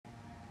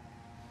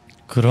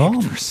그럼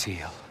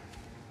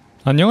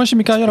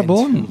안녕하십니까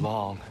여러분.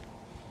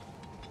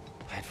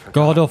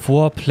 God of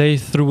War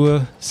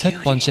플레이스루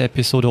셋 번째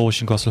에피소드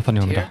오신 것을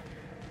환영합니다.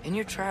 In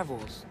your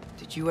travels,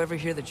 did you ever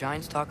hear the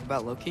giants talk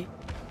about Loki?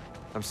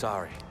 I'm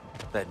sorry.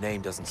 That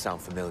name doesn't sound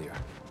familiar.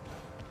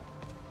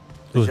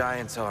 The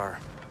giants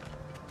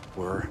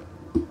were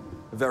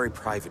very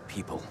private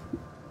people.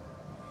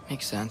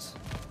 Makes sense.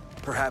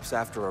 Perhaps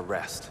after a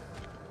rest.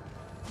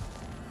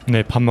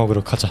 네, 밥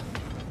먹으러 가자.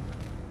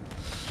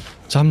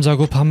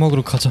 잠자고 밥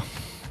먹으러 가자.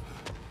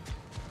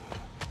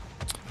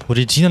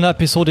 우리 지난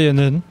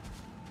에피소드에는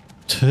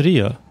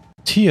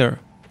티어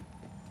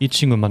이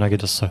친구 만나게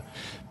됐어요.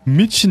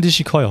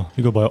 미친듯이 커요.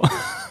 이거 봐요.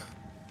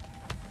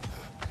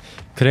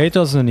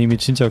 그레이터스는 이미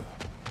진짜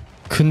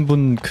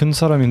큰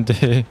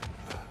사람인데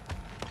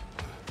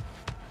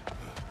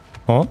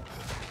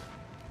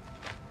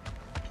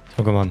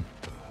잠깐만,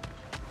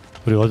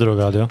 우리 어디로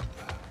가야 돼요?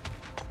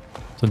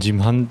 전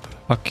지금 한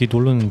바퀴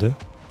돌렸는데.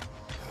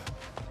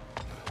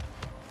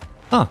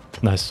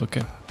 나이스.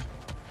 오케이.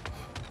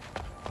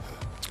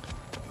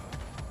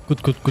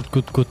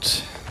 굿.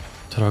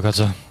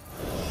 들어가자.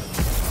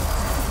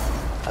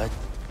 A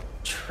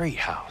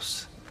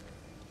treehouse.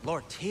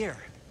 Lord Tyr,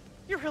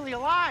 you're really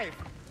alive.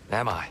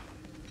 Am I?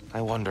 I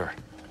wonder.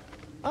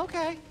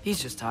 Okay.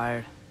 He's just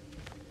tired.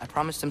 I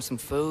promised him some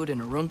food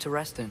and a room to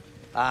rest in.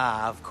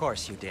 Ah, of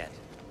course you did.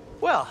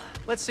 Well,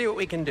 let's see what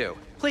we can do.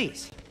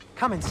 Please,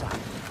 come inside.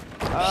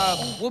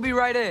 We'll be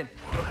right in.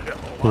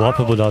 그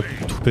앞에보다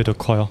 2배 더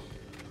커요.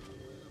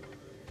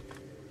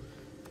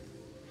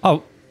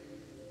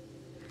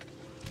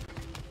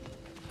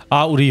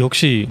 우리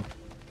역시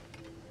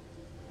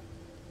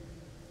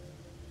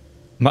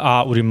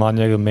우리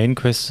만약에 메인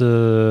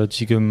퀘스트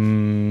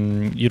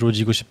지금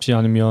이루어지고 싶지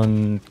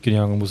않으면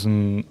그냥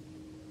무슨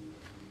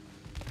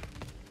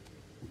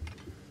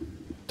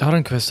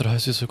다른 퀘스트를 할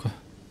수 있을 거야.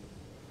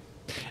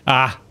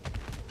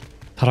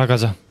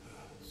 달아가자.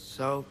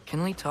 So,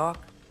 can we talk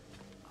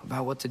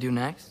about what to do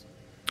next?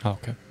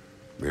 오케이.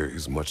 There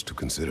is much to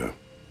consider.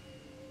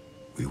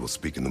 We will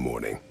speak in the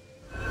morning.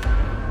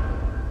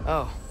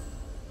 Oh,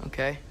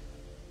 okay.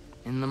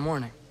 In the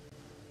morning.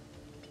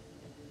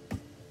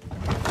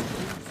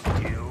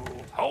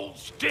 Hold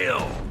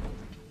still.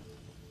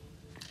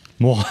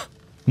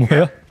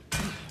 뭐야?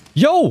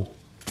 Yo!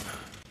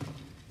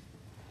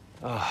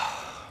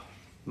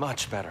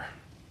 Much better.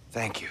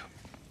 Thank you.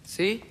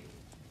 See?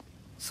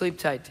 Sleep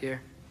tight,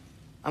 Tyr.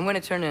 I'm gonna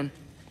turn in.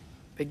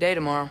 Big day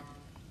tomorrow.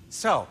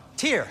 So,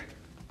 Tyr,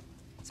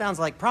 sounds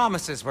like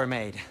promises were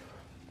made.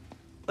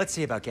 Let's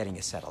see about getting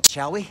you settled,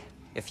 shall we?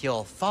 If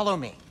you'll follow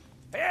me.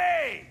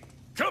 Hey!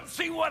 Come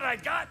see what I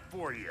got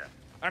for you.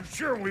 I'm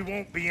sure we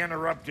won't be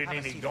interrupting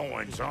any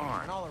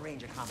goings-on. And I'll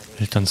arrange accommodations.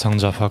 일단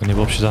상자 확인해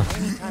봅시다.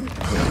 Anytime you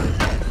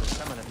come,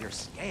 someone of your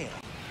scale.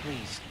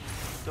 Please,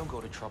 don't go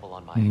to trouble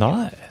on my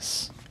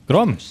나이스.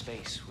 그럼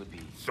space would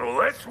be. So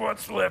that's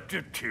what's left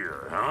of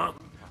Tyr, huh?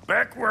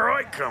 Back where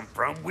I come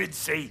from, we'd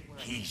say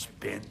he's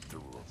been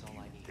through a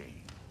few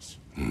things.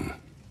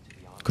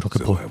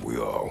 그렇게 So have we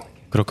all.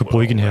 그렇게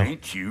보이긴 해요.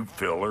 Ain't you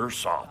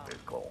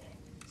philosophical?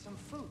 Some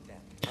food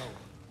then.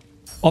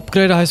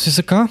 업그레이드 할 수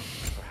있을까?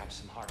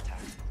 Perhaps some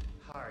hardtack.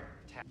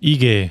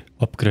 이게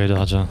업그레이드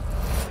하자.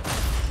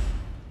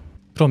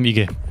 그럼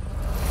이게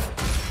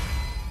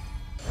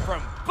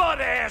From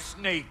butt-ass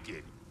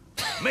naked.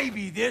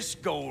 Maybe this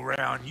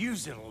go-round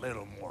use it a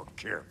little more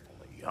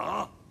carefully,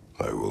 huh?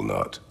 I will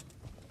not.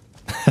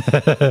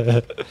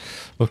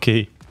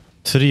 오케이.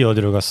 트리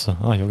어디로 갔어?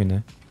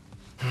 여기네.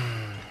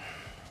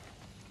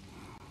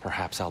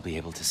 Perhaps I'll be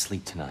able to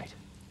sleep tonight.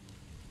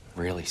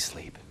 Really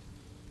sleep.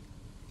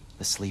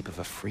 The sleep of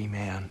a free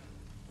man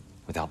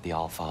without the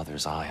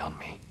All-Father's eye on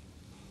me.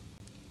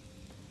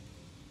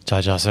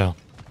 잘 자세요.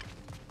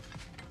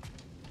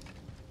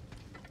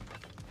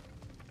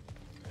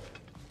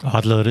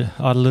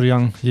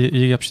 아들이랑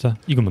얘기합시다.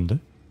 이거 뭔데?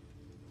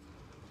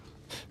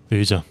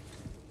 의자.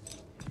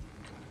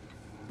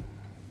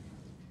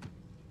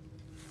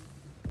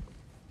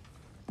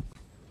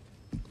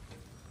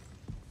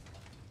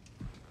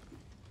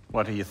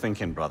 What are you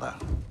thinking, brother?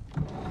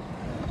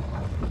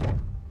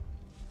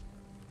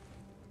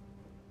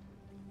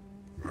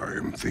 I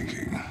am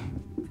thinking.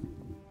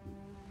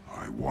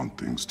 I want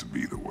things to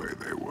be the way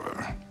they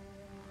were.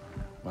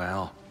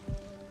 Well,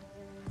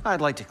 I'd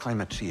like to climb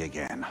a tree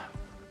again.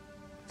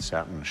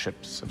 Certain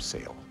ships have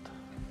sailed.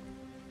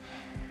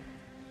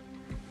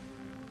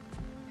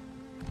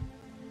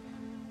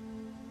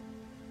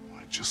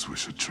 I just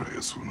wish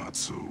Atreus were not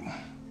so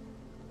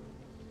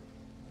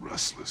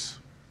restless.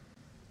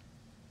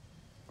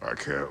 I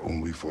care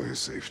only for his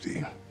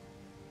safety.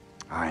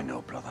 I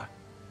know, brother.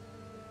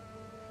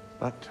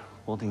 But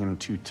holding him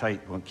too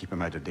tight won't keep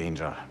him out of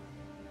danger.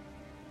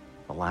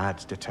 The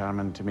lad's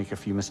determined to make a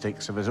few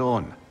mistakes of his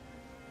own.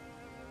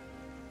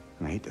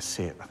 And I hate to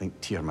say it, I think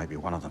Tyr might be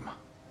one of them.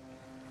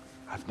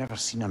 I've never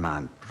seen a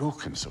man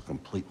broken so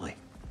completely.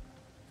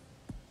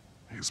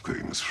 His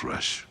pain is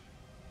fresh.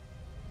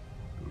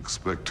 You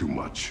expect too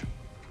much.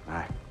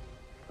 Aye,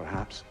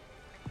 perhaps.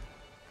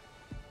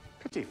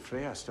 Say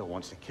Freya still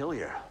wants to kill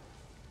you.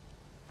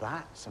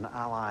 That's an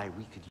ally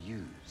we could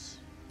use.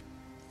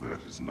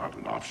 That is not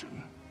an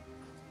option.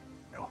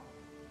 No,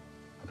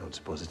 I don't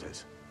suppose it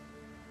is.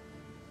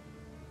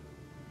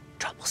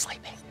 Trouble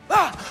sleeping.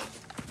 Ah!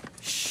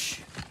 Shh.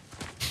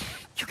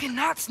 You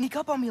cannot sneak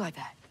up on me like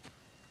that.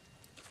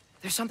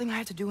 There's something I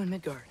have to do in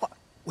Midgard. What?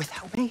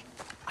 Without me?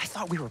 I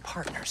thought we were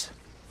partners.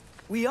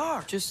 We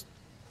are. Just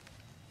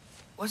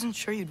wasn't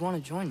sure you'd want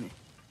to join me.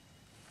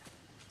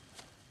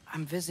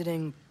 I'm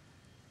visiting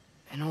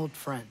an old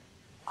friend.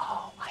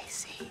 Oh, I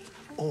see.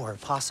 Or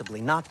possibly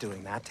not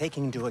doing that,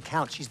 taking into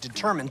account she's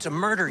determined to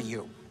murder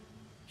you.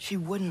 She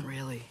wouldn't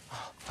really.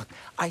 Look,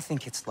 I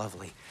think it's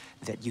lovely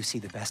that you see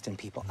the best in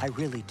people. I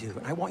really do.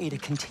 And I want you to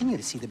continue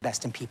to see the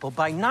best in people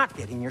by not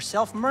getting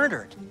yourself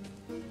murdered.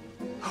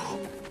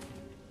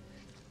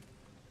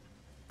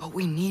 But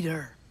we need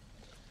her.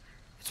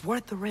 It's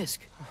worth the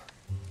risk.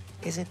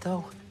 Is it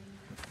though?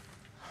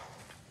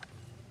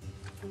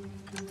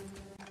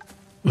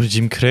 우리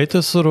지금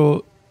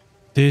크레이터스로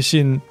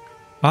대신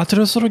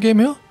아트레스로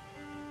게임해요?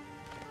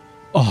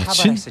 How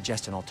about I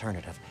suggest an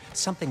alternative?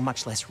 Something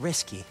much less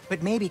risky,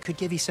 but maybe could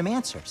give you some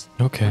answers.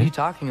 What are 오케이. you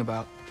talking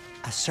about?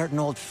 A certain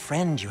old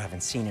friend you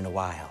haven't seen in a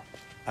while.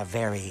 A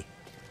very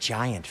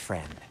giant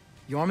friend.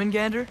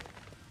 Jormungandr?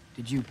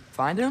 Did you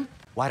find him?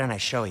 Why don't I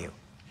show you?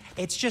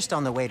 It's just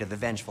on the way to the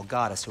vengeful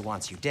goddess who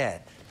wants you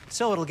dead.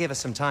 So it'll give us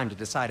some time to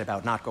decide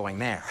about not going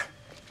there.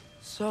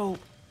 So,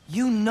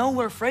 you know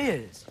where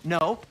Freya is?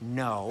 No.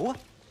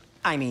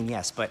 I mean,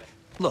 yes, but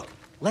look,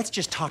 let's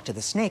just talk to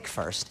the snake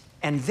first,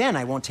 and then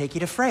I won't take you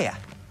to Freya.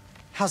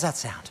 How's that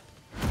sound?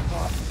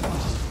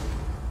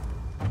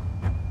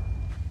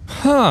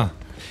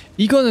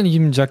 이거는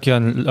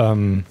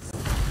약간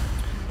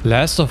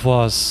Last of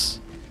Us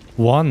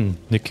 1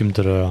 느낌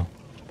들어요.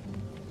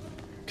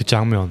 그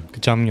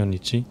장면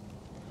있지?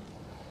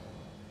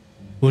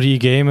 우리 이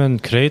게임은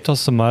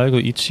크레이터스 말고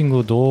이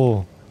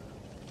친구도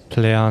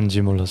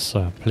플레이한지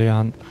몰랐어요.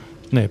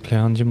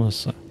 플레이한지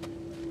몰랐어요.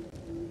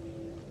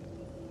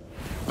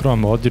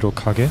 그럼 어디로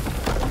가게?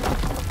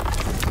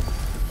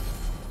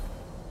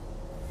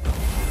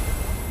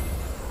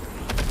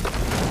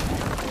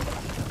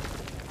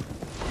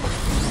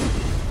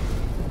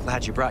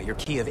 Glad you brought your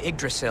key of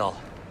Yggdrasil.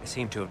 I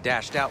seem to have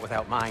dashed out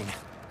without mine.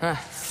 Huh.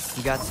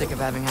 You got sick of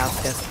having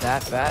house guests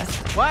that fast?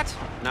 What?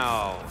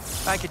 No.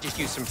 I could just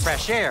use some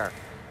fresh air,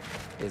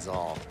 is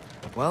all.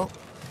 Well,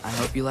 I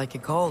hope you like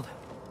it cold.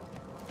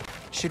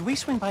 Should we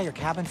swing by your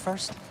cabin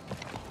first?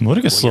 Will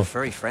모르겠어. your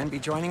furry friend be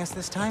joining us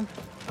this time?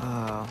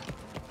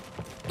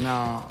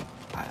 No.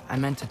 I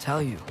meant to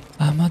tell you.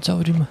 아 맞아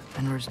우리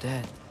Fenrir's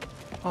dead.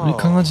 우리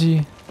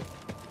강아지.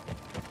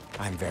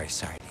 I'm very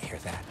sorry to hear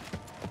that.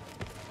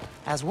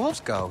 As wolves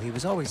go, he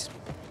was always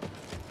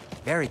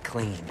very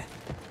clean.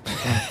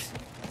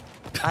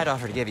 I'd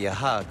offer to give you a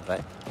hug, but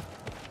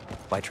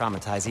why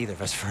traumatize either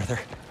of us further?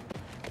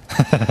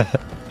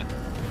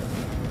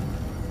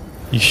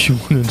 이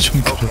휴는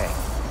좀 그래. Okay.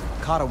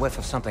 Caught a whiff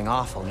of something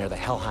awful near the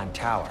Helheim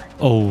Tower.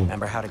 어우.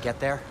 Remember how to get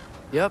there?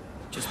 Yep,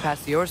 just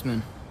past the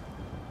Oarsman.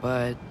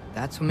 But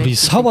that's what 우리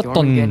makes you think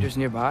Jormungandr's 싸웠던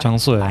nearby? I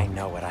장소야.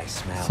 know what I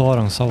smell.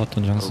 소아랑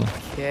싸웠던 장소.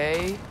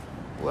 Okay.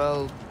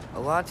 Well, a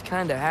lot's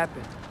kinda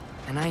happened,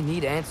 and I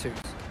need answers.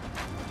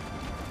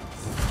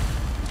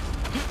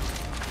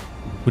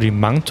 우리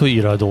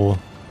망토이라도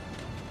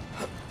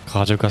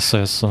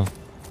가져갔어야 했어.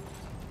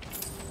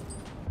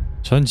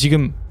 전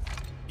지금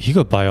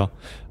이거 봐요.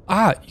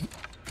 아,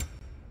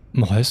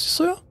 뭐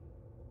했어요?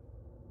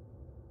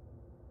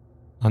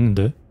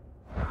 아닌데?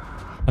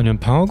 아니면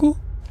방어구?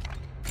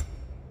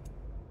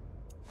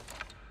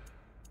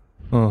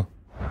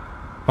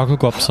 바꿀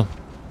거 없어.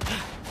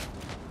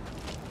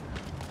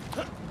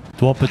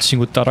 도와프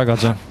친구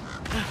따라가자.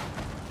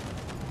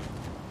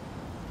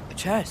 A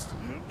chest.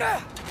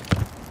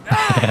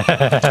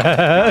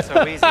 Not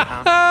so easy,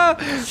 huh?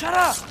 Shut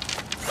up!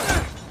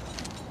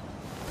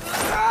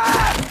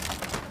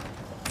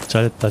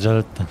 잘했다.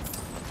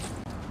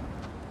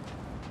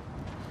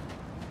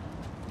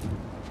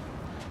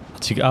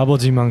 아직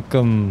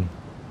아버지만큼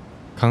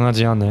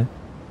강하지 않네.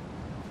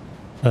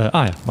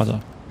 맞아.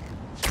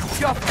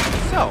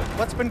 So,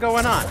 what's been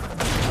going on?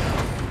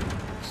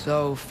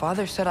 So,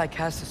 Father said I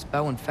cast a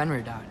spell when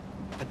Fenrir died,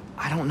 but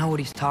I don't know what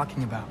he's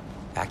talking about.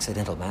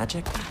 Accidental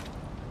magic?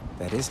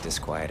 That is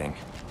disquieting.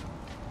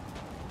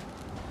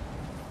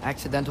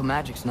 Accidental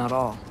magic's not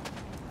all.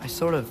 I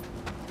sort of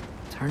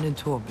turned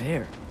into a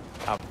bear.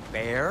 A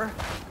bear?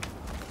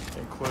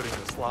 Including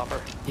the slobber?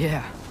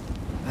 Yeah,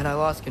 but I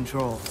lost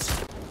control.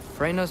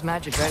 Frey knows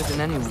magic better than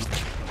anyone.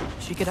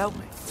 She could help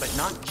me. But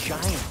not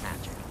giant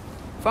magic.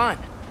 Fine.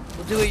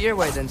 We'll do it your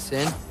way then,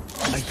 Sin.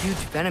 A huge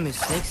venomous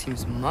snake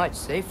seems much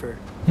safer.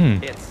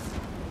 It's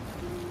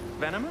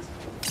venomous?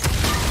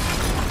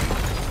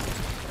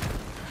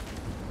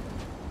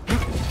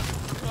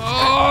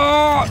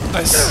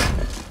 나이스.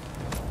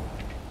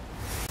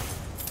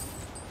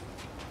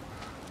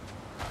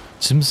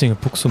 짐승의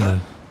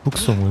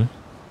북소물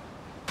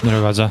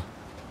내려가자.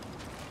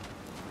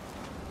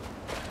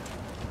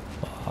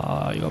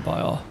 이거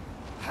봐요.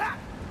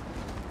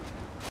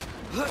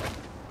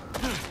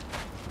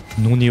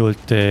 눈이 올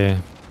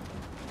때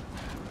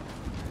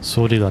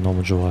소리가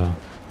너무 좋아요.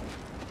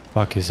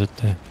 밖에 있을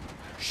때.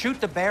 Shoot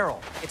the barrel.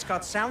 It's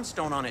got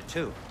soundstone on it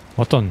too.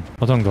 어떤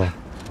거?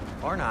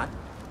 Or not.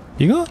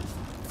 이거?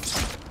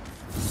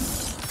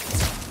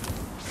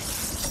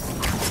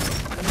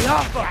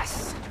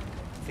 Yes.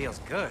 Feels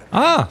good.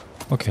 아!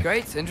 오케이.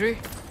 Great, Sindri.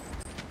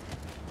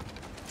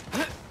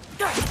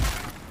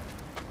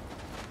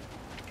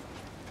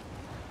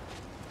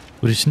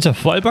 우리 진짜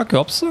활밖에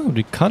없어.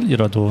 우리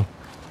칼이라도.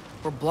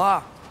 We're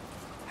blocked.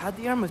 How'd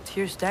the Arm of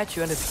Tears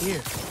statue end up here?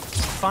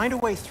 Find a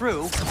way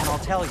through, and I'll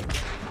tell you.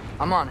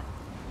 I'm on it.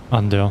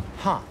 안 돼요.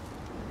 Huh.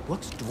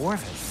 Looks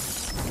dwarven.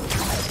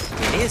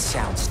 It is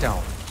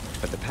soundstone,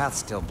 but the path's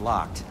still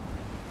blocked.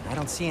 I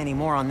don't see any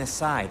more on this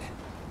side.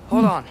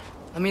 Hold on.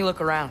 Let me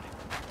look around.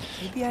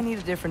 Maybe I need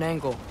a different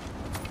angle.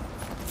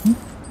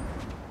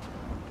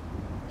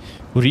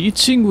 우리 이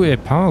친구의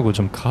방하고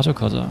좀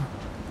가져가자.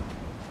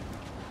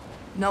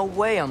 No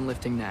way I'm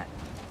lifting that.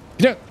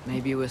 그냥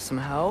Maybe with some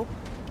help?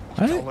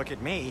 Don't look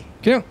at me.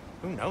 그냥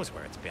Who knows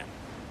where it's been?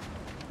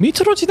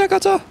 밑으로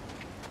지나가자.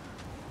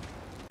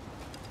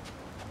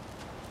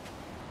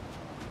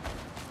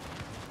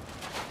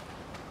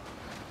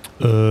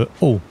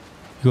 오,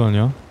 이거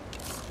아니야?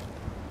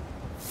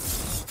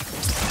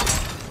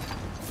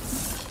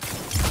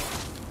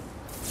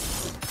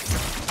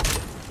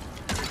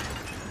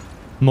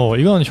 뭐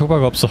이건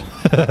효과가 없어.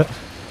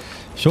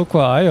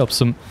 효과 아예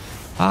없음.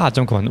 아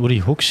잠깐만, 우리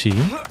혹시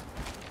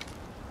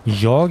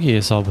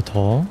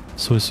여기에서부터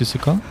쏠 수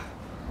있을까?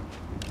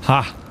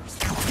 하.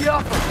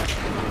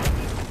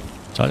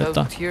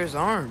 잘했다. So Tyr's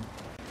arm.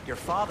 Your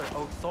father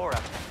owed Thor a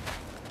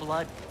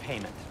blood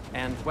payment,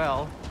 and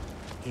well,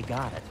 he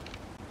got it.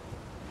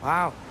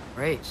 Wow,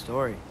 great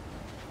story.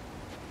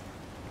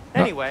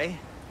 Anyway,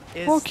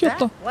 is 귀엽다.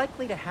 that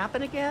likely to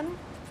happen again?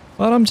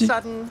 바람쥐.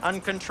 Sudden,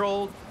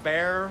 uncontrolled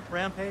bear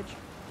rampage?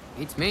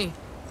 Beats me.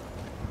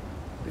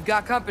 We've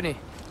got company.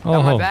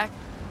 Got my 어허. back?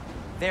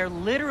 They're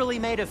literally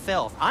made of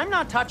filth. I'm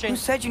not touching. Who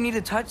said you need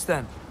to touch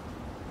them?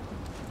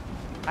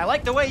 I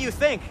like the way you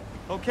think.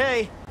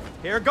 Okay,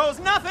 here goes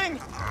nothing.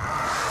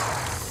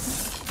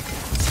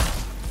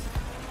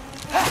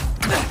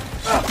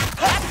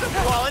 That's some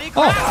quality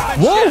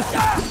craftsmanship. 와우.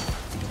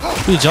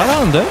 이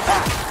잘하는데? A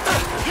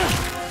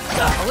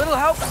little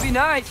help would be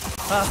nice.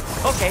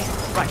 Okay,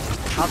 right.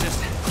 I'll just.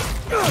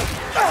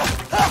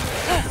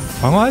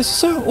 방어할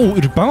수 있어요? 오,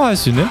 이렇게 방어할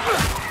수 있네?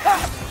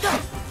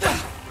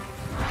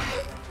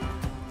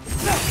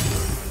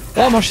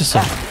 와, 멋있어.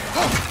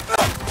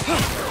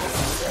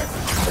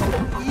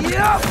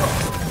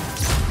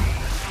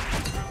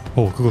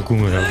 오, 그거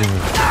궁금해요,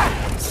 궁금해.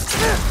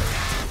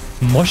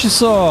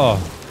 멋있어.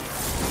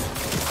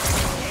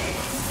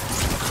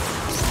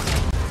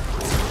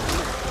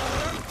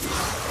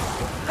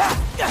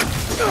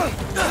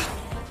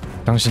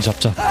 당신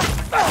잡자.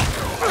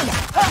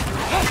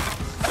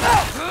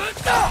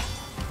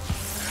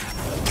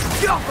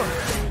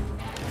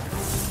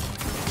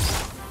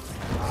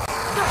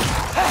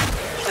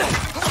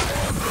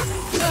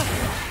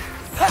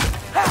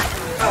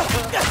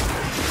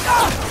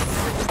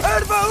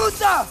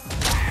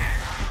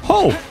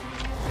 호!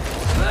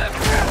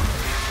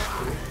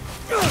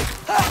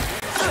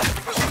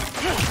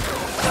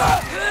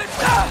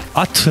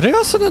 아,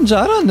 트레가 쓰는 줄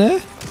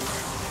알았네.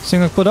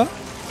 생각보다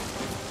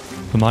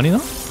많이 나?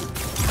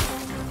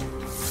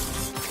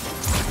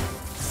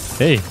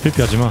 에이,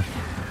 필피하지 마.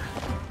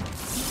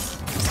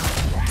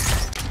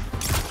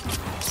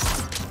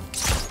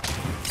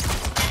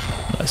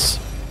 나이스.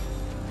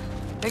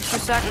 Thanks for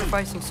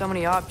sacrificing so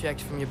many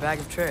objects from your bag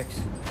of tricks.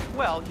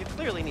 Well, you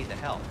clearly need the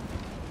help.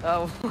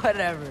 Oh,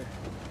 whatever.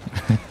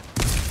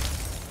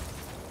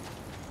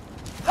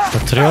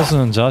 트레가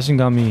쓰는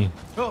자신감이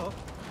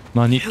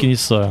많이 있긴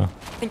있어요.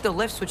 I think the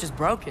lift switch is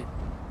broken.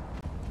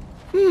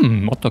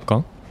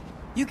 어떨까?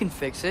 You can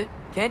fix it,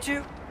 can't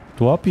you? Does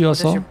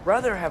도와비어서 your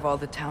brother have all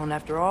the talent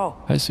after all?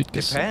 할 수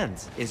있겠어.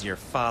 Depends. Is your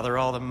father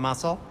all the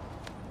muscle?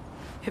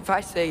 If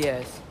I say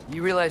yes,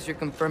 you realize you're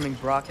confirming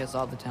Brock has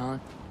all the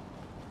talent?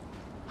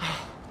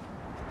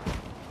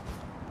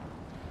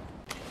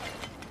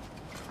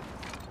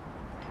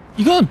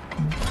 이건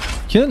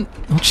걔는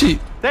혹시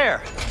There.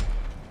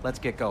 Let's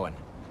get going.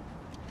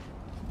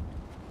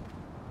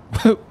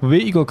 왜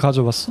이거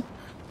가져왔어?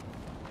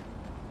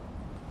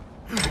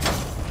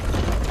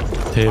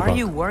 Why are 대박.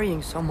 you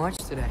worrying so much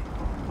today?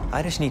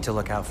 I just need to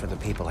look out for the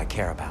people I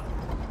care about.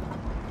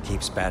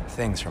 Keeps bad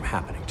things from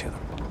happening to them.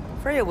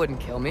 Freya wouldn't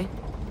kill me.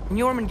 And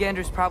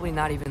Jormungandr's probably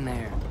not even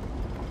there.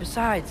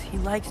 Besides, he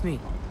likes me.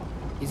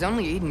 He's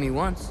only eaten me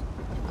once.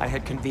 I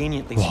had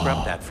conveniently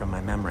scrubbed that from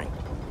my memory.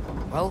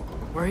 Well,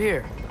 we're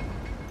here.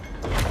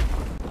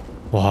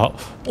 와,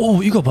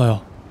 오 이거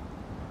봐요.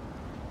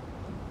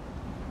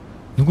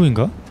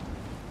 누구인가?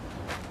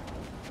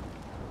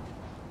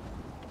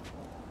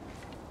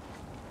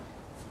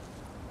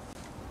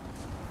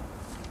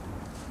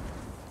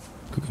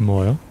 그게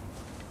뭐예요?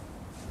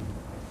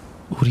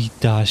 우리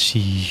다시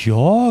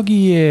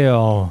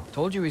여기에요.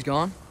 Told you he's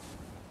gone.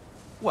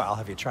 Well,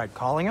 have you tried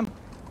calling him?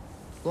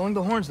 Blowing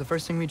the horn's the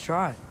first thing we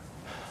tried.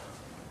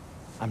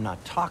 I'm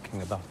not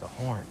talking about the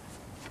horn.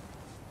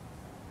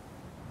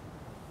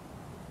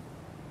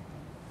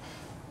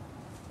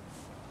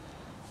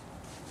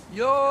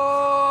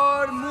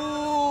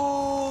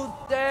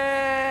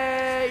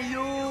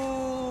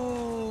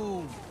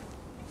 Yormuteyu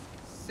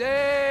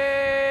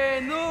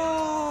Senu.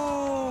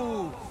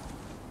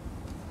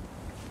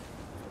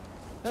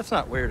 That's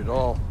not weird at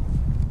all.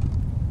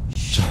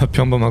 저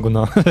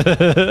평범하구나.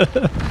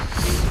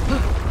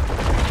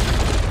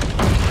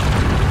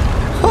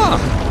 하!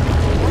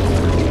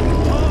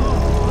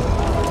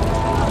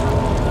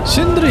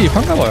 신들이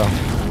반가워요.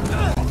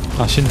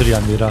 아, 신들이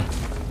아니라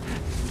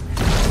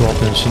그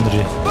앞에는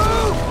신들이.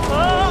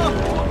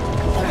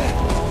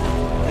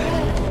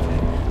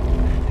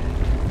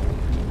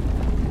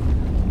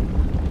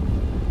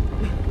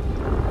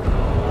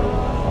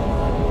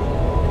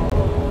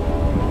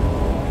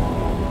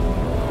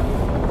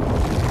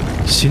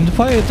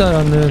 신파에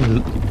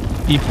따르는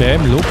이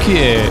뱀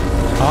로키의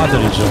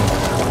아들이죠.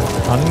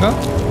 아닌가?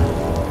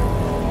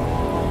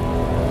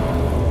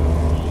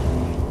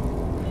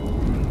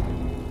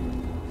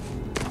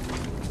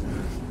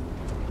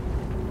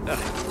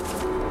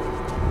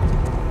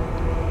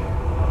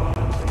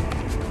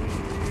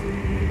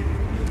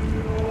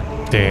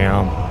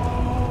 Damn.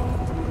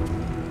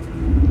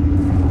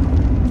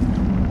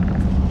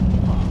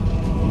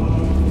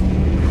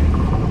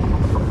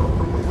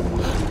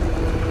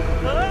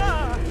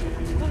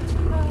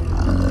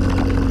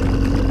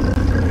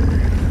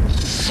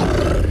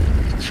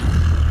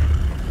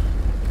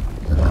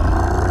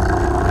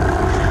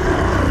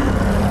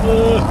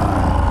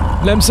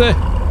 냄새.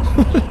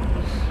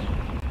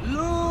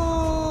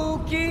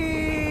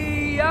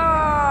 루키야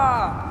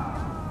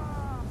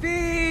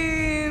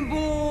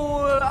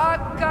빈불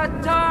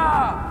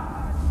아카타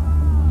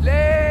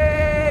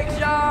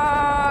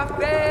렉샤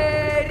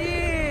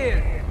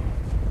페릴.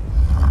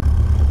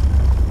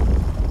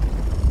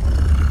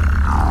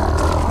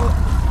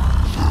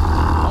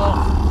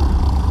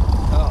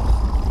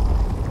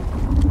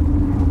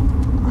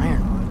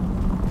 Ironwood.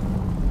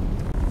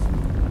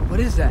 What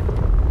is that?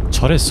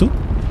 절했수?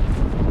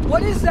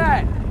 What is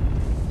that?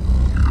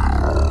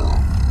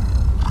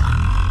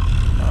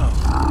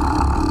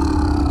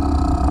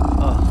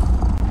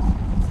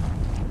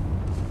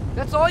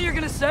 That's all you're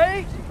gonna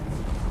say?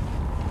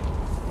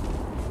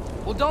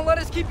 Well, don't let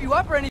us keep you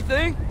up or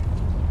anything.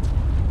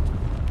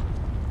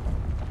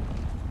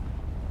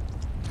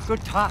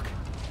 Good talk.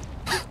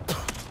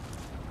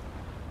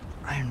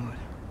 Ironwood.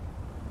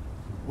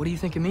 What do you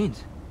think it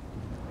means?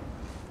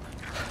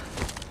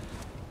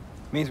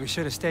 Means we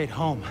should have stayed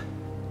home.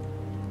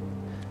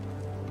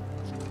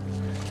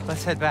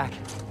 Let's head back.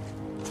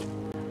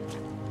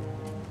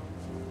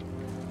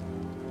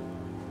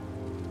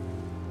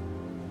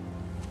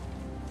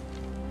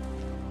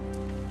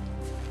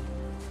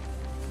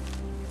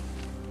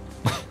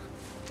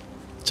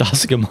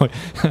 자스가 뭐?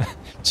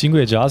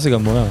 친구의 자스가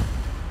뭐야?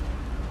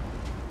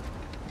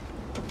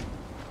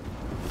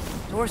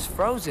 Door's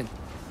frozen.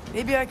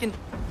 Maybe I can.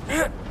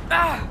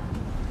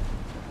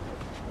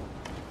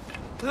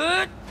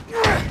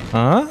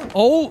 아?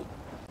 어우,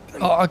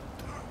 아,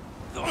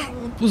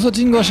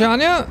 부서진 것이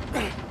아니야?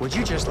 Would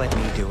you just let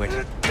me do it?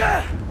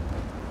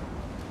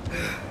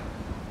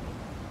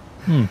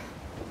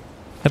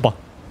 해봐.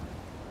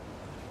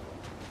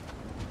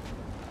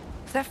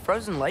 Is that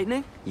frozen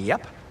lightning?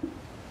 Yep.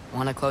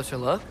 Want a closer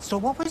look? So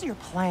what was your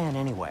plan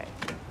anyway?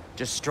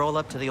 Just stroll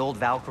up to the old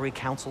Valkyrie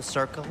Council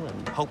Circle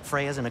and hope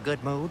Freya's in a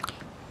good mood?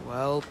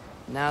 Well,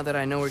 now that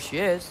I know where she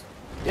is,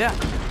 yeah,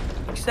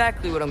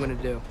 exactly what I'm gonna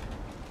do.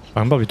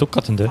 방법이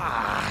똑같은데.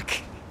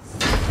 Fuck.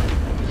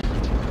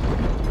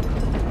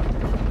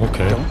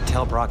 오케이. Don't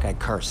tell Brock I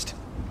cursed.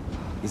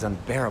 He's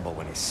unbearable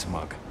when he's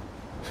smug.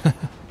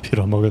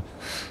 빌어먹을.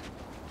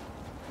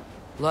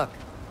 Look,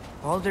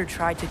 Baldur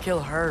tried to kill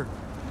her.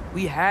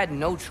 We had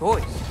no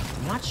choice.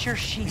 I'm not sure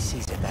she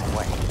sees it that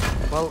way.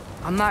 Well,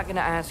 I'm not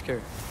gonna ask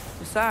her.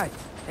 Besides,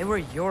 they were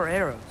your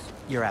arrows.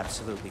 You're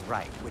absolutely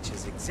right, which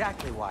is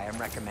exactly why I'm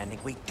recommending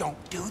we don't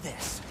do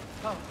this.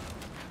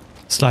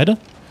 슬라이더?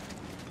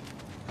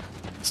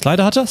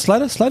 슬라이더 하자.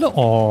 슬라이더.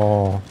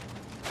 어.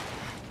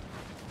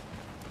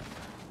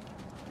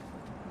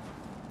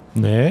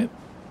 네.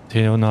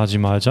 대연하지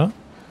말자.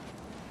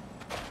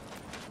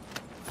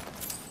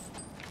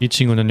 이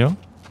친구는요?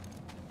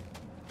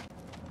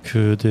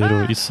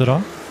 그대로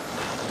있으라.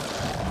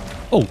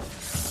 오.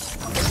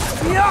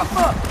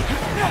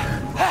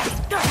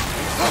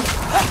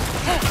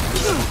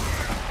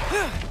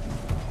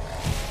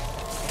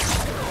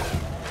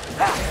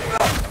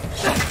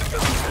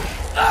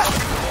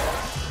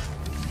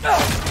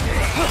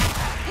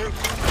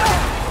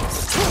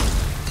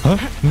 어?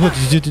 이거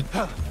이제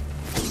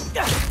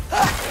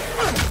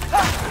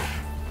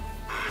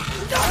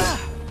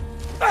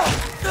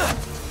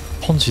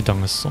펀치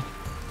당했어.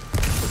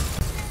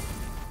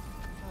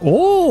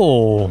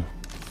 오.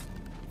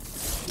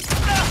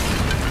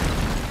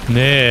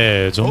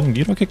 네, 좀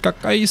이렇게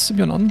가까이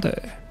있으면 안 돼.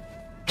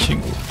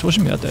 친구,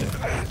 조심해야 돼.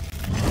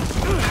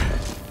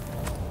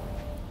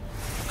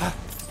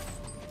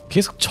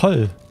 계속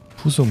철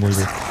부숴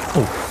몰고.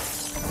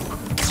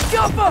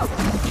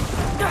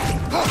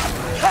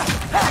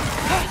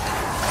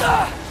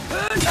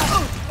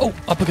 오,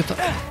 아프겠다.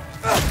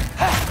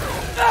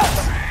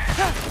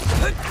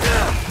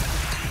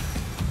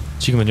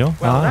 지금은요?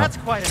 Well, that's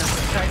quite enough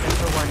excitement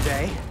for one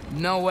day.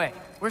 No way.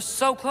 We're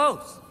so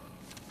close.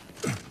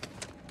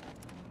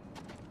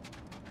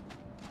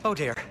 Oh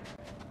dear.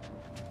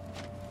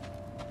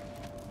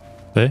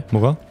 네?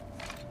 뭐가?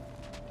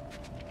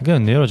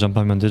 그냥 내려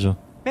점프하면 되죠.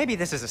 Maybe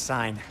this is a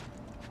sign.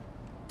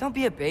 Don't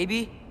be a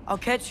baby. I'll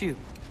catch you.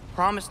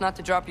 Promise not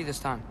to drop you this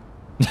time.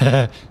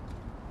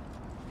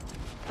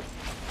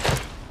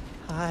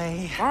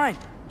 Fine.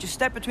 Just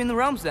step between the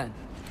realms then.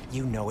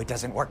 You know it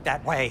doesn't work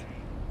that way.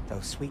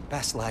 Though sweet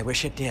Bessel, I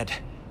wish it did.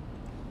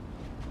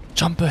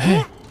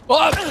 점프해.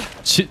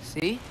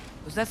 See?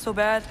 Was that so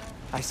bad?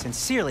 I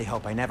sincerely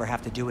hope I never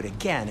have to do it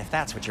again, if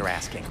that's what you're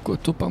asking.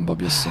 그것도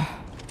방법이었어.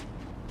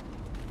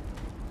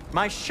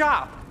 My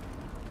shop!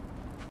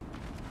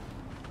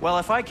 Well,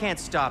 if I can't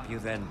stop you,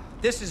 then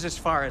this is as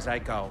far as I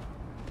go.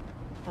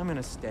 I'm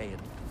gonna stay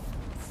and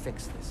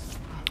fix this.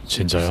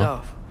 진짜요?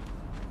 So,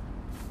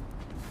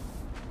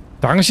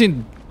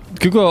 당신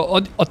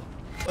그거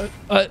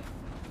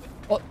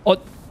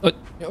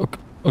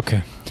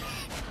오케이.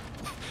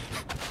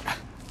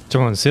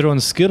 저건 새로운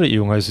스킬을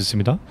이용할 수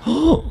있습니다.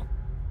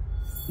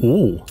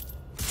 오.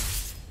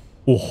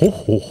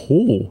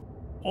 오호호호.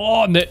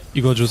 네.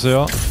 이거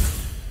주세요.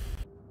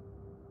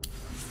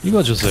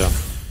 이거 주세요.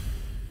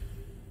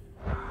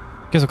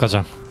 계속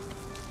가자.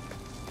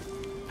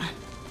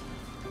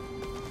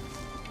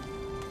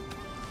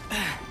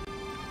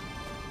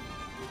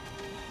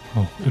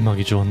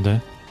 음악이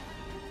좋은데.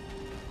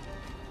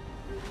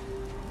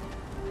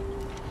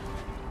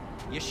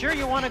 You sure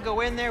you want to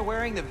go in there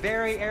wearing the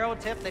very arrow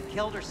tip that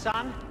killed her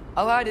son?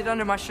 I'll hide it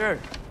under my shirt.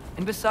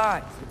 And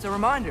besides, it's a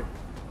reminder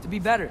to be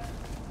better.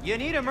 You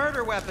need a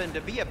murder weapon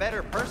to be a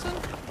better person?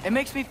 It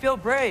makes me feel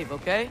brave,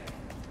 okay?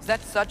 Is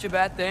that such a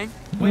bad thing?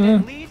 When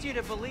it leads you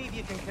to believe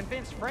you can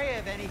convince Freya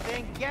of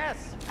anything,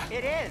 yes,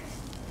 it is.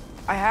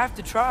 I have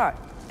to try.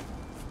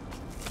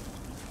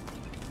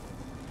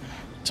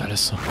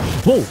 잘했어.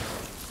 오!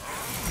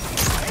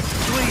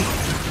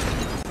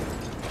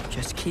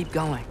 Just keep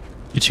going.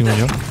 이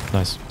친구는요?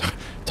 나이스.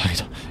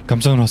 다행이다.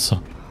 깜짝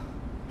놀랐어.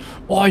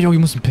 와, 여기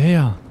무슨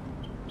배야?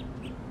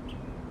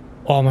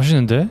 와,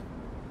 맛있는데?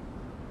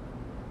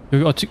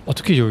 여기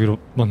어떻게 여기로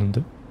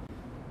왔는데?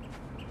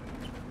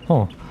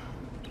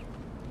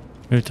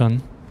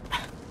 일단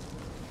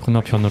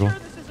건너편으로.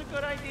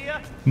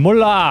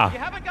 몰라.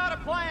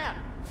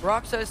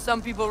 Brock says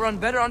some people run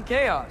better on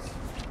chaos.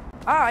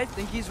 I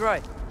think he's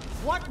right.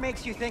 What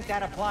makes you think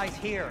that applies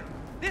here?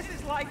 This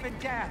is life and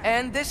death.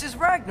 And this is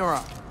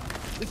Ragnarok.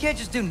 We can't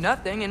just do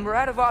nothing and we're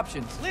out of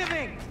options.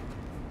 Living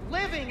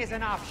is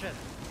an option.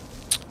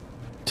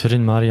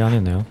 들은 말이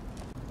아니네요.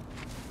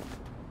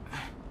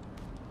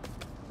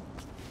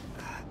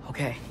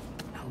 Okay,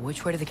 now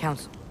which way to the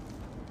council?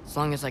 As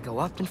long as I go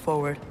up and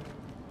forward,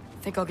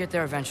 I think I'll get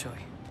there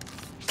eventually.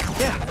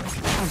 Yeah,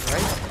 sounds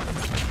right.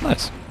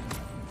 나이스.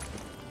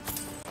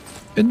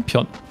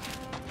 왼편.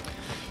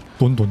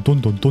 돈.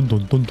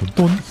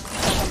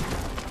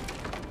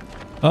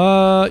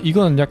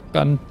 이건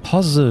약간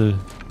퍼즐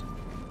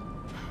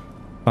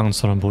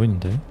빵처럼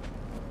보이는데.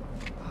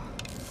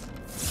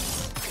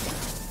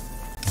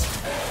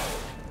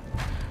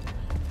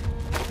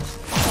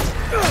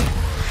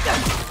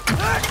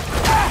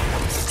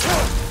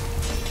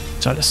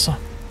 잘했어.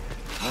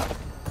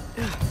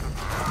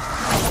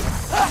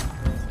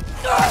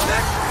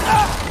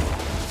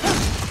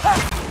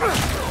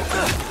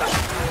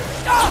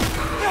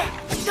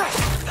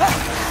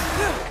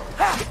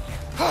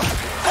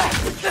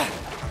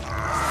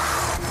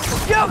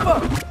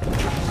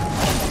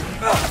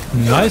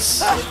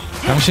 나이스.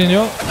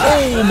 당신이요?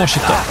 오,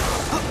 멋있다.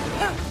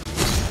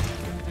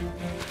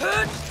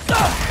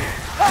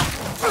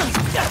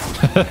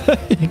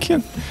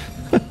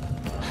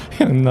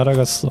 그냥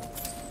날아갔어.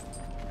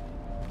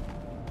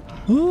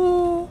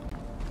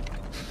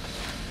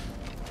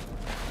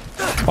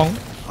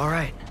 All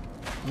right,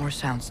 more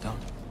soundstone.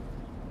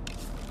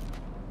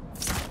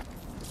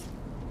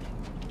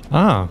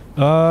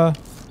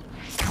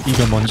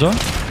 이거 먼저.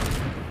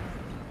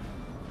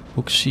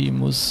 혹시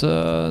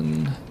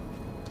무슨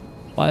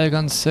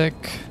빨간색?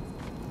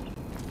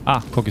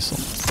 거기 있어.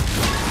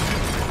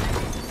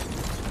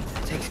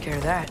 Takes care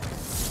of that.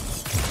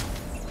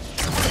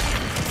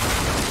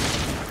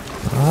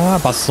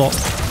 봤어.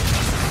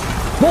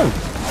 오!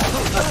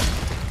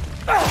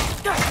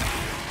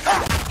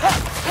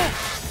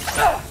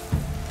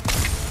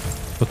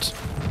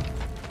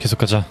 계속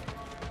가자.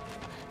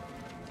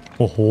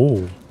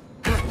 오호.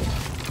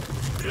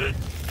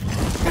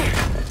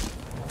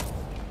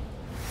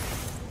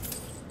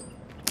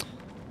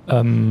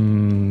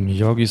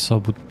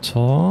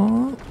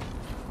 여기서부터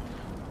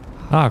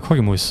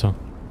거기 뭐 있어?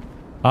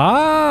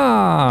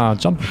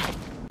 점프.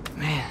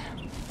 Man,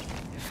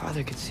 if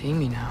Father could see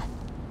me now,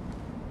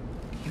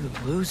 he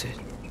would lose it.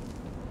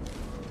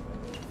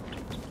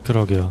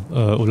 그러게요.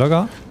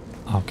 올라가?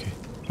 아 오케이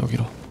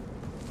여기로.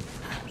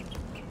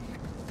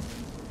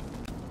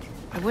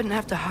 I wouldn't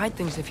have to hide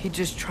things if he'd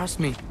just trust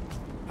me.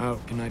 How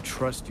can I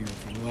trust you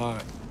if you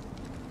lie?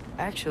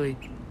 Actually,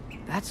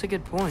 that's a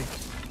good point.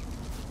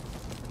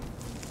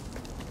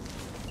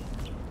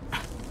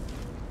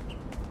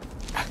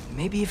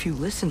 Maybe if you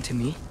listen to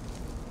me.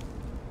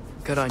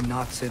 Could I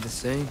not say the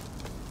same?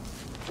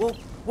 Well,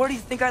 where do you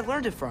think I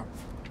learned it from?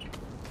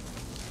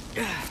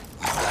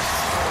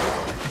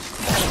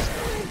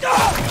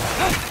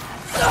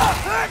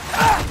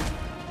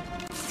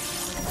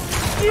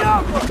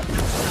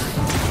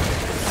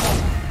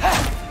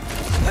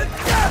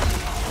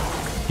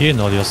 얘는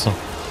어디였어?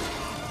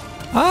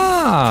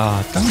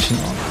 아, 당신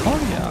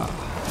어디야?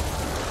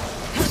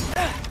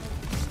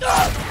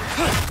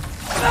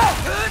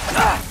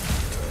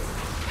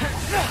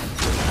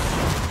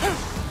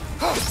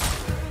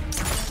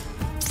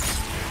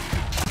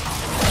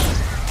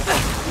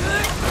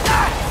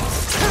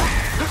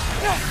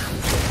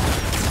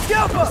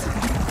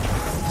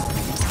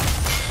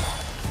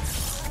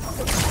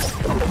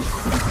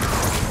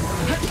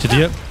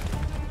 드디어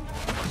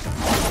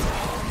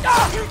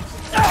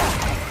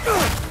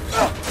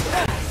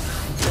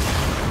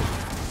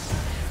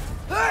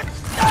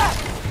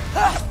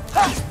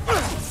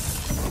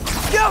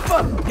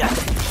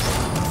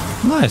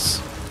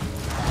나이스.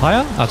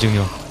 다야?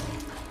 아직요.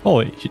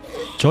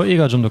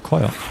 저희가 좀 더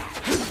커요.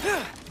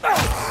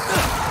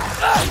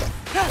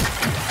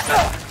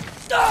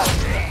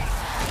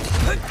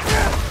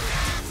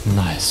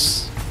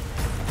 나이스.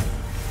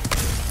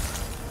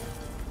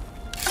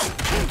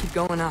 Keep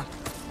going up.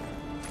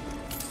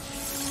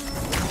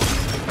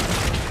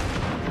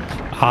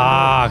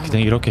 아,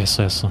 그냥 이렇게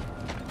했어.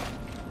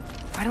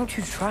 Why don't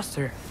you trust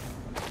her?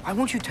 Why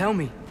won't you tell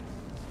me?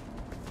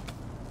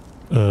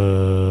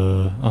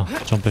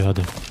 점프해야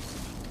돼.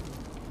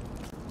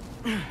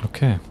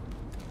 오케이.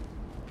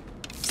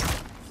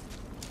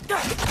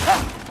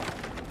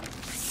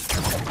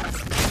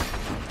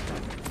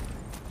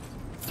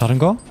 다른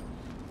거?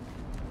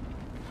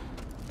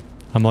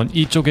 한번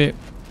이쪽에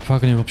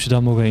확인해 봅시다.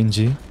 뭐가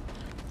있는지.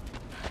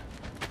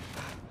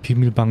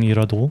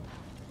 비밀방이라도.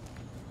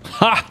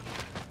 하!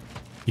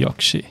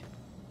 역시.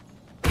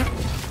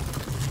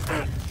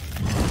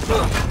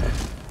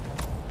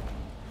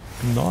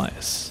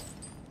 나이스.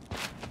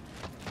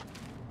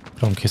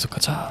 그럼 계속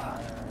가자.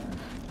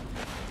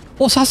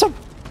 사슴!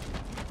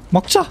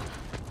 먹자!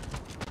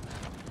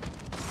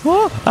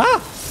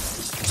 아!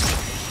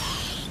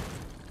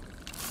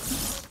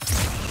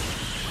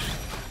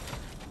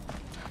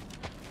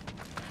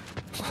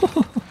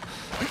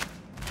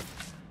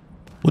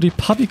 우리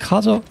팝이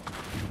가져.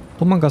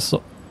 도망갔어.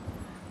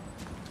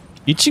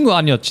 이 친구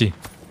아니었지?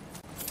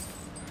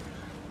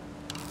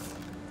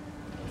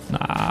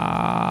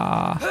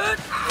 아.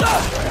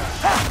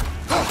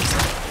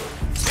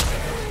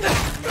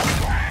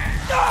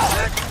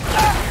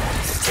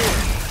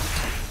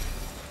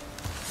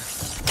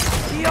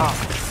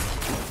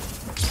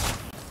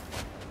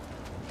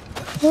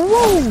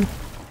 오우.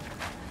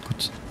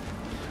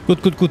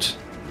 굿.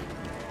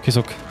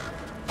 계속.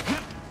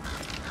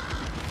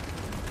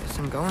 Guess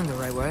I'm going the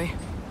right way.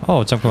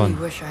 잠깐만.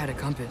 I wish I had a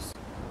compass.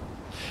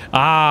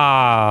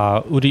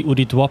 아,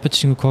 우리 드와프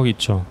친구 거기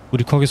있죠.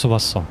 우리 거기서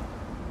봤어.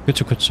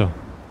 그쵸.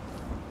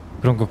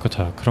 그런 것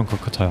같아요.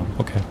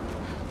 오케이.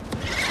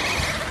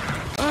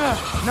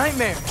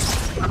 Nightmare.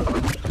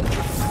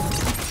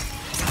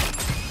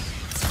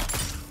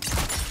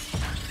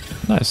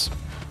 나이스.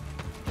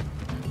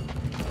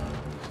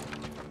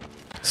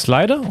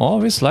 슬라이더?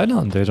 왜 슬라이더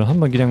안 돼? 저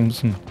한번 그냥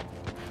무슨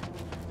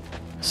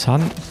산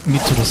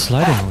밑으로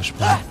슬라이더 하고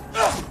싶어요.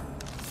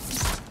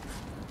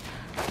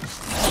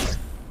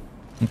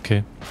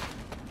 오케이.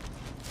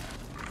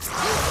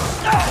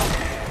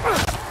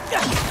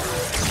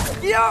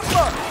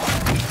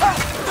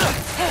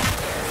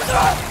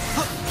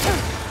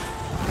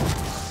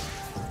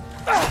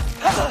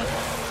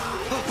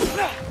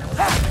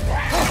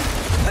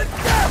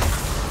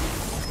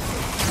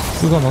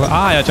 그거 먹어.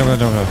 야 잠깐.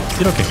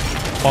 이렇게.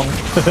 뻥.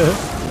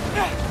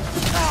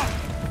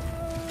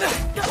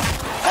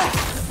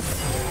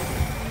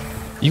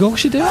 이거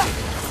혹시 돼요?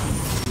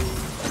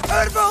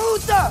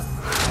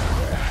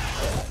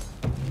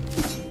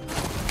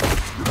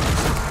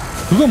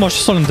 그거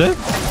멋있었는데?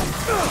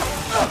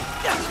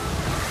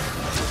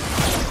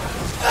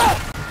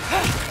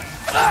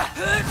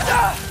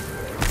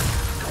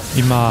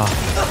 임마.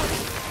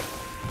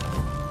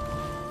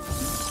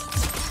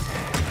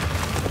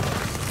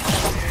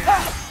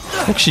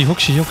 혹시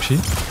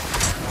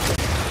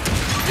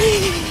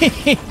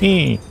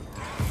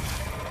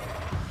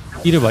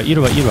이리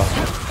와.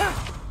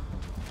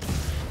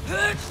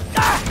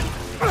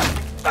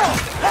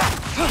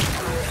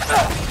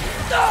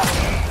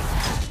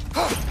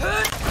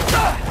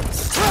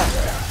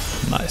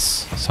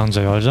 나이스.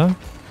 상자 열자.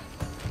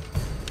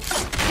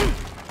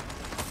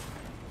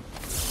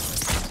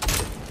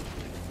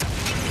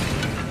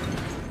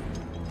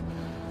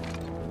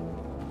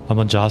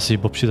 한번 자세히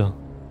봅시다.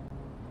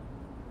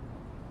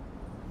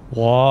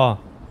 와,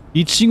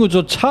 이 친구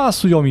저 차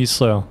수염이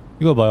있어요.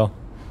 이거 봐요.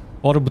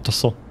 얼음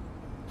붙었어.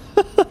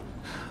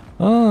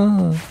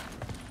 아.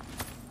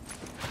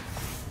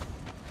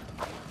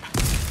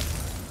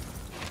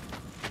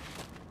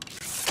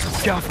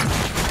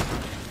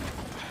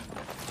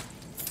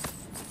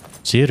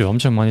 지혜를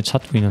엄청 많이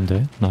찾고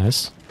있는데.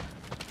 나이스.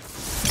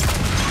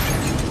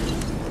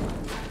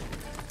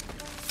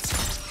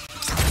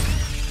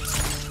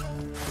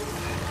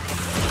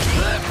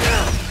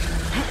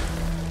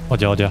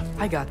 어디야?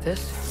 I got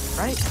this,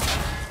 right?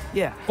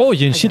 Yeah. 오,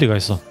 얘는 시드가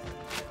있어.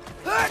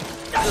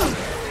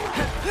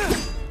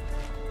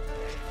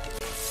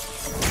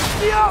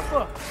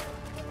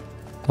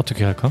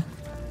 어떻게 할까?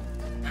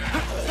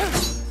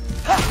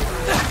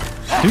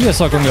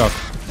 뒤에서 공격.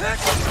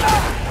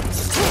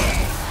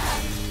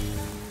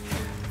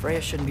 Freya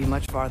shouldn't be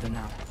much farther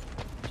now.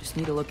 Just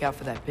need to look out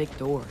for that big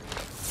door.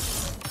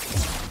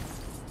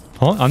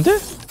 어? 안 돼?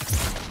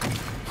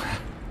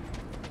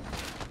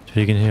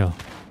 되긴 해요.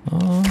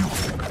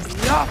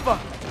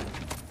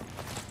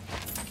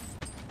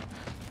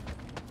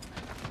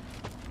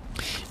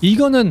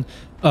 이거는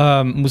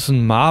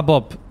무슨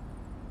마법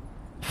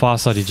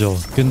화살이죠.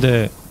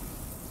 근데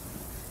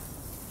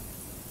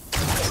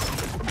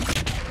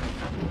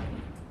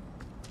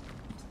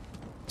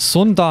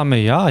쏜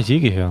다음에 야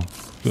얘기해요.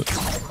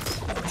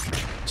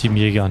 지금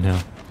얘기 안 해요.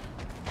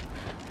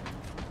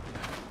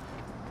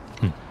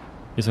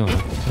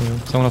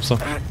 상관없어.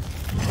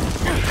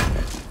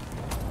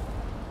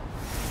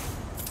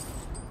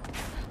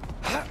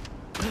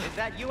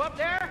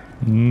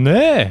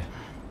 네.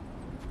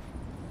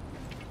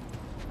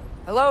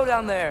 Hello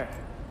down there.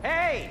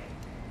 Hey!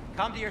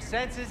 Come to your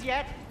senses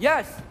yet?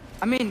 Yes.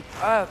 I mean,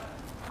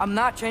 I'm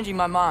not changing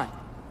my mind.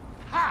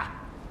 Ha!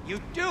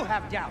 You do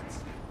have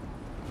doubts.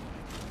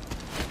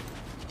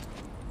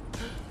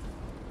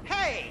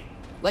 Hey!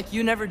 Like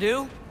you never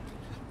do?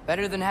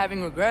 Better than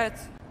having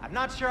regrets. I'm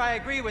not sure I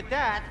agree with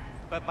that,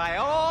 but by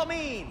all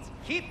means,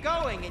 keep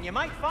going and you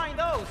might find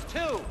those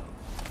too.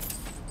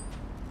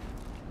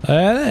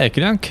 에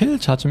그냥 킬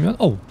찾으면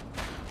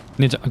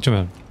네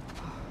잠깐만.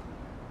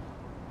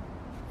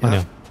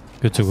 아니야.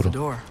 이쪽으로.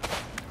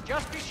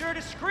 Just be sure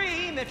to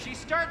scream if she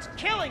starts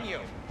killing you.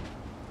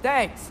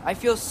 Thanks. I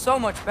feel so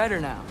much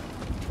better now.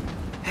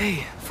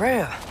 Hey,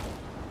 Freya.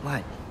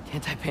 What?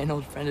 Can't I pay an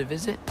old friend a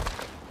visit?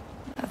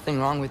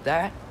 Nothing wrong with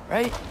that,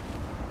 right?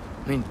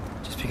 I mean,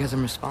 just because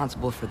I'm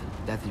responsible for the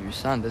death of your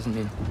son doesn't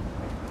mean...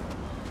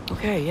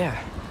 Okay, yeah.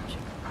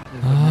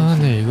 아,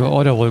 네, 이거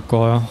어려울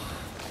거야.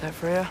 Is that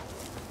Freya?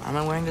 Am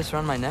I wearing this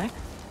around my neck?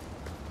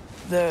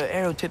 The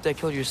arrow tip that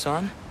killed your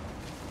son?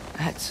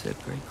 That's a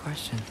great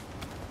question.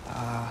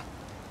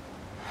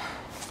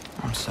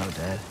 I'm so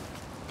dead.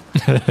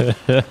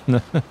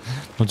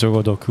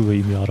 적어도 그거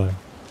이미 알아요.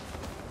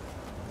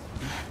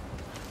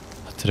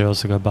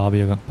 드레어스가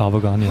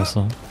바보가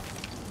아니었어.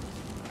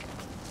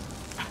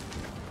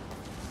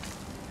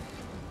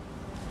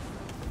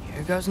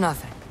 Here goes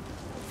nothing.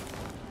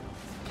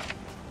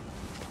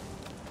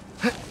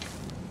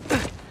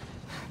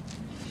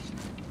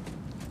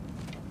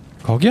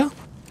 거기야?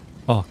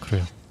 아,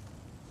 그래요.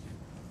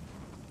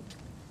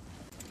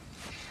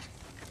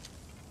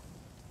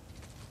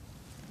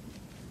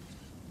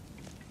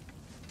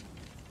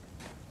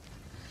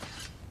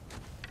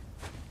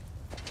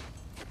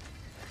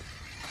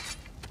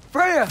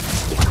 Freya!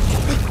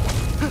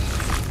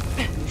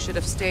 You should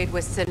have stayed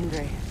with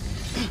Sindri.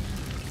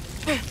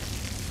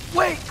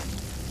 Wait!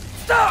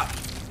 Stop!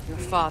 Your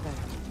father.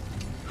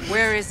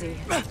 Where is he?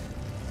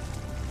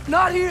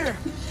 Not here!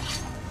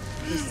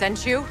 He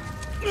sent you?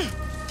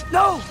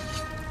 No!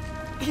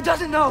 He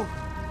doesn't know!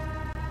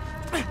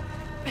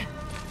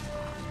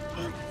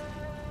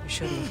 You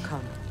shouldn't have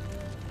come.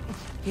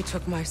 He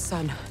took my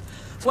son.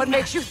 What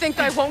makes you think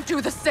I won't do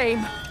the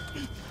same?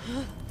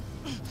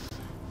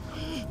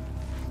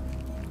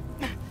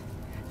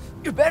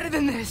 You're better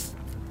than this!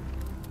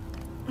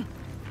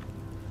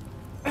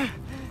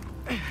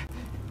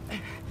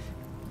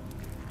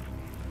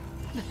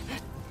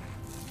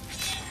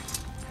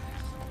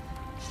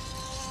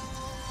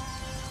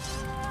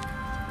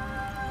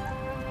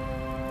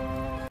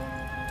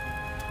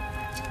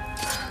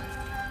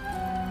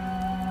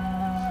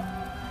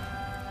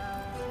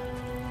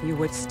 You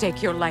would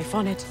stake your life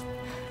on it.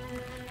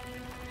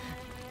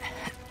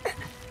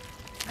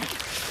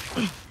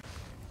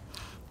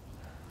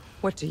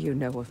 What do you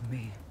know of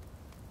me?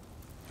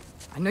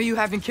 I know you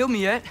haven't killed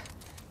me yet.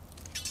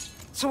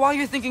 So while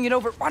you're thinking it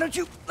over, why don't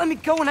you let me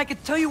go and I can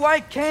tell you why I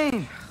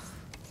came?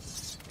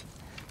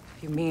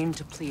 You mean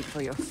to plead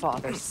for your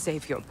father,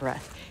 save your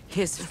breath.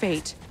 His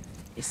fate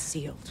is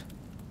sealed.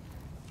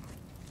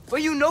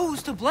 But you know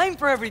who's to blame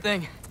for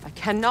everything. I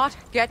cannot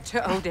get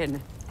to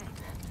Odin.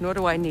 Nor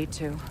do I need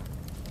to.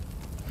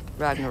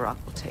 Ragnarok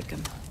will take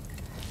him.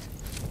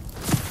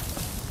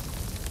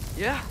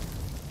 Yeah?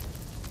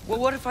 Well,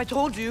 what if I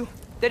told you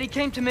that he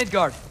came to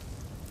Midgard?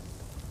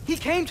 He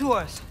came to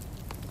us.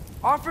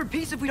 Offered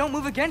peace if we don't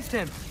move against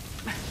him.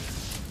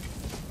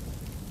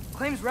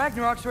 Claims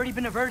Ragnarok's already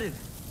been averted.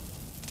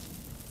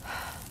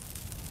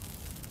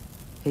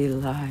 He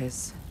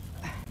lies.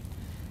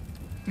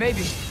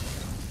 Maybe.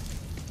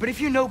 But if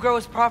you know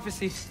Groa's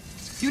prophecy,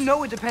 you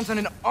know it depends on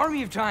an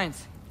army of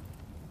giants.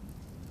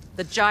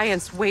 The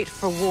giants wait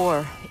for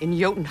war in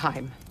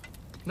Jotunheim.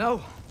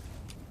 No.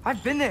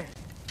 I've been there.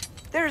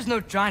 There is no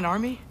giant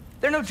army.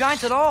 There are no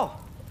giants at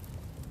all.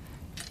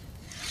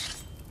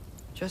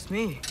 Just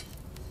me.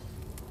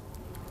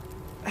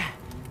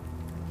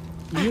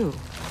 You.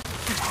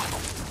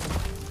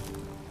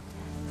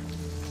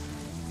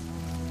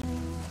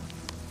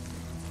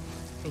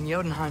 In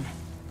Jotunheim,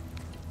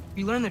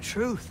 you learn the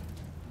truth.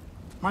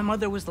 My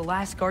mother was the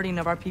last guardian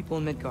of our people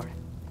in Midgard.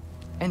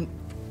 And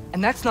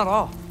that's not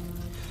all.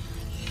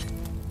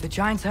 The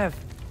giants have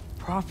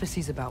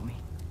prophecies about me.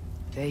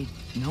 They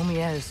know me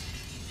as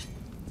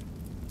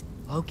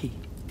Loki.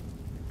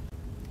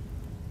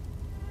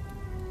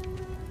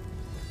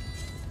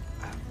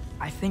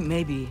 I think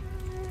maybe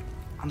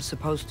I'm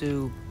supposed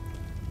to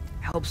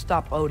help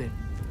stop Odin,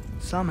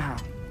 somehow.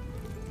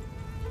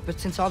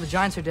 But since all the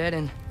giants are dead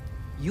and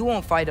you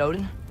won't fight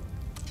Odin,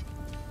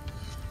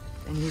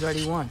 then he's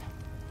already won.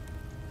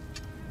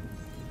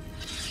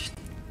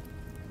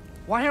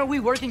 Why aren't we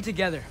working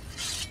together?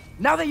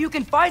 Now that you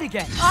can fight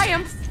again! I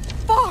am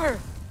far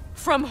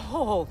from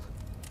whole.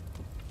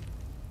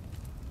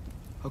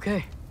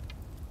 Okay.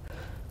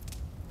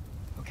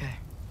 Okay.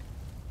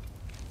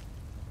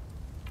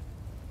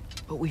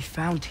 But we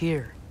found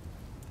Tyr.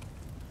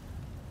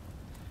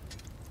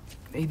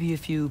 Maybe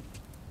if you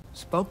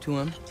spoke to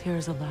him...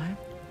 Tyr's alive?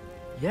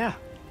 Yeah.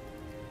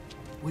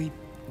 We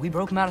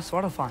broke him out of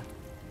Svartalfheim.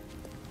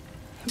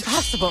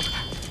 Impossible.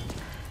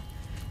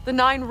 The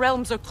 9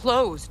 realms are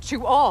closed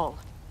to all.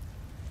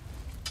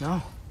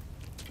 No.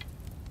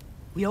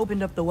 We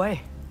opened up the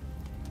way.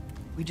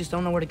 We just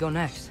don't know where to go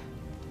next.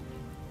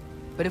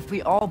 But if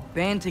we all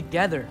band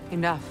together...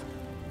 Enough.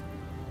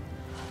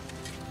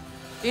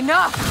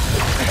 Enough!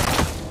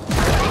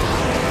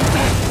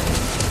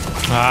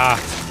 Ah.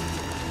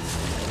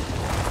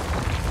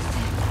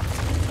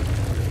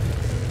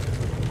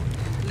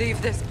 Leave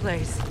this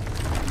place.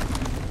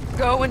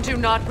 Go and do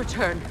not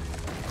return.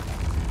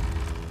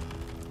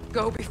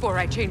 Go before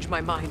I change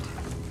my mind.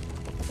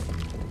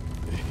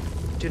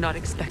 Do not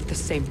expect the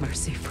same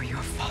mercy for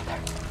your father.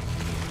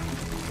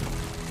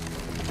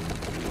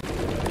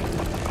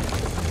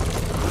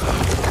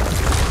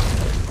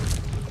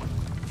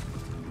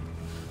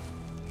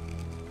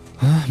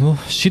 뭐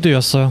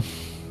시도였어요.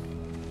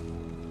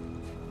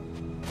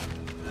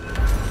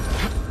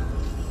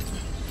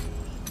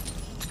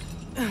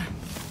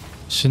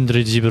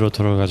 신들의 집으로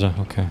돌아가자.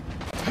 오케이.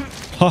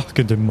 하,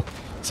 근데 뭐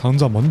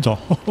상자 먼저.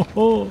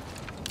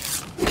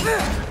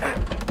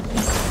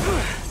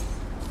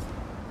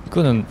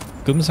 이거는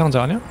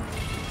금상자 아니야?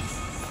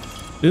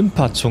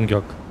 음파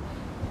총격.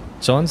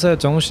 전세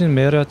정신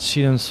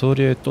매라치는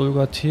소리의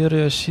똘과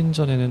티르의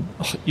신전에는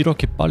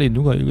이렇게 빨리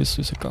누가 읽을 수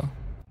있을까?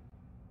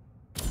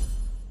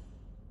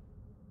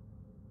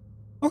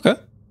 오케이.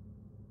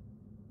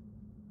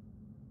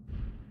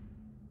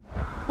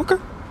 오케이.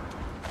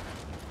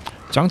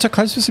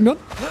 장착할 수 있으면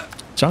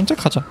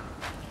장착하자.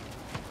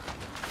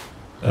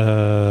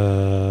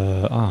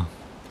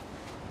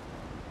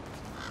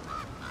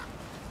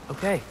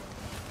 Okay,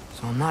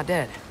 so I'm not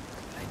dead.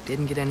 I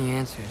didn't get any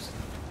answers.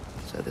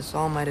 So this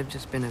all might have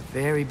just been a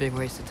very big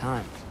waste of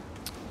time.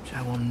 Which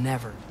I will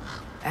never,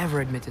 ever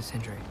admit to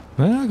Sindri.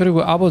 네,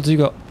 그리고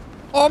아버지가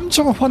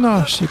엄청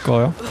화나실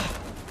거예요.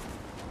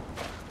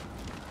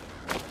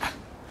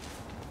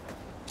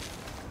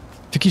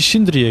 특히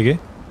신들이에게.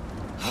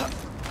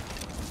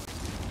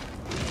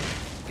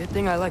 Good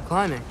thing I like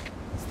climbing.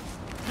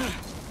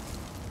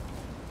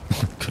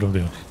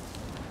 그러게요.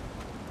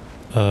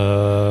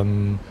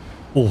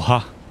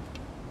 오하.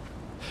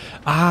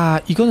 아,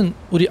 이거는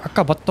우리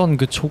아까 봤던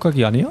그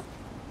조각이 아니야?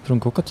 그런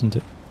것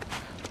같은데.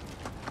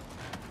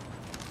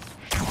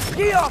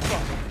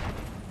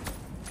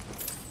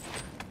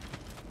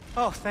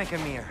 Oh, thank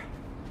Amir.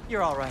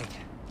 You're all right.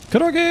 How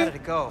그러게. did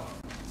it go?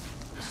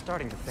 I'm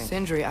starting to think.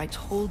 Sindri, I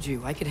told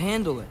you I could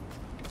handle it.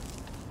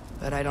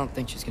 But I don't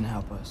think she's gonna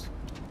help us.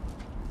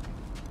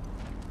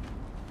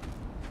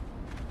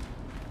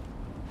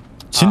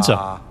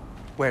 진짜.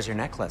 Where's your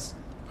necklace?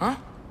 Huh?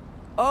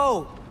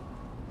 Oh!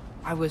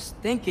 I was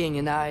thinking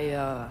and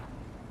I,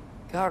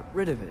 got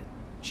rid of it.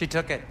 She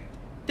took it,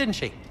 didn't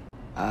she?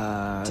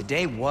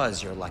 Today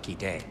was your lucky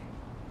day.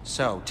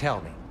 So,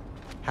 tell me,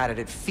 how did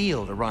it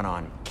feel to run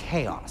on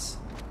chaos?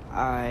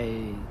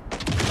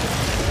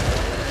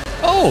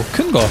 오,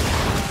 큰 거.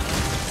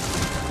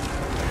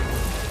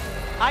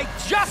 I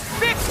just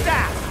fixed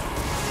that!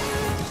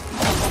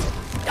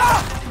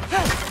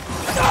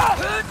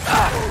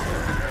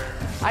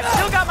 I've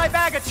still got my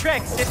bag of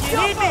tricks. If you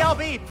need me, I'll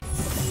be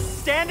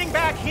standing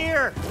back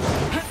here.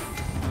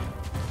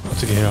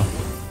 어떻게 해요?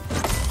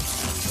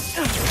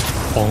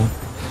 뻥.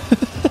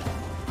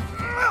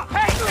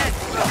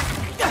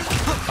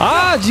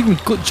 아, 지금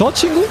저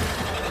친구?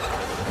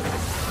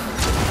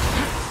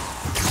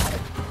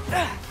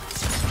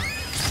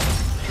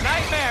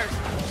 Nightmares.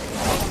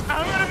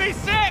 I'm gonna be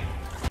sick.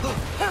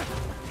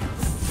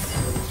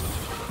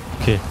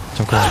 오케이,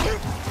 잠깐.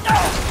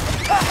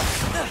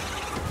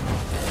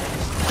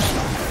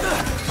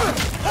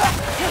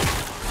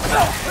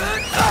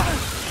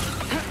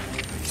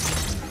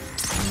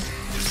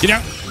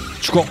 그냥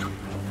죽어.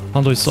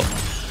 하나 더 있어.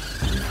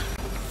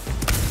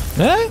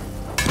 네?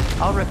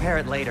 I'll repair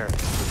it later.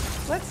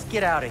 Let's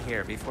get out of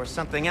here before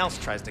something else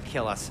tries to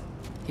kill us.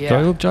 Yeah,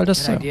 결국 잘 good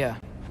됐어요. idea.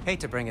 Hate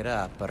to bring it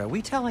up, but are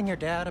we telling your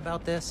dad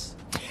about this?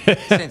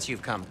 Since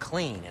you've come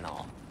clean and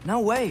all.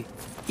 No way.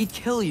 He'd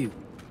kill you.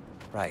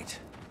 Right.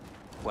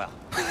 Well,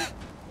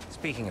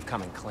 speaking of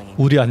coming clean,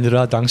 우리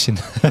아니라 당신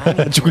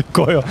죽을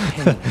거예요.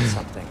 opinion on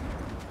something.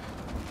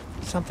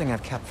 Something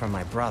I've kept from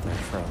my brother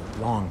for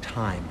a long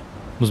time.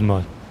 무슨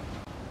말?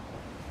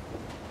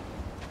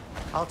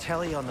 I'll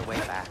tell you on the way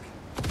back.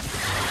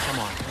 Come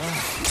on.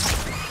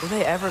 Will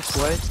they ever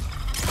quit?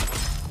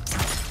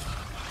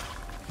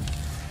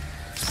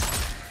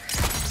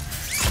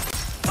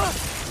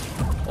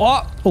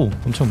 오,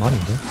 엄청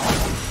많은데.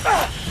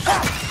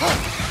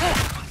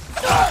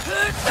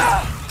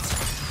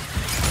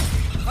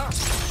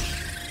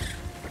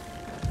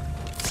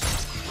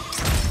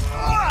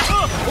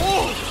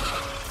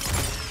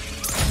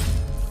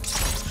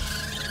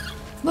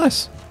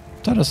 나이스.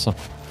 잘했어.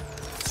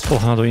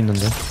 하나 더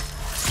있는데.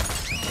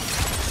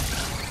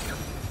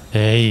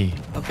 에이.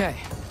 Okay,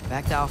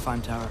 back to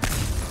Alfheim Tower.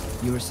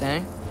 You were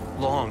saying?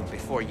 Long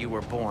before you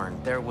were born,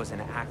 there was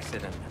an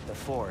accident at the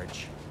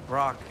forge.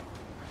 Brock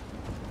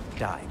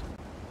died.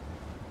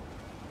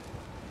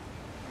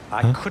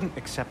 I couldn't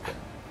accept it.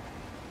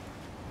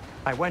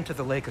 I went to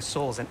the Lake of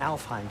Souls in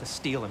Alfheim to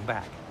steal him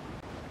back.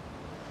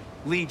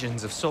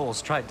 Legions of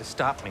souls tried to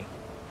stop me.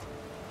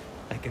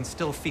 I can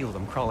still feel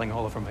them crawling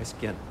all over my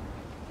skin.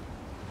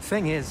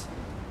 Thing is,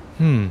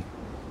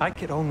 I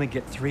could only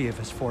get 3 of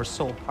his 4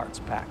 soul parts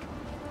back.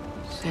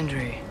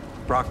 Sindri.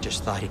 Brock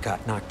just thought he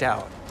got knocked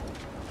out.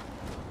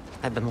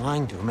 I've been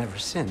lying to him ever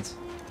since.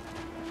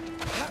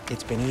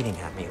 It's been eating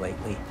at me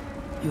lately.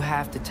 You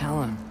have to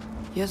tell him.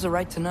 He has a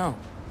right to know.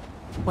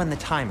 When the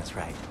time is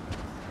right.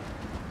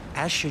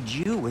 As should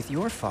you with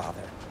your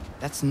father.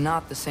 That's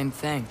not the same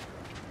thing.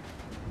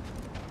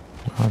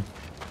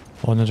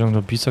 어느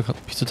정도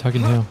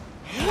비슷하긴 해요.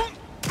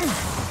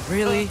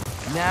 Really?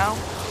 Now?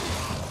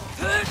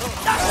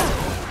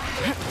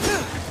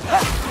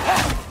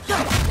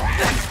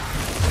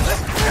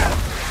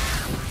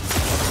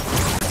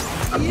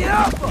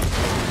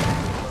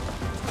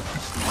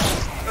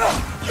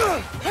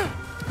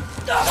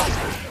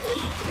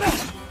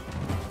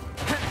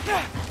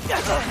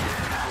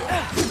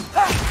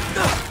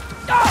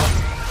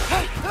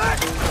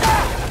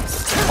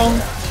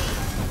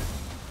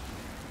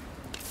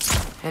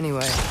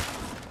 Anyway,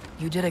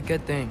 you did a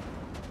good thing.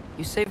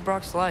 You saved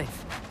Brock's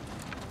life.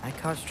 I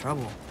caused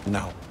trouble.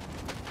 No.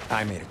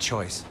 I made a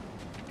choice.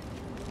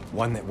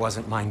 One that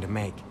wasn't mine to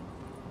make.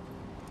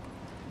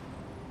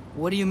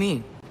 What do you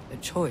mean? A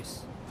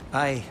choice?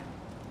 I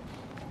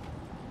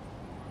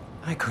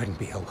couldn't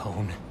be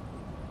alone.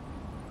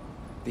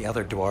 The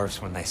other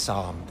dwarves, when they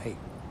saw him, they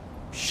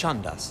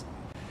shunned us.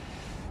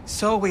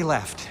 So we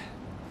left.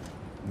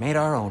 Made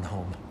our own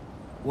home.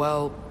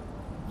 Well,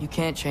 you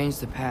can't change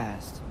the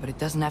past, but it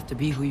doesn't have to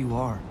be who you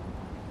are.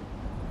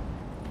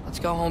 Let's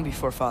go home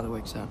before Father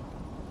wakes up.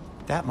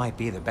 That might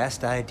be the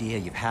best idea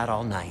you've had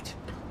all night.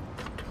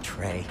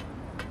 Trey.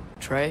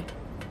 Trey?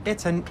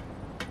 It's an...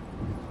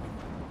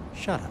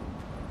 Shut up.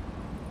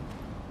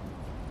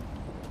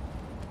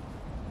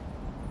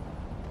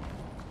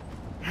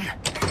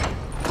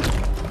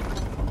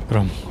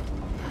 그럼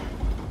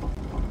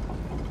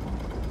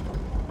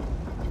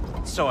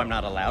So I'm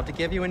not allowed to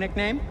give you a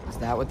nickname? Is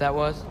that what that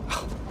was?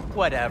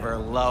 Whatever,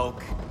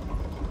 Loke.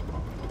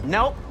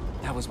 Nope,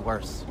 that was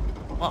worse.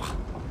 Ugh,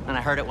 and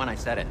I heard it when I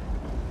said it.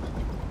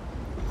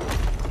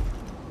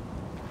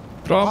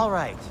 그럼 All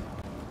right.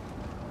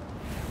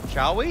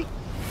 Shall we?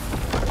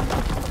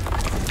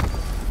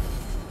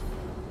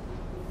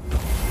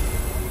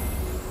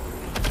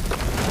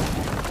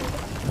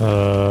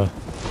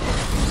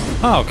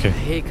 오케이. I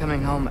hate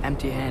coming home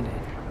empty-handed.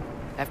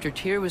 After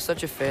Tyr was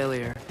such a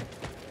failure,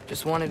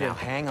 just wanted Now to...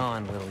 hang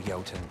on, little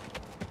Jotun.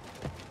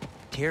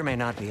 Tyr may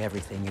not be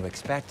everything you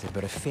expected,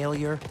 but a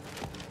failure?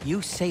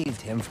 You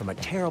saved him from a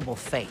terrible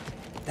fate.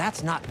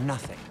 That's not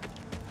nothing.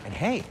 And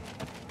hey,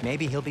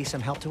 maybe he'll be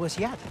some help to us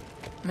yet.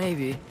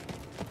 Maybe.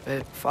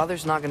 But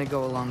Father's not gonna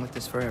go along with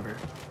this forever.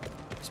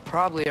 He's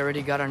probably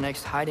already got our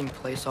next hiding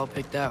place all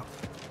picked out.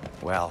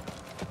 Well,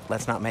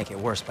 let's not make it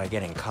worse by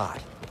getting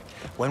caught.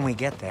 When we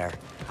get there,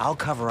 I'll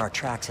cover our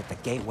tracks at the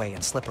gateway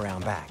and slip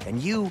around back.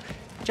 And you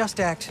just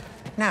act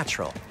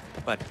natural,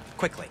 but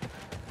quickly.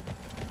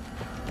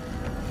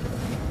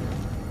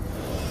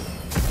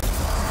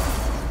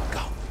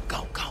 Go,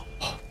 go, go.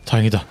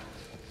 다행이다.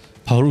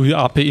 바로 우리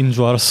앞에 있는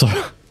줄 알았어요.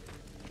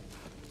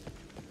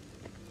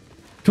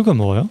 그게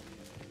뭐예요?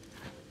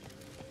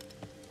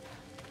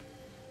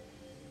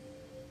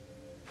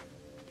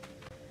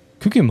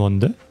 그게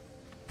뭔데?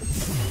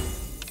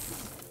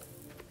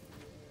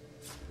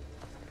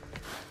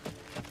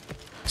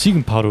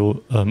 지금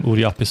바로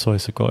우리 앞에 서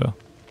있을 거예요.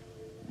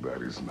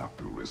 That is not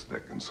the risk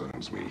that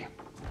concerns me.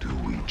 Do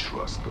we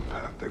trust the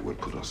path they would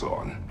put us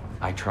on?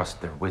 I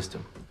trust their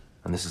wisdom.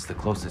 And this is the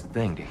closest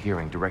thing to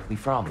hearing directly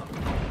from them.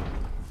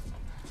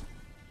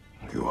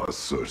 You are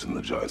certain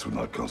the Giants would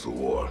not counsel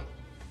war?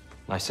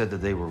 I said that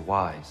they were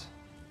wise.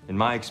 In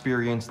my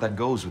experience, that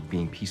goes with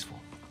being peaceful.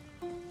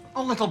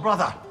 Oh, little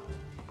brother.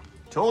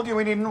 Told you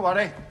we needn't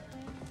worry.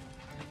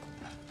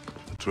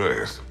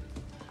 Atreus,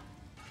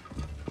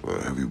 where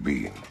have you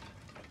been?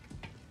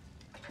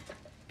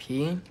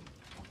 Peeing?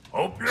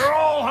 Hope you're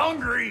all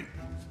hungry.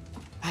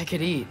 I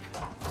could eat.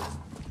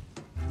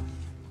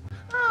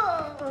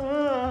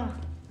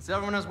 Is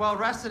everyone as well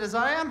rested as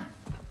I am?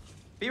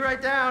 Be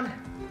right down.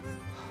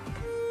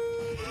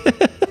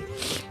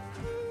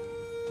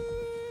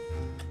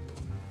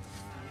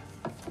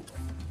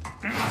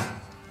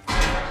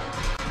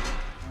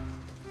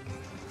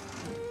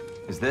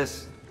 Is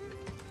this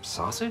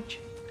sausage?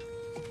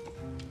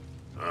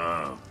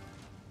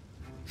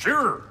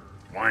 Sure,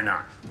 why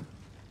not?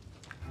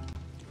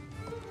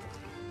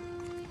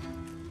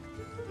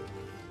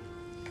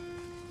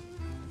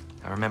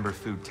 I remember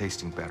food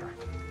tasting better.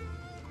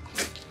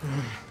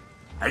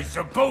 I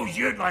suppose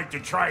you'd like to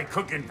try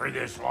cooking for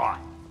this lot.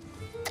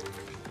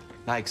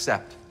 I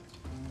accept.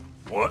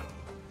 What?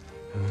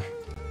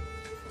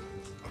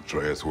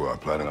 Atreus, we are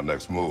planning our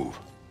next move.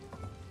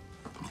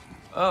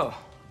 Oh,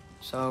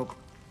 so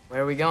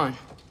where are we going?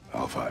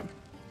 Alfheim,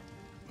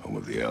 home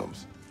of the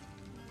elves.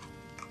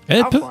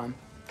 Alfheim?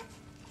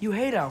 You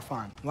hate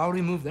Alfheim. Why would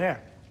we move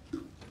there?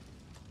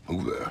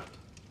 Move there?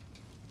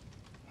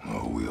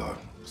 Oh, we are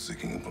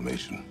seeking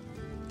information.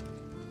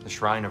 The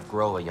Shrine of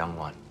Groa, young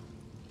one.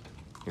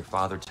 Your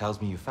father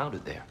tells me you found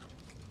it there.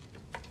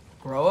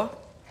 Groa?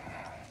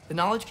 The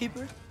Knowledge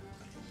Keeper?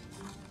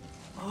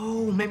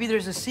 Oh, maybe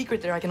there's a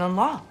secret there I can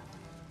unlock.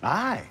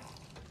 Aye.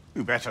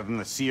 Who better than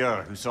the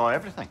seer who saw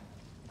everything?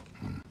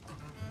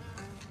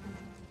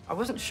 I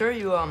wasn't sure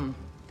you,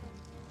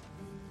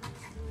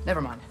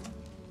 Never mind.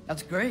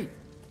 That's great.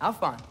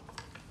 Alfheim.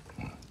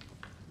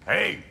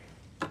 Hey,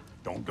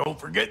 don't go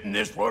forgetting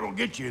this what'll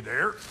get you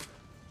there.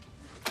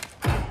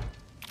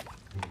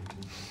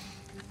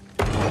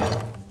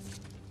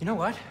 You know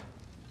what?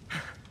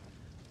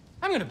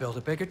 I'm gonna build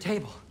a bigger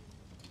table.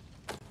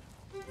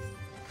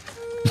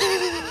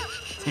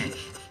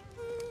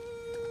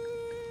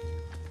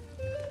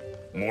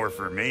 More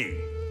for me.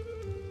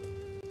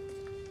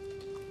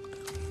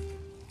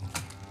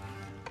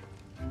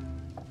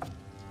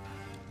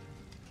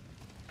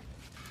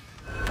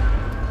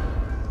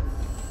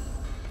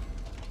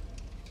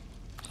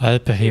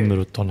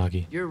 알페힘으로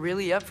떠나기. You're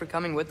really up for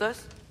coming with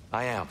us?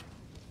 I am.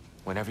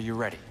 Whenever you're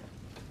ready.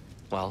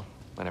 Well,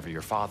 whenever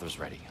your father's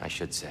ready, I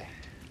should say.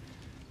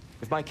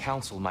 If my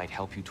counsel might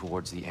help you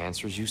towards the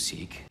answers you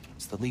seek,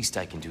 it's the least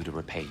I can do to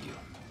repay you.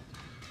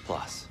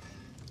 Plus,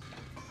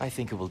 I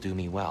think it will do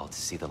me well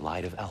to see the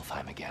light of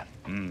Alfheim again.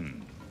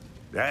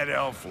 That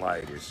elf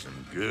light is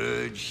some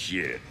good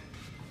shit.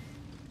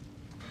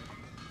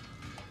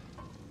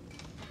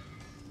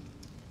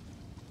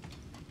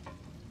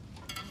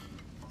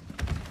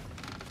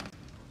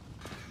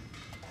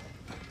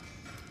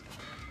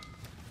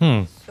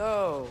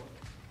 So,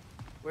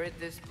 where did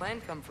this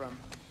plan come from?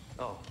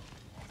 Oh,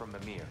 from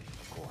Mimir,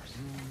 of course.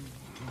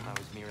 I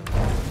was merely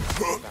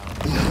found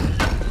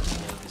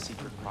the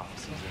secret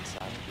prophecies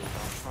inside the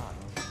Gilgal Shrine.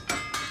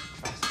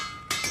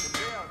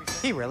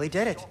 He really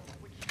did it.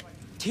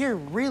 Tyr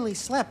really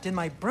slept in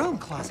my broom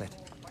closet.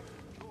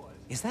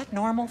 Is that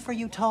normal for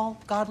you tall,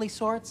 godly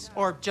sorts?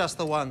 Or just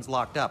the ones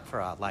locked up for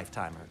a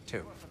lifetime or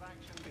two?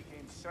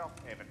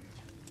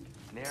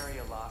 Nary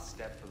a lost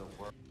step for the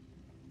world.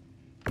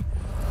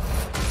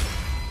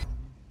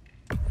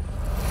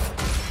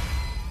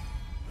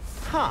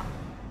 Huh.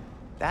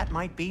 That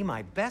might be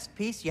my best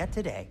piece yet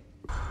today.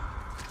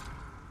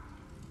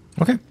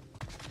 오케이.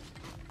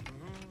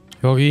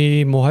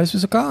 여기 뭐 할 수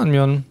있을까?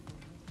 아니면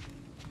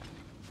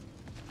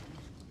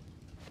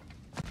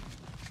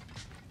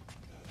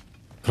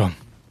그럼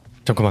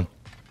잠깐만.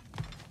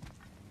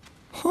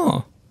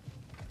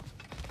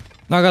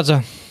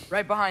 나가자.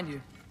 Right behind you.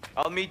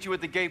 I'll meet you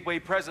at the gateway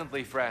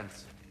presently,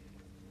 friends.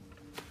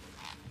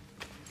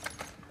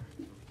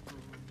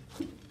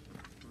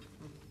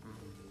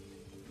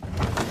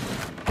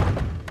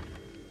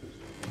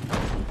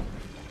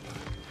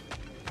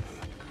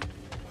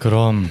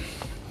 그럼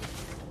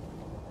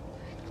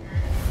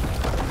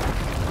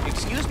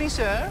Excuse me,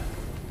 sir.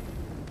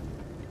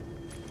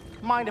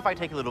 Mind if I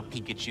take a little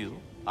peek at you?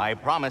 I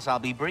promise I'll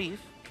be brief.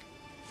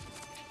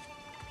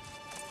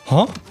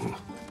 어?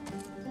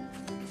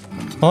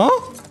 어?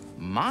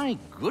 My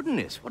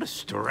goodness, what a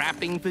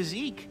strapping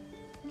physique.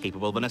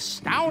 Capable of an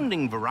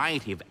astounding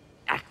variety of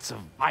acts of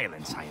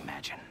violence, I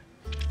imagine.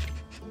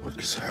 What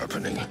is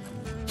happening?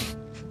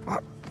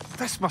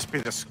 This must be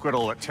the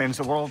squirrel that tends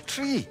the world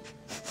tree.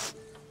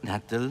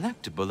 That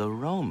delectable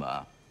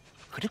aroma.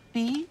 Could it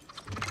be?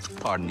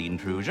 Pardon the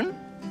intrusion.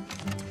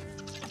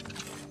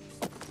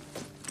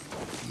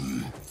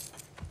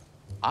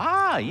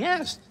 Ah,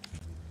 yes.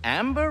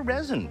 Amber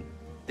resin.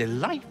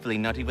 Delightfully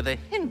nutty with a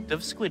hint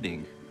of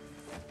squidding.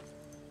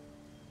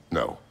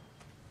 No.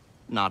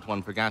 Not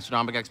one for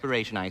gastronomic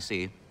exploration, I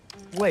see.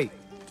 Wait,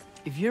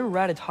 if you're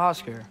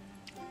Ratatosker,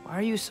 why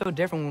are you so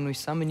different when we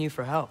summon you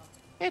for help?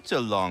 It's a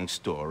long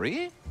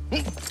story.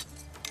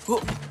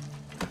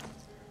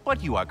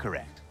 But you are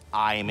correct.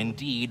 I am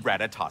indeed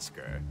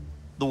Ratatosker.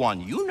 The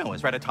one you know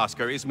as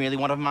Ratatosker is merely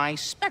one of my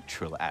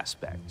spectral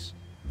aspects.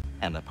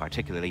 And a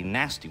particularly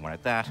nasty one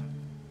at that.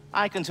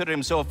 I consider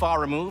him so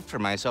far removed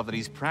from myself that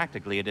he's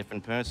practically a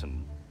different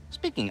person.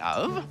 Speaking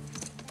of,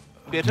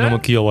 Bitter,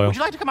 너무 귀여워요. would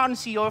you like to come out and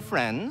see your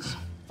friends?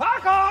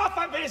 Fuck off!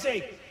 I'm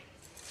busy!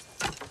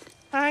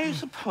 I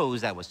suppose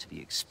that was to be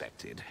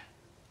expected.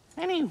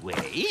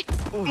 Anyway,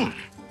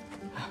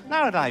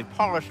 now that I've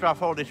polished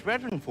off all this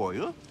resin for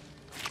you,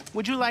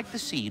 would you like the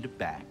seed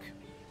back?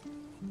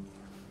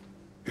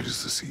 It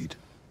is the seed.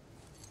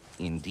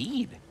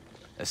 Indeed.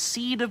 A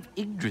seed of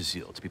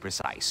Yggdrasil, to be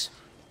precise.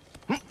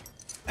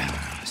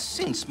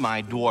 Since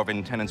my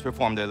dwarven tenants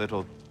performed their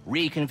little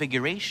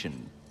reconfiguration,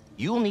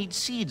 you'll need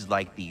seeds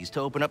like these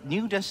to open up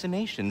new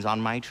destinations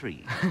on my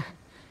tree.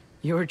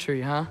 Your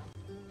tree, huh?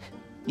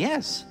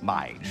 Yes,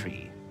 my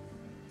tree.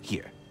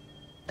 Here,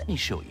 let me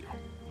show you.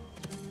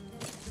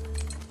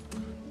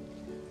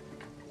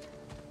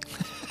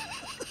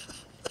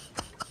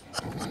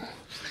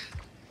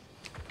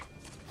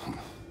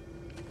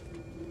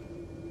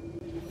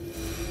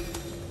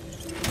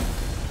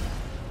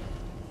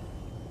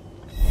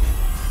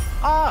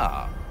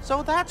 Ah,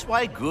 so that's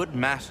why good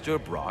Master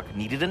Brock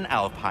needed an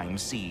Alfheim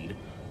seed.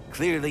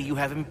 Clearly you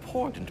have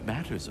important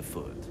matters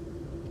afoot.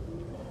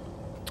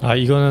 아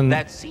이거는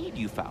That seed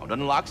you found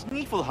unlocks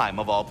Niflheim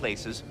of all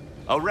places,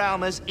 a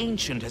realm as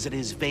ancient as it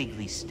is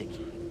vaguely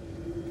sticky.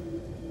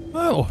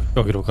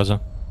 여기로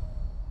가자.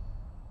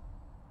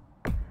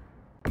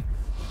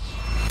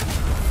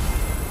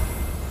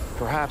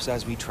 Perhaps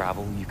as we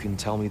travel, you can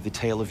tell me the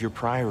tale of your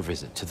prior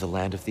visit to the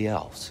land of the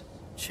elves.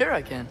 Sure,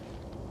 I can.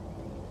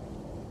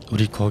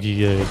 우리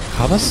거기에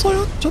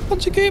가봤어요? 첫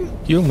번째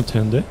게임? 기억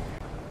못했는데?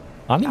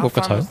 아닌 것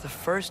Alfheim 같아요. was the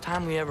first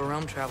time we ever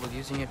realm traveled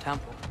using your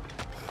temple.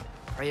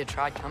 Freya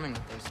tried coming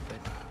with us, but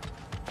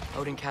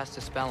Odin cast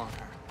a spell on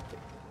her.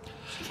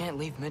 She can't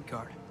leave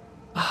Midgard.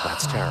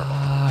 That's terrible.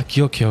 아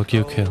기억해요.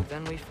 So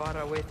then we fought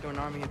our way through an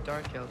army of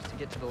dark elves to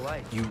get to the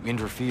light. You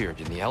interfered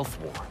in the elf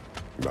war.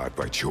 Not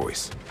by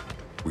choice.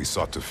 We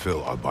sought to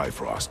fill our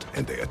Bifrost,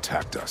 and they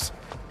attacked us.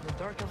 The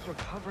dark elves were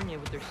covering it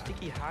with their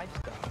sticky hive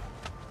stuff.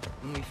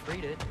 When we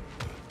freed it,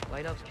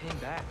 light elves came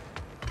back.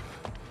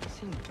 They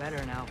seemed better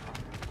in Alfheim.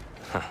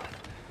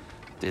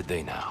 Did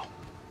they now?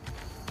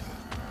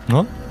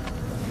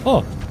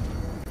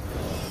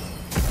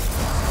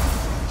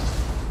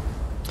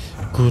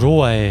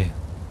 그로아의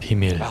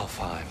비밀.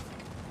 Alfheim.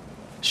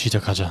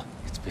 시작하자.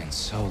 It's been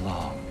so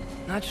long.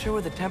 Not sure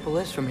where the temple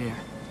is from here,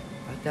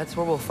 but that's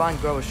where we'll find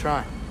Groa's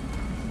shrine.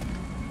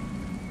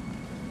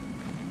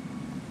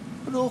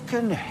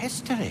 Broken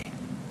history.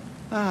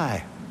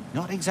 Aye,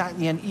 not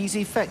exactly an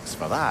easy fix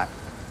for that.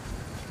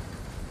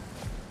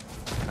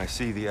 I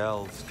see the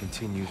elves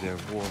continue their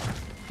war.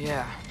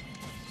 Yeah,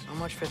 so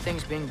much for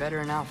things being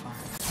better in Alfheim.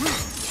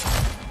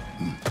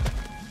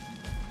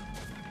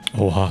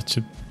 와,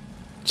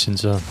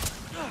 진짜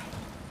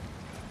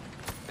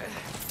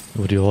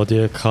우리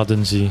어디에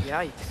가든지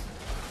Yikes.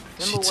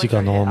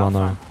 시치가 너무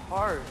많아요.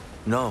 Hard.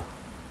 No.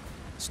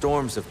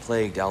 Storms have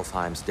plagued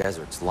Alfheim's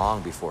deserts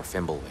long before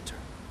Fimbulwinter.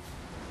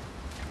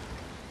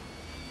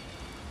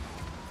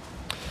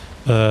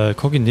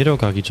 거기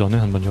내려가기 전에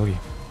한번 여기.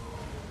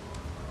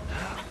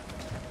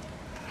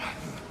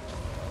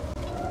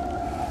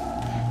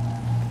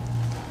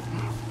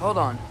 Hold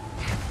on.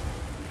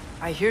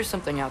 I hear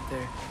something out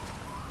there.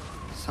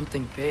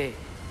 Something big.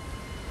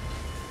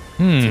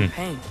 It's in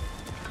pain.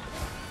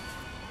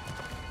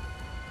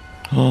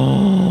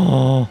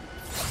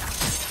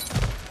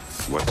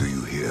 What do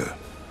you hear?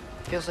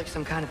 Feels like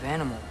some kind of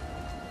animal.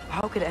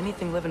 How could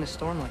anything live in a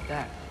storm like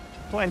that?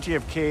 Plenty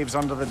of caves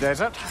under the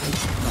desert.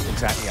 Not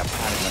exactly a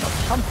paragon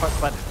of comfort,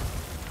 but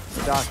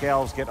the Dark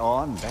Elves get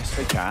on best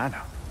they can.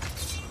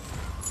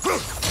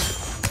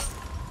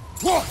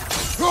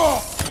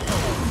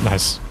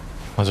 나이스.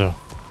 맞아.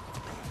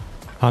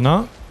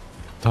 하나,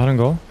 다른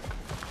거,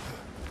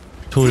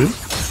 둘,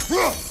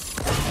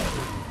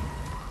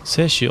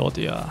 셋이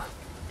어디야?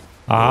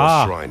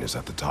 Our shrine is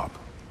at the top.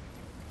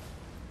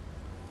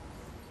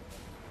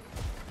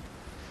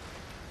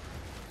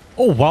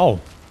 오 와우.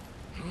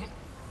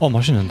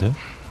 맛있는데?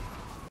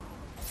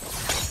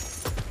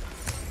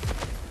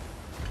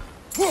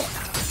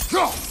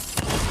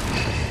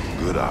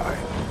 Good eye.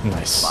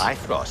 나이스.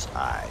 Bifrost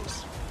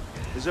eyes.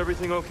 Is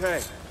everything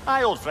okay?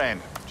 Aye, old friend.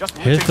 Just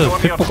헬스 looting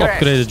on your 팩폭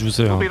업그레이드 chest.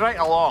 주세요. We'll be right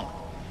along.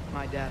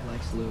 My dad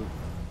likes loot.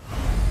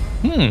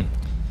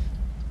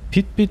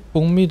 빛빛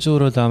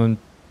복미조로 담은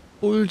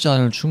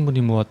꿀잔을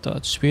충분히 모았다.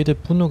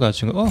 스웨덴 분노가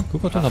지금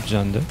그것도 나쁘지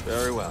않은데?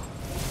 Very well.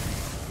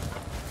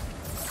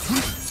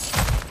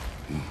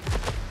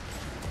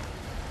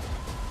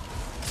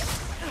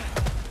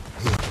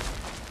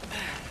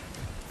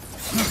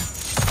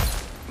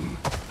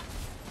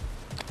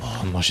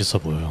 맛있어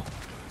보여요.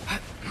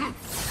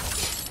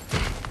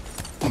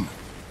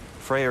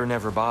 Freyr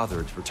never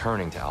bothered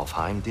returning to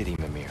Alfheim, did he,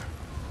 Mimir?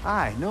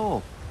 Aye,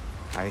 no.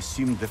 I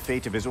assumed the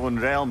fate of his own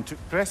realm took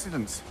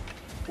precedence.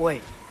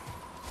 Wait,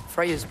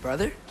 Freya's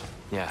brother?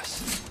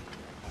 Yes.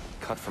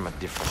 Cut from a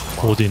different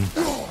cloth. 오딘.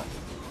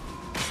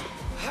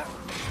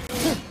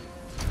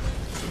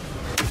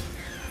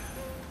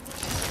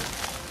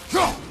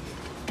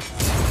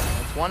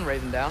 That's one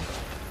raven down.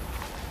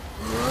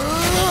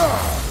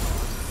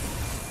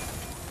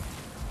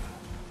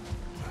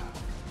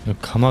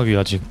 가마귀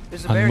아직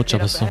There's a 안 못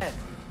barricade up 잡았어. ahead.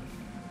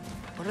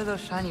 What are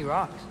those shiny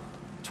rocks?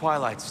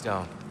 Twilight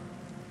Stone.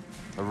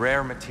 A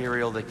rare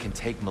material that can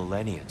take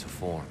millennia to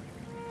form.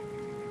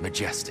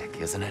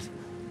 Majestic, isn't it?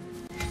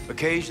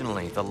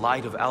 Occasionally, the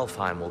light of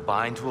Alfheim will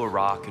bind to a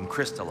rock and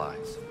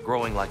crystallize,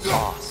 growing like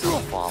moss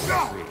on a fallen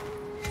tree.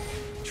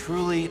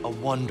 Truly a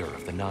wonder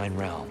of the Nine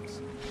Realms.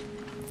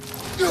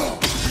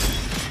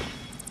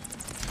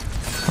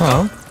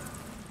 아,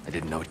 I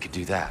didn't know it could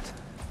do that.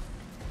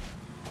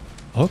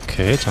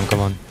 오케이,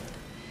 잠깐만.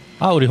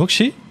 아, 우리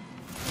혹시?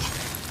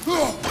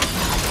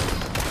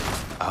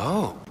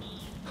 Oh,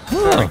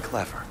 very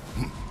clever.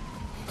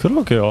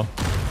 그러게요.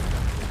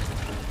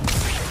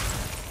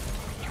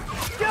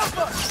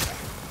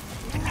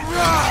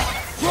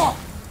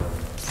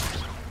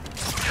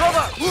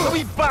 The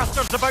wee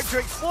bastard's about to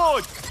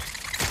explode!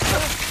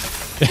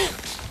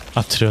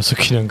 앞트려서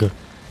그냥 그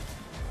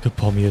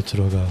범위에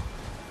들어가.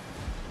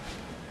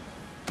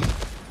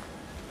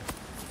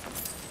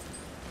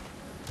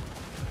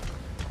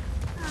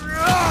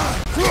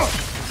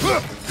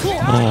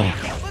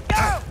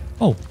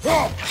 어.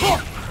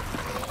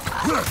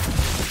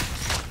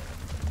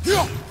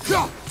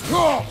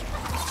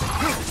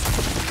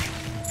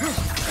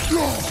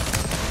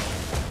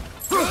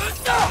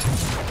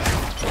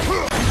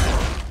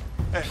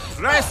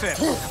 Impressive!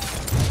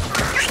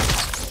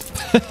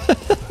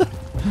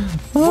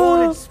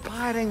 More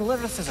inspiring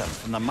lyricism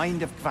from the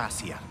mind of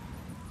Kvasir.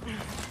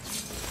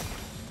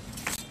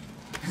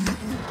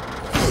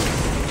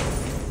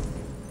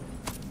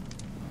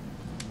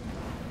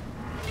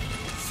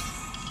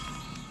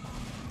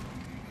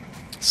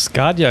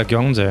 스카디아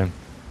경제.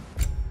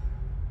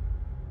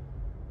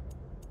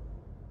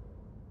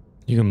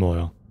 이건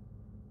뭐야?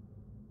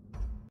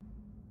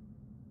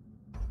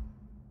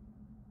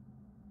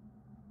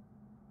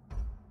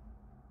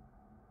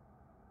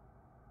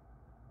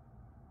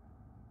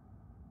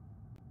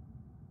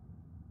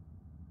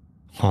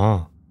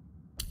 아.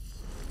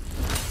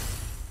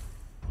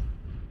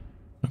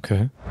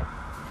 오케이.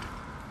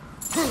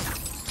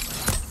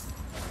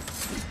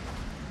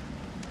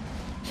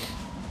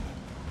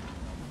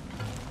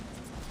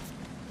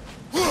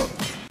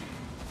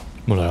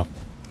 몰라요.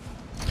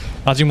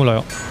 아직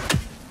몰라요.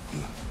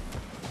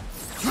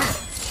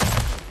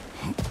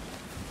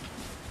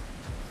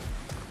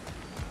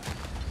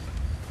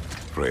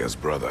 Freya's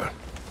brother.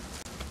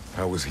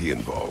 How was he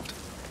involved?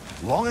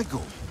 Long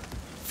ago,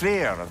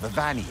 Freyr of the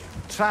Vanir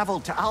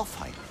travelled to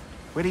Alfheim,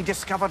 where he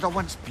discovered a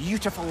once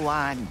beautiful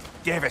land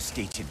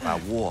devastated by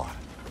war.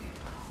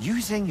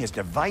 Using his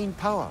divine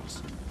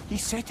powers, he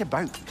set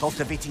about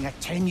cultivating a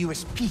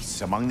tenuous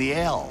peace among the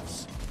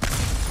elves.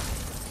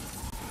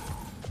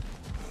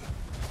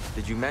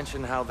 Did you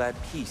mention how that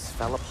piece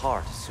fell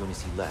apart as soon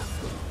as he left?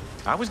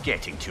 I was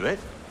getting to it.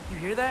 You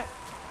hear that?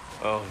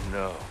 Oh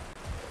no.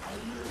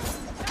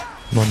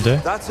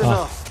 뭔데? That's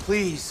enough,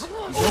 please.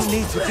 You don't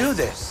need to do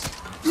this.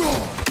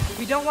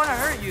 We don't want to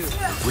hurt you.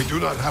 We do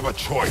not have a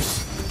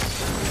choice.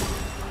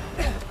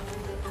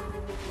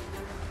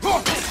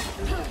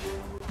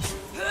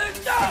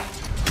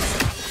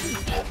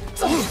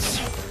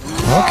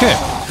 오케이.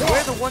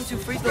 We're the ones who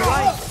freed the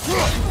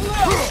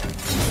light.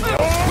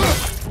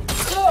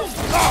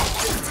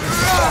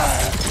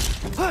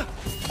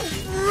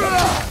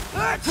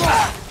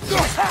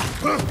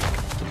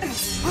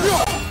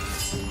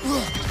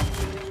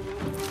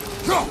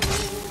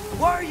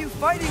 Why are you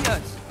fighting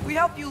us? We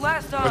helped you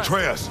last time.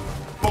 Atreus,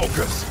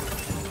 focus.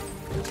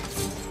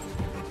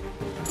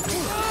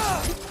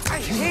 I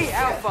hate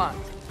Alphonse.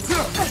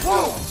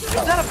 Whoa! Is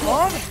that a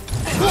bomb?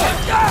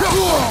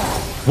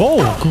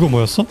 와우, 그거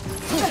뭐였어?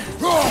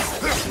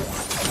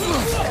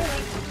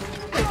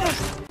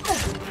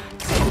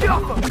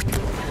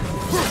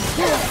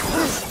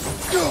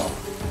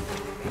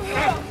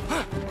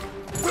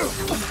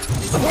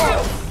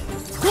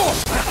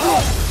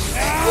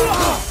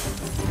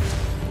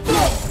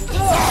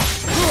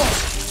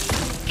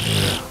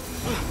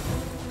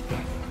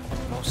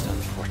 Most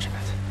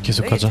unfortunate.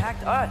 계속 They 가자.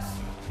 attacked us.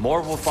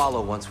 More will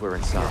follow once we're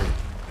inside.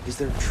 Is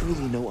there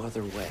truly no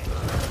other way?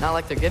 Not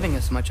like they're giving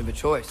us much of a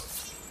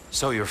choice.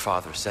 So your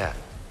father said.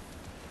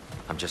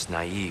 I'm just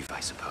naive, I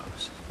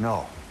suppose.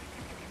 No,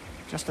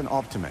 just an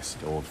optimist,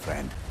 old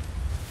friend.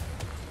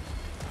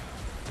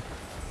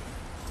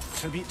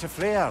 Tribute to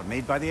Freyr,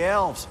 made by the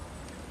elves.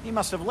 He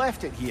must have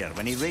left it here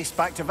when he raced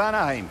back to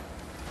Vanaheim.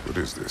 What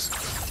is this?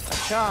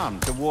 A charm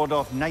to ward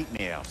off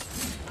nightmares.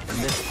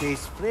 In this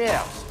case,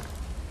 Freyr's.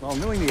 Well,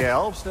 knowing the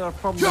elves, there are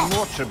probably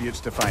more tributes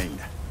to find.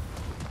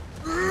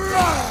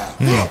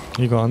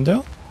 이거 안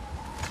돼요?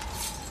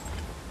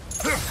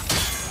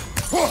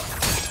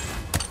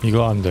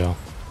 이거 안 돼요.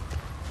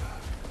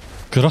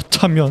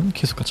 그렇다면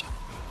계속 가자.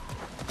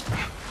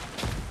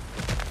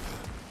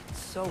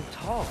 so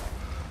tall.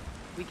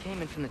 We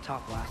came in from the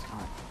top last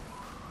time.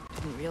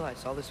 Didn't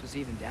realize all this was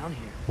even down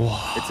here.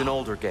 와. It's an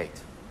older gate,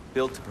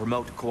 built to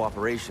promote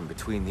cooperation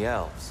between the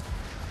elves,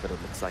 but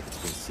it looks like it's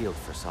been sealed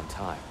for some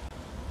time.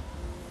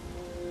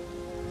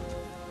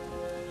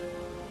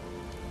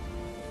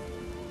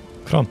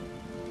 그럼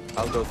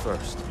I'll go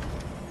first.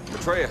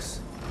 Atreus,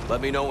 let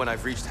me know when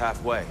I've reached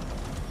halfway.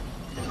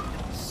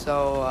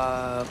 So,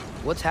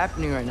 what's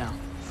happening right now?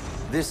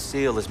 This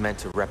seal is meant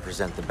to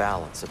represent the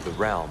balance of the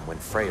realm when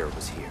Freyr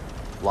was here.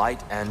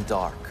 Light and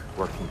dark,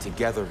 working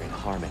together in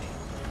harmony.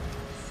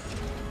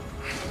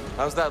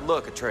 How's that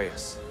look,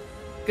 Atreus?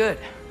 Good,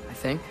 I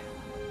think.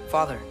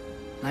 Father,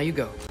 now you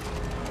go.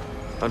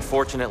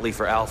 Unfortunately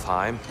for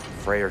Alfheim,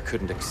 Freyr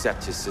couldn't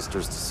accept his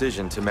sister's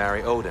decision to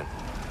marry Odin.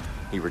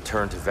 He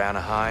returned to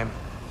Vanaheim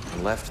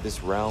and left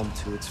this realm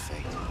to its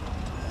fate.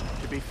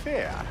 To be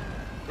fair,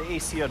 the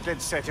Aesir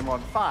did set him on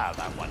fire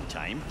that one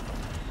time.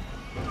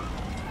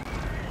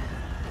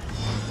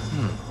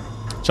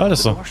 The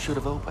잘했어. door should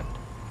have opened.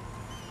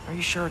 Are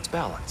you sure it's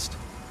balanced?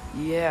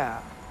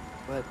 Yeah,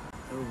 but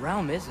the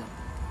realm isn't.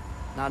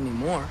 Not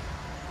anymore.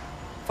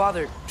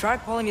 Father, try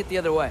pulling it the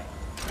other way.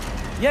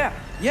 Yeah,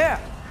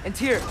 and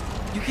Tyr,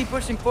 you keep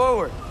pushing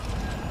forward.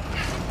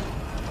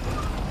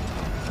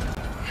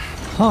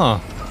 Huh.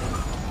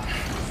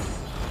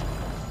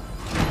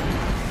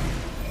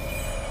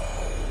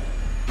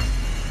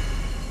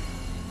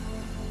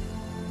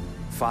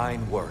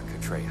 Fine work,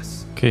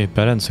 Atreus. 오케이,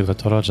 밸런스가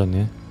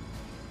떨어졌네.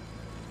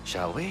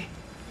 Shall we?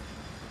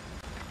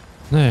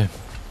 네,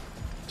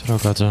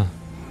 들어가자.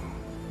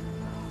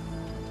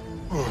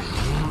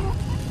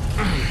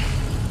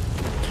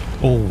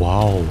 오,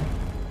 와우.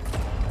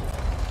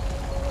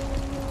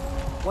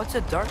 What's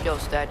a Dark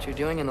Elf statue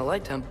doing in the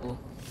Light Temple?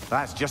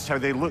 That's just how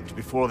they looked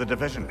before the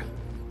division.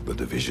 The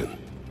division.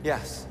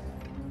 Yes.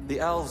 The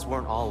elves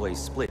weren't always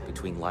split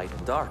between light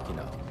and dark, you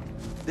know.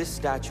 This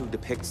statue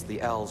depicts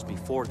the elves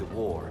before the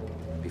war,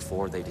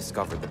 before they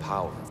discovered the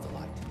power of the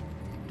light.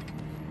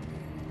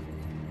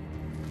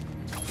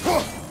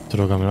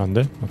 들어가면 안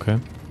돼? 오케이.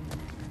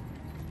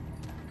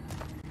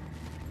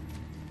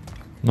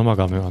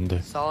 넘어가면 안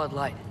돼. Solid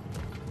light.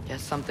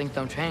 Guess some things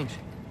don't change.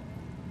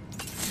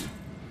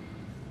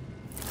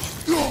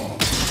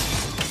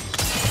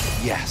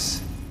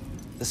 Yes.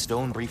 The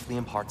stone briefly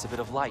imparts a bit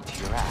of light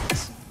to your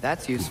axe.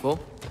 That's useful.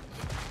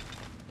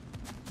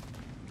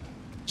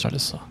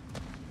 잘했어.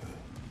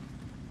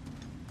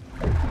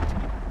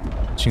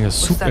 지금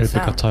숲 that 엘프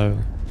sound?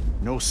 같아요.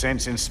 No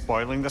sense in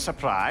spoiling the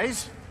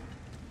surprise.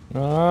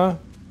 아,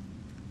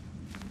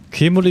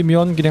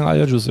 괴물이면 그냥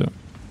알려주세요.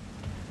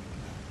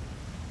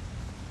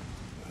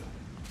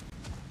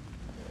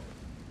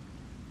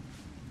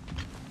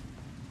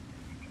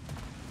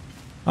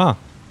 아,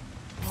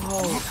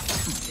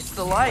 It's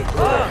the light.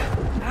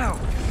 Ow.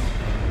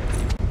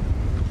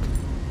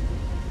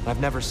 I've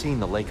never seen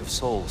the Lake of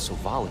Souls so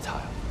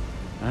volatile.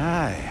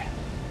 Aye.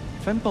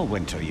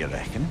 Fimbulwinter, you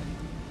reckon?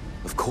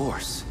 Of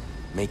course,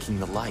 making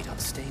the light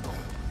unstable.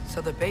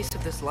 So the base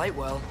of this light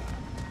well,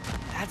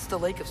 that's the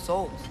Lake of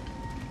Souls.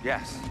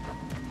 Yes.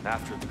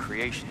 After the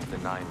creation of the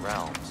Nine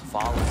Realms,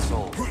 fallen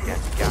souls began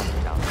to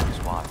gather down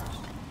these waters.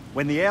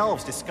 When the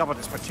elves discovered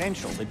its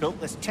potential, they built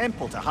this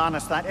temple to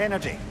harness that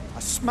energy.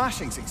 A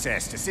smashing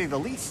success, to say the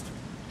least.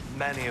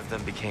 Many of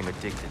them became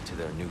addicted to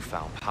their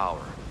newfound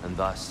power, and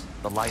thus,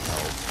 the Light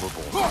Elves were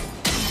born.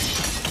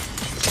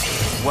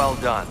 Well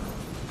done.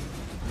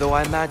 Though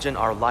I imagine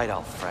our Light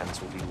Elf friends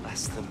will be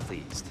less than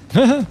pleased.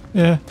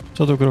 예,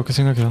 저도 그렇게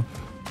생각해요.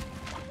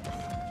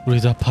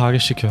 우리 다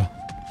파괴시켜.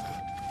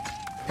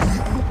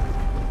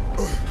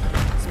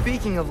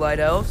 Speaking of light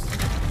elves,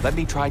 Let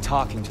me try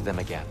talking to them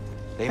again.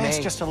 They Best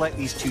may... just to let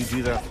these two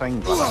do their thing,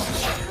 brother.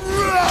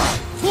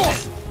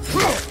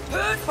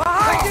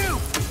 behind you!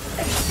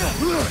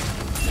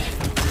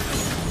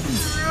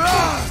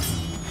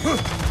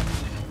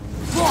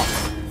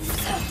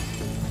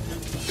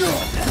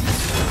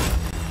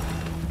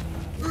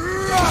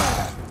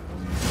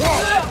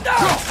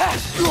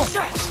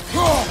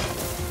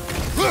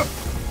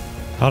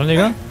 다른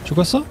애가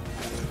죽었어?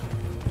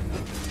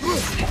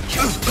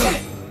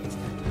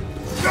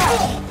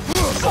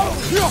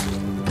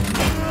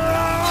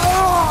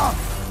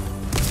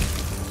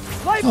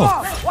 Light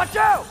bomb! Watch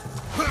out!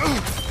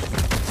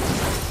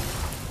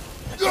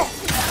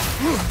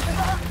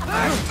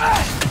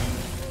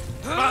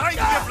 Behind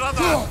you,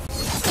 brother!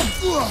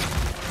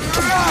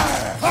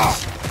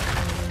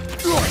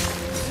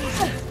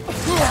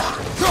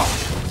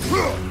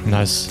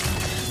 나이스.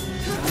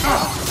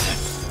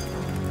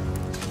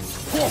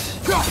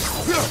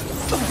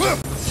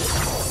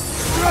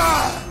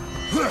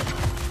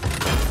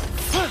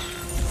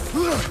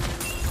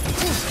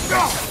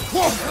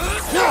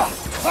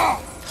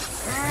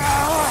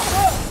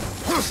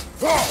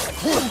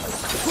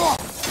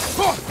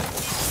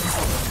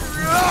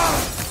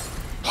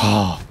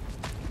 하,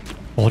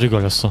 어디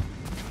걸렸어?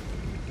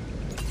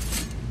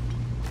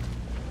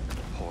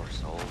 Poor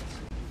souls.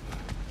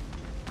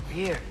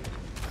 Here,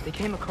 they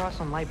came across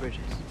on light bridges.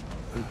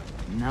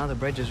 Now the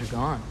bridges are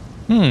gone.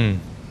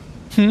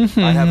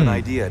 I have an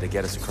idea to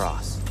get us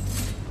across.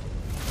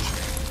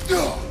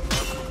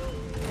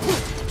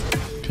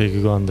 오케이,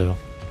 그거 안 돼요.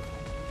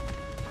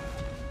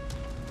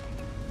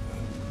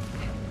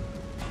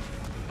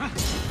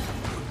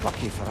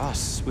 Lucky for us,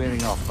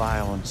 swearing off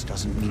violence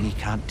doesn't mean he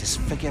can't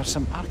disfigure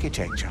some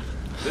architecture.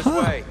 This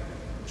way.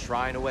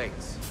 Shrine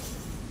awaits.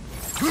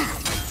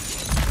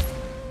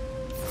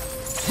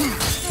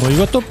 뭐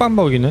이것도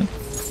방법이네.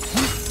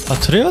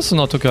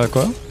 아트레아스는 어떻게 할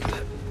거야?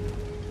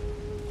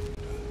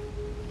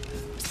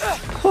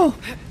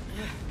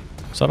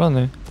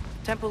 잘하네.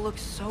 Temple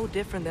looks so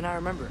different than I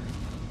remember.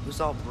 It was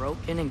all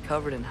broken and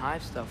covered in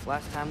hive stuff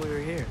last time we were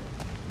here.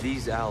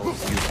 These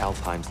elves use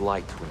Alfheim's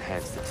light to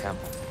enhance the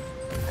temple,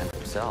 and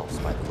themselves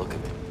by the look of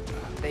it.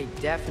 They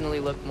definitely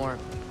look more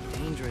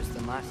dangerous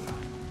than last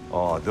time.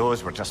 Oh,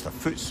 those were just the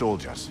foot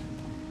soldiers.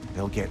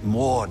 They'll get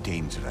more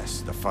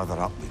dangerous the further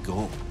up we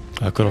go.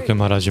 아, 그렇게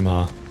말하지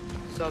마.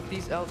 So if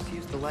these elves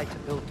use the light to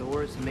build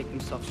doors and make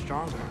themselves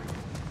stronger,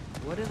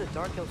 what do the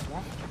dark elves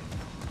want?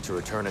 To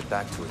return it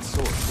back to its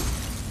source.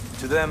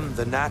 To them,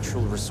 the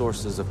natural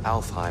resources of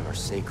Alfheim are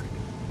sacred,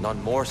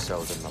 none more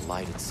so than the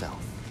light itself.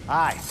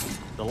 Aye,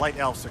 the Light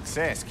Elf's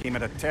success came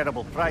at a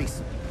terrible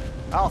price.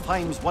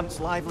 Alfheim's once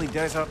lively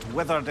desert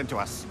withered into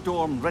a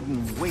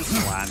storm-ridden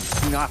wasteland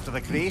soon after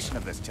the creation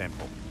of this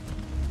temple.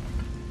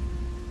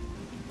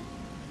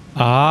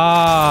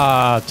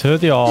 아,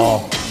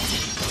 드디어.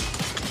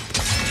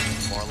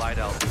 More light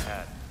elves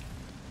ahead.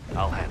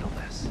 I'll handle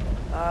this.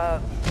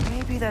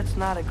 Maybe that's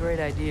not a great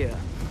idea.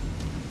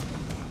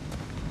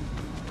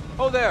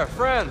 Oh there,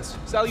 friends.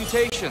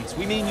 Salutations.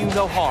 We mean you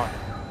no harm.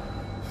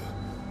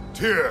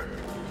 Tyr!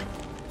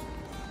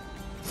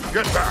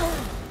 Get back!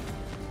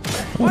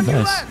 오,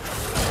 나이스.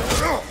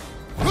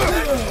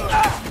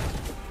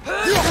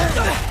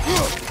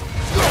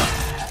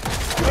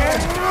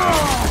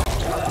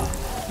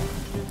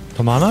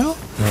 더 많아요?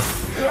 네.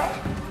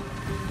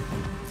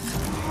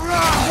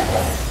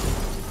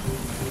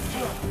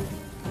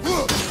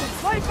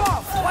 Light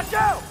bulb! Watch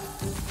out!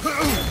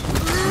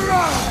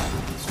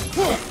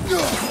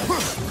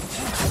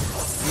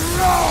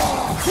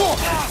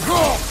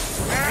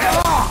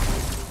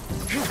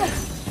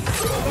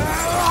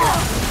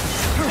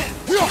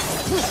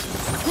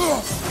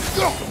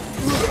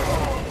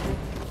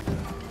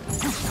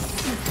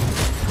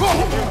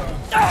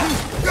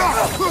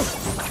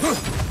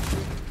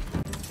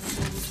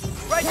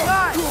 Right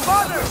side!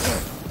 Father!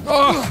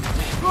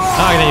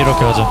 아, 그냥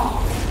이렇게 하자.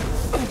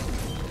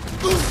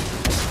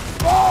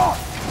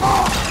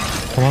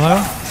 더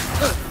많아요?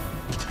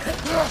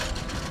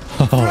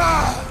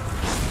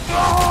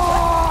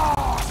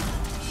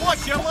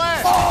 Watch your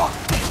leg!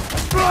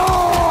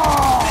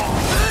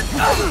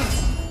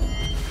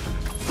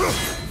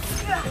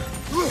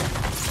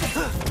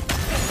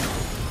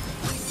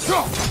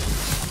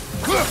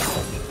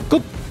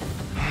 끝!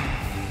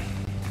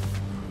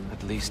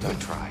 At least I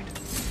tried.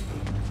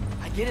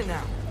 I get it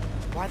now.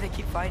 Why they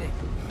keep fighting.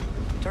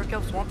 Dark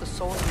elves want the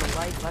souls and the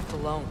light left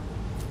alone.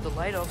 The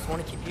light elves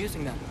want to keep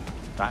using them.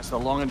 That's the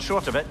long and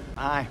short of it.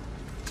 Aye.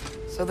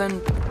 So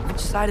then, which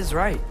side is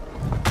right?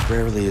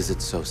 Rarely is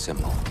it so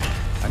simple.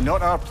 And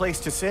not our place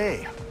to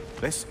say.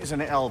 This is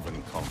an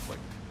elven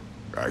conflict.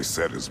 I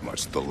said as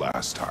much the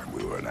last time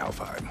we were in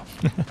Alfheim.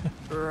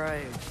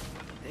 Right.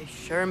 They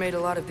sure made a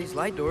lot of these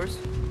light doors.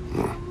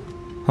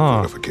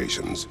 Huh.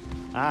 Fortifications.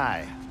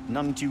 Aye.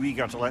 None too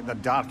eager to let the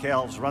dark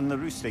elves run the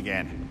roost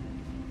again.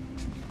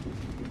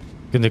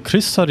 근데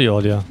크리스탈이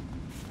어디야?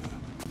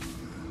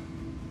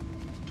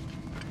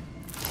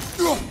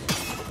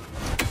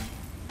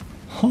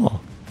 허.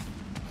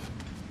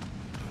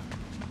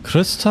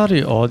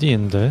 크리스탈이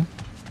어디인데?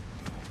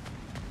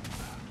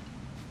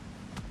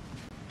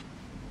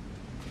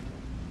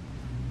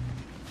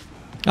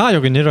 아,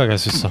 여기 내려갈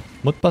수 있어.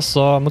 못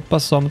봤어.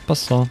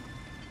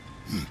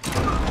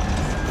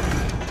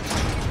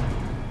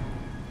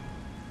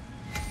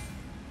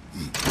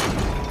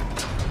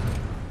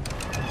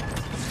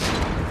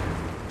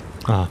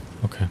 아,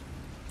 오케이.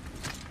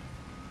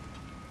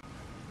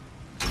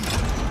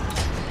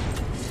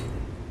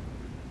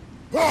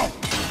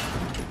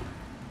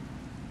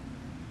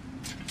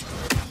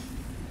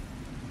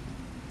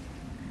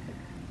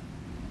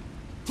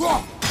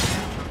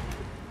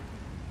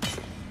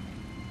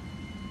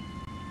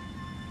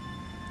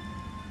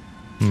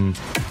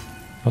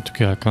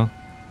 어떻게 할까?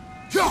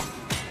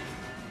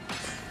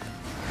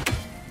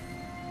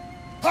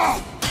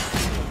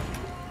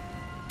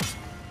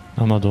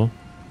 아마도.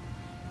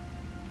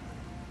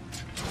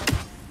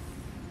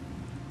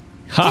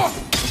 하!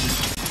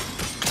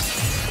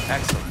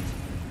 Excellent.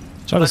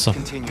 잘했어.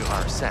 Let's continue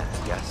our ascent,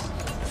 yes?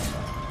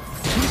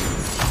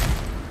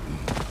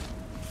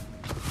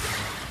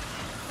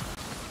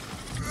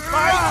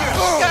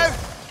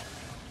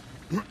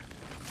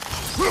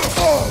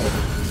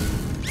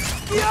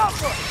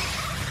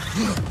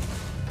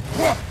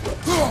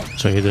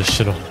 저희들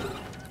싫어.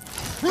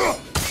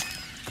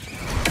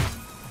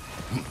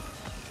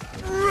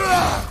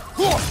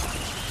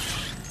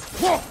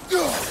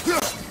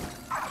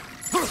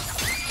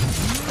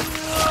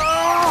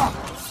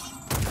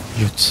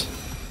 윷.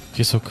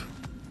 계속.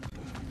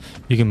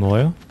 이게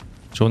뭐예요?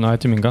 좋은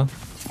아이템인가?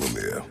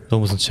 너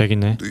무슨 책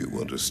있네? Do you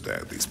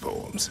understand these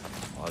poems?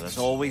 Oh, there's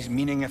always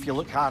meaning if you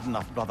look hard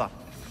enough, brother.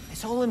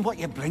 It's all in what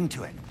you bring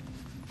to it.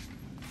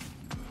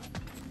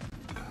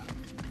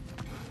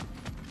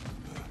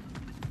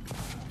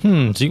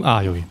 지금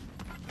여기.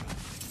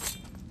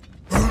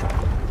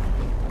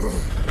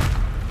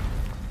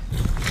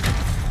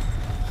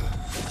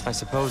 I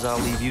suppose I'll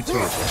leave you to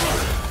it.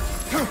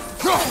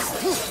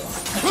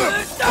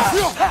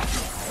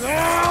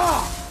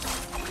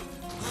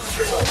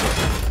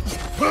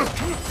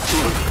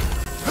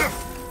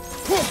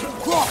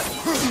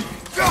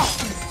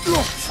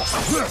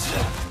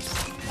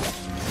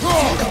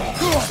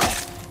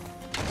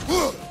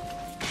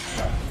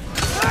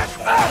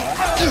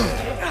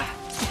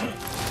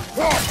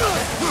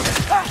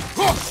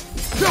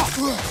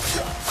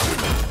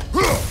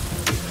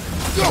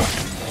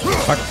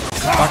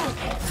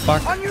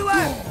 빡.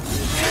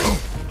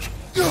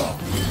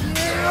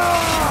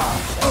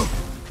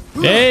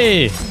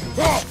 에이.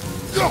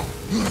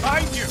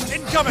 Behind you,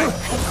 incoming.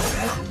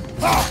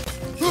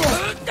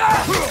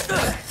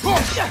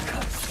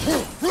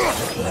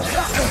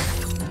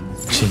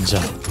 진짜.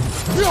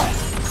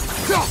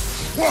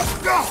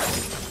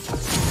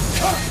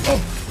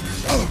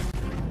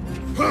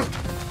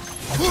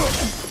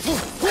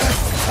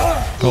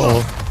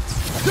 어어.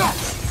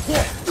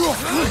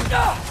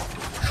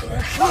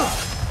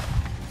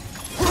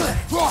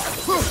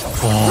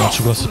 와,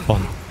 죽었을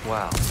뻔.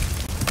 Wow.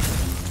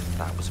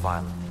 That was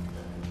violent.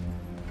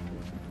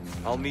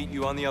 I'll meet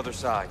you on the other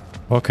side.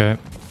 오케이.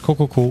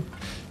 코코코.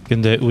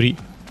 근데 우리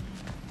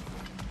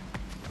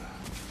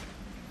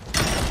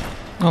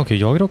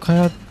오케이, 여기로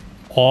가야.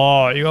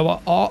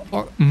 이거 봐.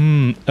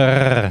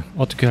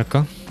 어떻게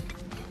할까?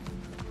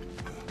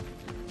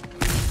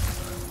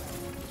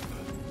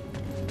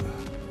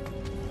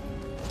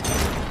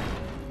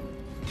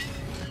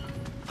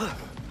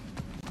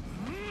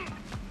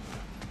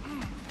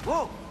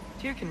 Whoa,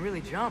 Tyr can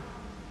really jump.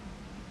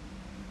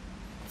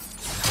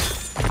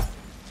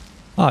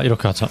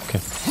 이렇게 하자.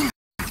 오케이.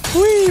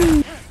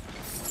 휘!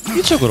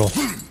 이쪽으로.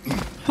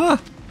 하!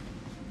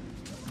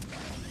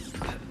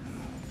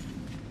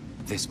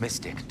 This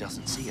mystic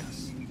doesn't see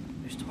us.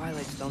 There's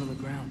twilight stone on the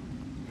ground.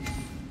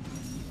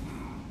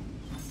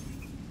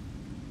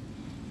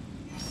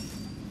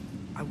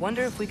 I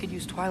wonder if we could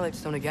use twilight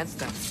stone against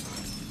them.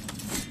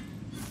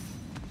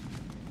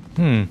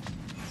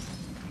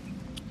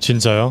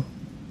 진짜요?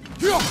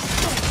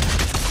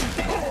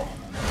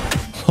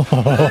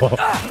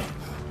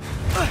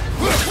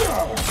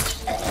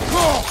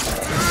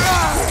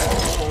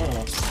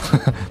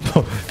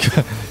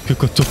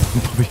 그것도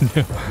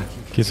방법이네요.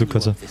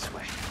 계속하자.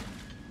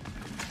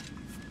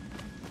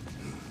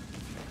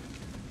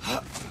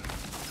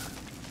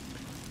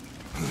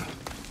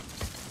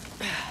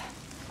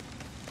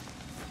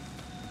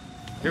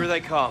 Here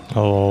they come.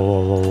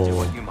 Do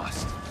what you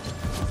must.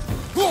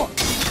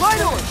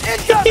 Finally!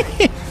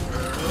 Incoming!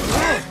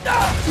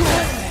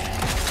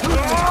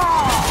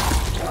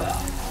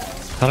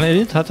 다른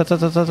애들?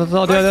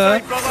 어디야?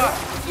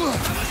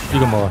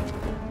 이거 먹어.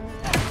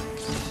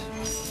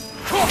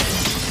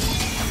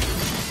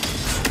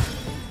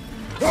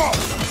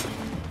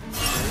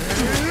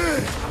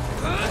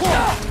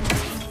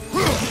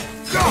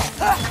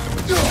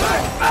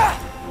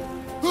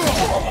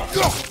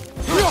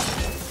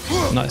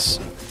 나이스.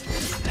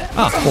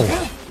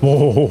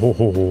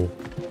 오.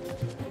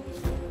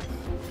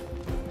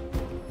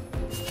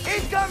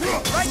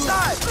 Incoming! Right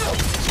side!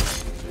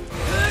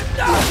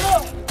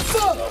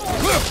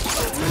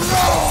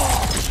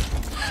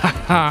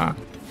 하하.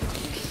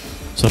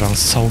 저랑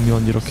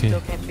싸우면 이렇게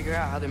Still can't figure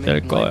out how they're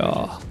될 making 거야.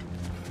 light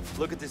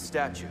Look at this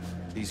statue.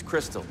 These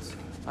crystals.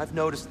 I've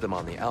noticed them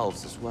on the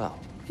elves as well.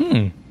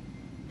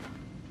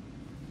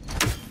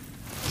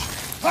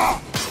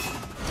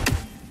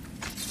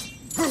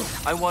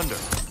 I wonder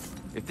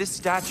if this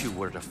statue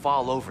were to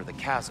fall over the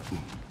chasm.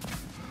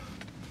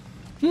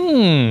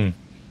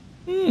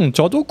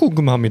 저도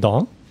궁금합니다.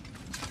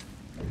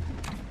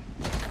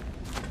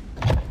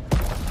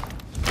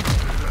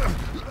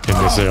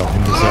 힘내세요.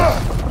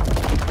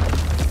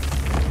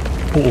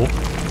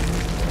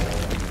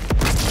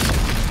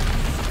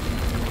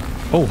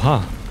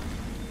 오하.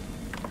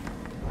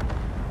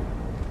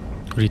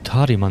 우리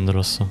다리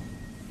만들었어.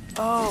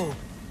 Oh,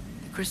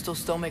 the crystals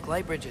still make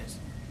light bridges.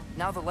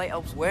 Now the light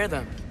elves wear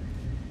them.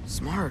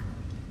 Smart.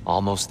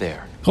 Almost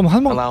there. 그럼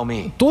Allow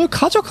me. 한번 또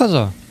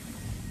가져가자.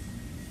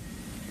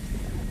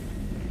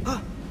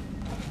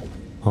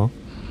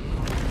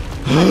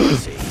 I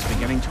see he's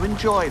beginning to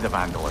enjoy the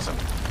vandalism.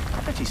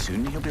 Pretty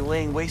soon he'll be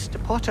laying waste to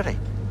pottery.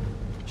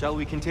 Shall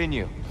we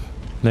continue?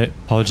 네,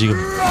 바로 지금.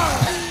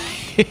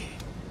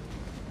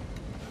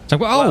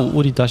 잠깐,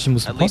 우리 다시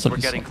무슨 At least 퍼즐 we're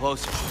있어. getting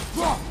closer.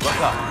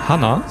 Look up.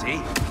 하나?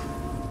 See?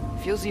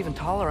 Feels even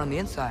taller on the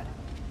inside.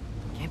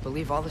 Can't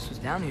believe all this was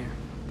down here.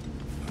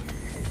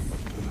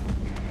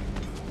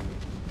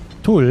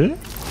 둘.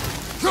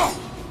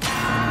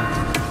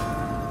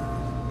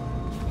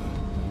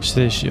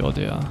 셋이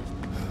어디야?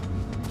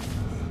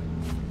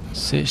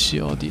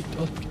 셋이 어디네?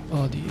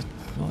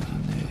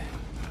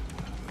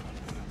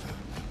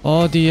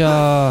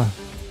 어디야?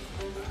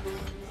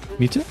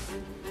 밑에?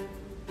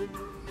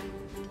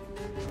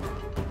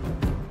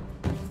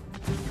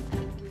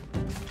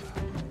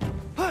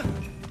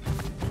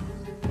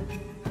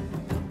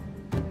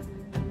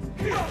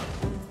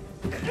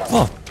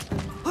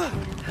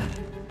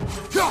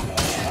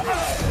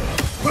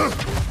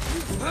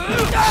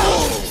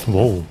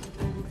 와우.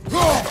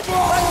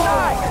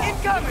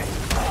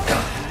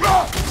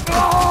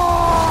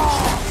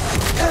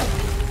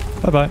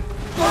 바이바이.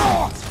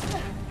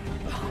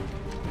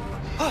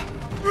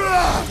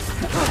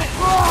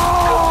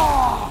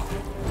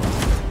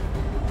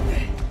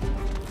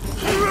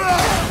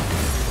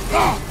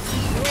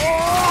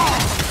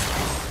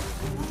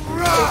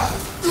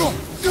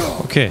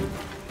 오케이.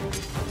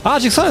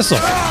 아직 살았어.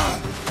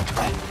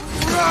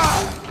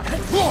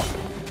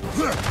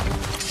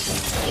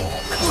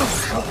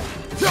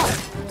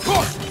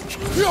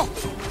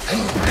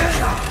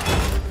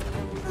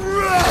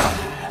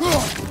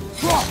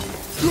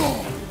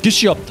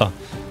 끝이 없다.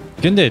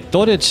 근데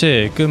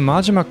도대체 그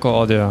마지막 거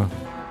어디야?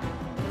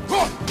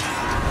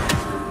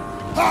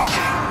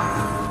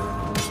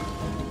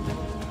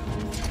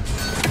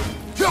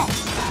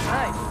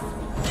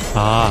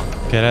 아,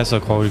 그래서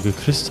거기 그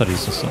크리스탈이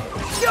있었어.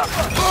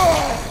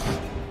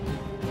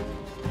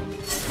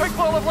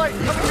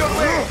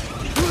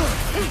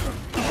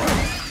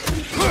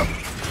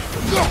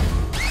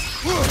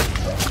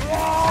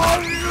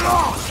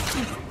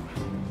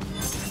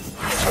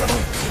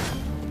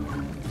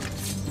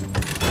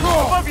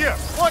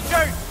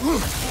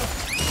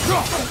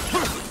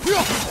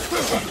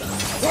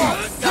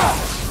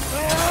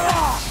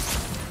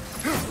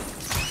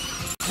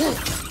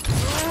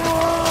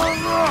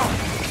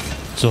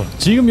 저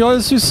지금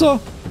열 수 있어?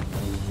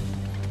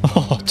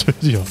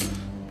 드디어.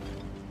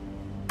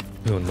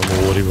 이건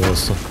너무 오래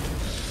걸렸어.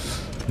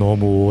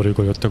 너무 오래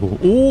걸렸다고.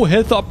 오,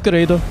 헬스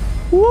업그레이드.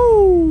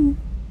 우.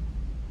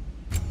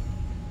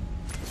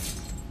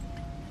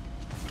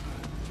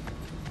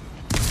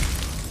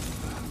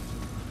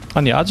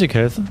 아니 아직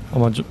헬스?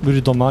 아마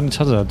우리 더 많이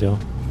찾아야 돼요.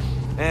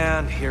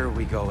 And here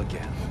we go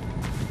again.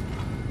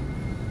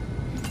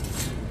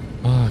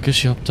 아,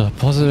 끝이 없다.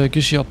 퍼즐에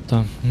끝이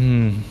없다.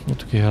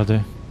 어떻게 해야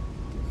돼?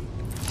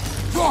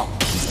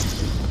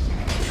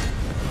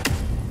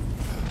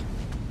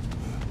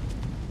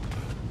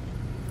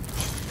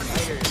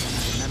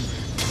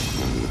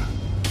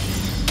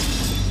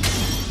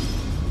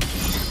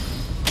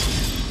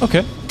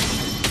 오케이.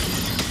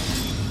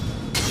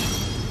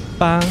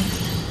 빵,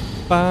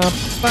 빵,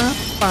 빵,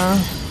 빵.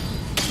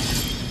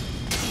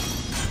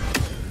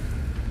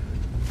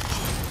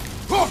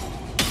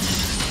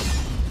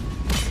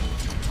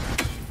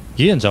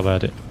 얘는 잡아야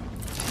돼.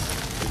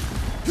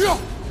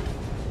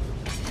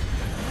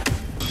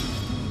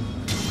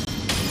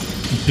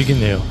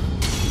 비긴네요.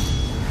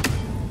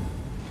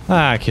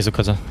 아,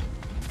 계속하자.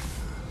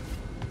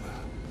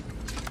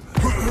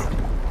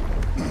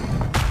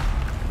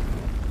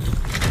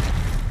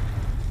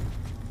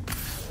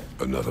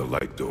 Another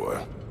light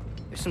door.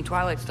 There's some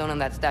twilight stone on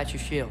that statue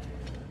shield,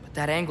 but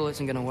that angle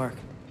isn't gonna work.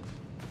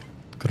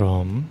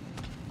 그럼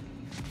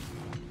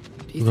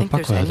Do you think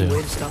there's any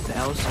way to stop the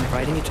elves from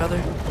fighting each other?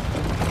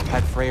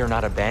 Had Freyr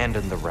not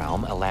abandoned the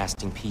realm, a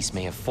lasting peace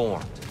may have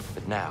formed.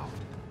 But now,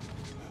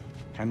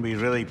 Can we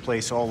really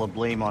place all the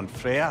blame on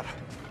Freyr?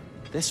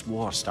 This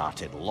war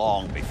started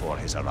long before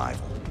his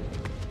arrival.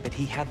 but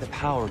he had the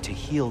power to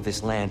heal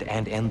this land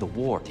and end the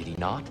war, did he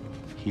not?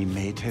 He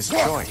made his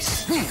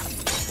choice.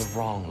 The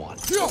wrong one.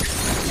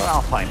 For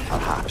Alpine,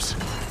 perhaps,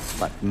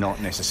 but not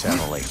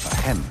necessarily for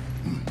him.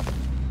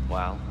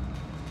 Well,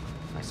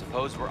 I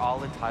suppose we're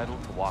all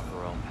entitled to walk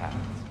our own paths,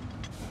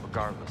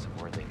 regardless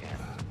of where they end.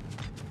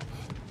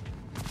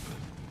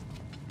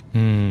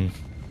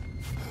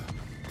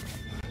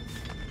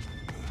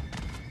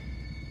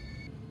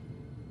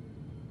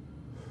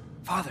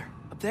 Father,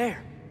 up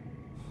there.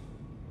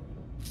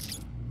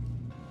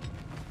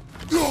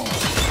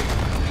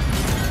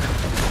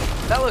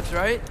 That looks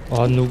right.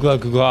 아, 누가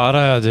그거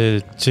알아야 돼.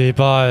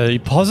 제발. 이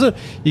퍼즐,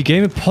 이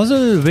게임의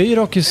퍼즐 왜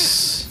이렇게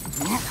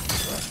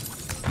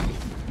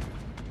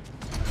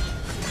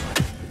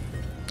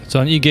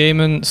전 이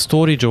게임은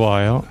스토리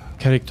좋아해요.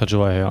 캐릭터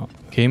좋아해요.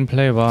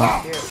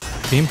 게임플레이와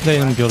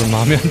게임플레이는 별로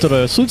마음에 안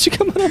들어요. 솔직히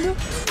말하면.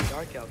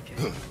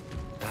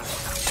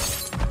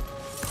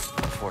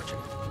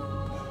 Unfortunate.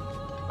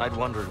 I'd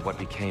wondered what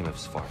became of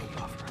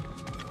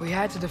Svartalfafr. We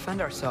had to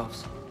defend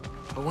ourselves.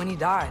 But when he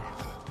died,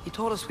 he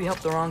told us we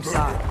helped the wrong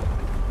side.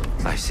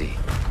 I see.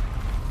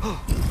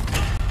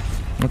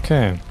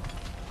 오케이.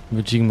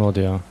 지금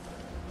어디야?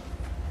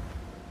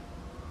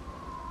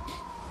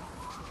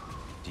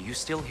 Do you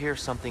still hear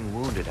something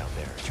wounded out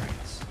there,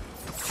 Atreus?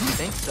 You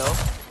think so?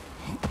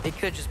 It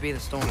could just be the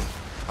storm.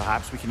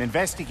 Perhaps we can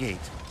investigate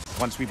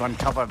once we've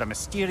uncovered a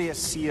mysterious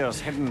seer's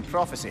hidden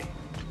prophecy.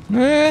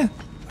 네.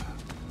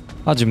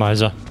 하지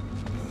말자.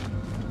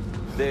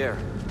 There,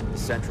 the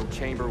central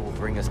chamber will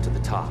bring us to the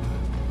top.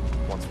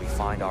 Once we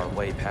find our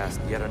way past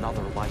yet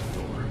another light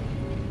door.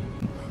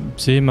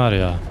 제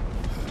말이야.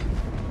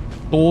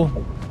 또.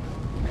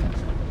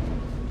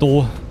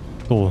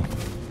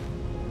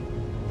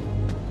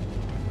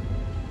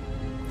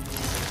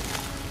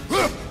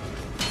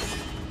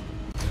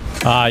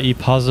 아, 이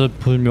파즈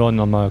풀면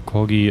아마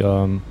거기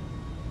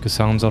그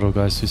상자로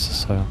갈 수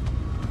있었어요.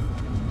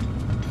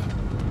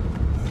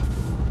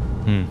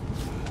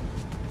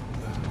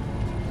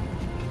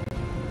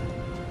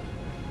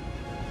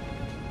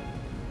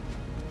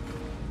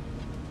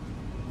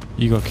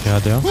 이거 해야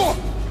돼요?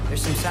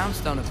 There's some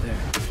soundstone up there.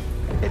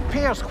 It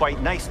pairs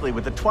quite nicely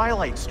with the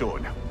Twilight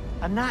Stone.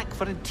 A knack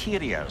for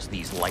interiors,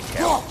 these light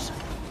elves.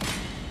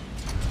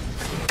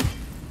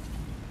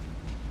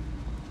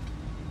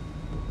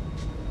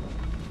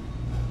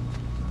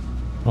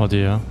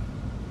 어디야?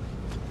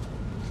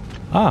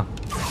 아!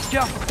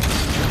 Yo!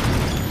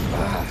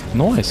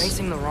 나이스.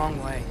 Facing the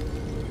wrong way.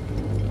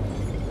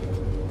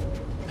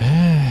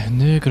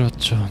 늘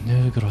그렇죠.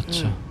 늘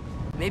그렇죠.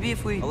 Maybe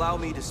if we Allow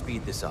me to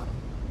speed this up.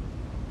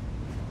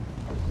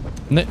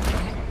 네.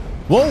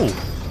 와우!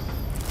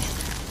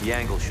 The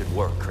angle should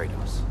work,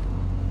 Kratos.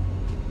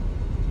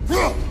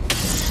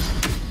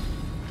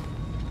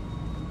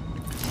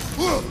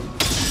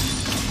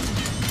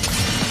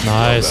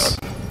 나이스.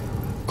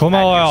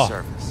 고마워요.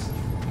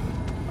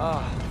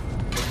 Ah,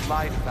 the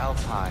light of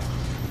Alfheim.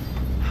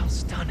 How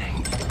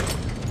stunning.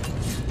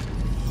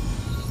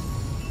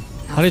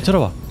 다리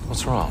들어봐.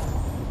 What's wrong?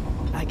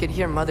 I could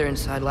hear Mother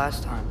inside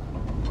last time,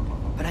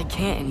 but I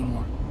can't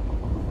anymore.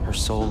 Her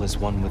soul is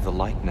one with the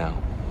light now,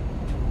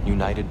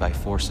 united by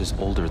forces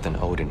older than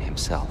Odin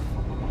himself.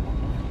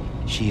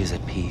 She is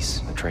at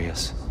peace,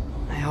 Atreus.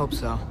 I hope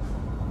so.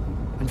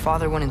 When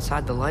Father went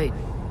inside the light,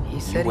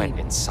 he said You went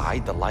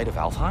inside the light of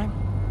Alfheim?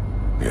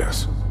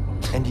 Yes.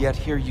 And yet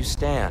here you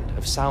stand,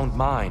 of sound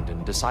mind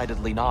and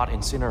decidedly not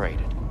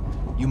incinerated.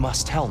 You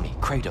must tell me,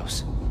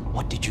 Kratos,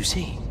 what did you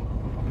see?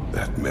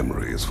 That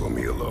memory is for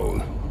me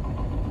alone.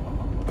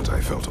 But I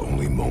felt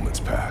only moments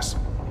pass.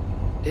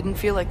 Didn't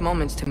feel like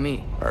moments to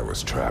me. I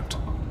was trapped.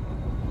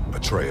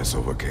 Atreus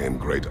overcame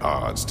great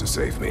odds to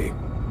save me.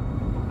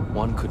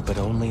 One could but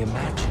only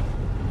imagine.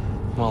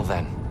 Well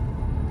then,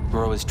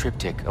 Groa's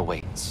triptych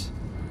awaits.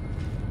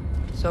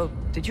 So,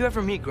 did you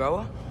ever meet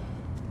Groa?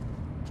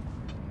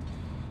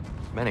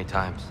 Many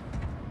times.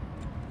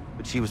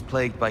 But she was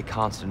plagued by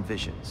constant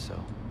visions, so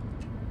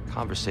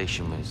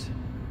conversation was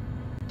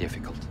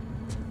difficult,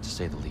 to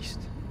say the least.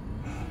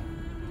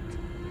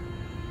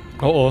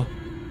 어어.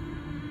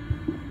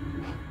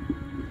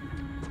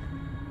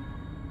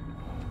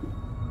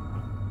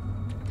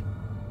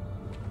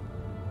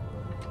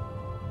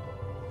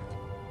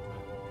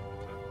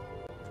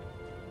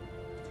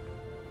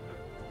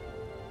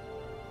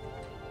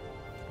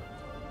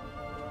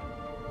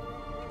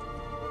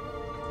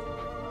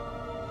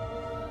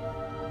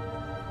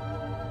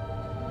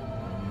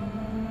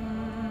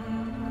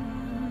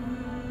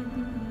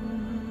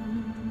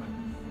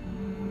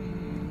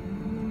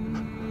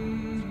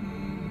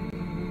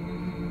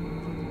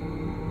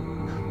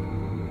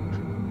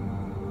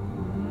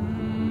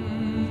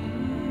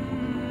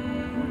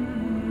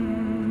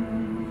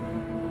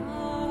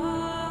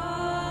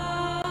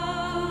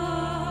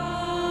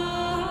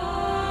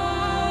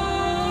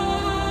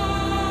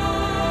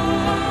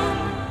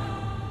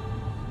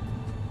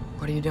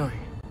 What are you doing?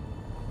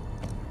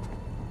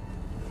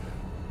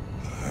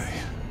 I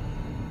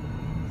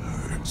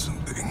heard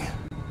something.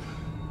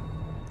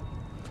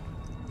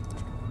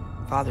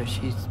 Father,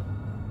 she's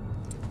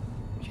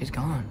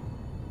gone.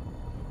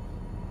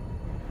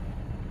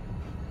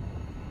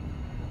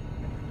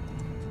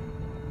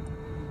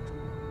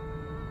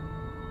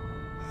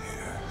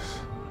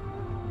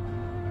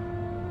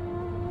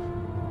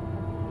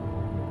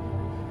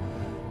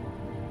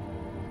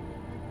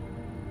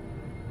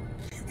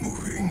 Keep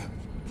moving.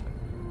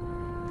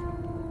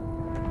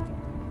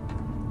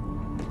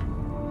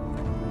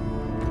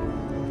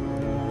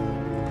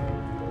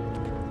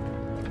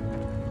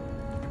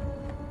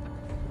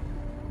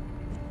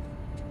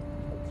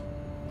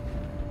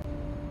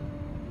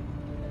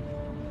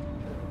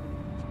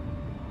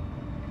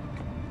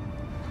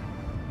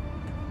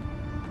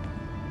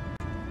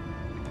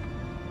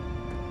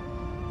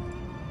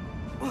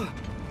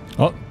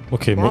 어,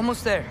 오케이. We're 뭐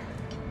almost there.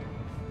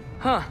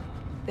 Huh.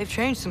 They've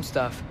changed some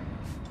stuff.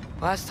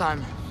 Last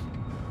time,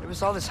 there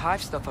was all this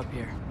hive stuff up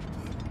here.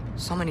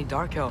 So many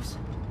dark elves.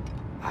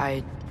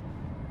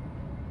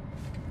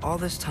 All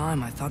this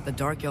time, I thought the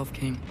dark elf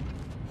king...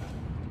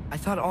 I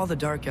thought all the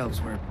dark elves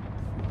were...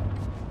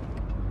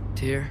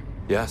 Tyr,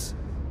 Yes?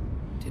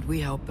 did we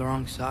help the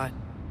wrong side?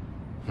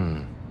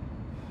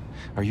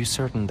 Are you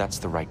certain that's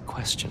the right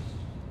question?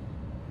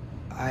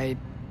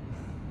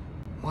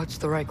 What's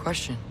the right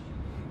question?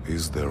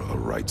 Is there a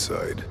right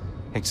side?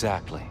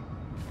 Exactly.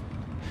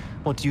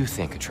 What do you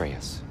think,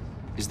 Atreus?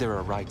 Is there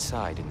a right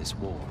side in this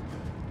war?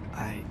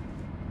 I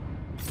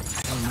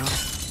don't know.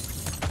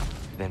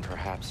 Then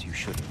perhaps you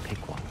shouldn't pick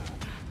one.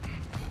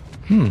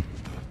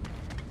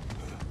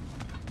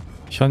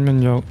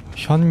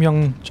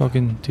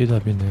 현명적인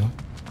대답이네요.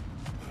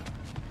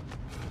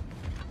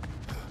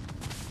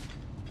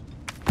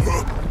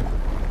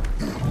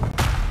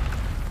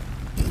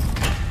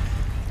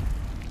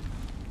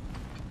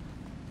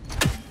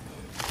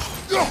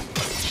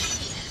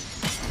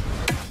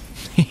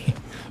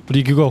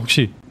 우리 그거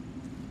혹시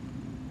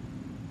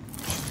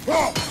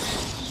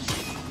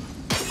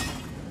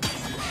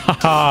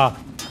하하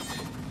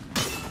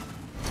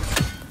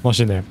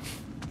멋있네.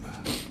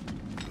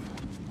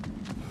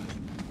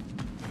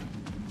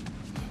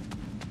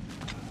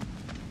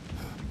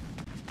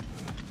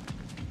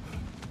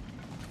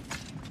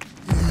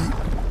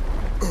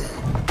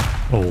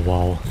 오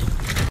와우.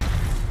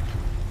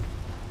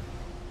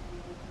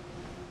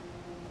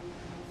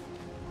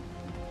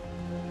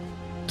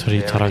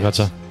 둘이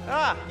돌아가자.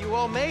 Ah, you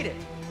all made it.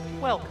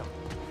 Welcome.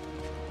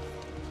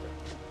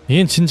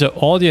 얘는 진짜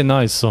어디에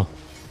나 있어?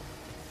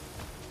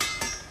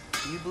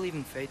 Do you believe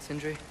in fate,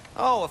 Sindri?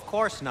 Oh, of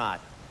course not.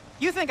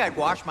 You think I'd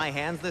wash my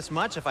hands this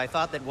much if I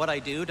thought that what I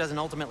do doesn't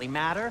ultimately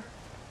matter?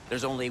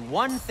 There's only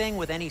one thing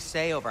with any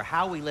say over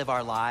how we live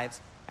our lives,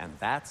 and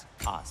that's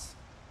us.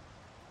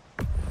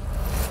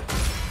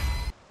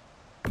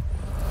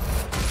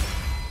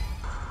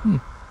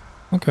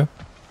 오케이.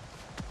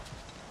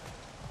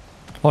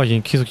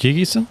 얘 계속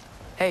얘기 있어?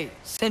 Hey,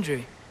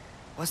 Sindri,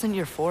 wasn't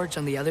your forge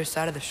on the other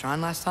side of the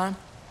shrine last time?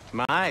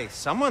 My,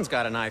 someone's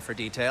got an eye for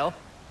detail.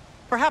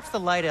 Perhaps the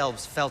Light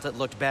Elves felt it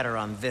looked better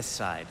on this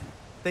side.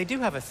 They do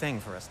have a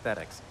thing for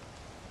aesthetics.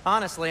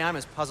 Honestly, I'm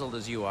as puzzled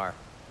as you are.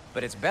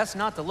 But it's best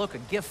not to look a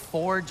gift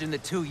forge in the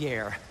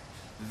 2-year.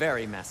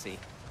 Very messy.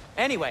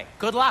 Anyway,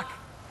 good luck!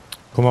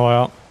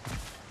 고마워요.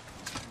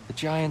 The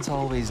giants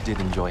always did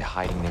enjoy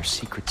hiding their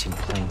secrets in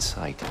plain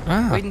sight.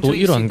 Wait 또 until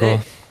you see 이런 거.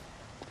 this.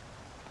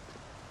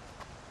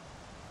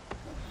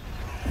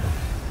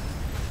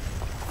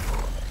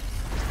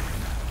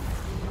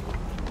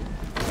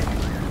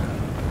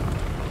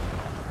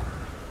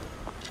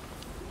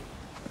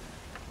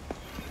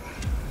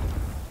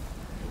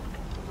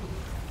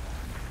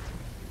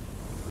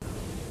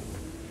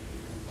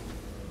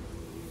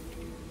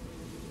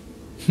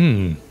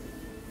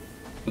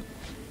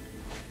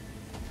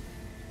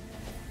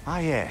 Ah,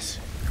 yes.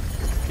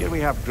 Here we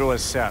have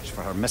Groa's search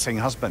for her missing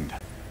husband.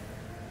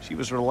 She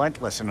was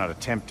relentless in her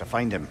attempt to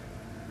find him.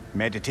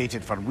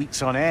 Meditated for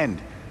weeks on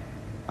end.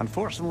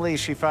 Unfortunately,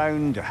 she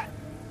found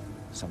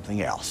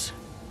something else.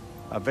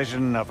 A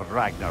vision of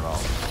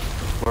Ragnarok.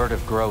 Word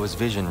of Groa's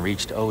vision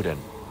reached Odin.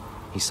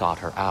 He sought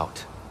her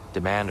out,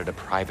 demanded a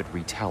private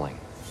retelling.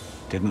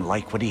 Didn't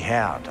like what he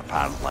heard,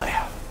 apparently.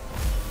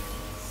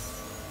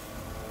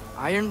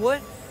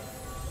 Ironwood?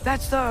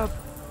 That's the...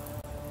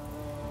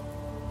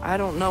 I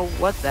don't know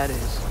what that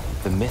is.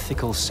 The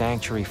mythical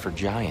sanctuary for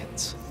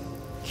giants.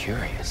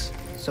 Curious.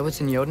 So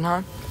it's in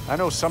Jotunheim? I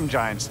know some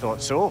giants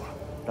thought so,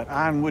 but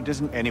Ironwood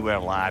isn't anywhere,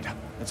 lad.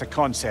 It's a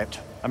concept,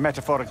 a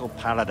metaphorical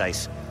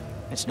paradise.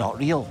 It's not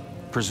real.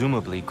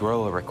 Presumably,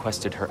 Groa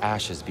requested her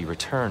ashes be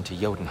returned to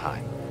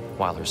Jotunheim,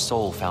 while her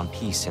soul found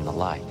peace in the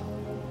light.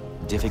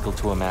 Difficult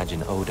to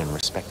imagine Odin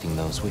respecting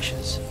those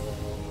wishes.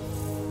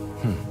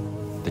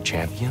 The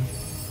champion?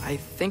 I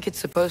think it's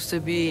supposed to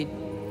be...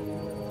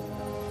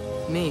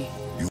 me.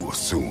 You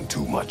assume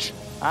too much.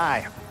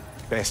 Aye.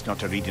 Best not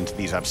to read into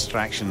these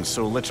abstractions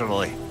so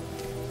literally.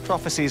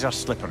 Prophecies are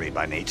slippery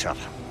by nature.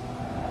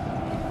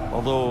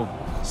 Although,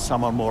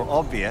 some are more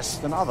obvious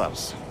than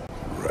others.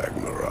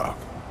 Ragnarok.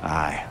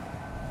 Aye.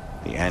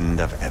 The end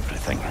of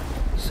everything.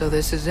 So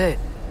this is it.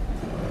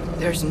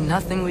 There's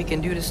nothing we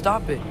can do to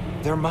stop it.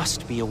 There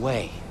must be a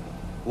way.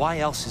 Why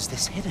else is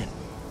this hidden?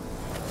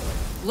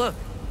 Look,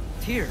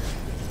 Tyr.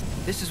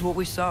 This is what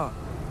we saw.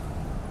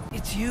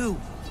 It's you,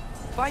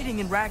 fighting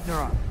in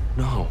Ragnarok.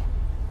 No.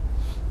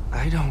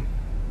 I don't...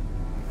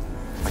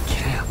 I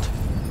can't.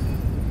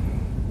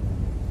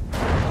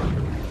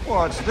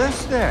 What's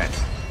this then?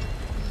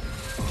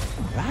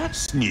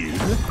 That's new.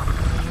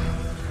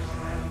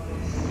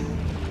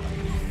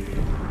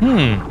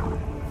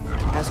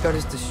 Asgard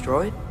is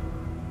destroyed?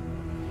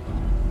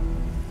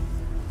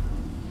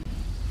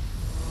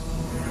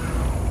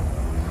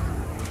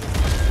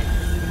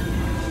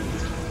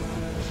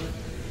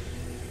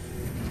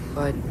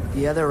 But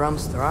the other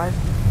realms thrive?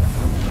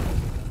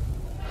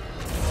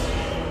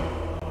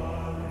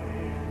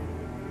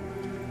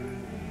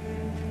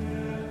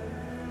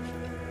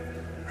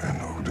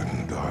 And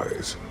Odin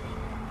dies.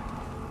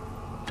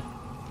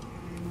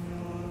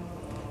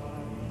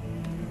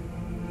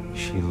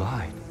 She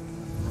lied.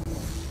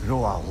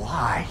 Groa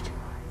lied.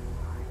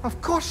 Of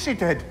course she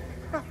did.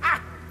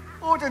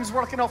 Odin's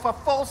working off a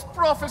false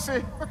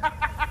prophecy.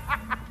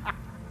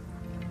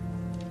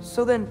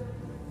 So then,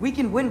 we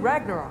can win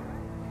Ragnarok.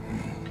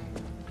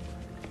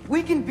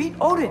 We can beat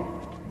Odin.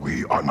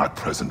 We are not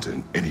present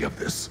in any of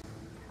this.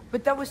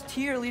 But that was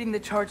Tyr leading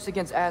the charge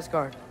against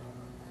Asgard.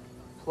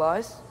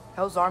 Plus,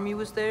 Hell's army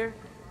was there.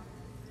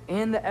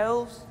 And the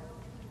elves.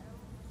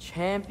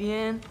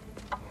 Champion.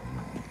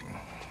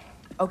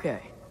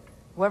 Okay,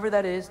 whoever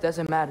that is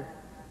doesn't matter.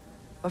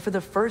 But for the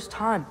first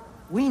time,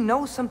 we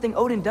know something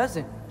Odin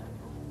doesn't.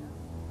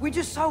 We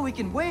just saw we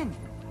can win.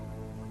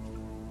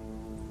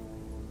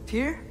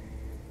 Tyr?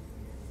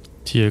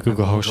 뒤에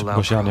그거 하고 싶은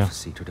것이 아니야.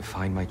 To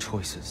define my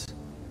choices.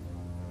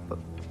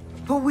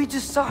 But we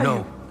just saw No,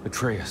 you.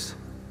 Atreus.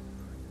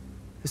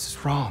 This is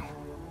wrong.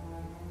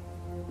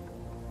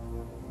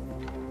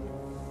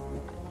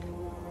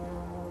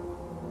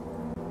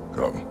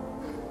 Come.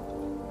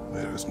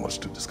 There is much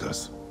to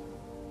discuss.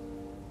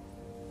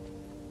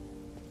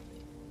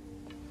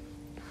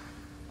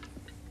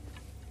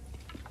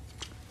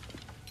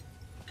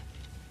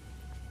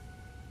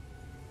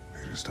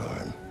 It is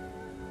time.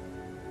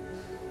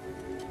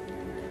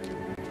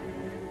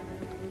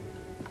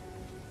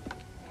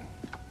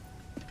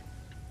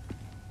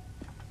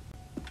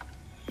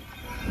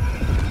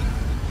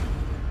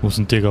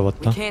 무슨 때가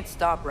왔다? We can't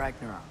stop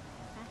Ragnarok,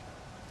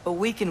 but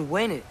we can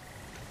win it.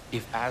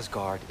 If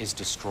Asgard is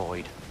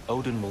destroyed,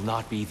 Odin will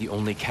not be the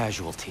only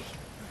casualty.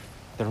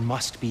 There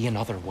must be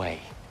another way.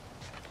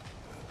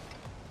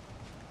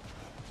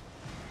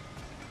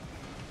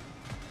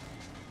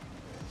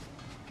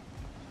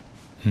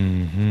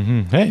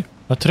 에이,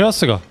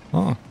 아트레아스가.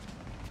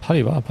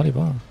 파리 봐.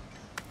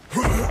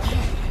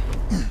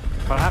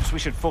 Perhaps we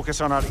should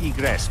focus on our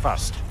egress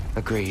first.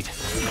 Agreed.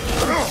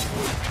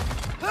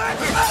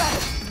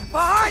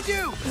 Behind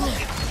you!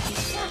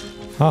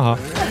 하하.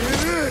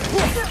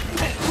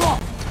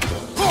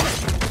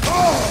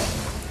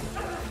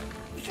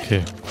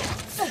 오케이.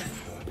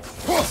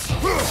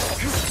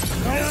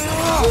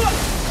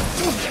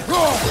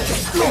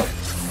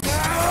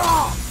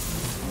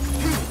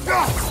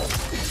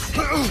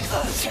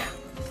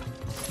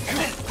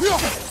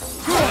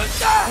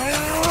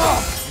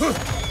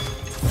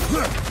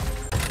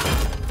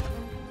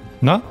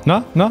 나?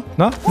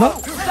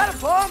 Is that a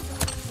bomb?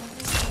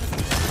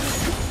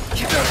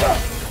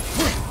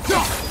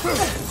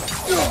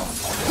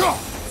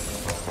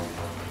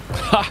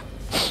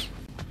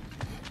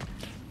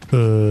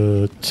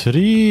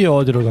 트리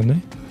어디로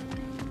갔네?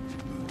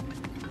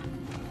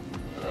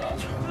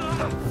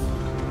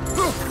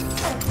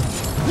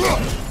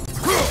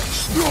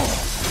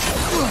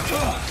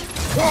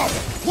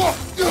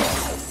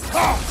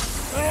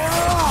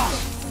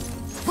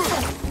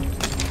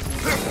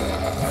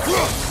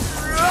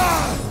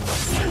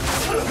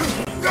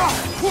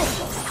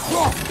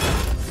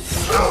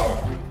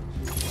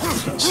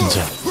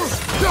 진짜.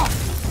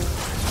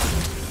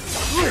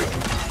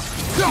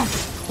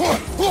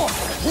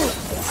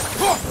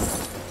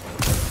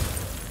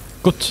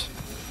 끝.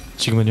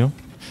 지금은요?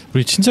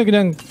 우리 진짜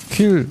그냥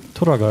킬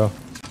돌아가요.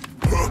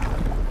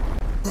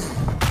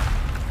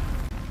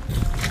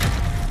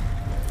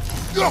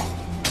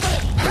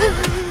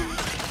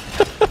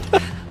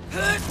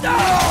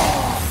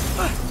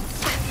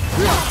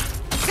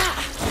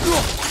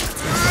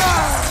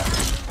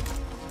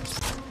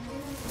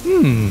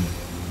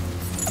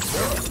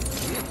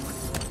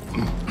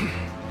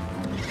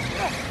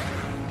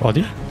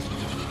 어디?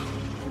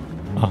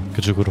 아,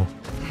 그쪽으로.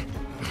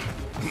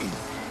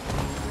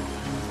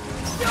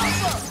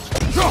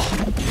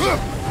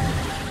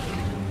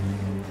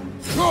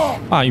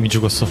 아, 이미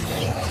죽었어.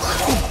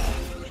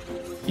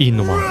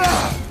 이놈아.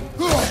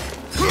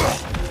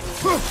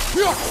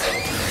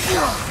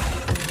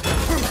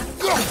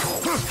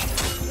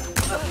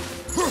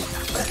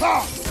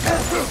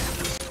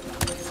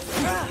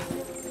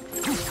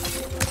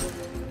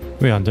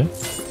 왜 안 돼?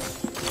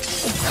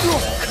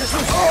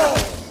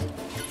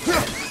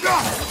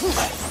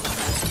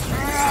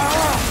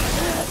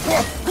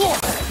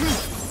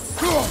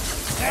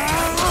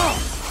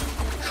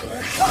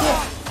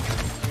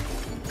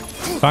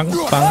 빵.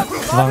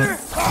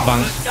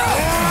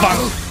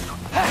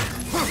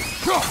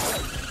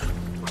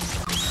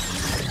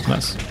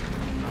 나이스.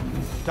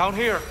 Down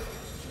here.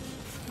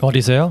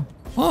 어디세요?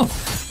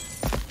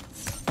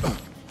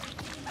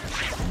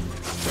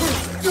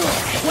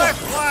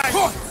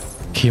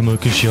 힘을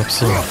끝이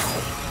없어.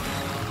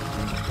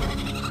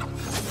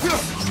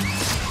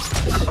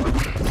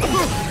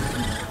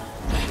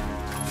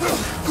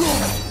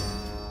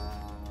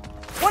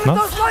 One of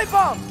those light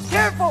bombs!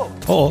 Careful!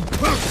 어어.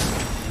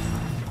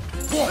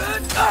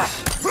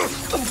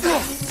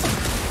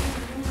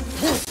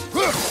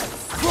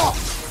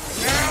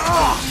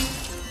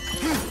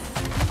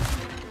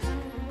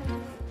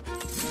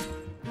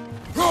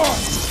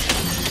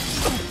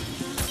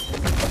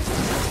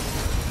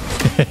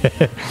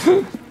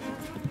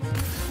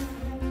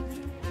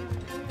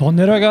 더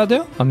내려가야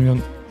돼요?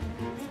 아니면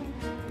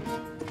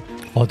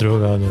어디로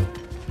가야 돼요?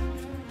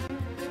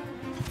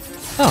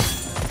 아!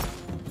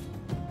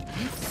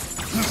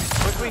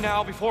 Quickly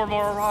now before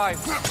more arrive.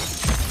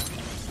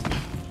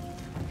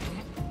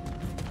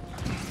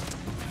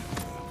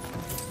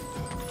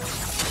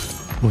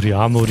 우리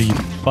아무리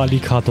빨리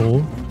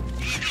가도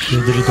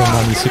얘들이 더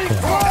많이 있을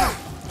거야.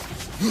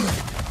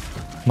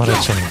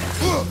 말했잖아.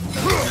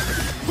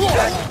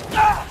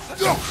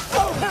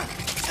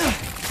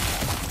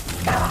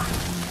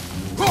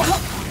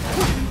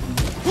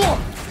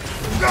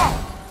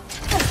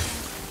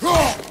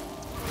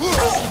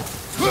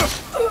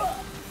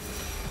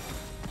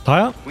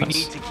 다야? We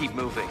need to keep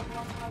moving.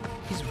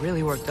 He's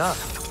really worked up.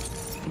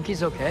 Think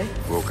he's okay?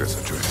 Focus,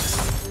 Atreus.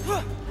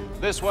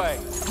 This way.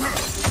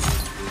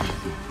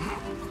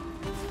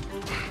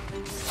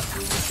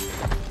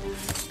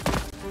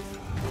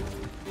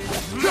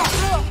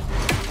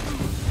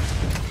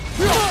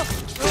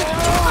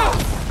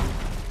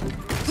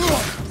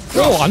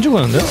 오, 안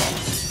죽었는데?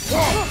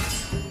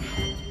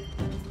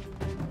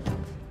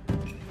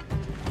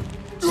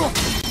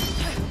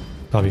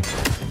 가비.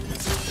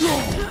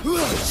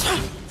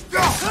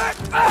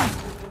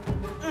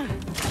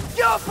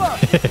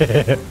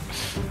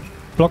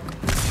 블럭.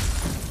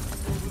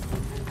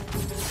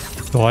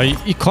 와,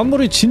 이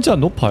건물이 진짜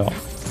높아요.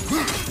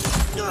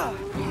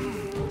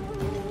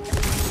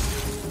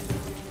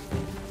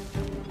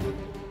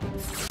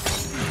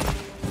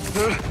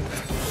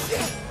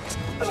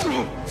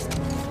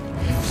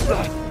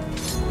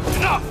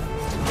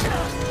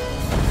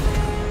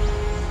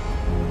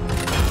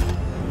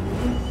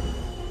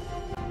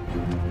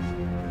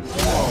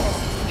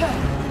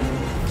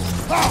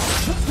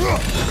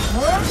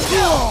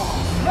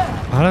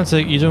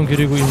 파란색 이점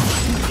그리고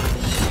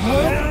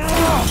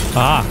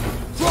아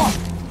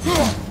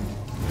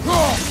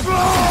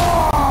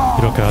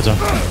이렇게 하자.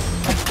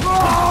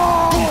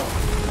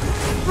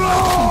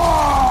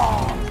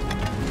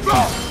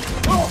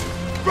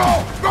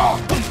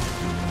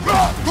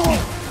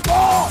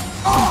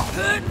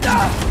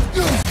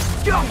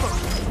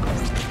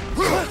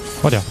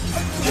 어디야?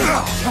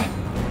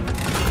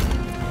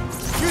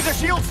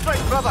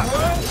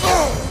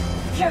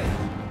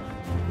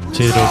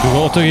 쟤를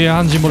그거 어떻게 해야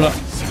하는지 몰라.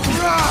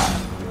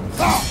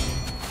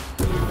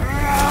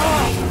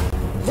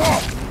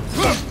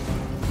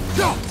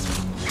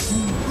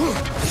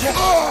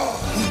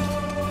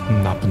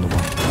 나쁜 놈아.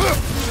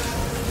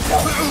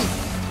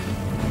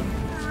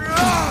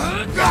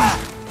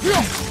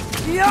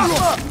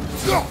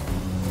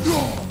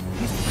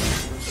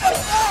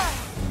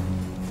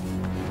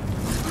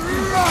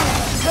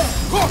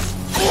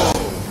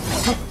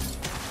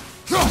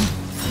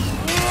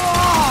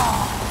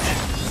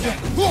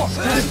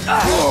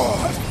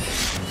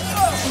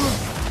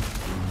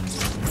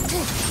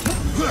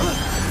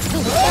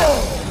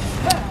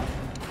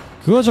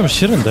 그거 좀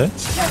싫은데?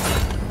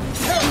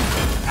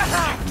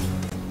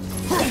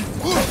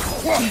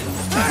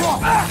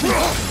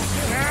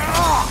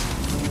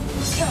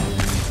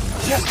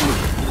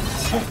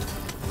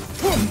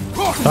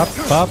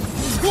 밥.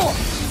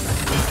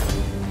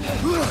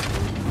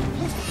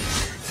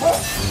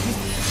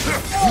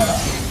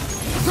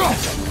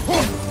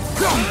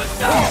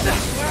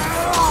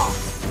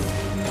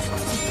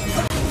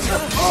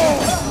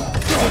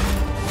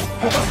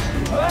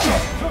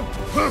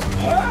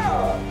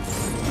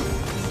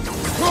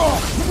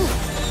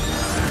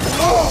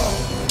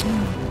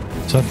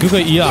 전 그거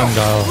이해 안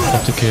가요.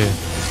 어떻게?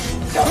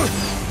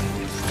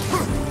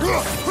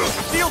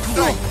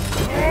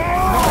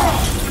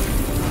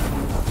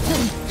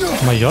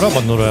 막 여러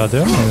번 눌러야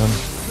돼요? 아니면?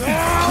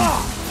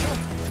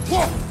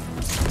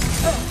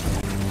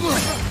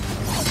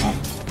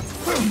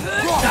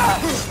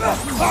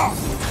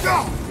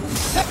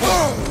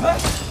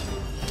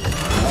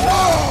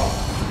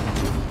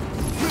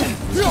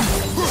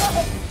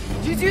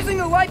 She's using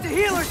the light to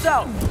heal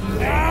herself.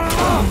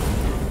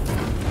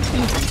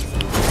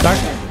 딱.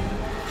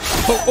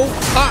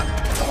 아.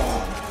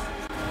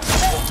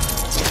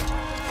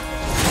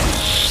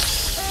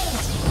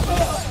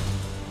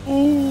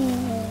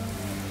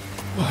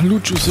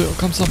 루 주세요.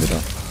 감사합니다.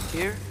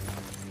 Here?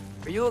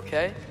 Are you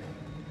okay?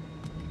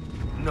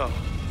 No.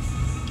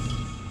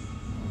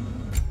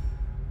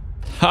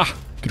 하.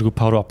 그리고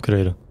바로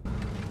업그레이드.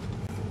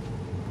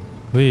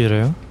 왜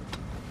이래요?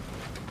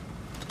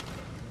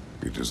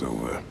 It is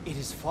over. It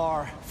is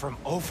far from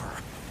over.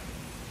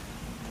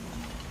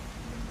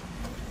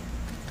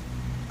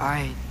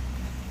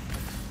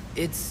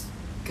 It's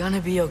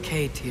gonna be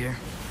okay, Tyr.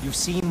 You've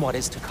seen what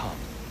is to come.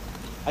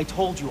 I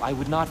told you I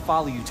would not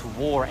follow you to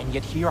war, and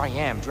yet here I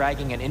am,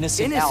 dragging an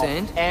innocent elf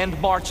and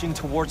marching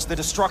towards the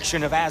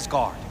destruction of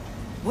Asgard.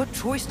 What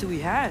choice do we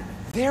have?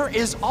 There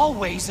is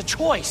always a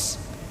choice.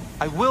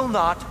 I will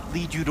not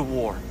lead you to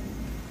war.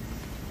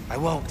 I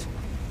won't.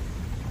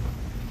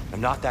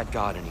 I'm not that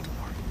god anymore.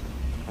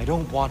 I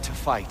don't want to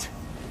fight.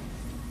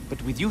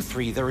 But with you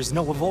three, there is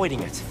no avoiding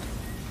it.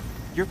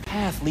 Your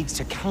path leads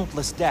to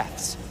countless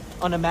deaths,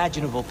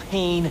 unimaginable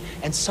pain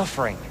and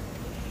suffering.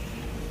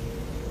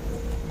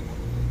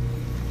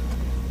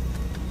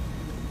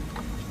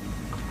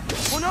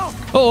 Oh no!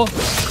 Oh.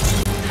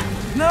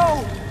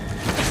 No!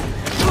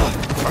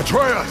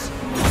 Atreus!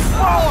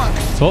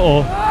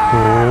 오.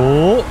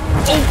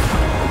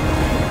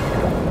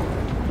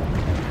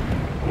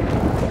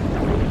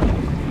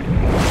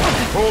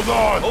 Hold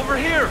on! Over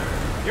here!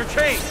 You're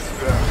chased!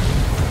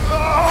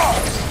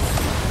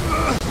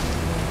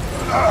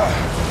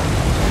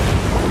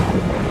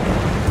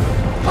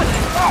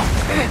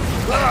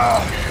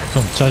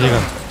 좀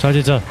잘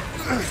지자.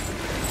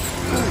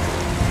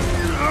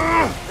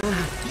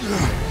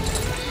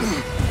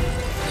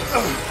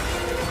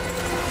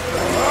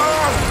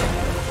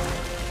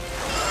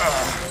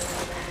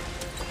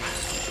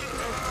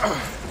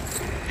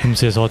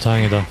 힘세서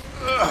다행이다.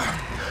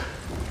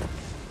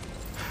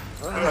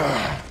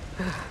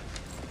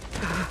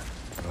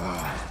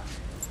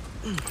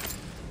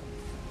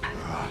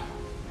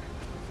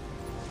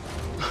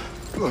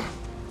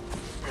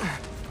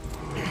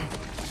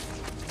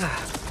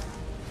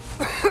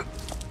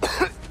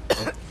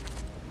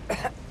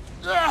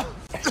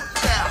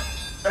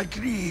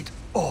 Agreed.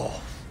 Oh.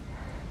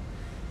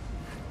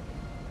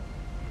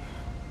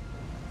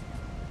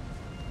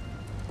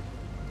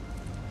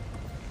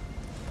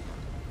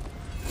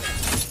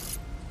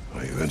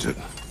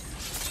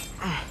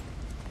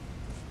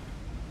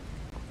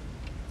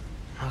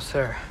 Oh,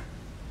 sir.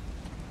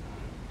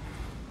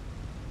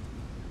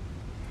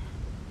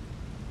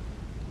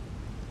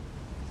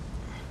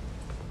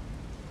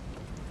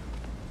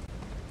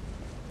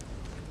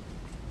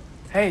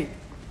 Hey,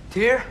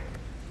 dear.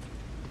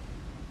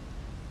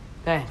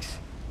 Thanks.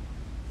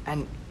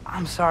 And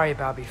I'm sorry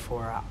about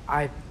before.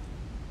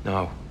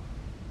 No.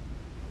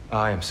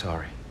 I am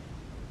sorry.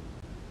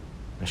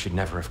 I should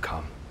never have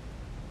come.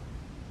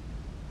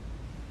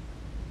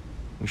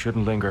 We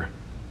shouldn't linger.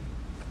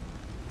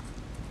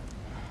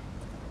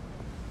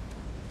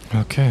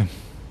 Okay.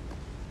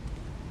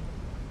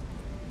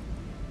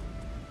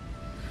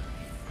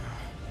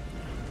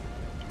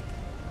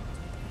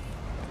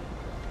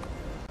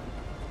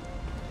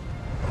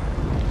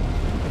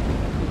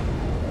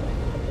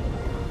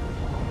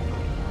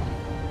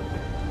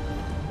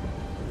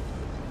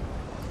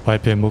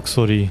 와이프의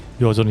목소리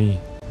여전히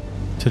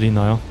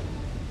들리나요?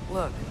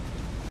 Look,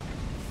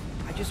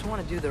 I just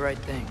want to do the right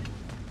thing.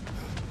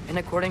 And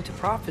according to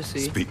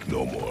prophecy... Speak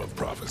no more of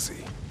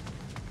prophecy.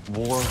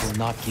 War will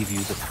not give you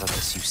the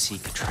purpose you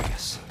seek,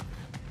 Atreus.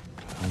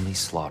 Only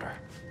slaughter.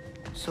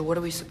 So what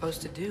are we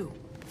supposed to do?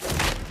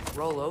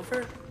 Roll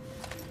over?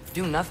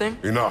 Do nothing?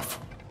 Enough.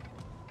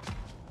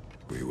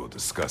 We will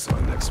discuss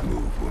our next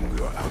move when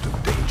we are out of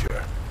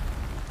danger.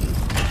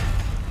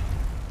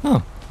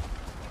 어.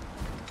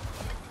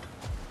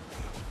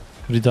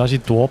 우리 다시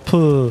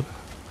도어프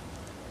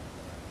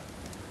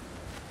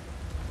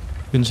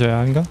근처에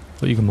아닌가?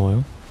 이거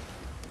뭐예요?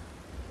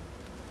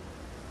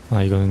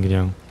 아, 이거는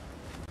그냥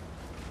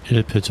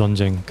일프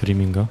전쟁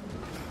그림인가?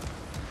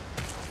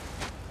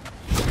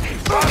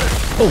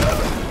 오!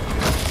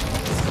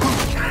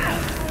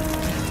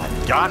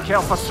 Dark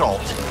elf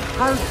assault.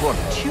 How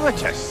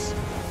fortuitous.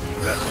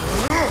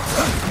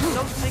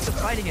 So sick of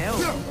fighting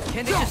elves.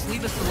 Can't they just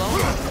leave us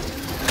alone?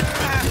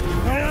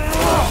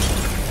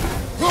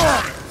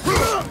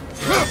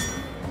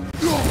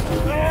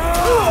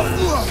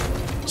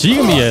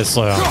 지금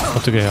이해했어요.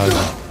 어떻게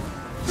해야지?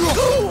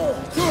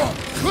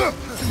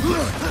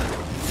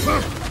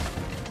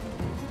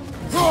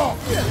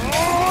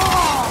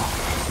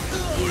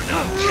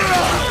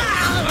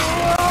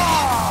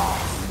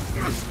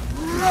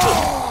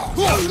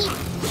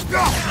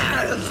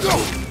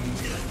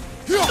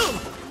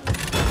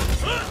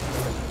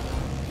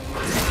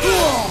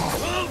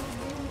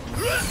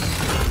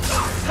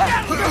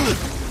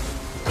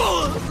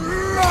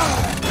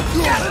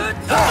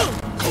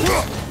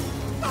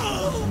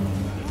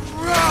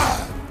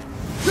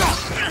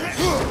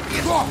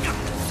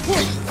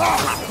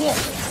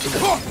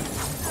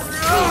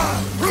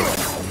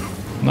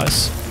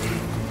 나이스.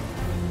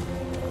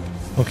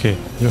 오케이.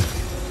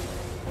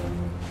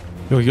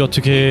 여기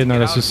어떻게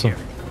나갈 수 있어?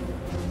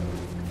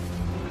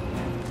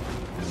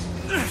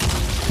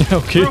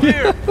 오케이.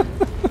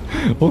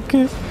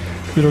 오케이.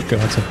 이렇게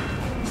하자.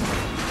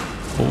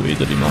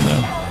 오이들이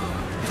많아요.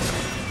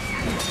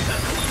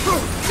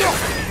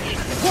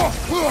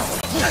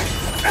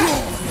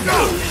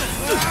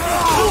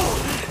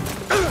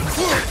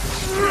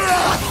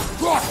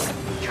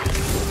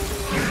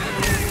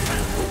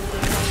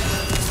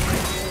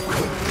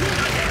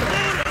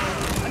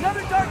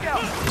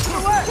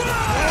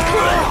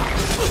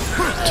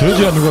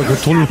 저지야 누가 그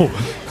돌로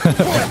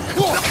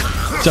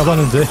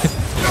잡았는데.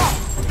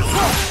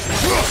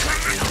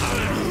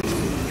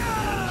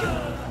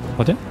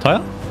 어디야?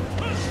 다야?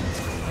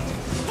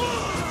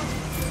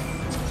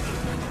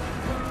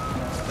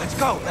 Let's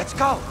go, let's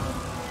go.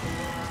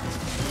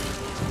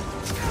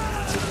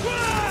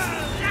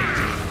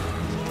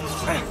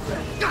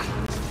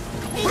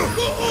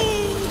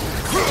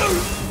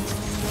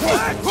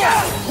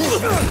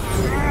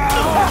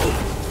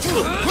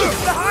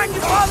 Behind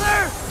you,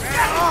 father!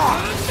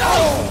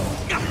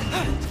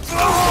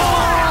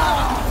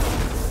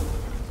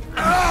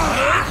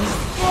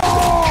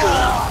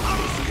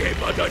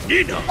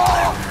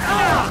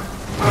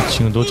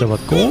 친구도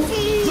잡았고.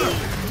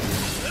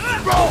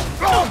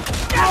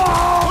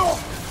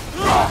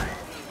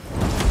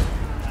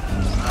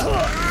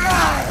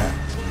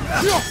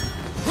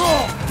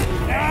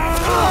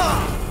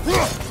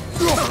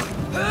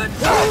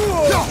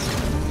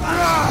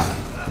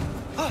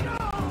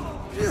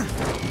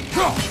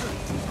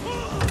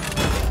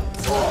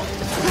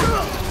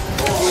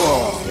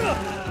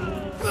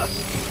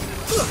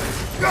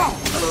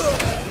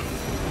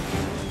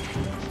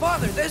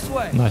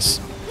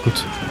 나이스. 굿.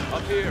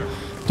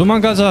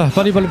 도망가자.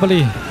 빨리.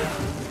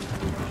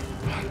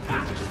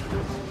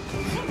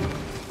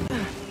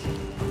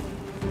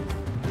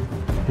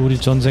 우리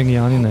전쟁이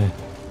아니네.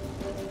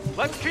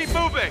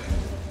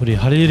 우리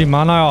할 일이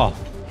많아요.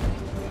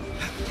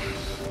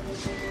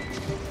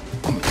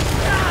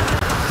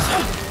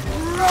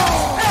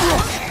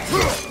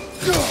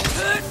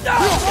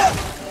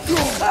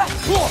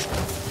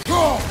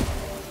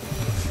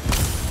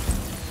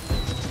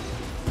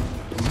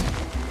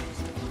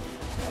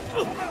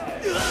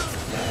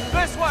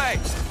 This way.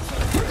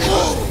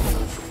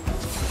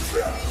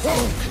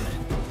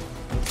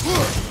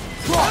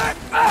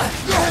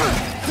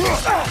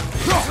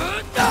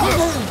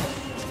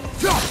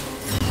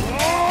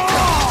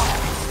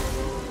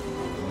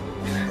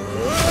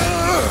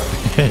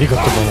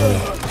 이것도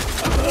먹어요.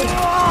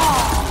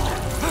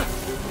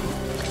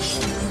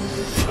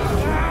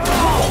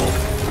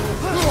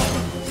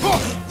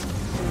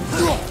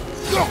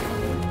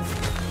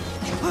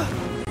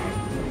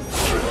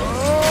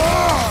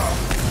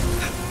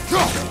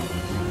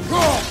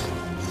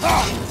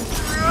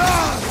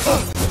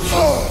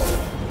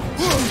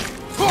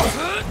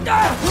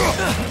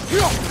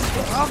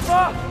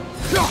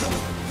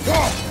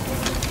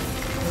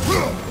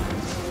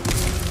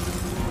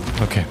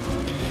 오케이.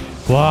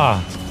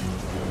 와,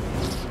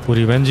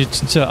 우리 왠지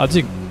진짜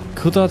아직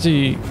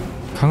그다지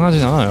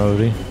강하진 않아요.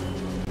 우리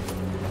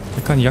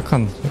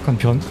약간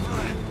변.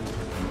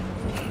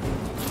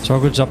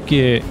 적을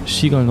잡기에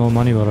시간을 너무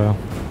많이 벌어요.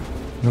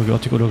 여기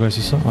어떻게 올라갈 수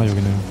있어? 아,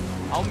 여기네요.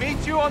 I'll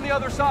meet you on the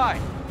other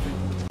side.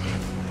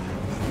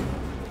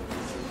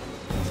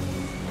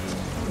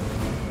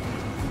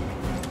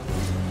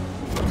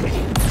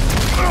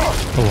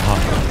 오하.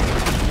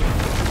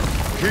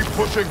 Keep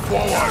pushing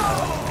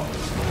forward.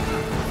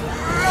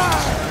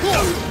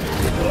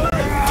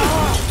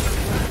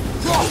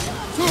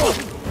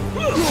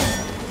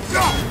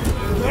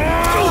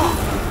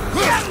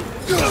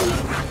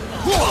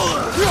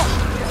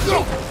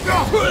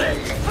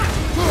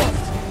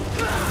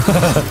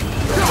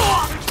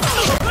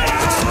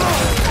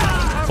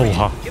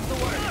 오하.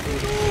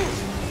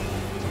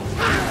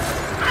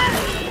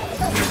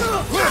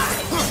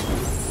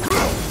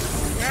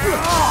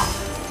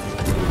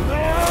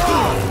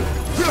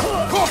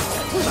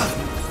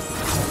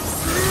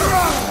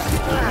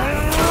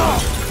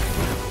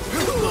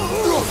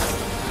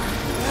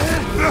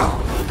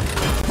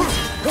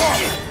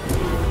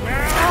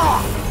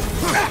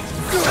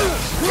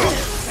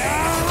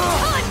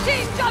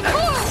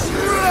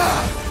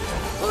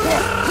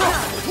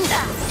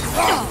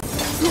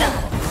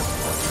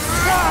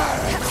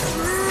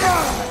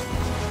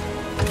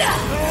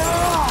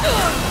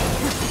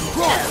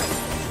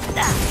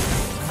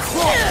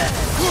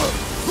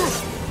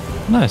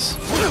 나이스.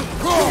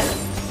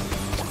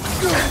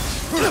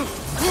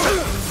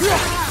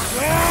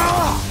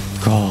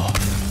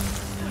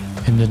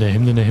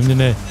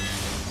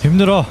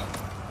 힘들어.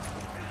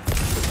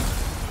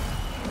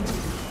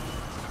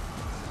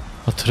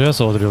 아,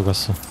 드레스 어디로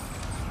갔어?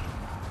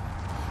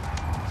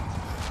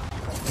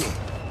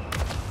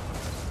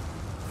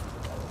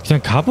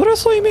 그냥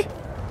가버렸어 이미?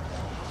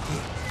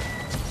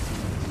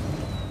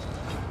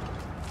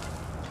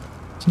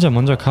 진짜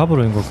먼저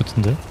가버린 것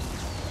같은데?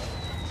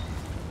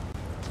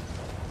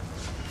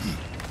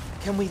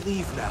 Can we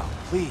leave now,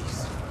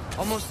 please?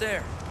 Almost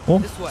there. 어?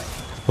 This way.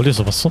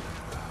 어디서 봤어?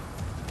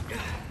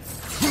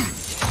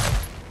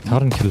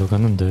 다른 길로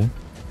갔는데.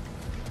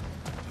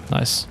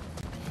 나이스.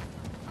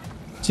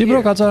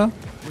 집으로 가자.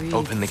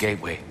 Open the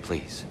gateway,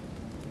 please.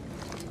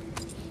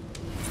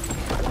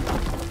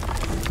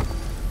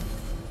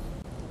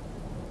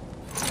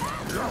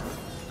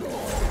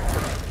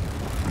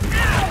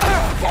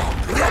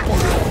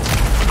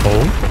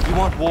 You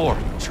want war,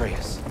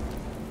 Atreus.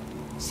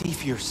 See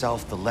for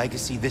yourself the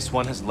legacy this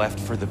one has left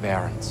for the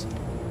Barons.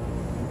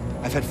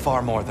 I've had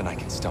far more than I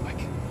can stomach.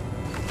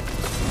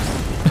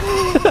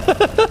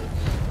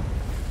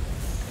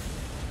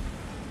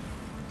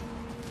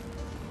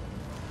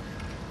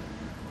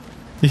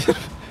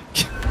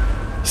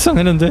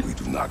 이상했는데? We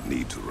do not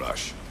need to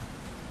rush.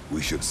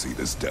 We should see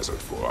this desert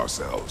for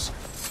ourselves.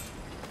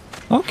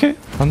 오케이.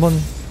 한번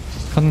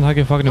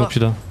가능하게 확인해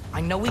봅시다.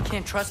 I know we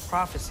can't trust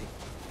prophecy,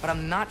 but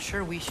I'm not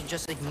sure we should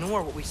just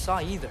ignore what we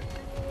saw either.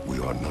 We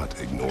are not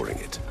ignoring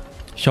it.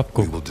 We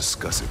협곡. will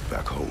discuss it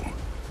back home.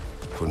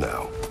 For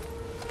now,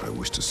 I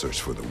wish to search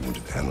for the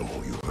wounded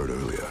animal you heard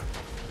earlier.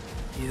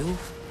 You?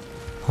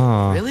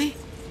 Really?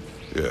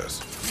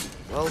 Yes.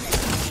 Well,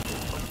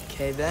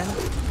 okay then.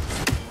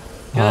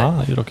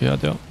 아, 이렇게 해야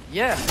돼요.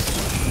 Yeah,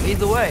 lead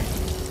the way.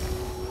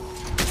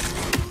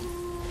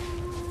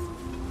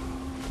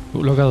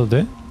 올라가도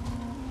돼?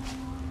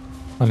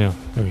 아니요,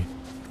 여기.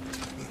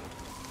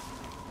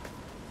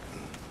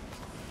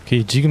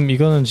 오케이, 지금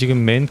이거는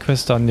지금 메인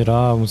퀘스트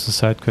아니라 무슨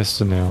사이드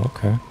퀘스트네요.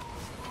 오케이.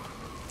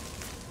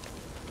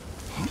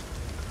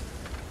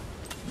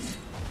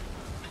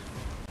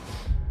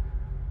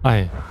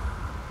 아이,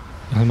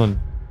 한번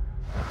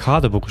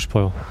가드 보고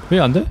싶어요. 왜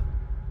안 돼?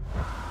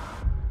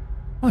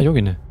 아,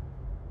 여기네.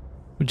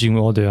 지금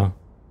어디야?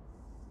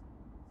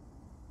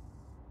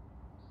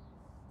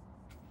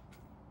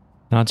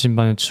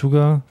 나침반에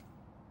추가.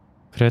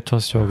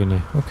 크레토스 여기네.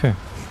 오케이.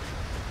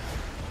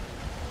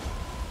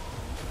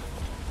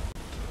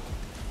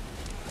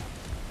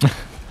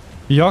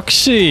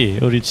 역시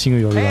우리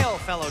친구 여기다. Hail,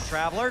 fellow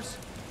travelers.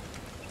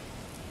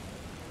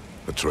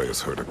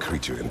 Atreus heard a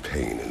creature in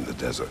pain in the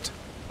desert.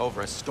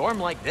 Over a storm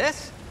like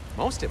this?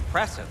 Most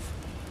impressive.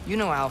 You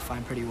know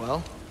Alfheim pretty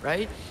well,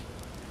 right?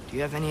 Do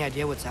you have any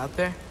idea what's out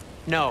there?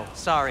 No,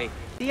 sorry.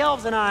 The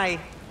elves and I...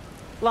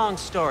 Long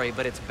story,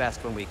 but it's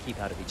best when we keep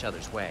out of each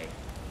other's way.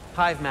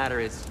 Hive matter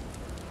is...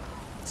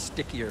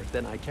 stickier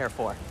than I care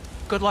for.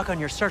 Good luck on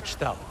your search,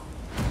 though.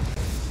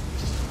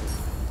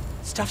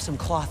 Stuff some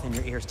cloth in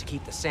your ears to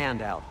keep the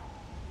sand out.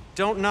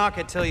 Don't knock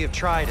it till you've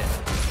tried it.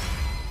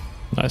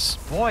 나이스.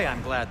 Boy,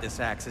 I'm glad this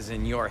axe is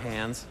in your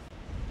hands.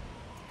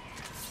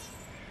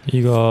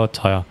 이거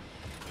다야.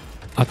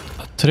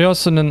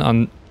 아트레어스는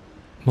안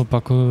못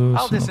바꿀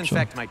I'll 순 없죠.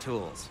 disinfect my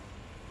tools.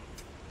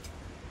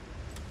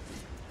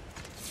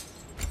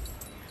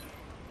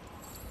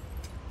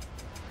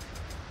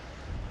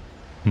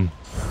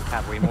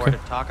 Have we more to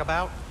talk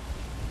about?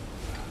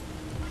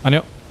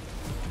 아니요.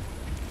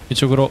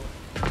 이쪽으로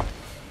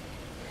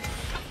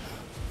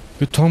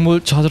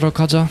유통물 찾으러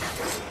가자.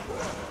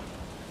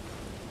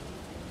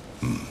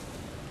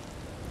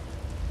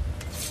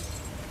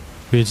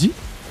 왜지?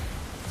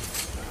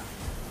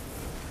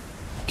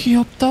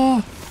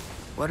 귀엽다.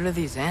 What are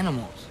these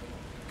animals?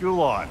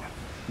 Gulon,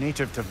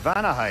 native to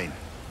Vanaheim.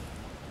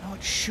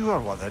 Not sure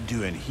what they're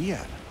doing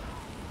here.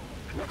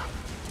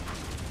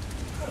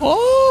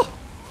 어!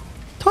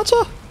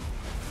 타자.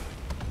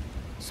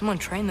 Someone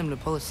trained them to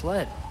pull a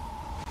sled.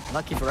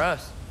 Lucky for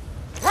us.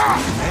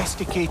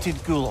 Domesticated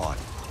Gulon.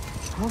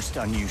 Most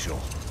unusual.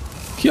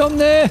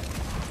 귀엽네.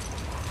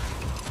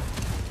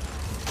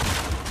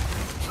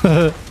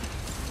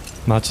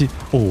 맞지?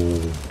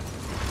 오.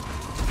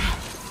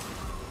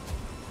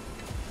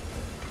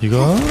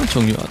 이거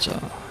정리하자.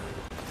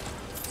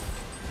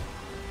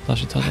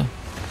 다시 타자.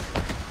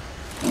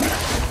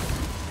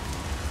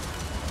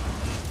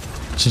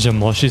 진짜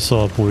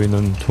멋있어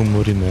보이는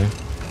동물이네.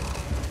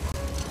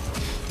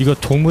 이거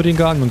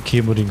동물인가 아니면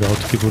괴물인가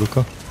어떻게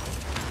부를까?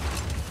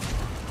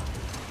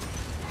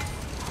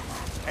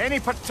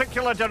 Any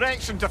particular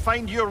direction to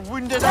find your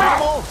wounded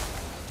animal?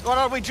 Or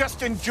are we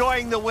just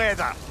enjoying the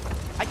weather?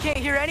 I can't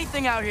hear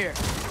anything out here.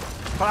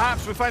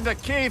 Perhaps we find a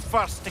cave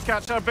first to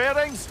catch our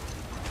bearings?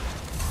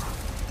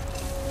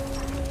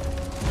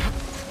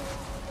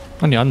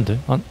 아니 안 돼.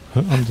 안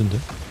된대.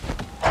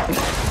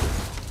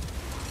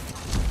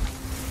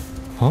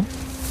 어?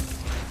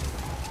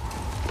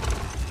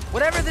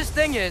 Whatever this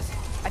thing is,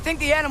 I think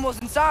the animal's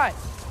inside.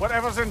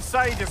 Whatever's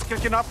inside is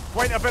kicking up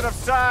quite a bit of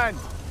sand.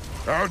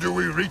 How do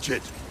we reach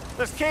it?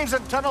 There's caves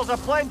and tunnels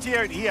aplenty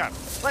out here.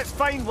 Let's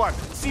find one,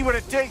 see where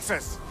it takes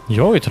us.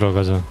 여기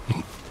들어가자.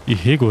 이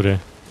해골에.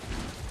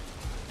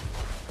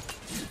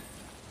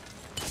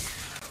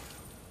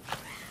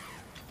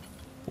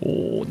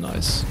 오,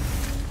 나이스.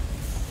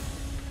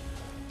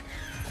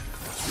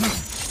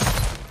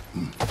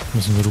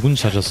 무슨 누군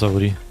찾았어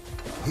우리?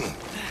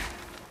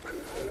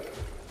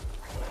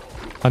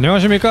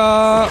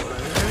 안녕하십니까?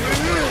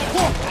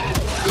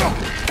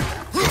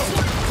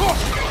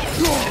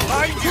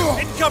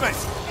 Incoming!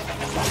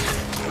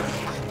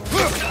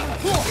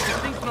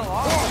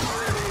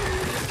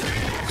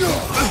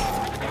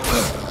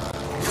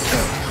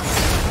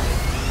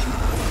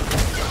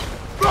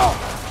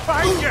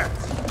 Find you!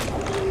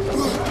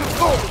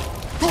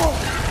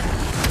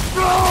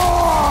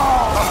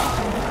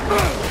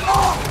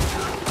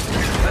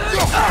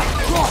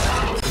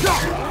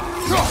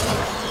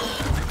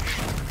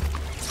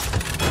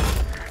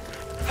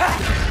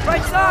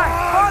 Right side!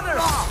 Farther!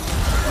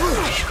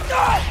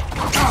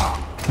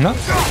 나?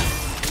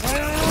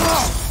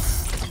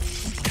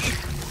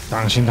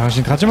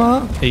 당신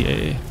가지마.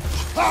 에이.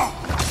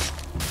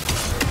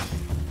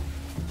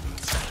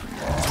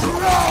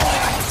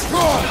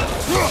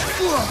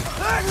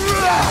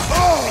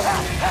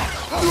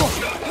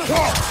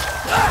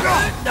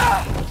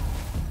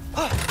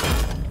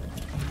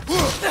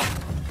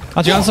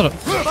 아직 안 살아.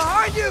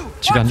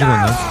 지가 안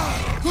죽었네.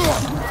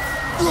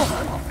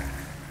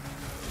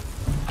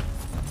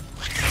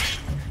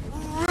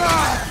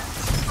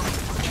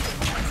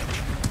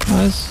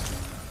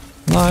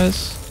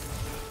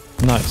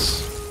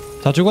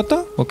 나이스. 다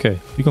죽었다? 오케이.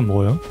 이건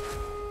뭐야?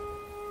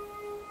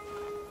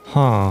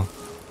 하,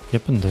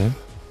 예쁜데.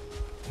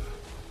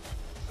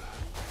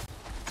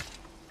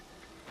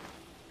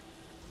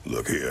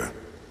 Look here.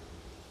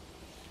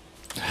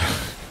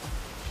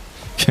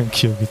 그냥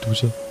기억이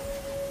도저.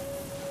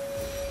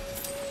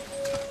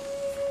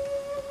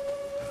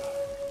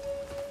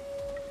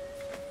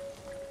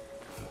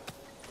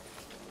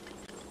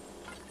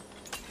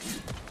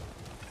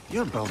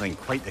 You're building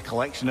quite the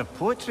collection of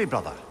poetry,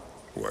 brother.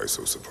 Why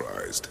so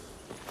surprised?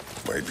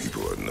 My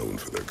people are known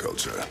for their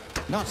culture.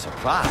 Not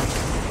surprised.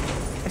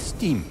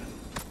 Esteem.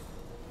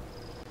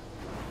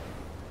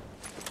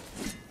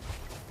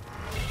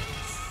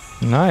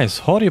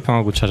 나이스. 허리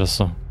방어구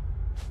찾았어.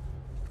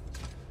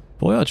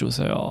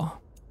 보여주세요.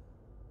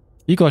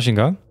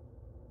 이것인가?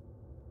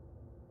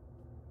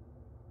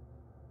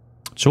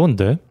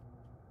 좋은데?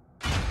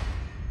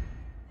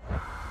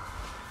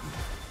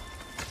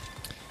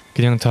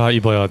 그냥 다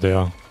입어야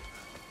돼요.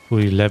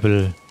 우리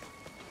레벨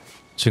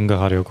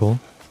증가하려고.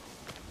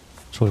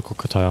 좋을 것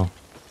같아요.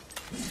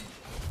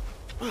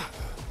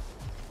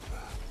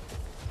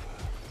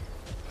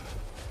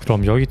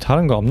 그럼 여기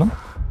다른 거 없나?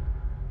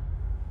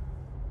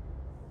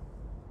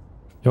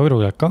 여기로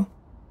갈까?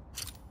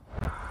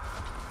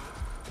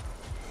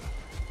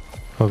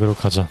 거기로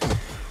가자.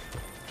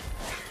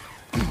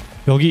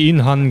 여기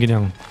인한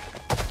그냥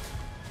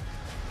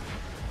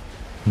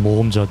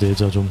모험자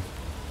대자 좀.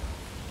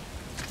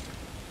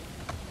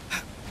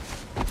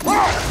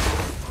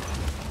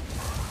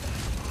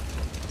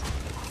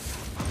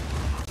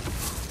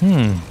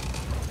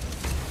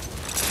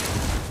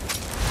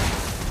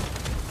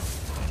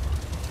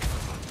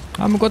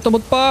 아무것도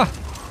못 봐.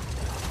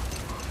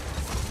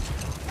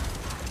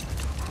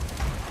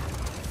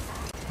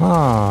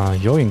 아,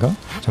 여긴가?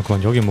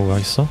 잠깐만, 여기 뭐가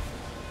있어?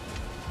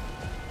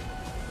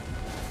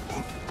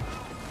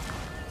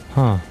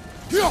 하.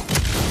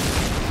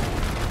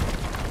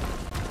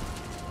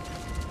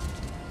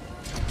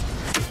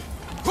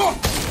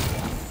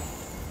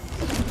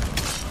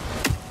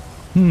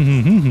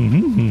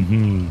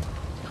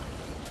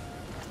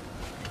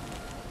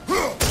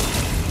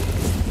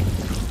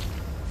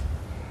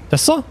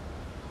 됐어?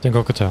 된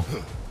것 같아요.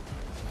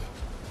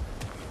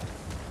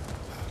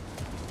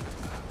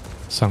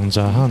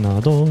 상자 하나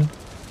더.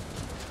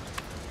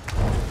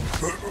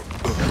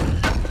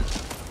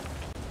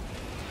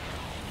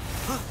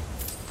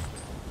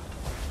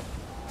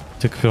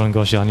 특별한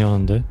것이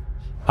아니었는데.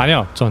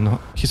 아니야, 전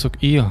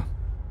계속 이어.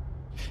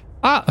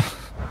 아!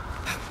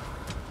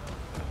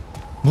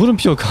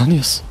 물음표가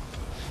아니었어.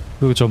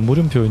 그리고 전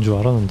물음표인 줄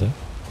알았는데.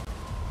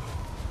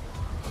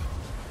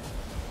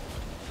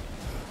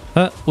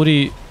 아,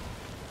 우리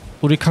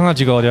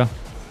강아지가 어디야?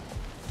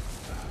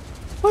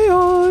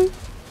 어이.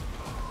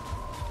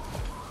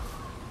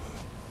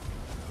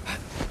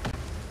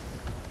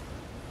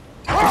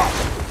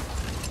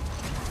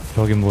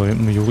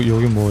 여기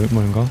여기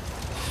뭐인가?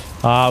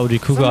 아, 우리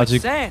그거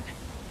아직. I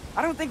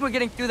don't think we're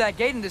getting through that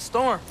gate in this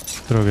storm.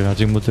 그러게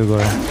아직 못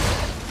들어가요.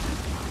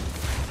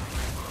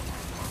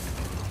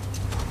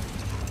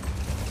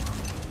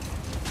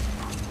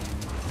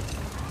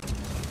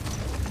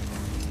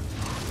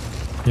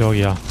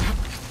 여기야.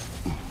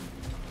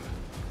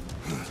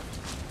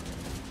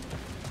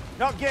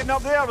 Not getting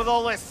up there with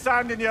all this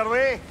sand in your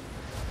way.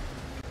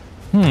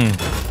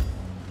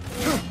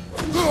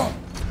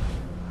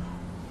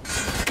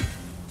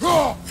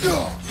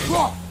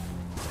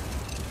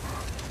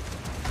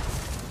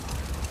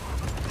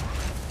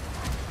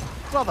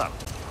 Brother,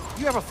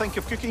 you ever think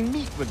of cooking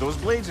meat with those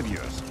blades of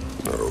yours?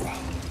 No.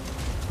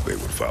 They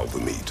would foul the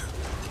meat.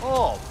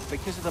 Oh,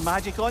 because of the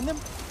magic on them?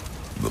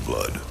 The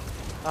blood.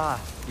 Ah,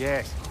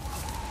 yes.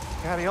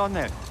 Carry on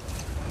then.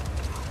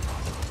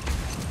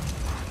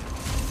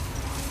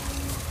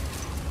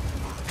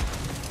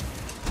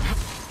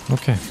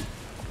 오케이.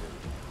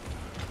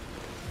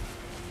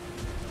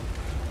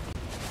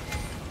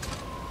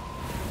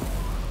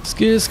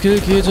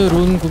 스킬 계절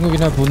룬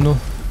공격이나 분노.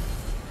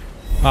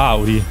 아,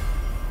 우리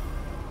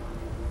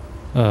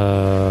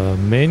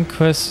메인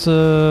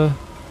퀘스트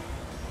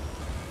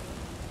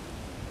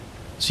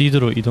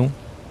지드로 이동.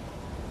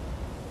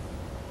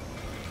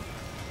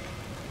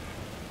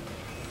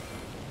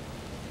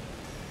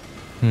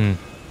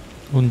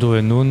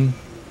 온도의 눈,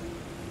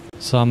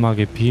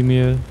 사막의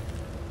비밀,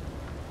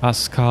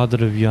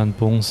 아스카드를 위한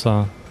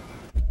봉사.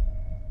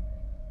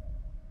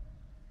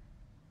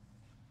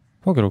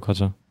 거기로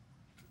가자.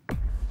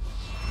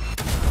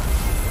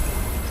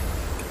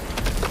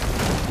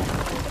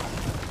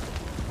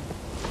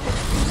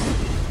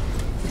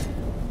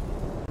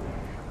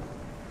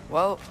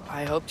 Well,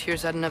 I hope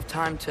Tyr's had enough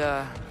time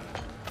to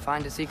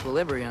find its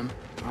equilibrium,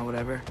 or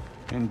whatever.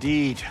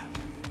 Indeed.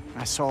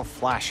 I saw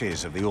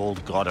flashes of the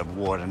old god of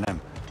war in him,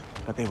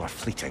 but they were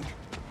fleeting.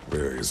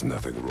 There is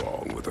nothing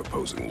wrong with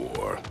opposing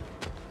war,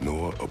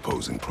 nor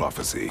opposing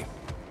prophecy.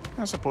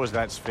 I suppose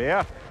that's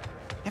fair.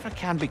 Never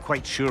can be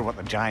quite sure what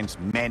the Giants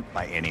meant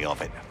by any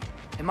of it.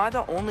 Am I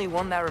the only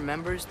one that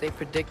remembers they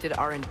predicted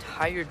our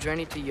entire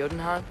journey to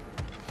Jotunheim?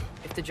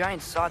 If the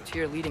Giants saw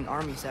Tyr leading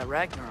armies at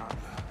Ragnarok,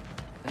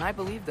 then I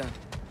believe them.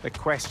 The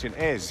question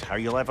is how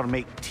you'll ever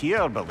make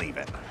Tyr believe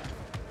it.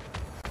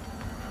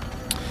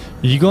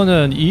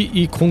 이거는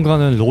이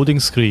공간은 로딩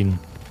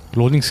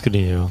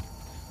스크린이에요.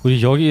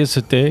 우리 여기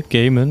있을 때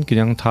게임은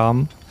그냥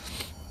다음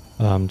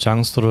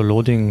장소로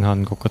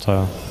로딩한 것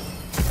같아요.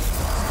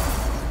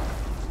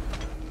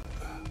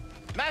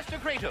 Master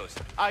Kratos,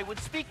 I would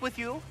speak with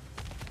you.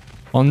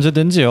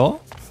 언제든지요.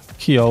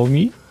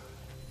 귀여움이.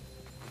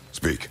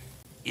 Speak.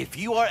 If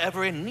you are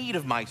ever in need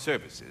of my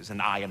services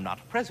and I am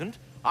not present,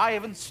 I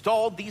have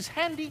installed these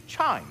handy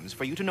chimes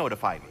for you to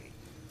notify me.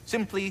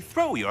 Simply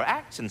throw your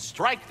axe and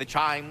strike the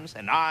chimes,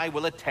 and I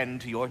will attend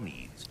to your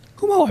needs.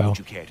 고마워요. Would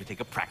you care to take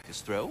a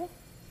practice throw?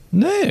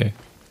 네.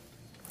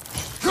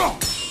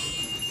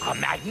 A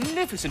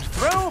magnificent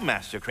throw,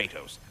 Master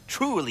Kratos.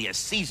 Truly a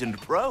seasoned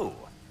pro.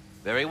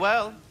 Very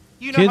well.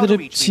 You know how to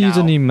reach me now.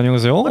 시즈님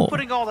안녕하세요. But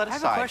putting all that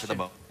aside for the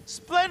moment.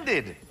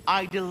 Splendid!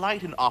 I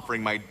delight in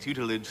offering my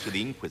tutelage to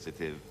the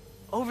inquisitive.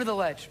 Over the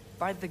ledge,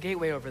 by the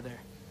gateway over there.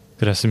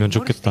 그랬으면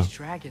Notice 좋겠다. these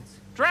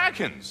dragons.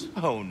 Dragons?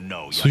 Oh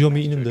no, young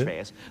수염이 Master 있는데?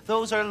 Atreus.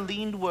 Those are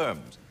leaned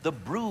worms, the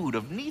brood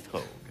of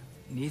Nidhogg.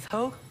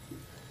 Nidhogg?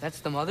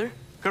 That's the mother?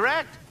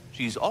 Correct.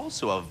 She's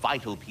also a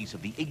vital piece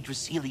of the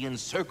Yggdrasilian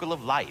circle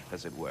of life,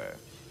 as it were.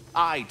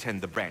 I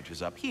tend the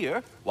branches up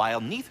here, while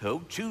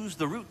Nidhogg chews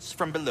the roots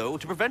from below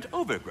to prevent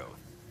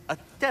overgrowth. A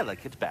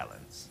delicate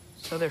balance.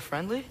 So they're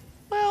friendly?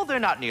 Well,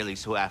 they're not nearly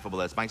so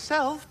affable as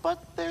myself,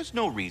 but there's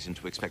no reason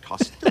to expect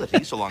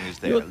hostility so long as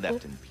they're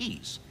left in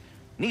peace.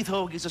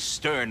 Nidhogg is a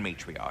stern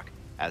matriarch,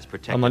 as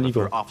protective of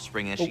her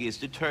offspring as she is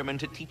determined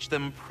to teach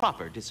them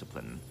proper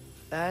discipline.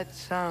 That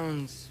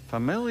sounds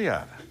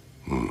familiar.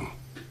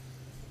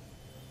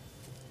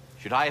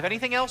 Should I have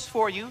anything else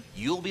for you,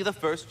 you'll be the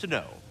first to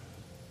know.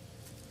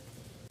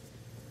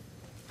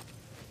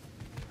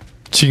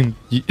 지금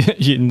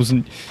이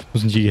무슨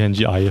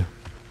얘기하는지 아예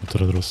못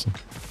들어들었어.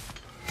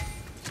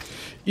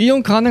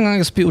 이용 가능한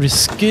XP 우리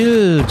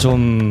스킬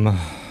좀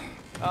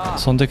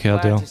선택해야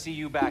돼요. Glad to see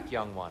you back,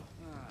 young one.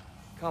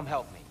 Come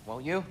help me,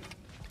 won't you?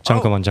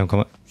 잠깐만.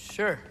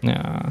 Sure.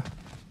 야.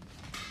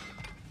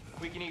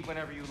 We can eat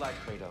whenever you like,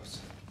 Kratos.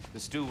 The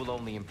stew will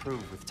only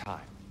improve with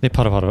time. 네,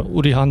 바로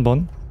우리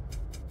한번.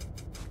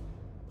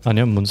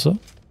 아니야, 문서?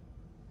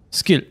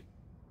 스킬.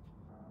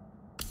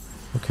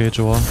 오케이,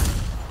 좋아.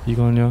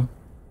 이거는요?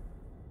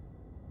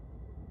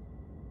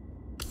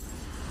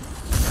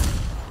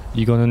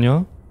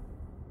 이거는요?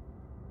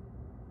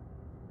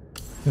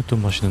 이것도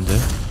맛있는데.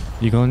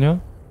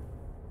 이거는요?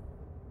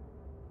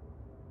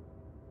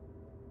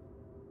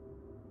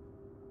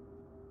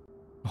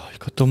 아,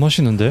 이것도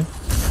맛있는데.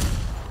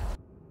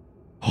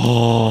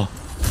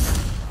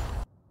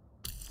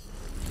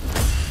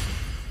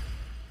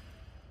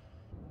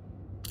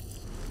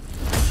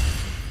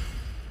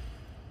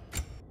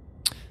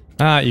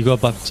 아, 이거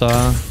봤자.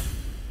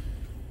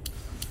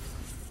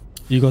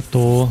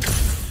 이것도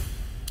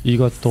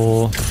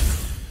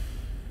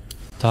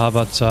다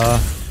봤자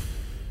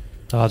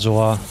다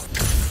좋아.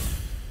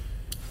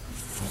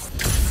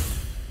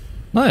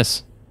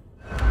 나이스.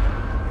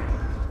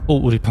 오,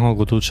 우리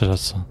방어구도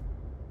찾았어.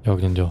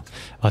 여기는요.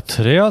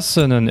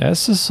 아트레아스는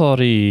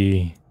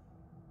에스서리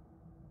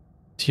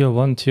티어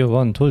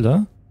 1 둘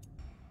다?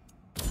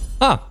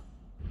 아!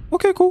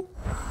 오케이, 고.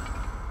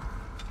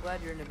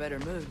 Glad you're in a better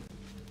mood.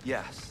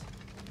 Yes.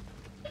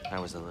 I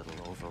was a little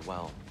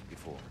overwhelmed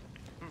before.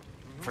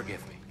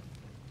 Forgive me.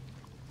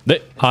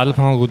 네, 아들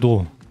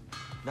방어구도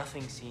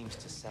Nothing seems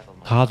to settle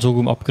my 다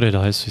조금 업그레이드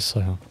할 수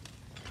있어요.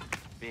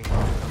 being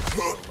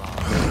alive.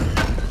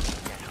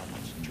 Yet how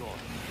much joy.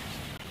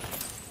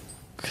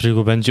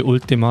 그리고 왠지 올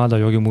때마다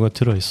여기 뭐가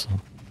들어있어.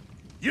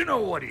 You know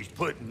what he's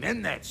putting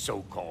in that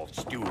so-called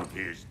stew of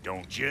his,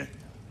 don't you?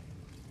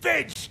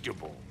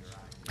 Vegetables.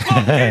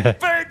 Fucking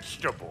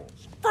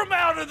vegetables. From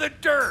out of the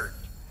dirt.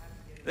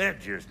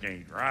 That just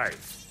ain't right.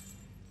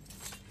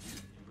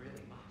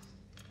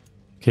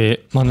 오케이,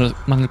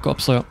 마늘 거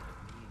없어요.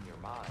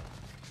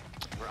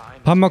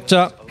 밥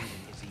먹자.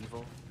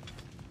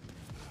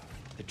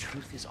 The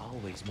truth is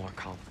always more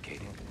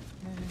complicated.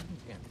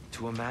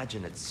 To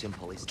imagine it's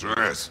simple is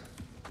Atreus,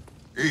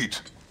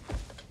 eat.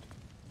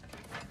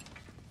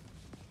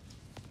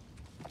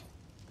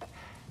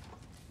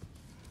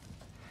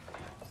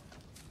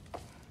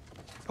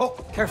 Oh,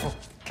 careful,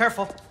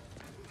 careful.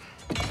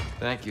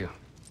 Thank you.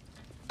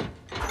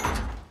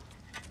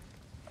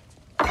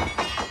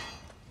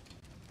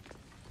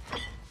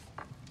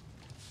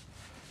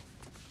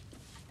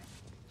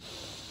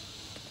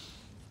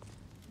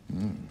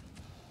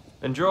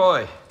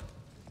 Enjoy.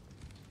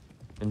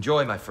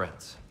 Enjoy, my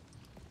friends.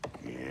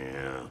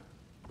 Yeah.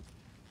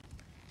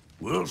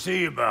 We'll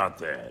see about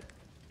that.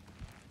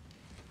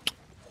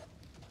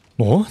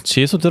 뭐?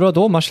 지에서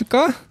들어도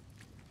마실까?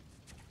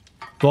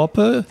 또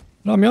앞에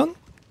라면?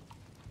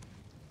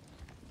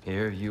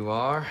 Here you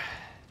are.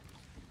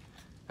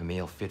 A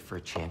meal fit for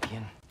a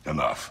champion.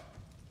 Enough.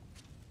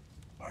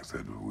 I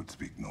said we would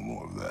speak no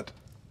more of that.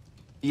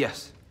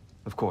 Yes,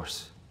 of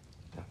course.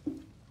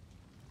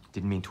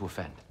 Didn't mean to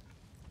offend.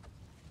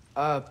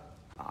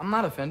 I'm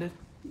not offended.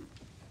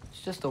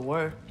 It's just a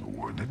word. A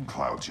word that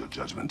clouds your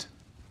judgment.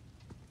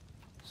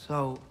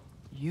 So,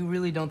 you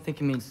really don't think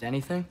it means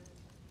anything?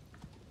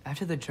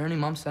 After the journey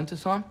Mom sent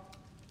us on?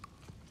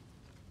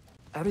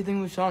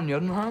 Everything we saw in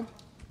Jotunheim?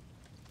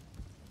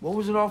 What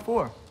was it all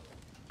for?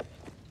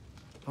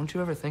 Don't you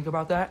ever think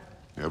about that?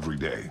 Every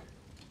day.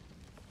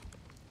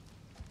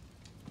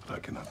 But I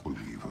cannot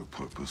believe her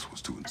purpose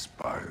was to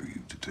inspire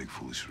you to take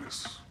foolish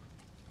risks.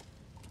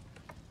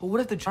 But what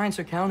if the Giants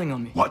are counting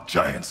on me? What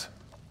giants?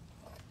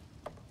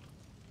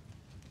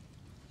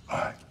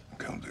 I'm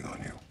counting on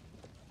you.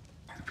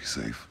 To be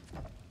safe,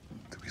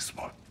 to be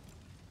smart.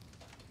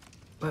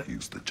 But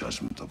use the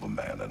judgment of a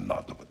man and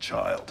not of a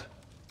child.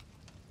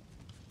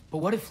 But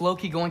what if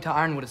Loki going to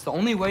Ironwood is the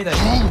only way that...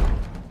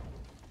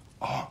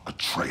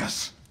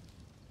 Atreus.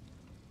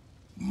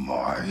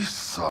 My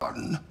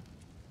son.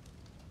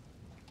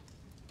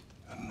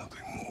 And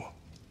nothing more.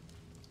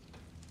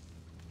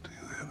 Do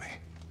you hear me?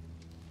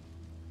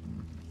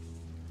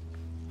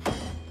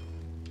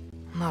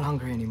 I'm not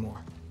hungry anymore.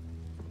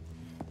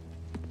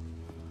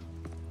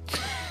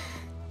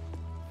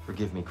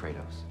 Forgive me,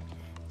 Kratos.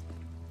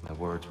 My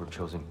words were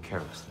chosen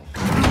carelessly.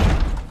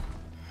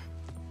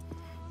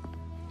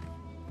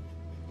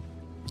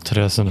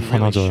 스트레스는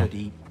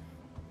화나죠.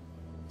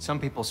 Some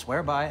people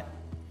swear by it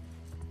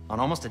on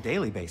almost a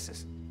daily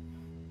basis.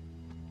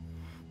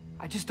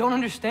 I just don't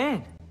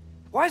understand.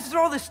 Why is there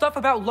all this stuff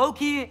about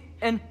Loki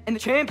and the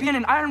champion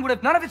and Ironwood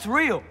if none of it's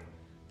real?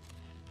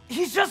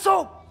 He's just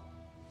so...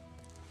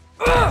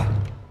 Ugh!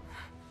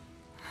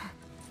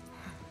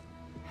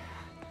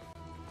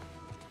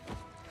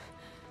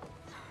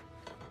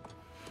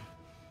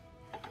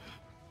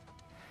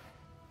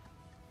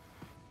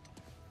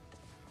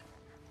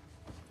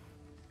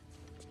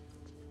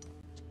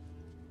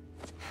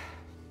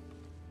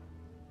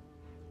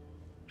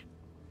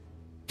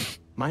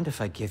 Mind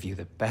if I give you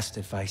the best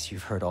advice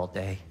you've heard all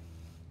day?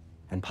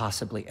 And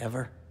possibly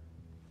ever?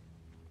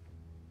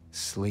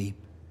 Sleep.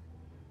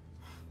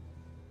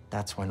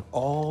 That's when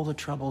all the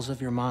troubles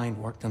of your mind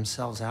work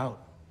themselves out.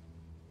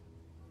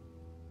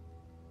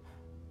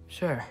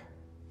 Sure.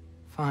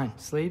 Fine.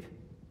 Sleep?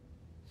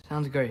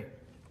 Sounds great.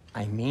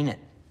 I mean it.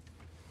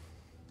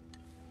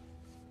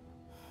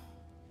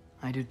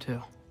 I do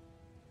too.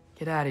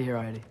 Get out of here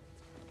already.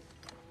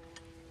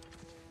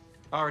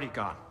 Already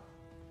gone.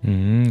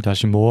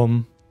 다시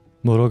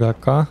뭐로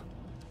갈까?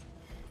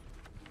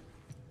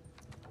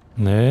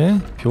 네,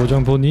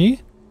 표정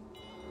보니?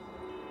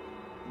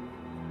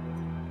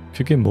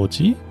 그게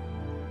뭐지?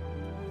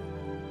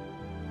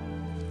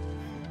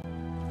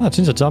 아,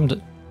 진짜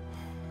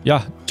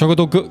야,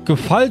 적어도 그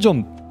팔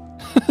좀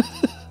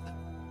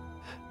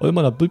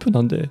얼마나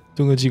불편한데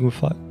등을 지금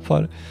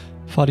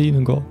팔이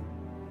있는 거.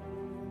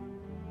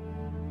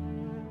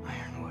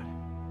 Ironwood.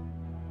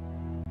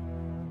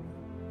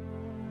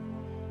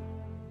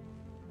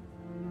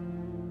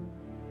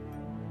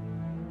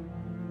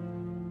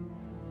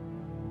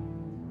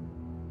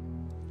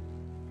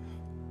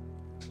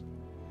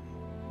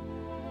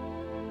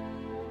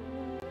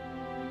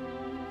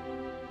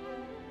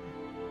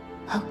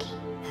 Loki.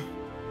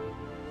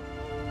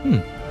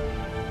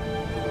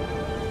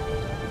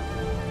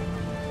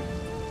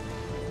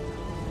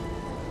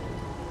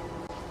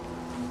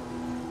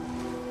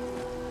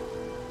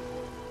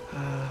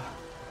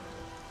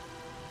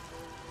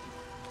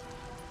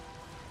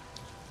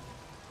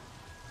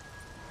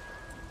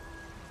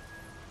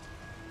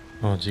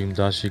 지금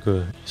다시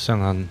그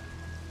이상한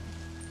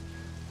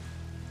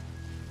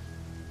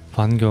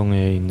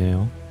반경에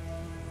있네요.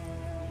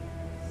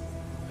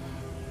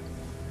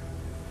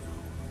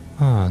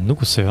 아,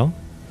 누구세요?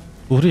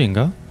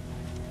 우리인가?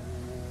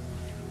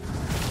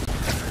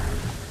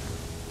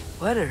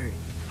 Let her.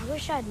 I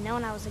wish I'd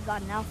known I was a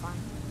god in Alfheim.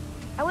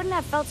 I wouldn't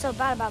have felt so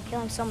bad about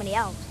killing so many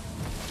elves.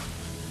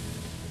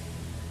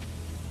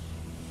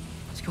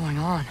 What's going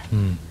on?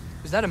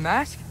 Was that a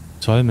mask?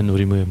 젊은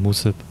우리의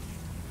모습.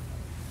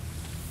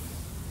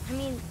 I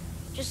mean,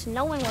 just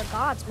knowing we're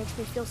gods makes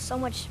me feel so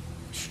much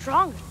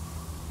stronger.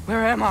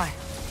 Where am I?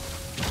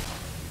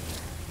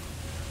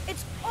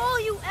 It's all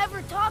you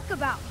ever talk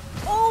about,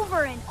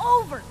 over and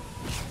over.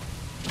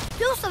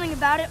 Do something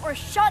about it or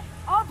shut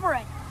up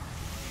already.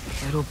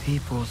 Little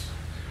people's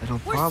little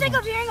We're problems. sick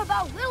of hearing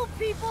about little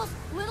people's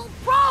little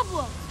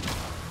problems.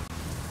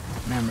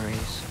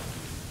 Memories.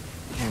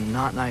 And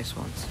not nice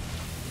ones.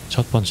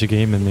 첫 번째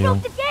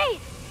게임이네요. Broke the gate!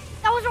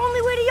 That was our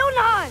only way to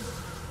Jotunheim!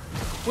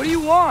 What do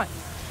you want?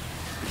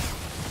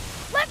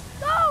 Let's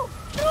go!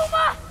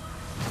 Numa!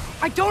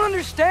 I don't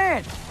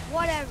understand!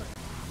 Whatever.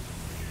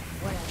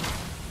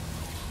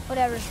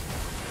 Whatever.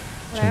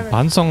 좀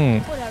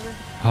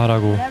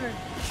반성하라고. Whatever.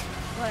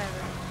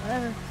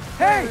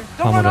 Hey!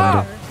 Don't run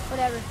off!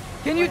 Whatever.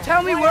 Can you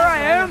tell me where I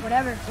am?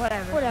 Whatever.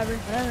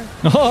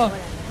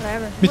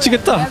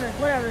 미치겠다.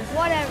 Whatever.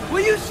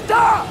 Will you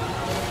stop?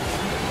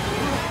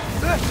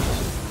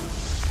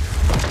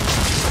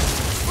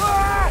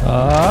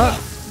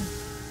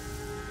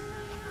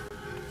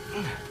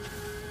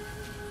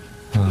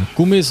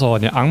 꿈에서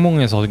아니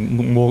악몽에서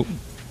뭐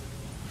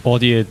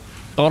어디에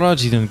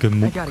떨어지는 그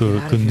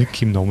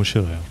느낌 너무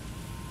싫어요.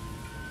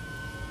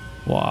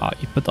 와,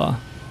 이쁘다.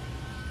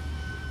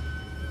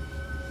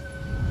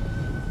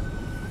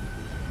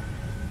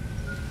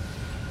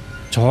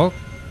 저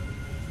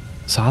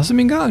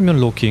사슴인가 아니면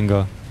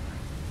로키인가?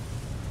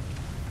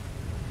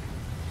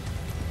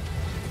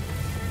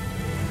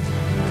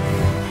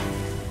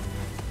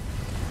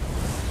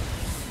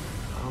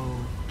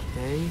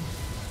 Okay.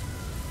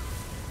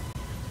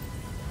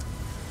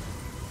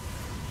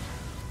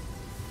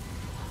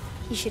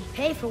 He should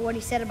pay for what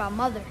he said about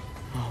Mother.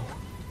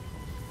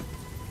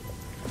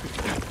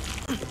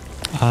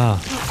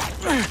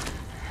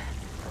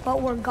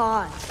 But we're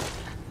gods.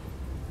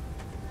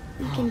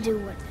 We can do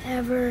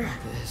whatever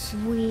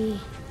we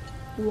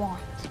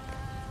want.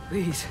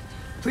 Please.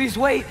 Please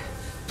wait.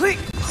 Please.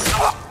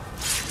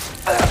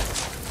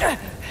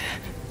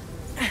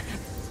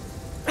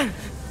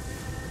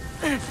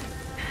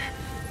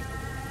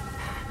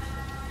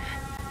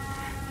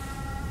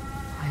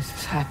 Why is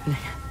this happening?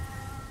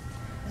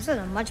 This is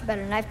a much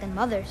better knife than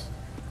Mother's.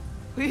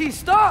 Please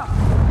stop!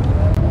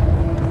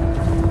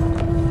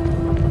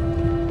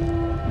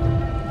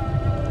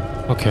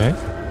 오케이.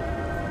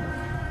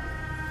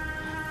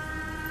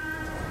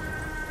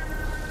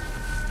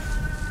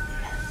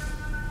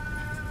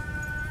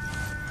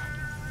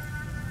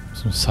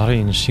 무슨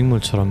살아있는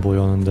식물처럼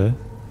보였는데.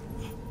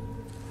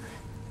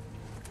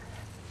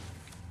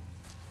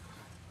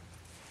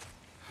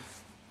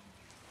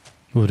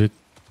 우리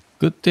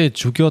그때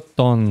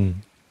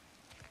죽였던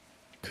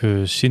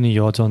그 신이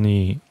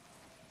여전히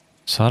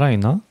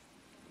살아있나?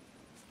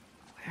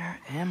 Where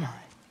am I?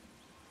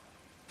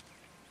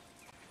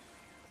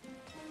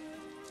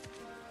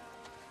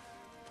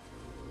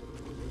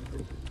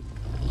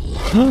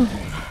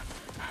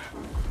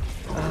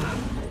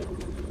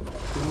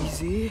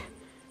 Easy.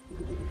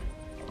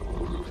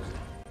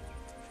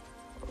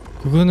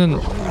 그 그거는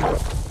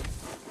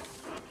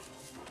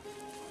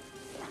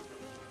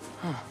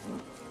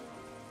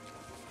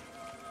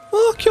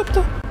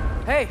귀엽다.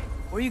 Hey,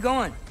 where are you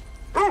going?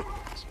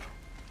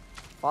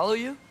 Follow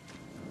you?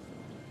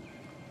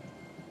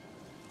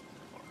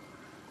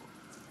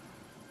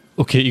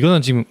 오케이,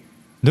 이거는 지금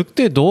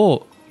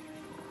늑대도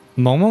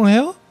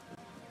멍멍해요?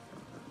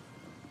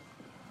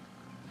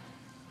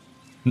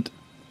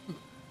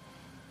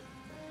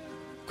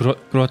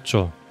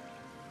 그렇죠.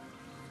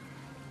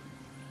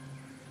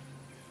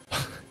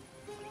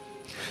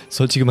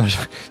 솔직히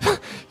말하면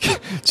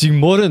지금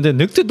모르는데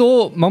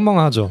늑대도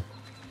멍멍하죠?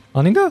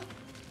 아닌가?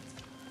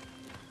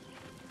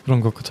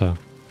 그런 것 같아요.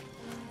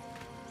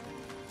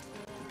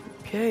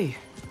 Okay,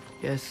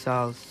 guess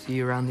I'll see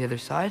you around the other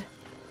side.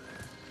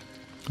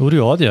 우리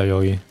어디야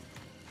여기?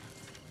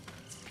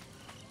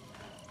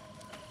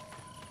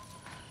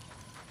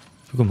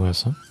 이거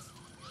뭐였어?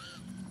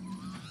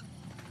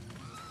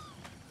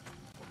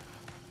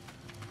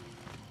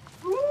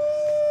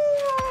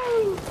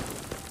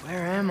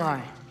 Where am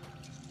I?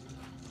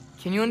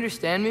 Can you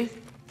understand me?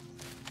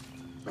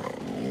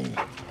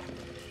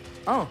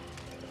 Oh,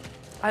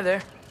 hi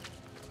there.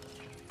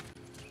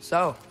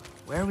 So,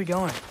 where are we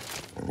going?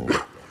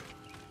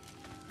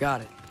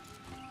 Got it.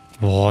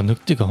 와,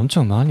 늑대가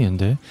엄청 많이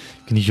있는데.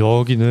 근데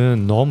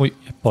여기는 너무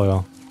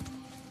예뻐요.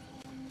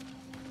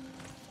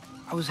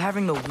 I was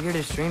having the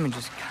weirdest dream and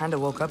just kind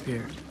of woke up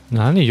here.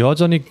 아니,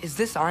 여전히 Is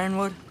this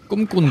Ironwood?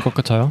 꿈꾸는 것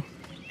같아요.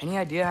 Any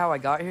idea how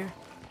I got here?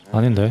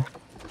 아닌데.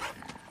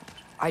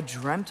 I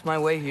dreamt my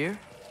way here?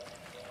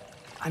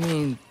 I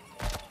mean,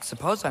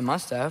 suppose I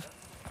must have.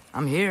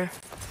 I'm here.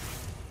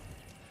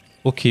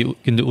 오케이,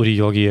 근데 우리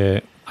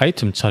여기에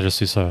아이템 찾을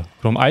수 있어요.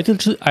 그럼 아이템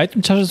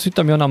찾을 수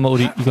있다면 아마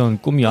우리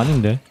이건 꿈이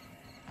아닌데.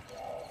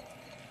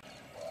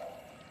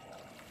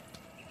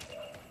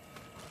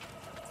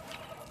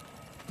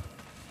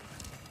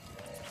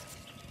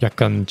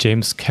 약간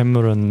제임스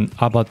캐머런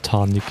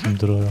아바타 느낌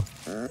들어요.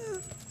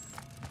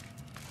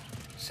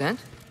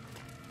 Scent?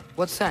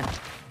 What scent?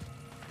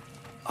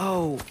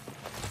 Oh,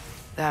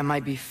 that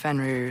might be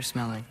Fenrir you're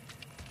smelling.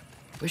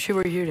 Wish he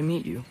were here to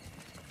meet you.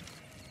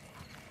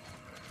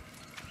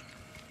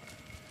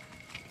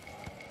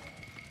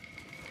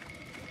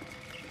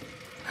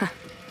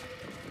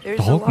 There's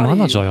a 더욱 lot of you.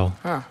 많아져요.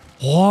 Huh.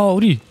 와,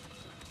 우리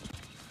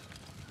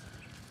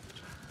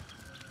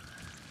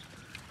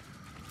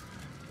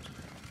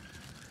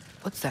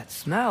What's that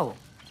smell?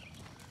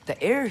 The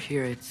air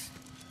here, it's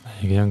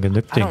이게 그냥 그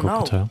늑대인 것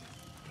know. 같아요.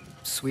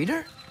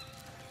 sweeter?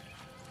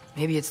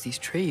 Maybe it's these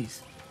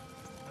trees.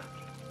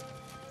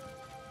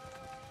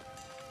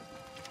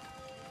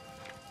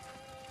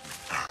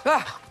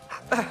 Ah!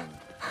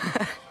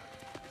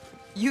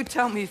 You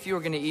tell me if you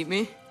were gonna eat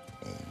me.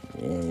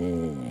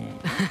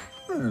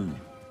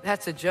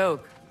 That's a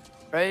joke,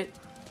 right?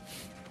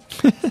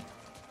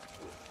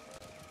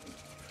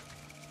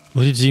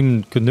 우리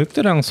지금 그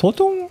늑대랑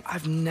소통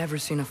I've never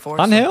seen a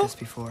forest 안 like 해요? this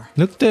before.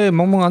 늑대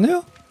멍멍 안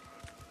해요?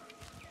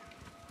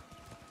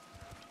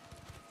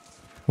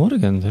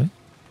 모르겠는데.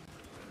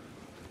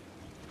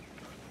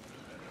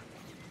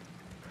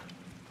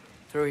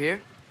 Through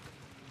here?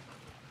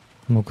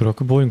 뭐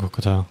그렇게 보인 것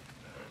같아요.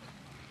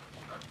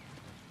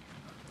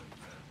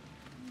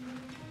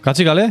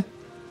 같이 갈래?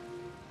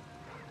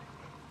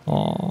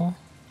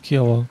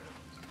 귀여워.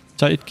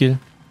 자, 입길.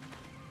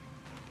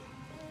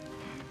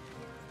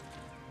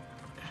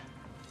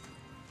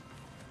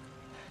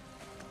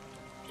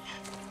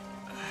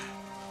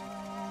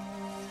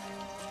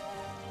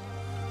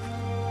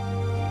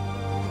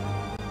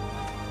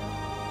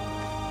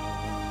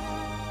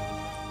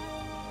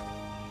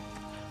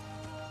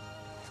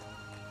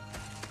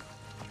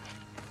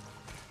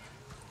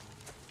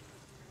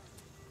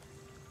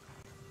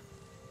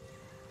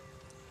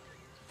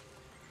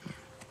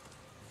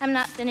 I'm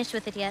not finished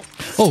with it yet.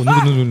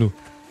 누구.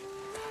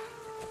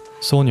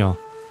 소녀.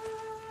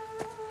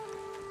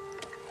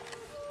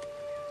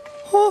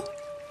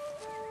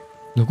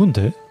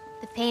 누군데?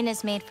 The paint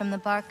is made from the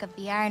bark of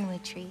the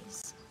ironwood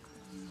trees.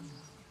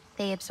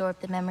 They absorb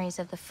the memories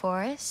of the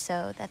forest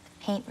so that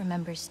the paint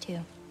remembers too.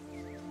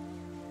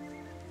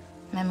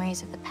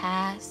 Memories of the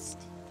past,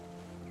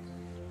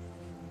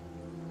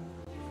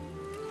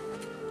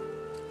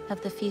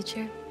 of the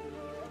future.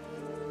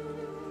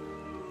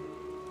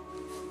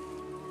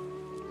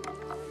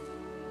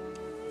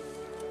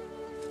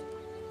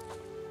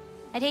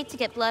 I'd hate to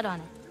get blood on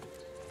it.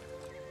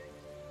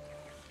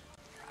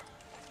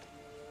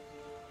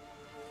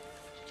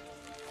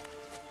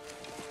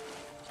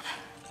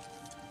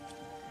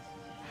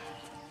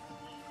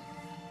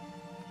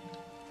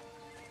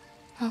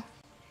 Oh,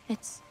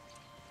 it's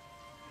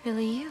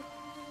really you.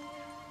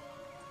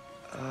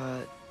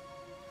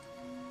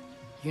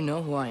 You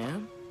know who I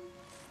am?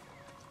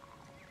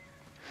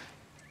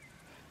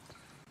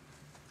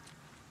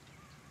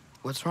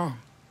 What's wrong?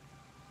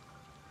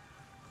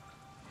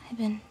 I've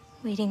been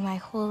waiting my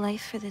whole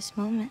life for this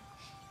moment.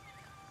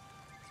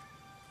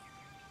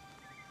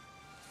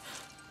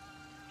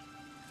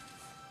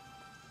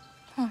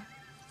 Huh.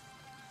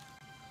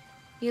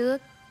 You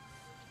look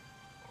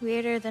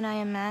Weirder than I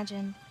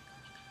imagined.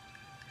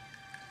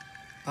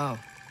 Oh.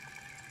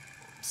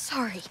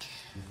 Sorry.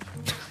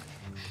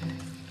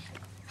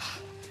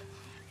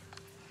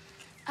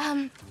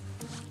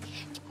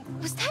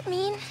 Was that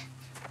mean?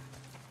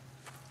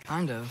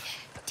 Kind of.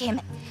 Damn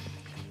it.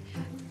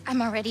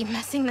 I'm already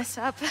messing this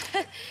up.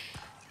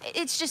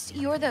 It's just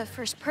you're the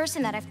first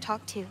person that I've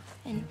talked to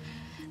in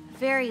a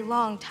very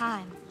long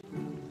time.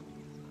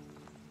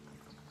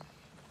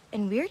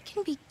 And weird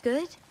can be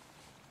good.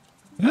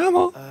 야,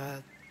 뭐.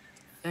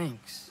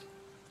 Thanks.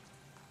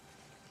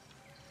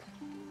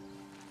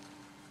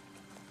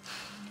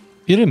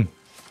 이름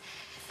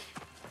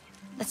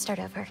Let's start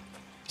over.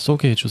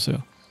 소개해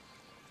주세요.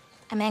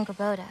 I'm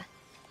Angerboda.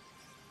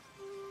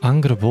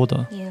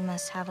 앙그르보다. You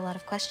must have a lot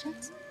of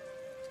questions.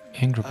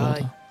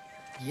 앙그르보다.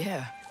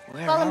 Yeah.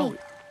 Where Follow are me. we?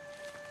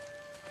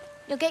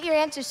 You'll get your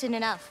answers soon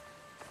enough.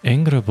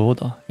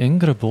 앵그르보다.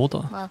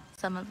 앵그르보다. Well,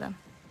 some of them.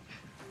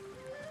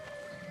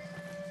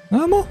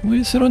 아, 뭐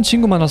우리 새로운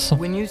친구 만났어.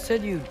 When you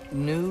said you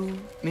knew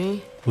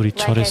me? 우리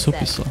Like 절에 I 숲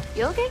said, 있어.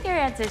 You'll get your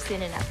answers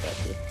soon enough,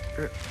 Ricky.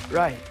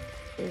 Right.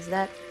 Is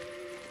that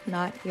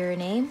not your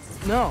name?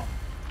 No.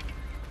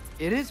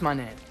 It is my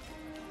name.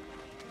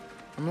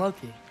 I'm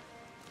Loki.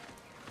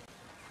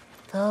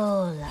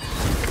 Lola.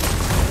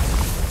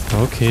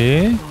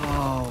 오케이.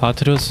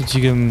 아트리어스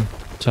지금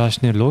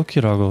자신의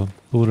로키라고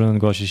부르는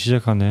것이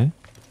시작하네.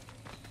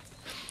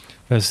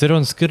 네,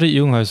 새로운 스킬을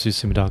이용할 수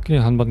있습니다.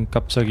 그냥 한번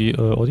갑자기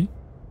어디?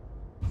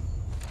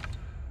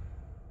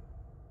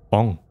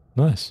 뻥.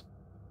 나이스.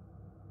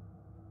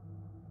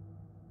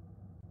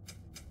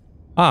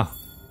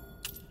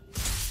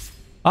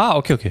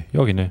 오케이.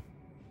 여기네.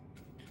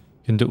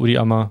 근데 우리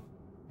아마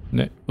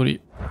우리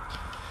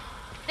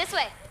This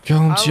way.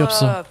 경험치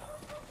없어.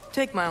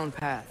 Take my own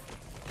path.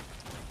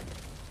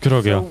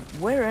 그러게요. So,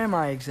 where am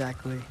I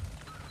exactly?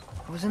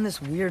 I was in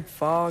this weird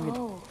fog.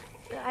 Oh,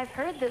 I've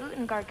heard the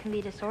Utengard can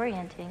be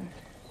disorienting.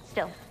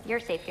 Still, you're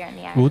safe here in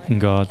the island.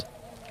 우텐가드.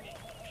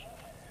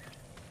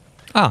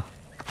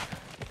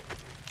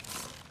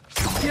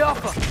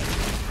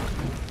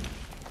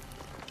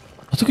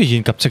 어떻게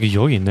얘는 갑자기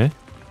여기 있네?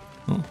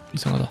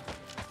 이상하다.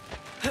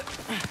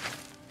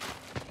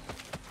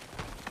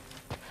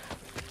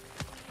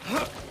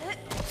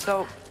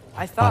 So,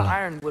 I thought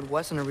Ironwood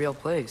wasn't a real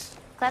place.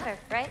 Clever,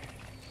 right?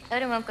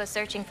 Odin won't go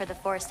searching for the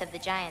Forest of the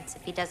Giants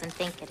if he doesn't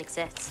think it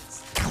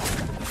exists.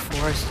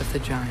 Forest of the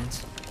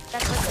Giants.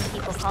 That's what some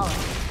people call it.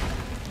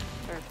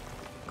 Or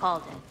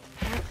called it.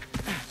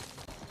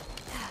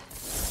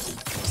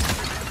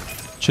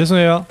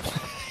 죄송해요.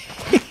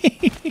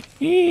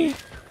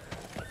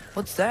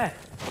 What's that?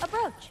 A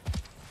brooch.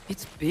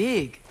 It's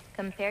big.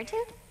 Compared to?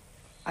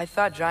 I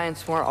thought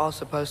giants weren't all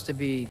supposed to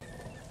be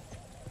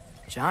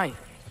giant.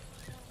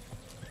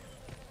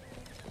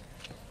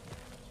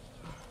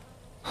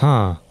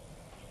 Huh.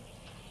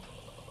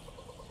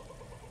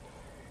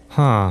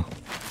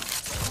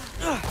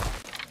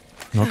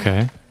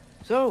 Okay.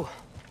 So,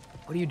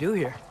 what do you do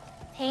here?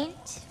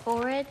 Paint,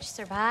 forage,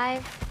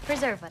 survive,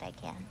 preserve what I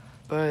can.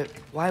 But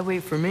why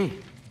wait for me?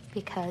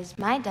 Because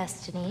my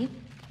destiny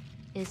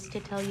is to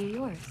tell you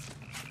yours.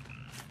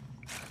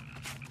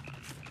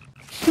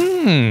 Go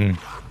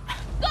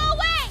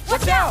away!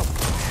 Watch out!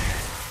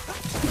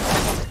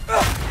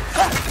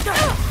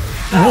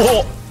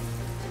 오!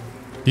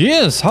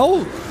 얘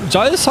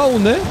잘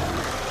싸우네?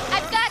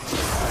 I've got you.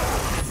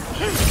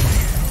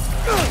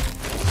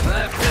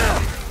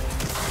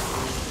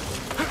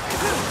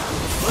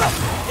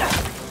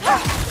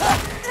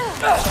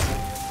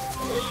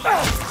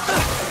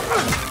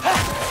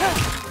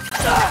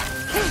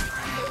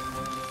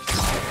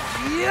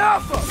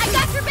 I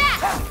got your back!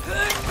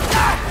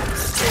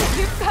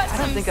 You've got I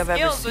don't think I've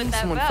ever seen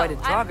someone fight a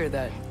jogger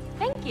that...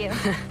 Thank you.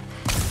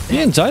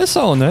 얘 잘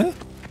싸우네?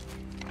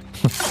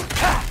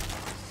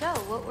 So,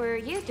 what were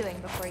you doing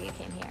before you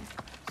came here?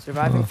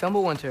 Surviving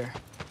Fimbulwinter.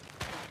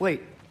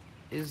 Wait,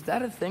 is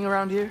that a thing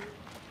around here?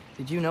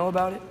 Did you know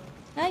about it?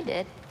 I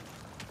did.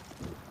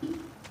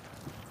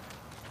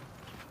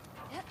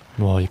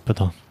 와,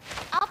 이쁘다.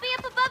 I'll be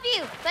up above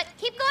you, but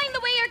keep going the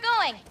way you're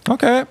going.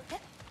 오케이.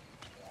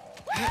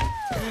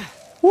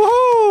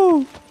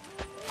 우후!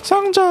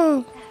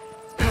 상자!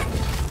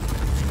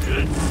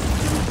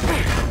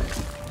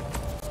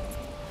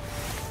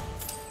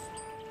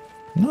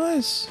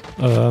 나이스.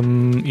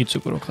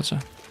 이쪽으로 가자.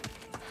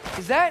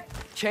 Is that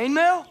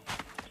chainmail?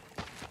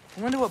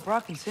 I wonder what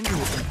Brock and Cinder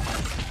will do.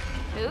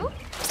 Who?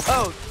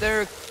 Oh,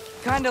 they're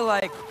kind of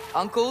like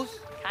uncles.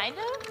 Kind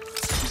of?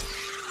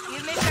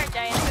 You make our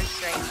giants are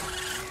strange.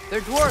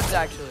 They're dwarves,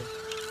 actually.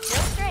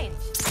 Real strange.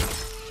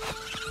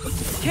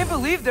 Can't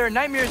believe there are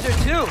nightmares there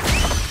too.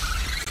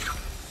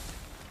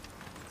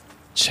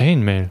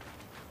 Chainmail.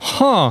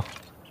 Huh.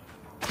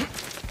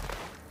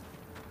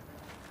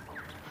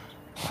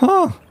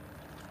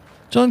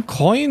 전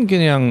거인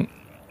그냥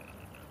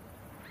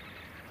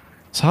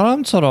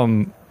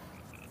사람처럼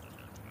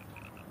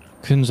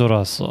큰 줄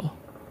알았어.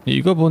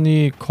 이거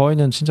보니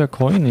거인은 진짜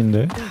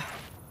거인인데?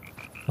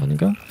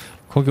 아닌가?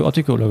 거기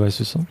어떻게 올라갈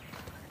수 있어?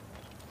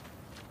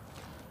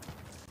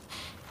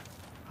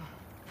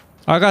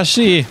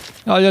 아가씨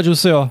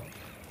알려주세요.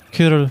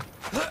 길을.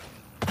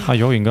 아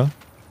여긴가?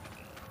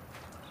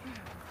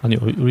 아니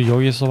우리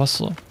여기서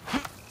왔어.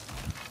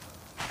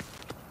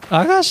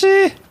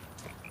 아가씨.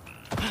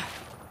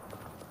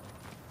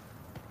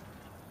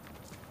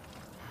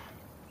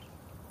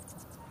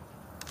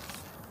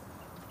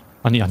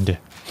 아니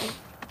안돼.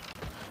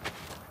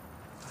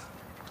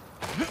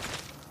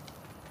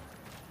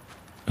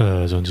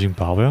 전 지금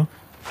바보야?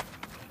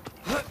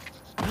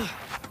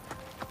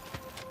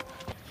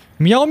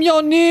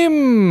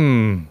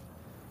 미야오미야오님!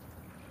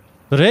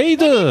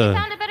 레이드!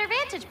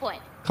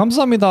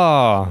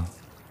 감사합니다.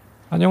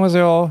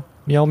 안녕하세요.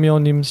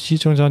 미야오미야오님,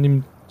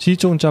 시청자님,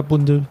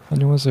 시청자분들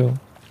안녕하세요.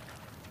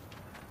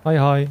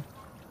 하이하이.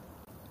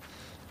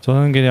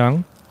 저는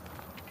그냥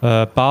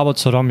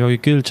바보처럼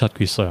여기 길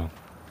찾고 있어요.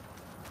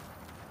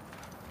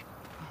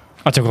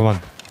 아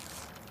잠깐만.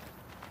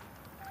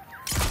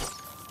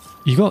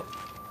 이거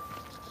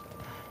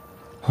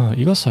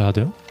이거 써야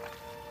돼요?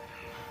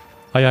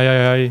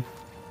 아야야야이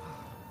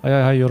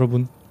아야야이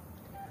여러분.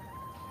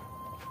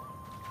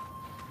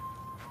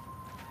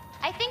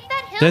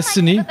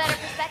 데스니?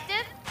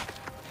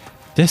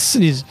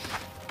 데스니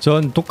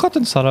전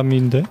똑같은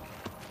사람인데.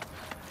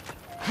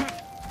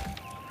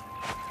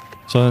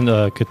 전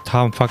그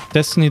다음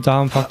데스니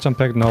다음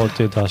확장팩 나올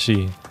때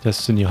다시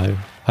데스니 할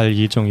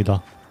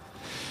예정이다.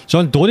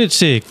 전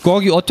도대체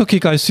거기 어떻게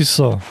갈 수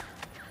있어?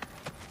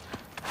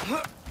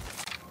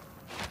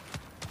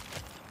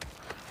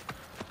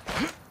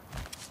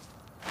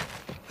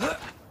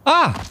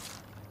 아!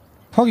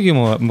 거기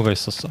뭐가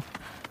있었어.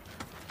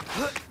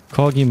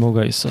 거기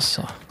뭐가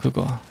있었어.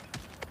 그거.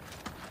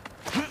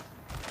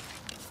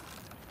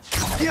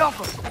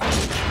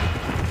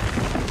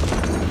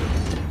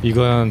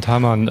 이건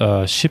다만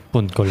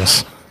 10분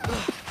걸렸어.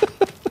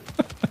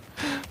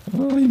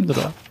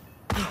 힘들어.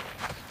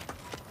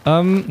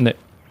 네.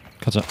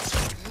 가자.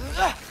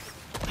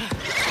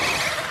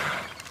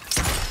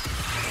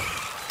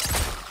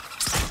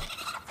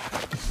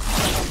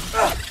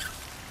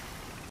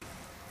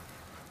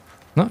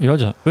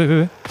 여자.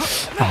 왜?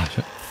 아,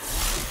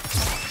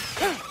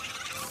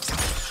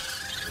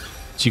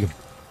 지금.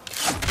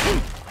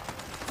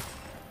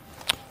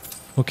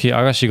 오케이,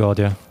 아가씨가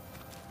어디야?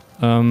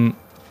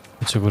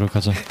 이쪽으로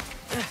가자.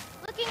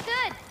 Looking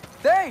good.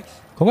 Thanks.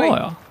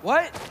 고마워요.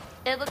 What?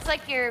 It looks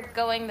like you're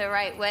going the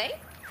right way.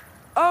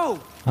 Oh.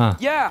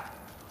 Yeah.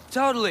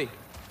 Totally.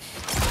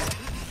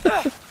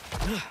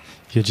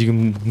 얘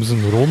지금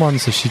무슨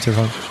로만스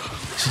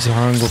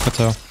시작하는 것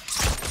같아요.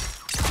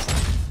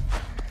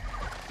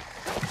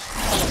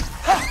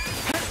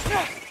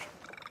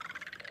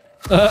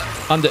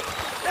 안 돼.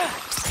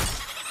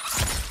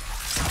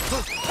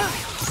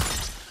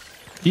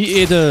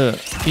 이 애들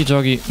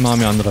저기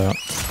마음에 안 들어요.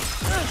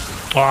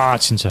 와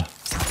진짜.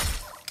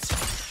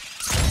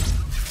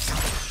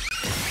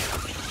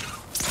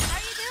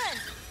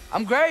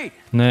 I'm great.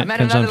 네, I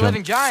met another 괜찮죠.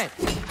 living giant.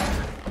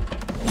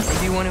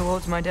 The one who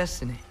holds my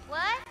destiny.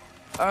 What?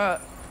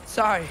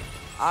 Sorry.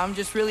 I'm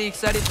just really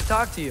excited to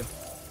talk to you.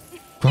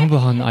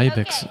 광부한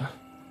아이벡스.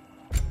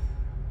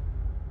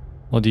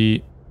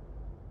 어디?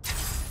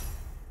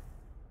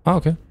 아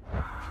오케이.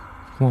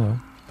 고마워요.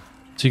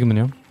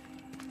 지금은요?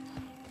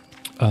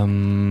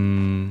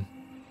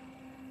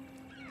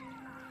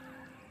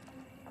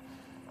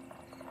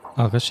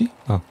 아가씨?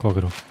 아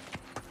거기로.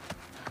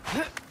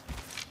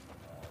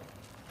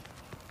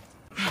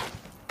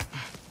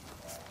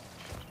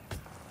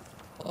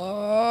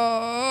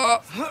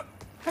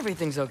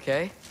 Everything's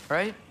okay,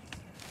 right?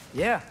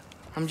 Yeah.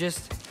 I'm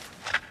just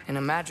in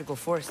a magical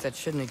forest that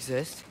shouldn't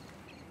exist.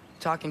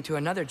 Talking to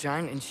another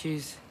giant and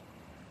she's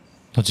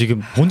너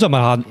지금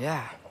혼자만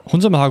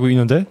하고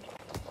있는데?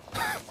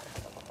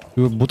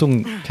 이거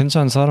보통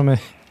괜찮은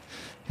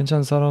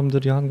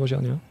사람들이 하는 것이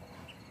아니야?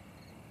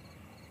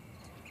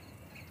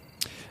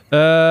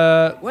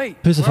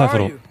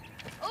 PS5로.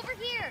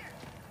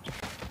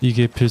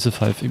 이게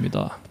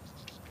PS5입니다.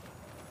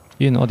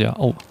 얘는 어디야?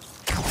 오.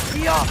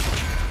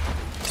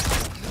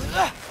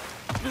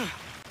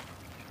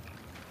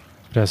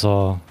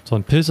 그래서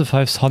전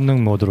PS5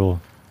 선능 모드로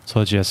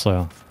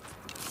설치했어요.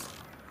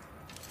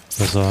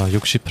 그래서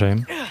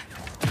 60프레임.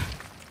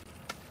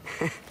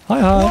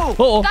 하이하이.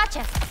 어어.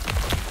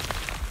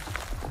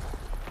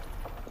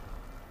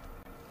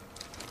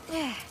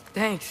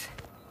 Thanks.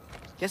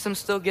 Guess I'm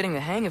still getting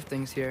the hang of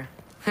things here.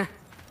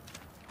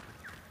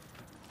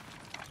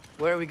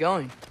 Where are we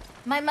going?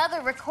 My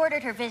mother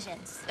recorded her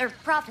visions, or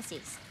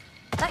prophecies.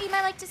 Thought you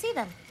might like to see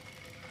them.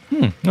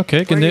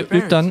 오케이. 근데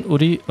일단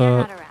우리 They're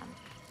not around.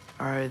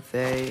 Are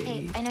they?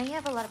 Hey, I know you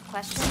have a lot of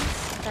questions,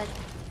 but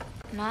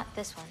not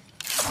this one.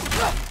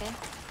 Okay?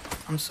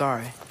 I'm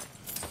sorry.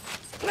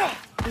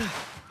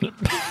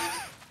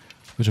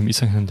 이거 좀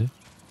이상했는데.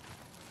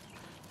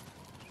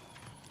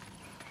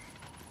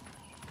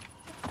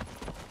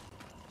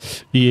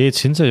 이 애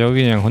진짜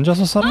여기 그냥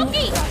혼자서 살아? I've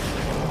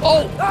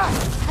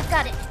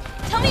got it.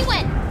 Tell me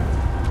when.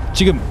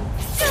 지금.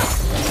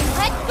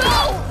 Let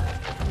go.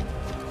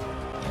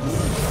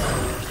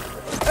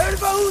 El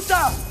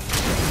Baúta!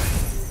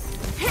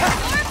 More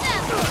of them.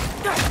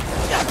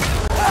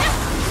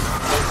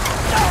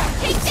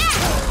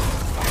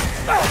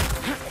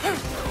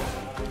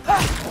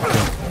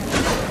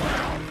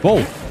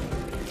 와우.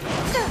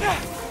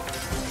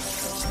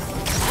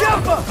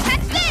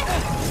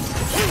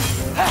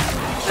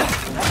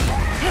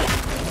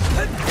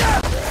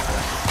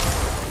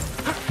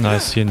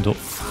 나이스 인도.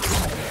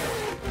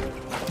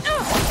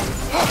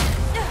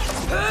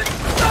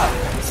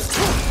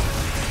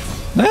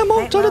 내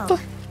몸 잘했다.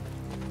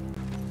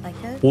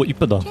 오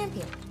이쁘다.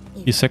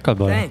 이 색깔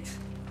봐요.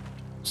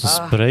 무슨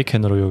스프레이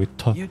캔으로 여기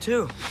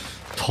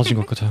터진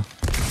것 같아요.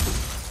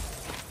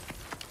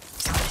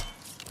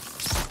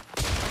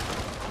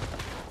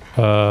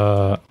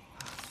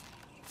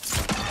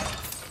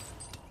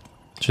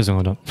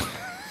 죄송하다.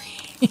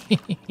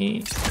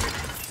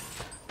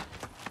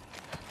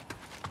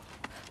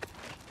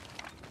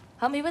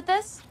 Help me with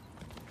this?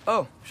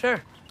 Oh,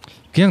 sure.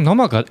 그냥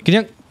넘어가자.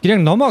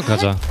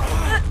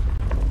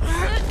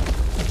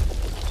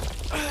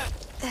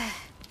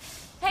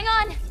 Hang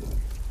on.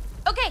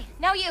 Okay,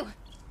 now you.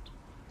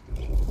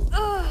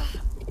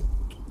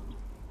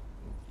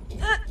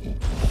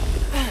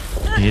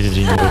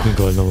 얘들이 모든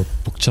걸 너무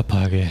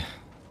복잡하게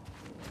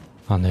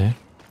하네.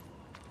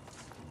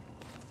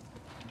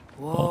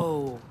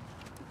 Whoa.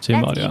 제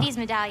That's 말이야. Edie's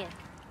medallion.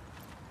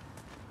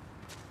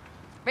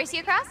 Race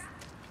you across?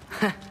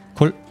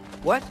 콜.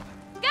 What?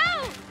 Go!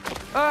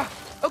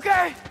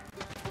 Okay.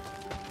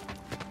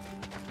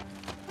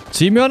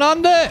 지면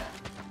안 돼.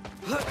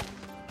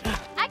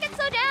 I can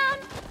slow down.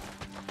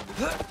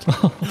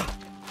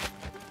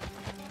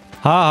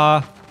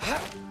 하하.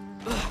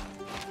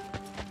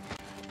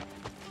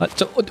 아,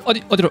 저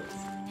어디로?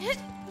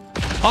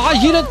 아,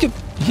 얘는 킬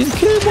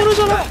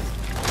모르잖아.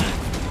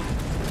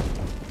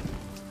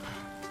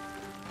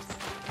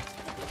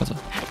 가자.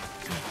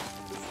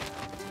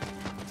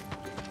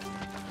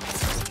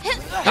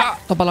 아,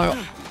 더 빨라요.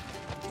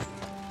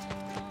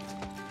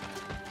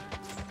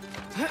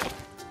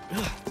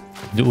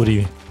 근데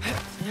우리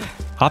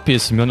앞에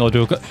있으면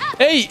어려울까?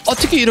 에이,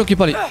 어떻게 이렇게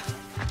빨리?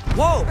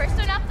 Whoa. First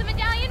one off the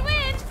medallion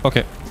wins.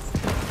 오케이.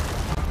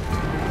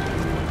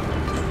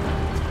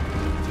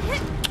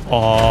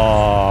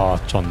 아,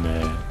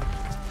 좋네.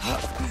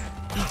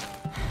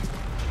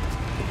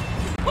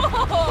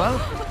 Well,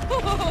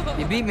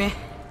 you beat me.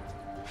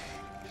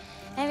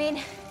 I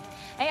mean,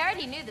 I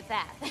already knew the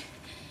path. It's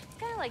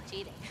kind of like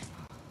cheating.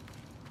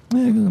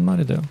 네, 그건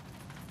말이 돼요.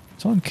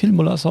 전 킬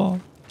몰라서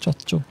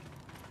졌죠.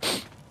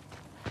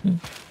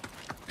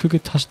 그게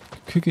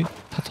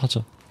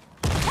탓하죠.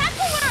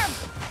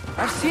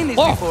 I've seen these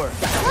before.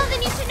 Well,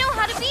 then you should know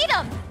how to beat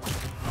them.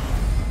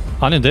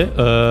 아닌데,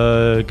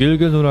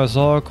 길게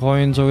돌아서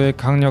거인족의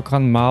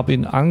강력한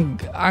마법인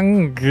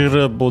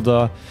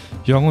앙그르보다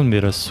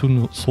영혼미를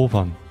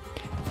소환.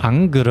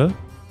 앙그르,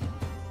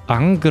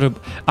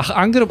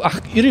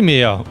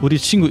 이름이에요. 우리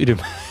친구 이름.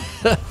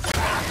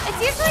 It's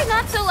usually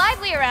not so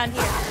lively around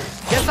here.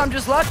 Guess I'm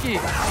just lucky.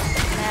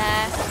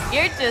 Nah,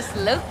 you're just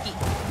Loki.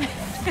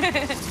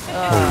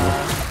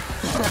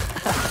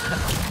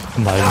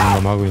 말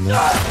농담하고 있네.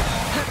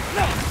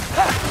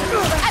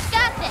 I've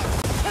got this.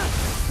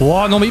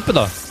 와, 너무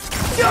이쁘다.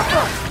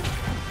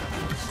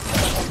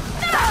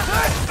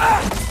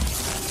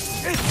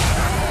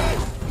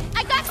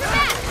 I got your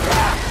back.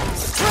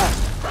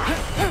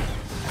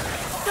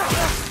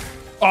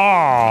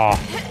 아.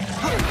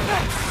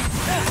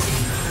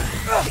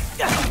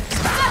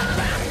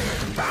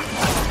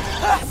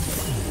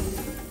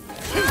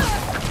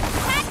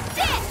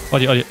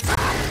 어디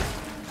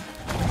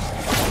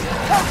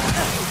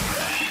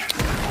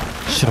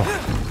싫어.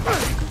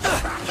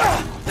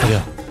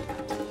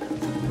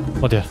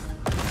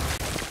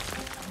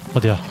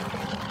 어디야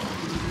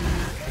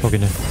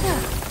거기는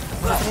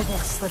Little bit of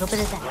this, little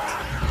bit of that.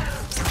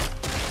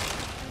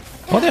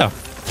 어디야?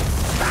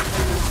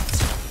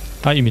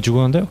 아, 이미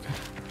죽었는데? 오케이.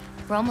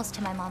 We're almost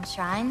to my mom's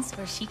shrines,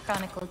 where she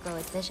chronicled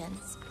Goa's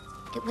visions.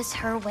 It was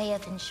her way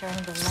of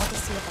ensuring the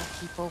legacy of our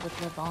people would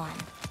live on,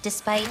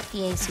 despite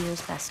the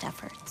Aesir's best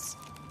efforts.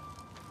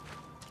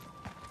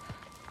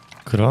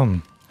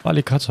 그럼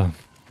빨리 가자.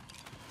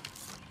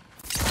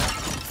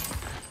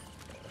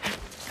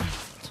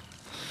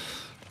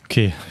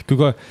 오케이,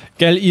 그거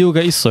깰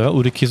이유가 있어요?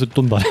 우리 기술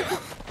돈 받아.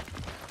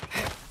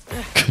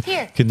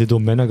 근데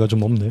돈 매너가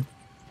좀 없네.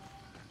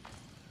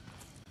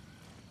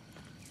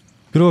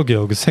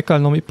 그러게요, 그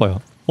색깔 너무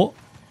이뻐요. 어?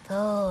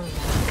 Oh.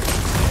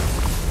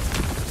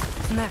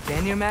 Isn't that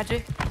Vanir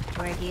magic?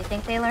 Where do you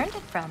think they learned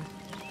it from?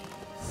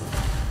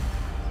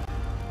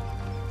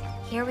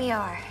 Here we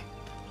are.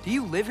 Do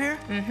you live here?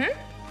 Mm-hmm.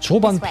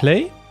 초반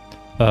플레이?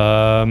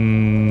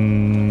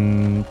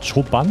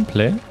 초반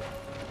플레이?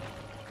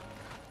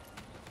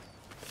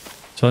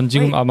 전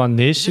지금 아마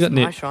 4시간,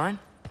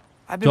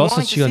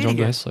 6시간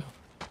정도 했어요.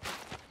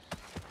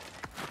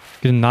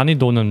 그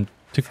난이도는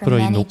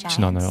특별히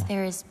높진 않아요.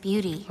 There is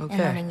beauty in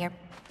learning your.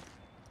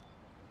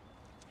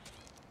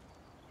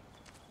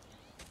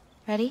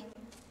 Ready?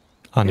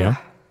 아니요.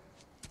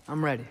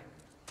 I'm ready.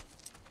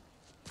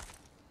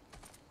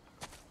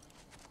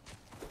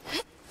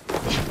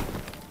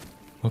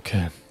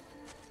 오케이.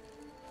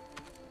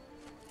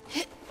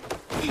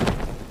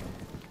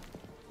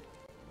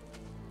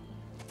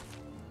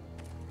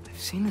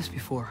 seen this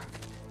before.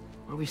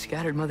 Where we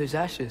scattered Mother's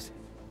ashes.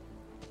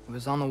 It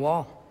was on the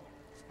wall.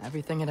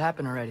 Everything had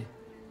happened already.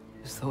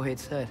 Just the way it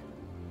said.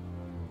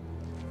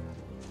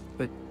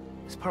 But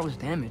this part was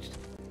damaged.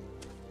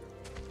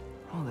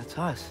 Oh, that's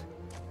us.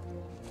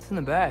 It's in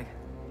the bag.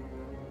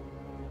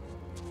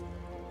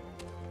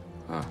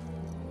 Huh.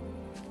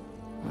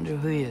 Wonder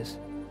who he is.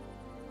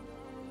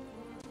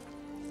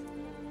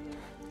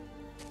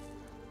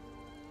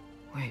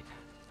 Wait.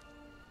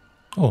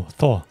 Oh,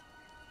 Thor.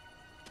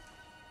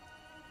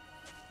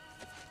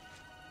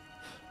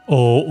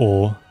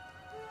 Oh.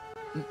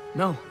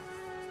 No.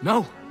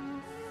 No!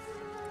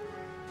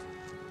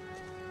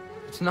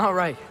 It's not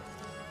right.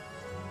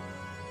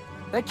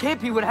 That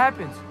can't be what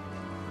happens.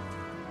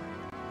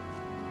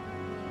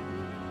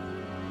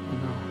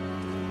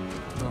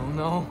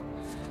 No.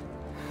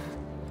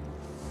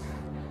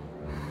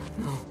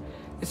 No.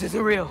 This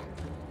isn't real.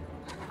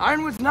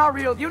 Ironwood's not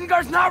real.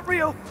 Ungar's not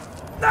real.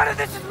 None of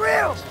this is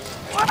real!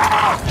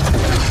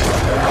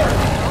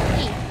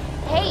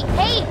 Hey!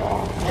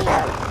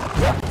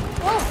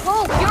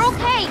 Whoa, you're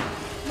okay!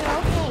 You're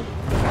okay.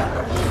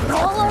 It's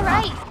all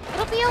right.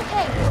 It'll be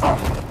okay.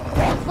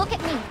 Look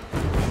at me.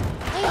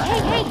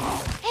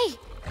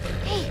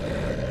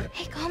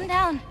 Hey, calm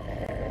down.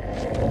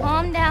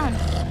 Calm down.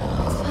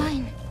 It's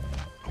fine.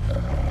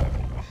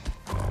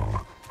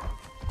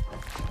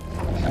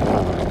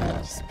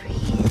 Just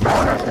breathe.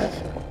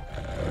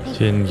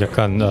 걘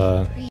약간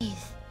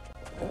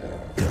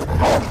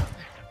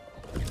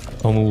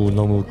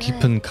너무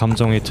깊은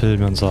감정에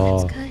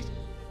들면서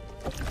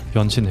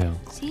변신해요.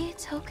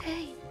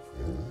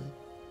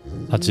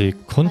 아직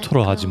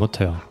컨트롤하지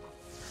못해요.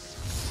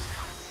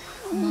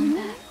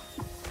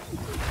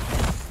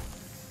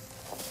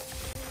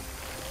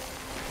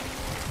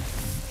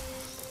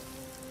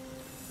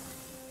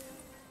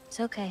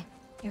 It's okay.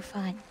 You're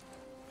fine.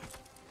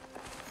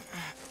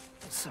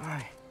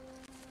 Sorry.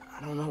 I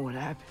don't know what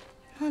happened.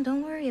 Oh,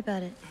 don't worry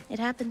about it. It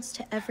happens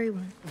to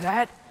everyone.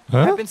 That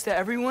happens to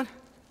everyone?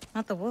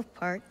 Not the wolf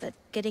part, but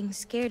getting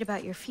scared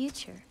about your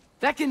future.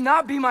 That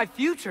cannot be my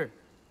future.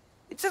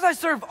 It says I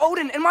serve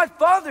Odin and my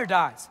father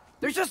dies.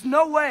 There's just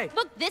no way.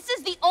 Look, this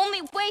is the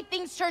only way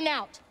things turn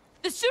out.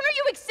 The sooner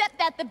you accept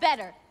that, the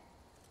better.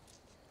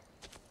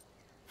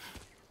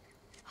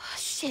 Oh,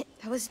 shit,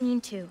 that was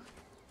mean too.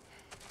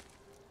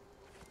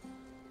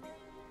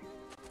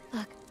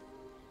 Look.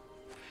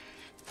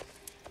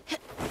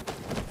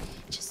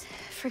 Just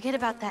forget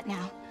about that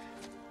now.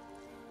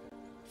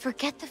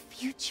 Forget the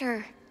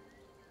future.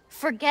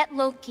 Forget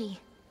Loki.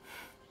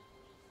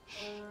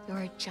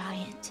 You're a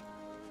giant.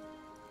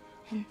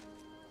 And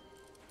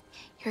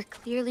you're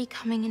clearly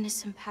coming into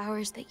some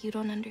powers that you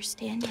don't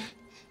understand yet.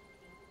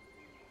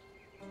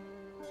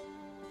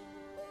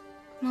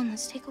 Come on,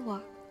 let's take a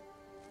walk.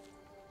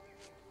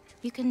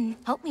 You can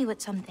help me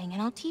with something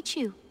and I'll teach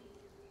you.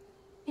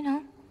 You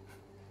know,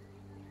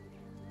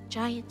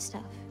 giant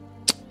stuff.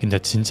 근데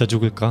진짜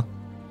죽을까?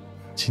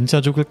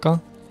 진짜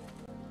죽을까?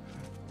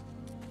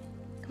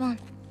 Come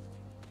on.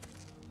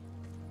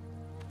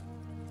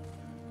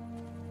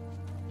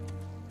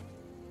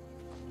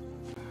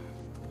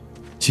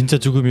 진짜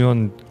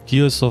죽으면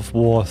Gears of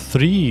War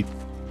 3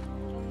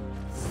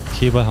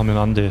 개발하면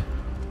안 돼.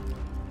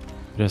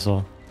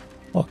 그래서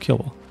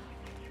귀여워.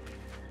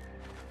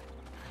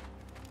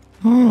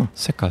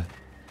 색깔.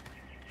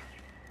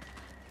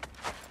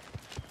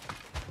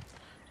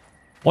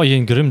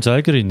 얘는 그림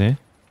잘 그리네.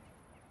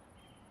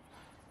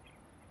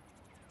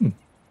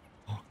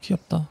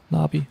 귀엽다.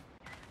 나비.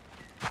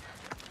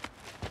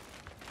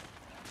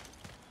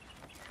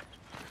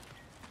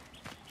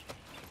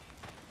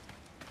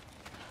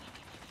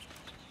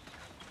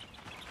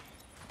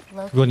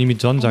 그건 이미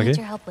전작에.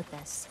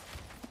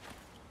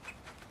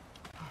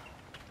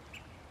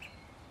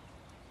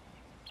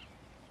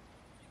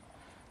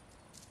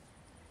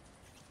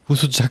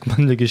 후수작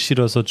만들기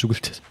싫어서 죽을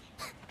듯.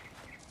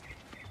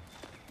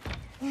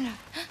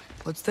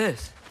 What's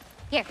this?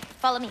 Here,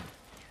 follow me.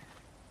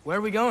 Where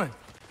are we going?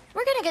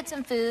 We're gonna get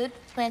some food,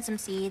 plant some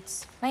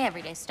seeds, my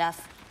everyday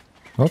stuff.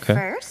 Okay.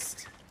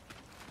 First,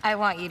 I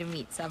want you to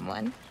meet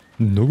someone.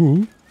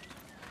 누구?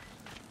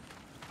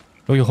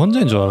 여기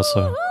혼자인 줄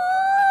알았어요.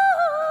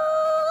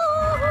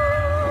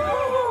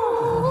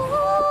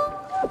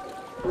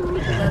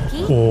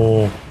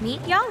 Loki,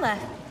 meet Yala.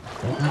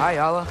 Hi,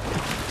 Yala.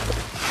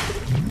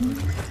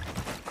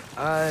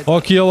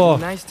 귀여워.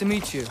 Nice to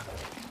meet you.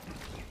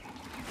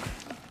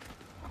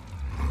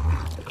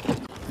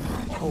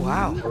 Oh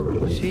wow,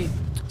 she's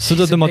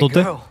a big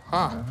girl,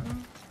 huh?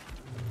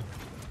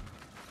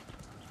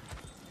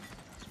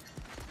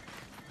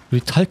 우리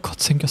탈것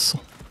생겼어.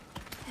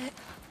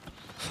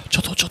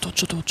 저도.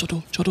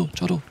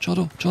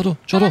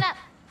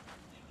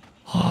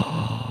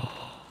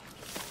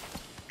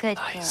 Good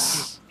nice.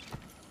 girl.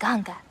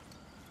 Ganga.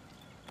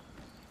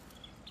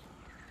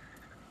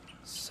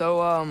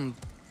 So,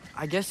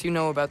 I guess you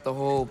know about the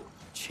whole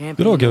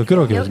champion.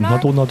 그러게.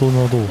 나도.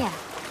 Yeah.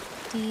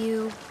 Do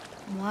you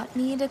want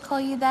me to call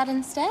you that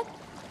instead?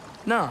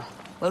 No,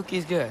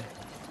 Loki's good.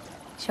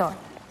 Sure.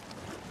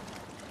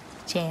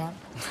 Champ.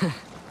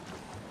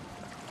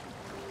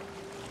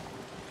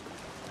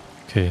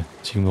 오케이,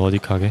 지금 어디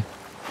가게?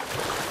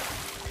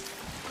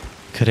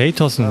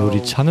 크레이터스는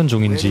우리 찾는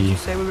중인지.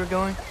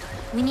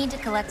 We need to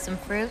collect some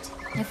fruit.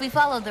 If we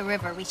follow the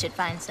river, we should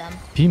find some.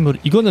 빗물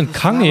이거는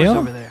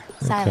강이에요?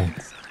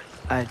 Silence.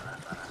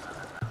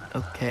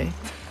 Okay.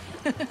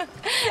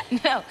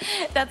 No,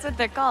 that's what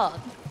they're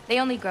called. They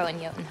only grow in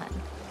Jotunheim.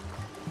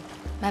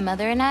 My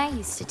mother and I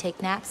used to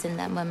take naps in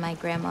them when my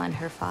grandma and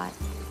her fought.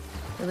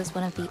 It was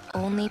one of the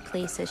only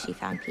places she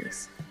found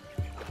peace.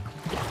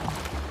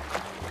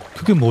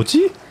 그게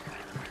뭐지?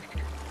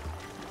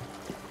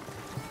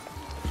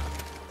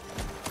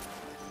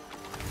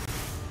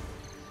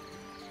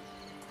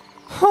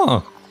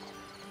 허.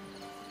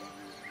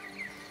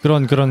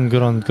 그런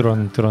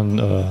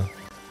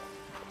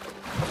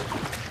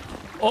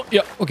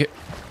야, 오케이.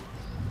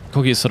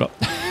 거기 있어라.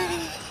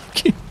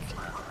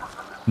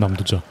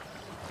 남두자.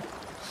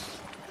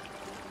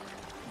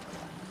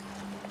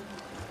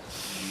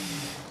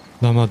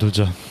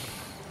 남아두자.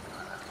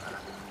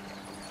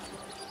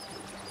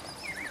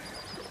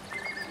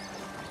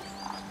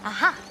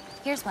 Aha!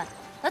 Here's one.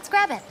 Let's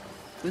grab it.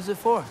 Who's it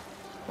for?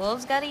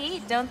 Wolves gotta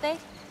eat, don't they?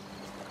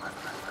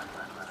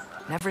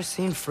 Never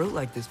seen fruit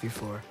like this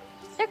before.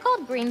 They're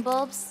called green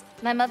bulbs.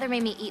 My mother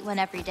made me eat one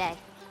every day.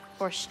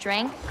 For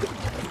strength,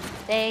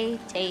 they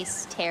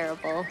taste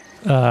terrible.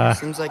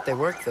 Seems like they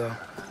work though.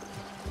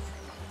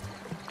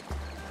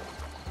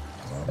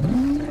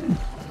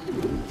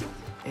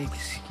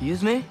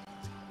 Excuse me?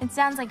 It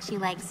sounds like she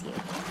likes you.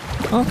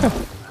 Okay.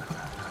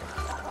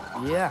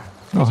 Yeah.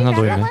 하나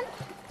더 있네.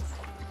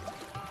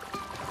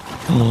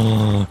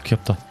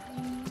 귀엽다.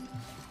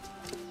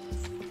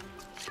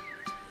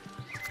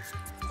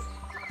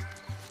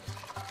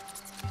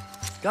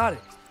 Got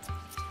it.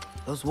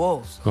 Those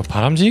wolves. 그거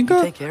바람쥐인가?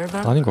 You take care of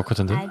them? 아닌 것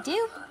같은데. I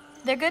do.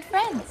 They're good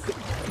friends.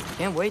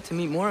 Can't wait to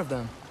meet more of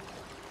them.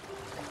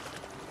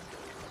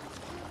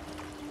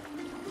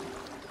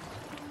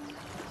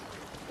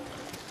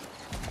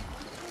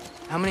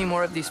 How many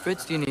more of these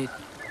fruits do you need?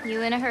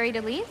 You in a hurry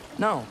to leave?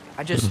 No,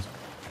 I just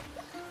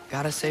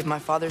gotta save my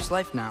father's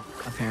life now,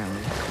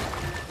 apparently.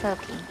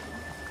 Loki,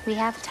 we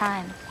have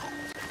time.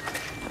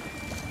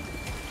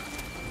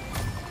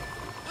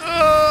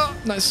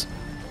 나이스.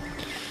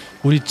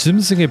 우리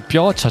짐승의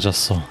뼈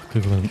찾았어.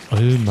 그건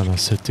얼마나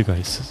쓸데가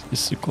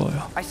있을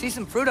거예요. I see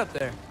some fruit up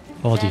there.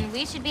 어디? Then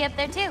we should be up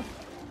there too.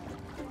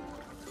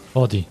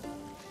 어디?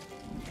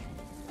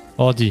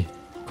 어디?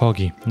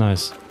 거기.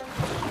 나이스.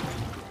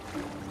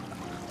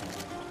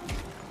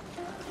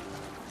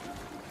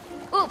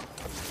 Ooh.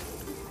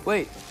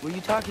 Wait, were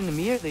you talking to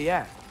me or the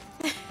yak?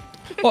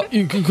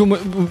 이거 뭐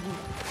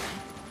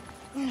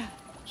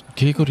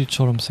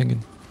개구리처럼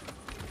생긴.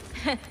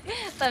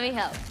 Let me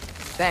help.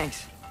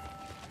 Thanks.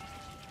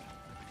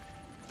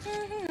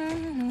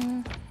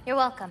 You're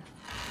welcome.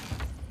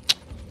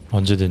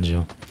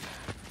 언제든지요.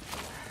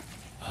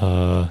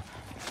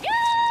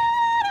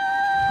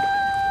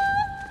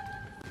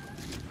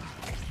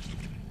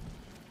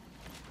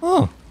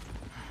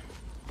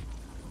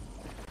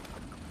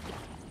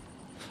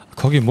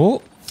 거기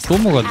뭐 또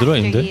뭐가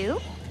들어있는데?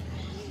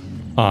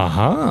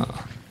 아하.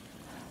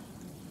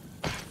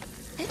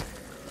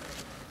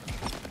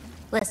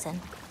 Listen,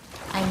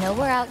 I know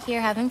we're out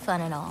here having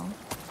fun and all,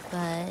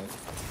 but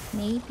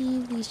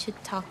maybe we should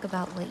talk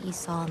about what you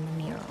saw in the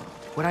mural.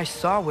 What I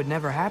saw would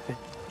never happen.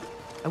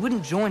 I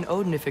wouldn't join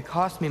Odin if it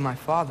cost me my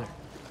father.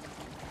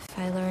 If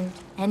I learned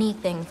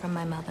anything from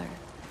my mother,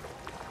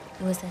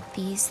 it was that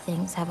these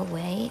things have a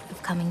way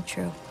of coming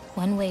true,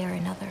 one way or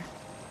another.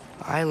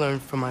 I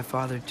learned from my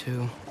father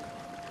too.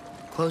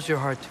 Close your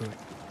heart to it.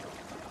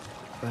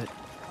 But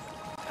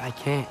I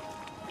can't.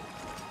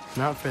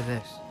 Not for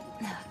this.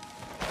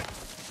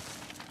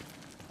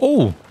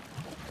 오.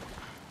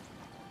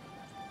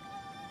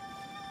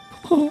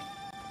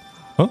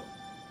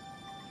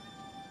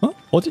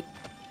 어디?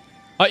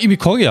 아, 이미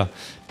거기야.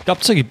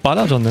 갑자기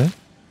빨라졌네.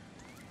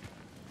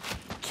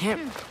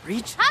 Can't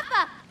reach.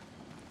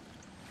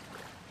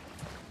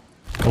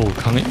 오,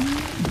 강해.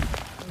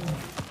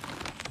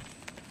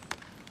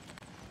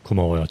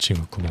 고마워요,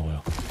 친구.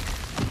 고마워요.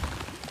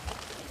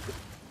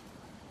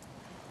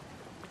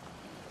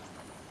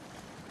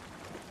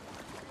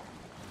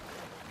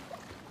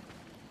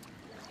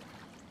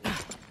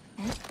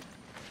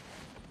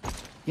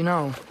 You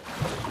know,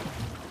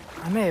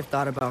 I may have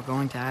thought about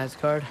going to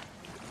Asgard,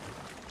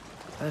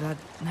 but I'd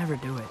never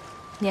do it.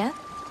 Yeah?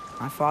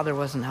 My father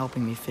wasn't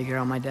helping me figure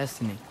out my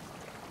destiny.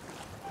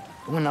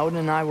 When Odin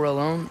and I were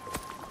alone,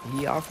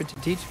 he offered to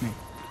teach me.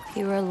 If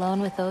you were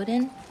alone with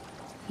Odin,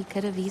 he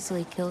could have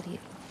easily killed you.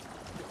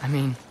 I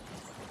mean,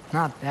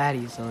 not that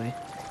easily.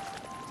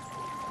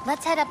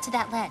 Let's head up to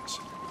that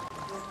ledge.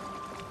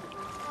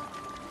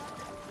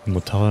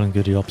 못 타가는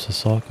길이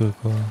없어서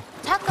그거.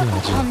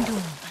 해야지.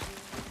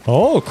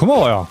 오,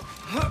 고마워요.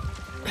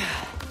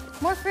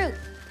 More fruit.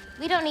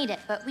 We don't need it,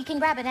 but we can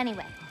grab it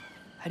anyway.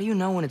 How do you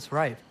know when it's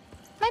ripe?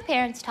 My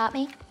parents taught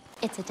me.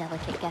 It's a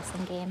delicate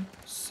guessing game.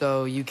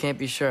 So you can't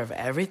be sure of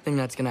everything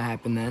that's gonna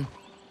happen then?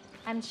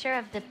 I'm sure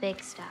of the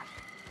big stuff.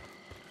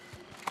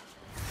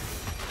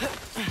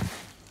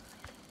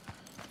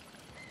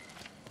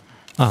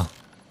 아.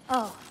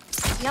 Oh,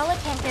 Yella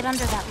can't get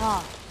under that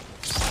log.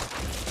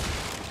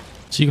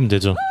 지금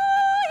되죠.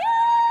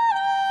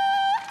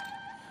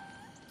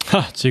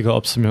 하, 지가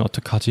없으면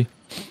어떡하지?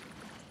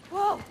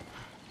 Whoa.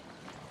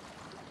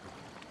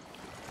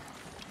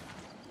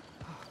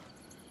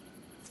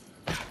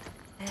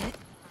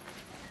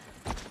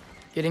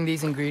 Getting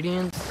these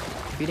ingredients,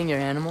 feeding your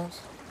animals.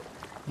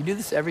 You do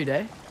this every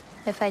day?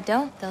 If I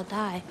don't, they'll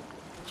die.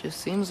 Just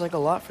seems like a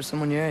lot for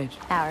someone your age.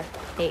 Our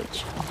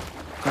age.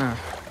 Huh.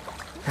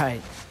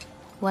 Right.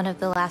 One of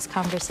the last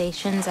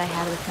conversations I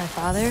had with my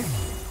father,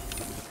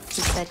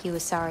 he said he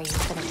was sorry he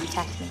couldn't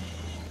protect me.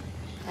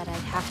 That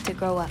I'd have to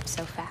grow up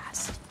so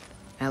fast.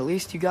 At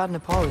least you got an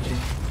apology.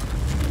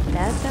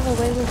 Dads have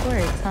a way with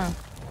words, huh?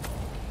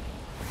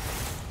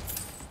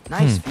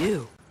 Nice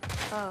view.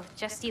 Oh,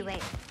 just you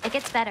wait. It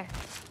gets better.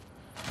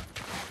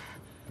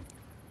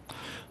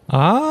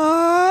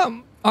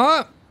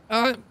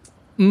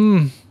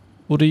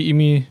 우리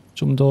이미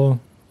좀 더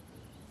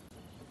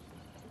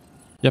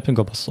얕은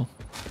거 봤어.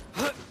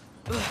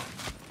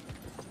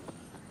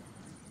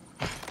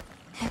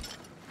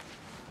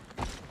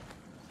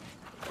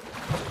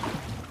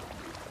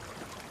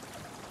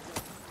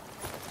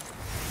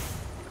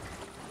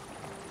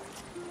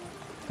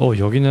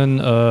 여기는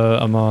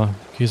아마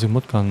계속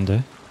못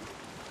가는데.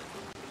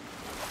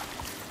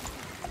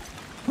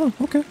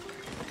 오케이.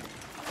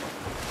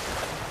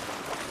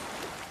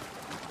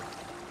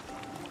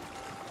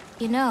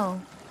 You know,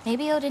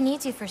 maybe Odin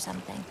needs you for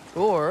something.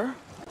 Or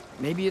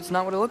maybe it's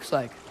not what it looks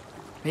like.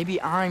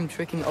 Maybe I'm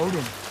tricking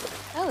Odin.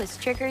 Oh, is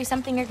trickery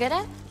something you're good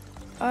at?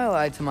 I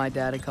lied to my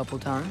dad a couple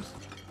times.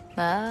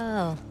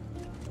 Oh,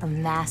 a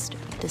master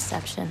of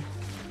deception.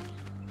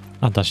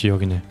 아, 다시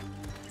여기네.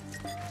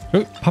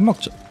 여기 밥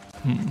먹자.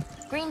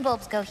 Green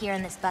bulbs go here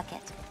in this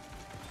bucket.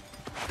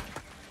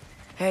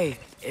 Hey,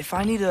 if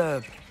I need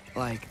to,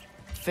 like,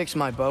 fix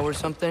my bow or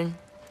something,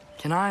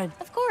 can I?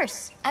 Of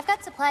course. I've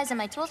got supplies in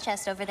my tool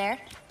chest over there.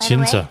 By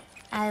진짜? the way,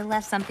 I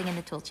left something in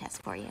the tool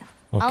chest for you.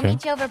 I'll Okay.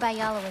 meet you over by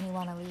Yala when you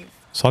want to leave.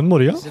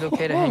 선물이야? Is it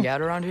okay to hang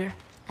out around here?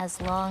 As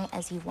long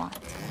as you want.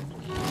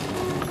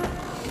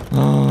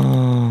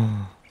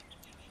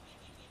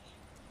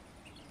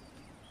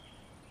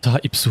 다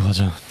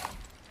입수하자.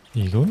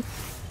 이거?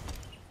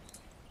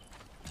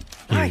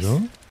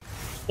 이거?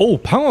 오,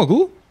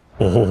 방어구?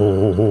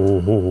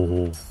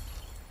 오.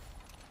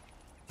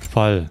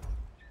 활.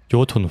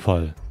 요톤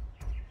활.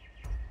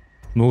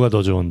 뭐가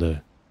더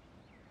좋은데?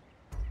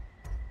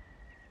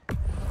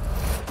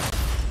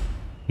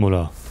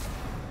 뭐라?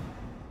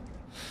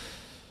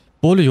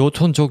 원래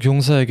요톤 쪽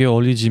용사에게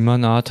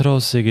어울리지만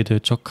아트라우스에게 더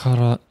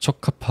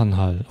적합한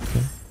활.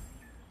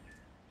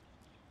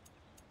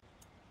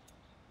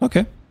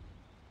 오케이.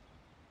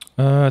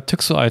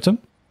 특수 아이템?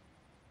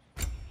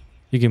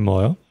 이게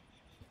뭐야?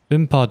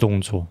 음파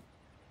동조.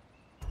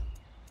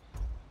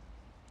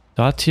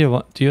 나티에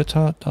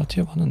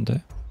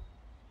왔는데.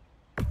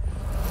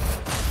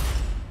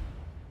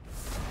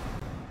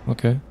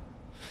 오케이.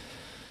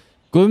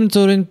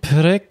 꿈돌인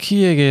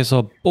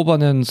프레키에게서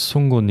뽑아낸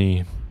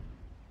송곳니.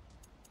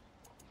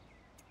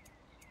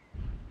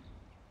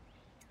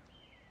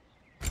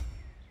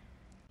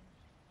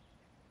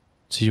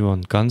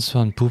 지원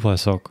간소한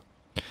부발석.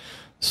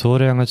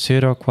 소량의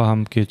체력과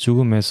함께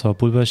죽음에서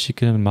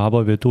불발시키는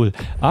마법의 돌.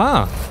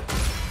 아!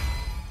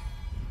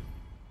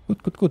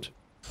 굿.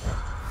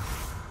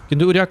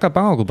 근데 우리 아까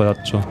방어구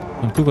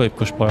받았죠. 그거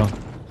입고 싶어요.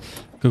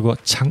 그거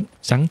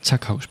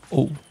장착하고 싶어.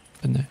 오,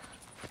 됐네.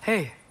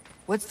 Hey,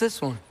 what's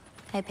this one?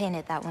 I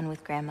painted that one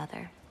with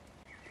grandmother.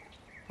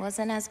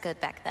 Wasn't as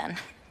good back then.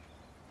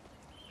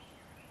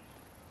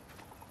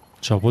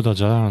 저보다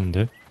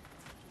잘하는데.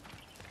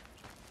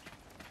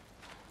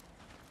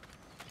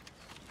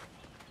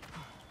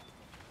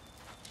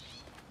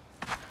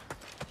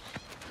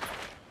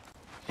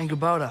 And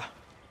Gubauda,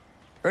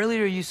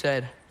 earlier you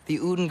said the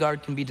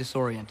Udengard can be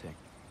disorienting.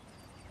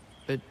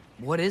 But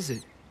what is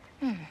it?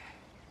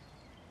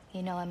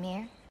 You know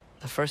Amir?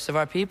 The first of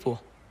our people.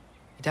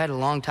 He died a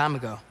long time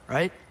ago,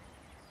 right?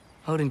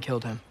 Odin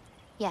killed him.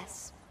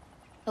 Yes.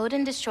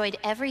 Odin destroyed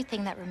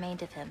everything that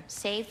remained of him,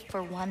 save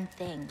for one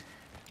thing.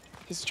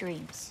 His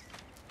dreams.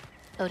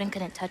 Odin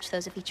couldn't touch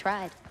those if he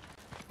tried.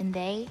 And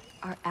they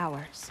are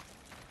ours.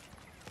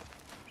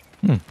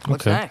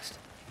 What's next?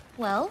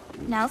 Well,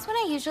 now's when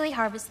I usually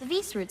harvest the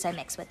Vs roots I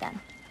mix with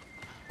them.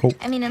 Cool.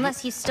 I mean,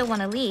 unless you still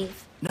want to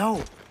leave.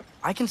 No,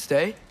 I can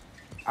stay.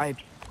 I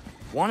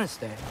want to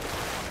stay.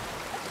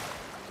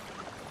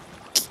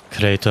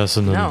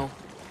 크레이터스는 No,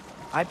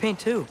 I paint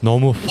too.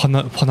 너무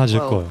화나질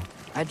거예요.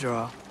 I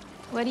draw.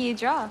 What do you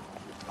draw?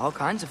 All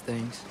kinds of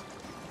things.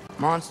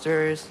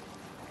 Monsters,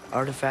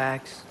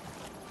 artifacts,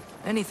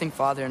 anything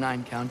Father and I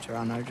encounter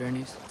on our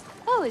journeys.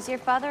 Oh, is your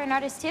father an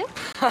artist too?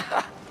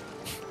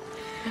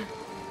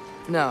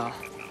 No.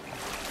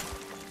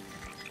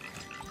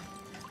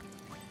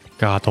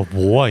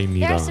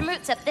 갓오브워입니다. There are some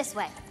roots up this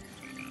way.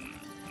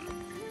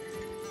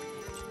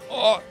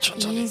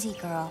 Easy,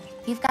 girl.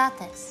 You've got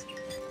this.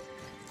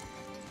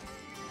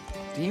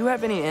 Do you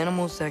have any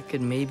animals that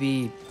could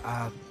maybe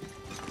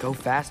go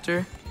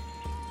faster?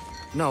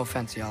 No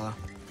offense, Yala.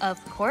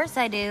 Of course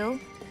I do.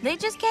 They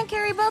just can't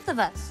carry both of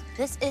us.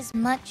 This is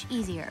much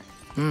easier.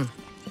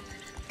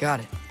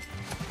 Got it.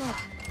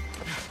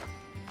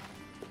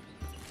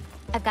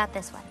 I've got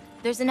this one.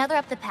 There's another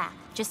up the path.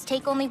 Just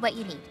take only what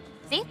you need.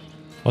 See?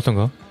 어떤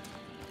거?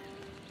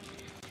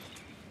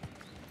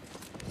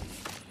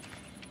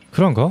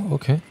 그런 거?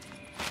 오케이.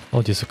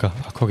 어디 있을까?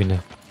 아, 거기 있네.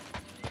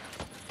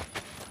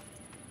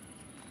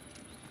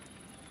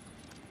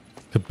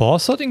 그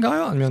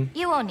버섯인가요? 아니면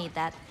You won't need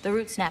that. The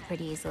roots snap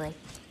pretty easily.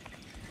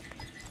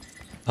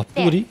 아,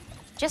 뿌리?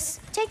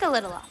 Just take a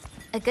little off.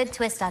 A good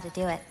twist ought to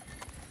do it.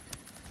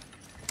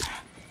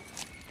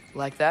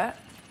 Like that?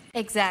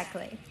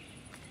 Exactly.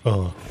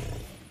 어.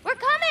 We're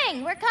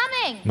coming! We're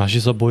coming!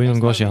 맛있어 보이는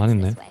것이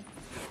아니네.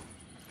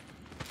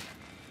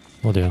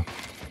 어디야?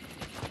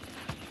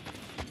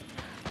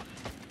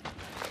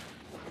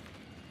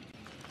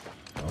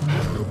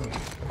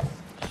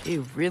 She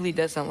really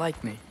doesn't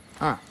like me,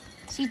 huh?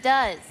 She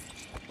does.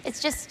 It's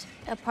just,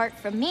 apart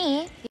from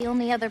me, the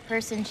only other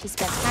person she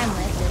spent time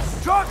with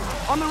is... Truck!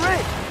 On the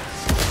ridge!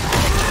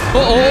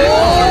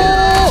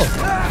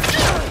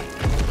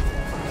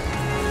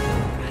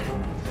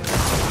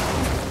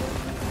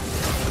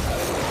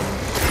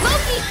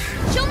 Loki!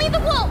 Show me the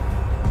wolf!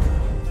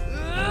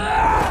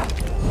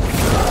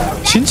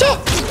 진짜?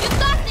 You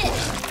got this!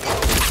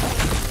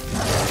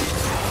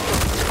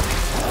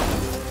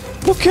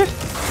 오케이.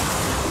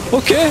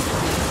 오케이.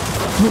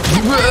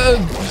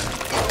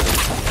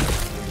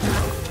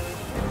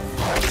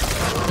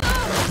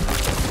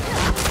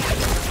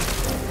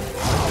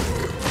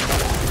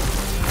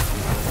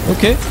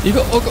 오케이.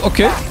 이거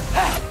오케이.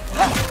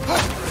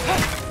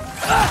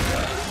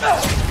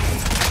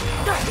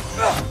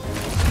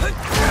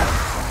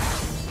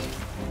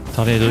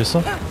 다른 애도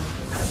있어?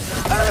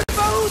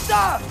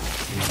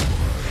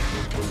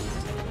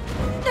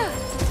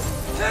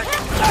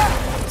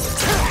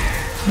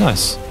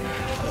 나이스.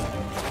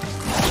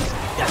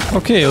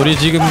 오케이, 우리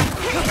지금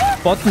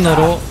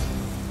버튼으로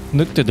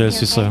늑대 될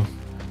수 있어요.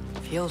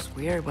 Feels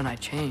weird when I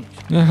change.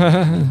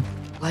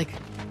 Like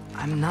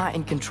I'm not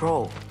in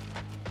control.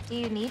 Do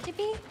you need to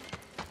be?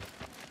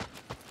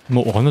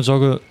 뭐 어느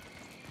정도?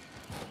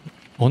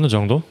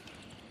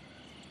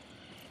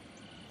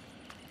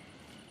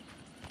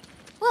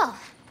 Well,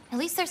 at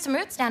least there's some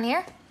roots down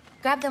here.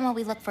 Grab them while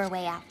we look for a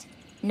way out.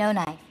 No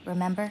knife,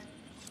 remember?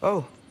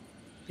 Oh,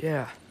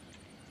 yeah.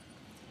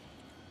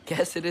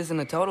 Guess it isn't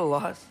a total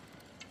loss.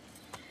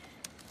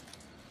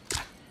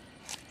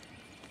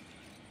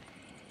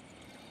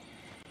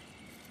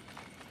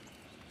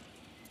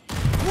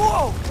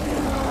 Whoa!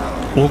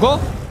 오거?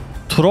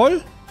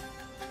 트롤?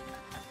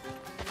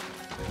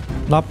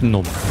 나쁜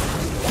놈.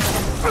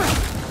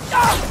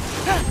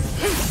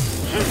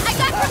 I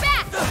got your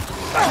back!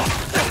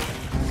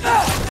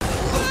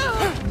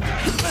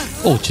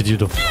 오,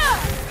 지디도.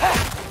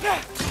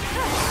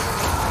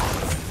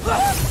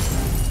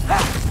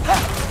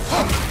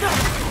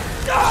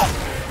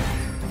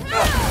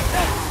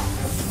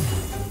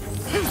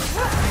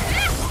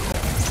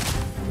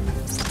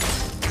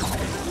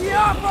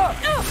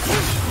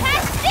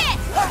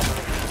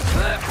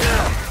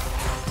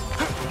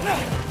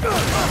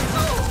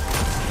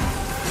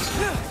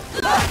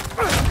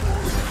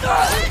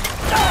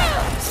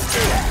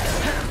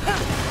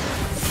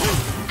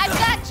 I've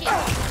got you!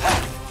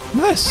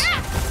 나이스.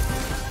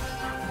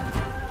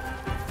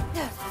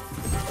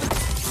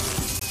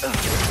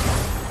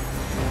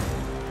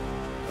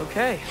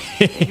 Okay,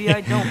 maybe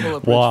I don't pull a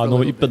bridge 와, for a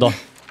너무 little bit. 이쁘다.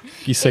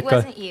 이 It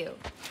색깔. wasn't you.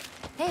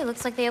 Hey,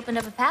 looks like they opened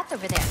up a path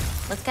over there.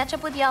 Let's catch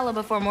up with Yala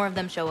before more of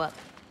them show up.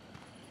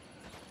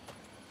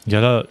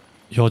 얘가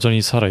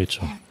여전히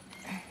살아있죠.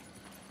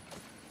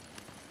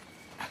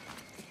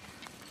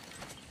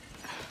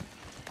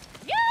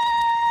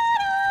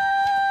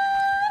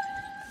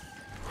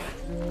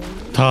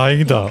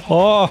 다행이다.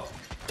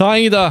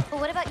 다행이다. But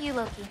what about you,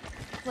 Loki?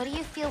 What do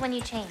you feel when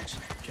you change?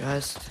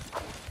 Just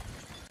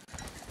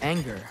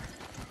anger.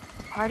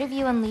 Part of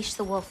you unleashed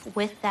the wolf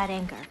with that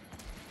anger.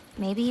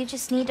 Maybe you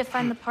just need to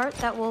find the part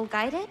that will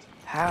guide it?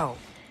 How?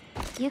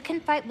 You can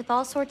fight with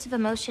all sorts of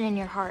emotion in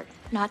your heart,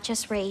 not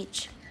just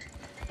rage.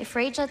 If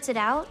rage lets it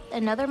out,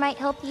 another might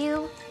help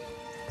you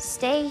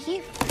stay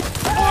here.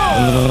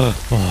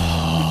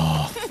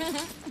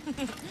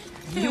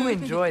 You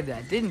enjoyed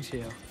that, didn't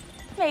you?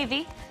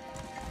 Maybe.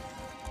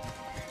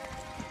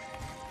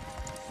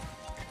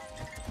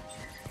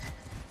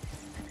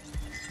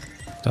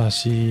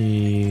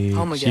 다시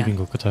집인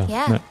것 같아요.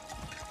 Yeah. 네.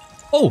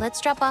 오! Let's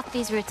drop off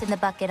these roots in the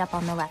bucket up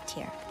on the left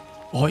here.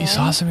 이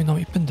사슴이 너무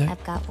이쁜데.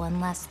 I've got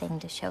one last thing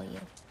to show you.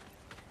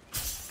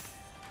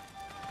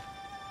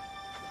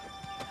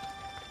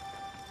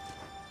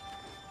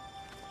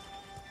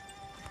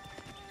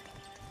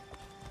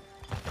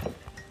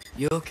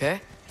 You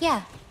okay?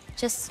 Yeah,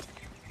 just...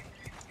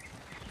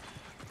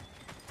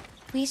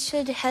 We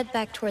should head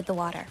back toward the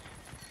water.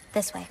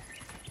 This way.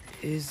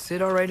 Is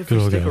it alright if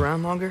we stick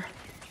around longer?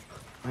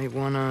 Might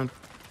wanna,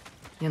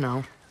 you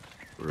know,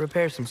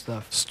 repair some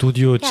stuff.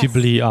 스튜디오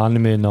지블리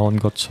아니메 나온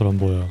것처럼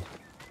보여.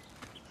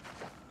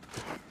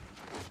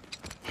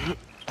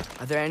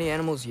 Are there any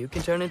animals you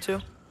can turn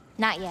into?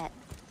 Not yet.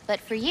 But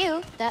for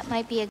you, that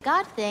might be a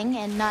god thing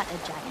and not a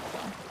giant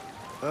thing.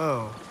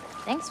 Oh.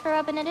 Thanks for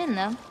rubbing it in,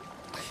 though.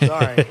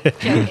 Sorry.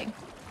 Joking.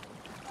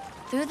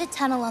 Through the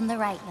tunnel on the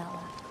right, Yola.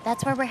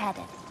 That's where we're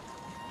headed.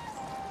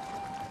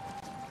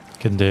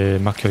 근데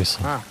막혀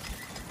있어. Huh.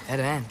 Dead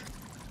end.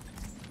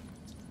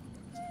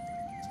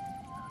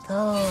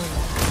 Oh.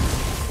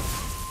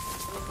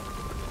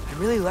 I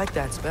really like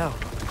that spell.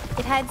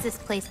 It hides this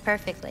place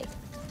perfectly.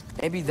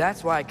 Maybe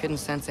that's why I couldn't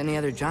sense any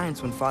other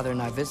giants when Father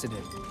and I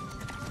visited.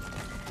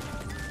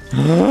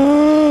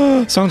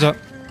 상자.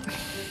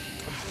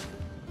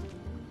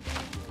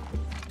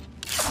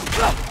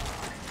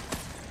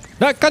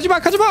 야, 가지마,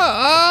 가지마.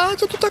 아,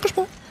 저도 타고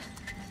싶어.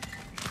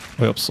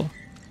 왜 없어?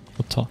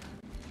 좋다.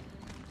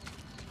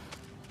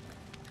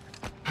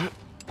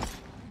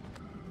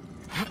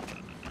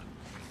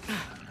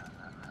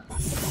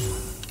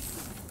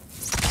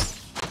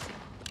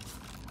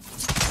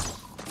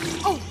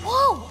 Oh,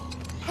 whoa!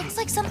 Looks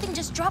like something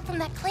just dropped from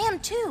that clam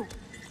too.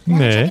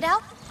 Wanna 네. check it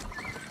out?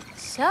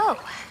 So,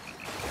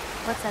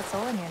 what's that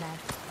soul in your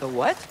knife? The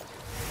what?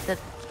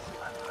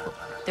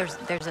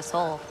 There's a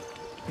soul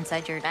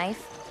inside your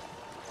knife.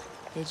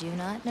 Did you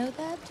not know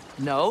that?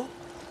 No.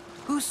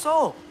 Whose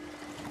soul?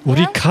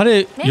 우리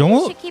칼에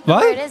영어?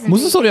 말?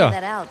 무슨 소리야?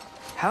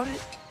 How did...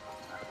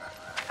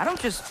 I don't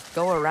just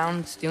go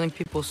around stealing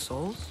people's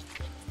souls.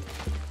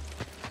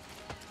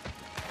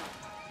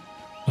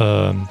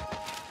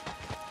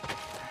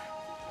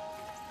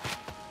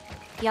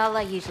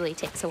 Yala usually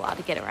takes a while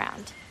to get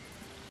around.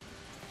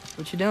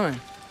 What you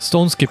doing?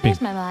 Stone skipping.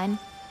 Where's my line?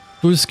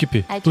 돌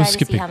스키피. I 돌 try to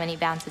see 스키피. how many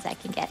bounces I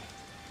can get.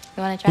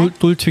 You wanna try?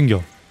 돌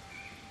튕겨.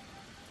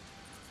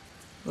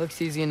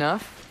 Looks easy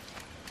enough.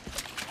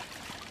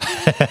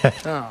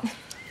 Oh.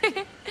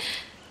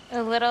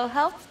 A little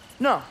help?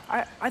 No,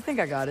 I think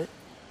I got it.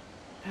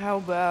 How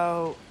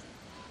about...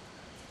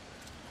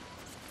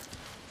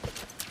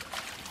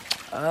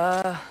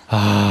 아.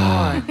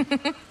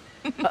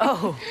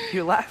 Oh,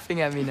 you're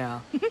laughing at me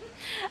now.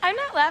 I'm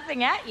not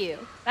laughing at you.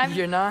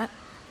 You're not?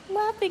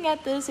 Laughing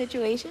at the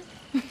situation.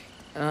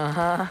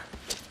 Uh-huh.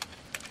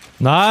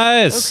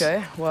 나이스.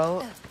 Okay,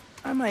 well,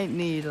 I might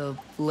need a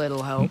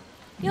little help.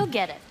 You'll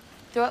get it.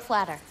 Throw it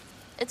flatter.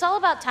 It's all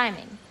about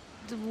timing.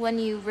 When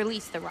you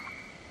release the rock.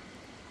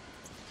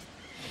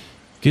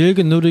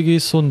 길게 누르기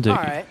손대기.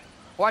 Alright,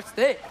 watch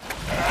this.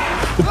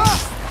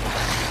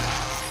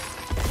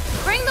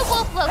 Bring the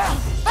wolf, Loki,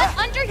 but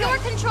under your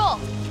control.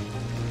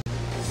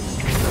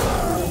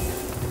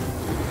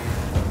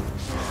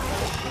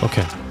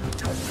 오케이.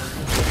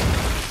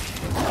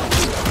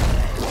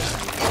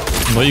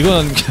 뭐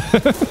이건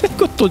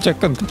이것도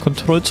약간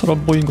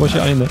컨트롤처럼 보인 것이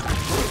아니네.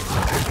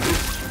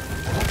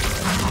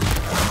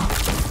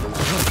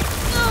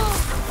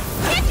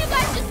 Can't you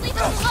guys just leave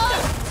us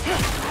alone?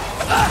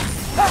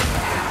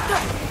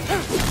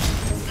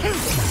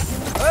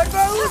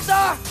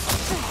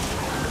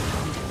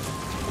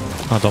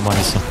 아, 너무 많이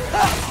했어.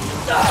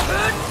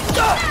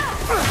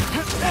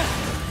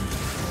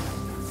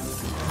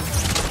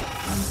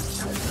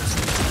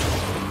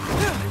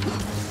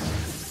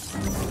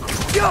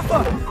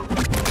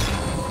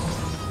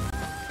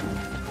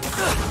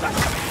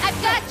 I've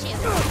got you.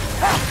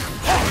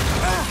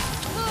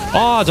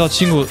 아, 저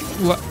친구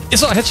우와,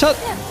 있어 헤드샷.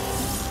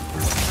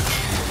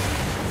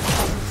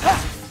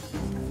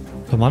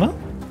 더 많아?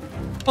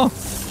 어.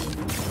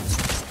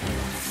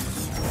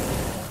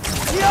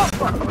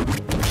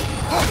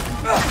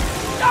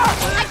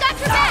 I got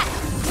your back.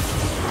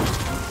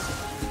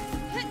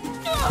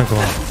 아이고,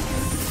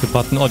 그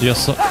버튼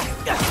어디였어?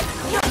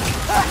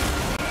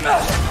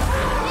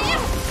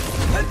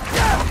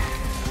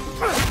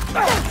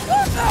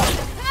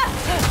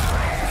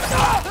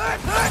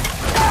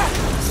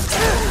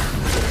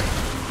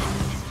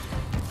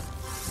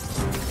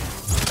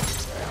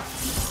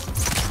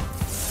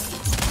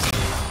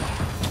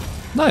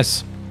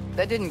 Nice.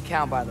 That didn't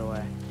count, by the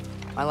way.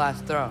 My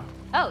last throw.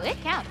 Oh, it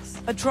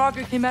counts. A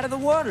trogger came out of the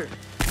water.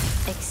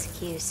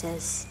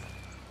 Excuses.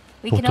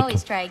 We can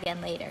always try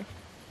again later.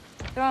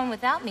 Throwing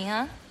without me,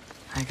 huh?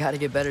 I gotta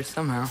get better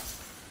somehow.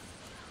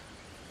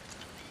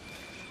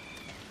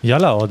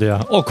 야라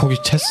어디야? 어,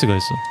 거기 체스가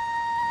있어.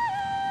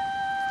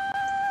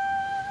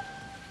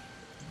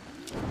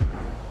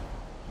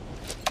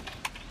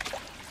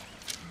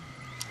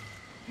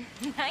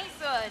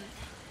 Nice one.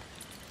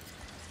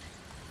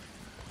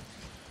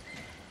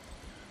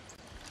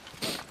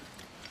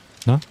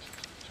 나?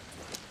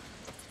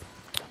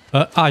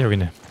 아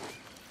여기네.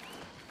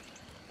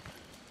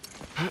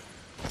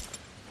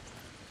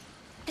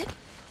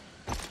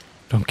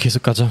 그럼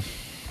기습 가자.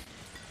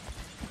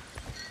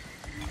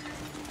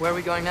 Where are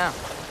we going now?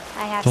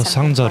 I have 저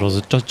something for 상자로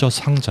you. 저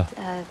상자.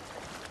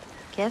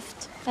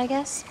 Gift, I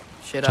guess?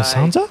 Should 저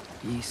상자?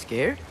 be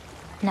scared?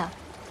 No.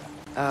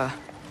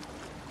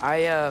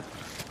 I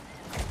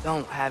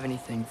don't have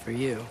anything for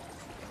you.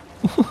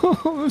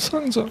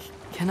 상자.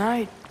 Can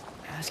I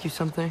ask you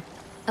something?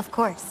 Of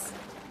course.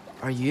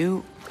 Are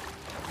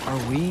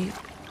we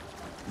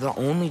the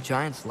only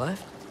giants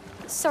left?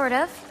 Sort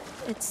of.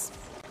 It's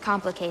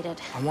complicated.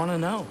 I want to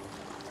know.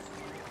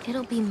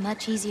 It'll be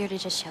much easier to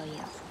just show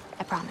you.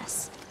 I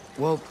promise.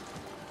 Well,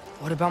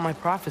 what about my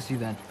prophecy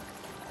then?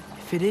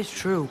 If it is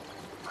true,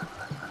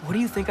 what do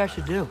you think I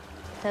should do?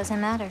 Doesn't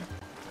matter.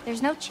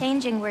 There's no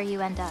changing where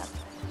you end up.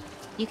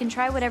 You can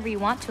try whatever you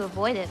want to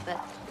avoid it, but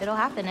it'll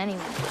happen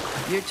anyway.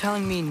 You're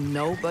telling me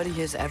nobody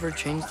has ever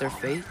changed their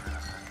fate?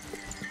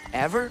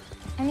 Ever?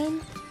 I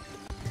mean,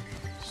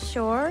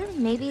 sure,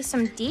 maybe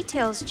some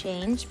details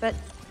change, but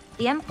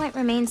the endpoint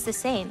remains the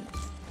same.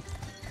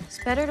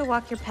 It's better to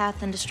walk your path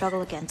than to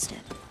struggle against it.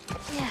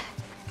 Yeah.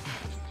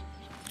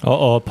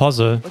 Uh-oh,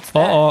 puzzle. What's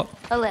that? Uh-oh.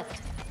 A lift.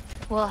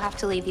 We'll have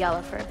to leave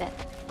Yala for a bit.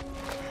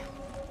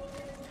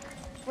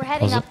 We're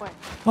heading Puzzle? upward.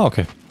 Oh,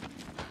 okay.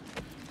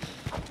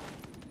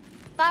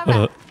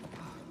 Bye.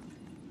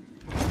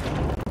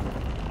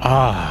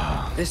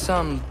 This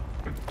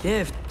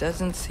gift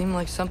doesn't seem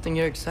like something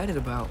you're excited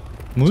about.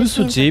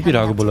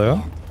 물수집이라고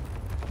불러요?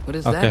 What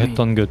does 아까 that mean?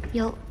 했던 그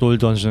돌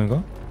던지는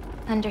거?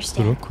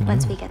 Understand 그렇군요.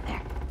 once we get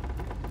there.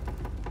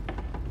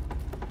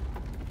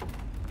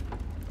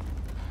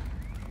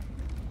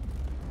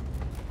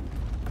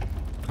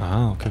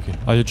 아, 오케이, 오케이.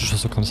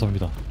 알려주셔서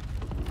감사합니다.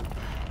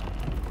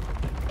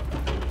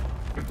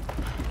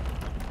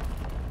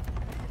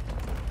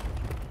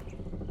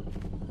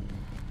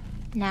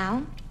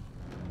 Now,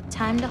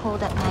 time to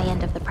hold up my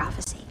end of the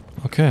prophecy.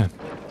 오케이.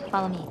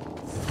 Follow me.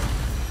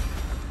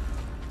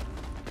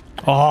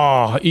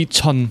 아,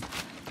 2000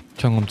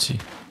 경험치.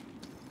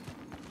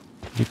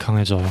 이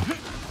강해져요.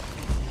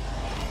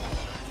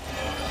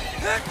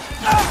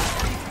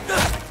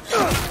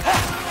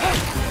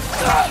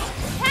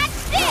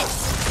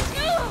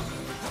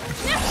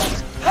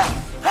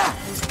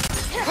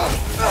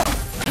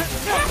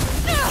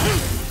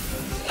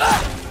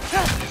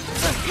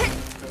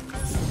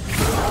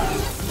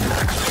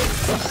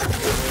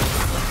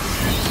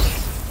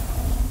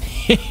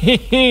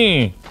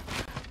 히히히.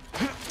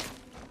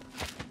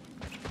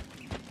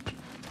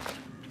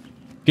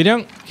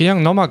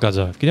 그냥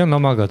넘어가자. 그냥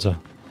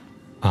넘어가자.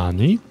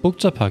 아니,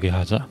 복잡하게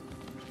하자.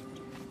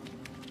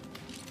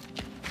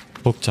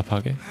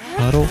 복잡하게.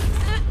 바로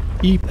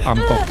이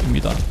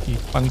방법입니다. 이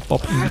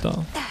방법입니다.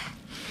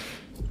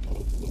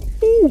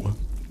 오.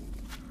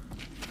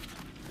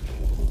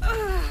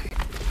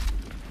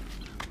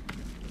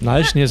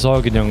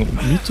 날씬해서 그냥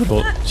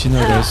밑으로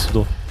지나갈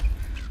수도.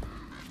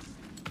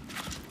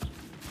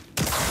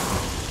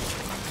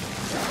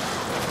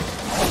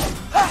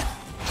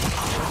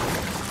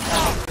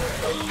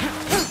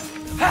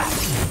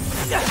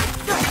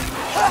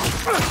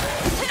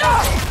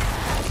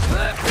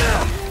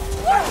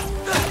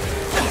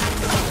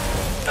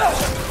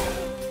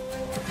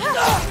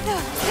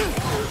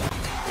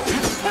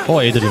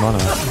 애들이 많아.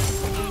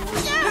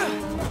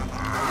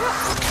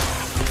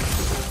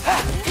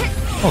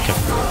 오케이.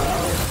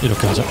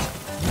 이렇게 하자.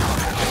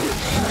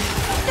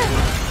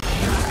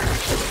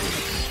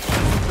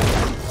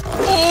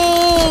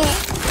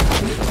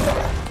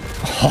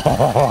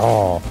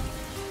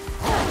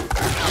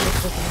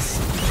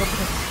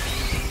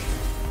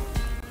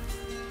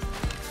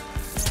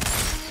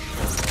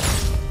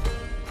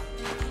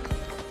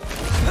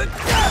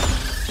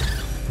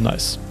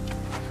 나이스.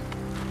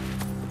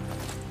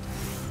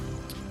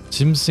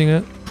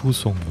 짐승의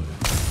부속물.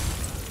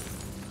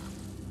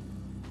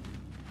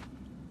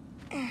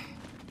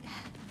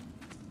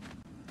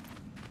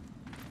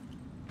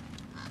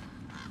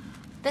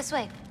 This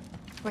way.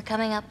 We're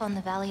coming up on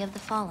the Valley of the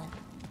Fallen.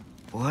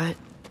 What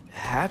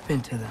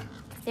happened to them?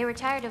 They were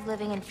tired of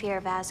living in fear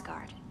of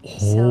Asgard.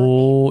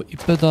 오,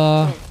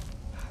 이쁘다.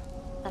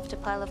 Left a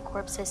pile of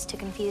corpses to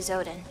confuse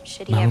Odin.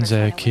 Should he ever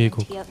망자의 find a way 계곡.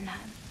 into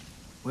Jotunheim.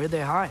 Where'd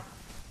they hide?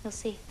 You'll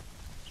see.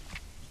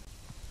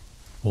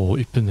 오,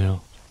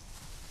 이쁘네요.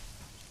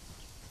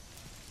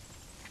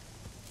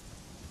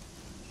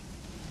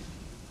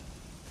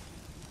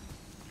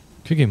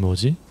 그게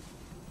뭐지?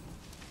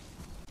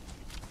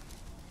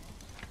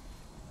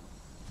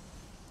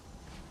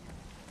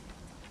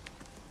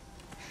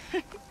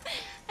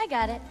 I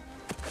got it.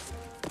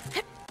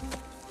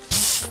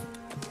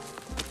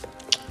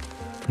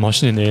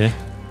 멋있네.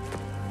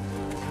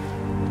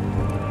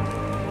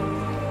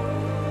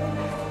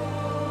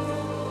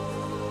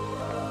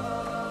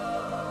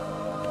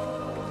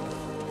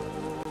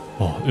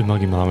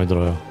 음악이 마음에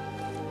들어요.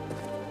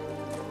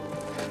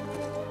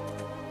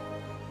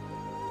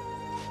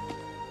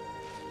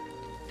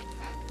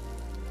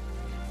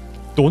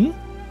 돈?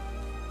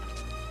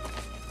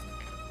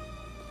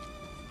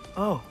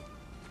 Oh,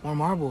 more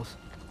marbles.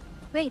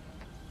 Wait,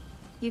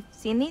 you've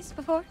seen these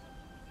before?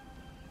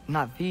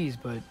 Not these,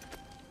 but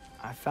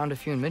I found a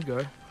few in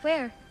Midgard.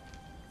 Where?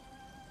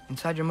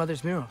 Inside your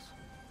mother's murals.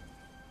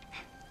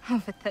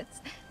 Oh, but that's...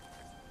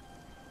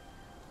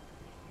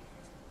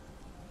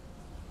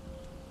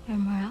 There are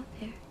more out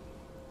there.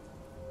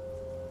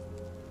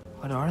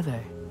 What are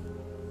they?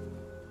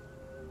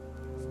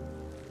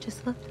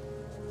 Just look.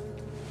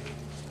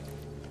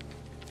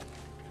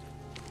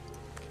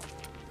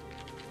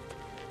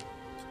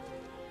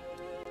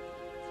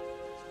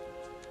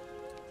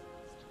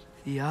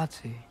 The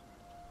Yahtzee.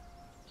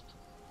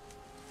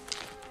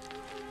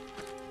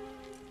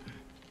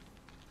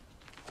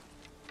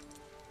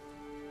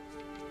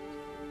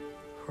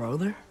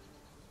 brother?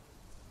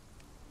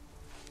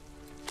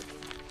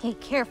 Hey,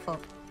 careful.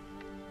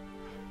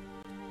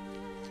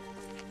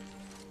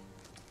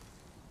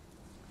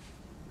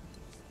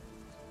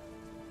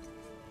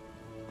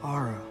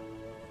 Ara.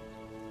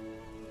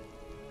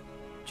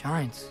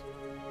 Giants.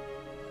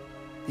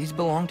 These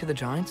belong to the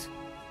giants?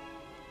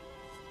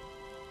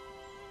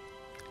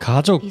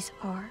 가족. These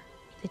are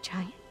the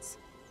giants.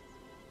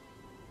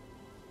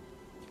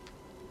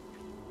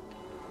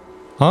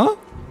 Huh?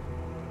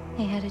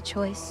 They had a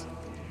choice.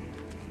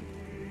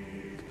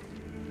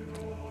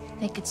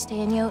 They could stay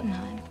in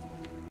Jotunheim,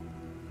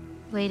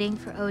 waiting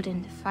for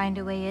Odin to find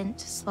a way in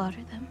to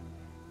slaughter them.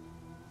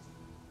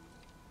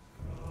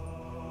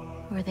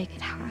 Or they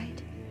could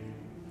hide.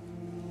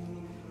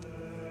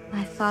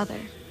 My father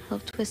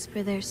helped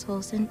whisper their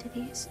souls into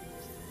these.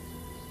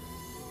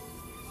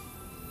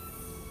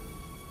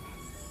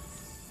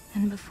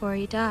 And before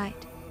he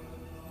died,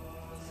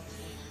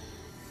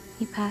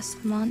 he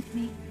passed them on to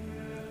me.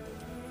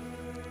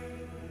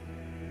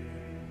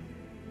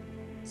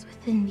 It's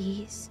within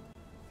these.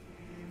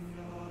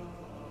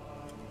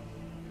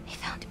 They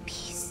found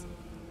peace.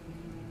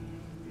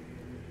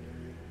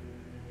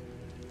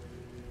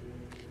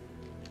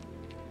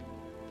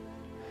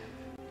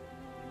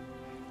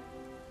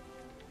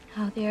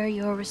 Now they are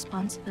your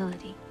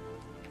responsibility.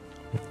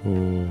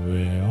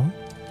 왜요?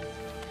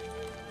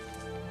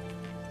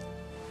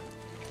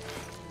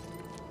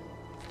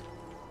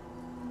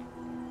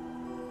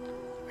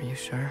 Are you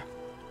sure?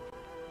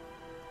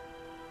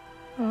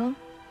 Well,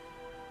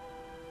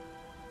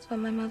 that's what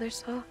my mother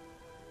saw.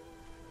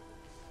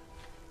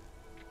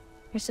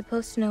 You're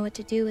supposed to know what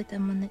to do with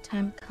them when the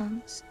time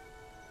comes.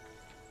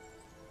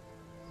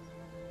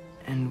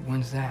 And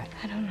when's that?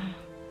 I don't know.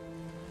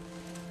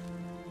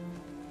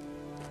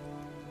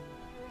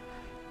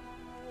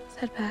 Let's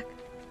head back.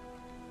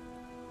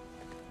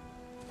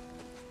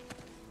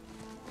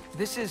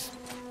 This is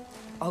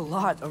a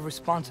lot of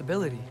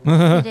responsibility.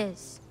 It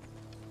is.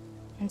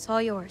 And it's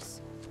all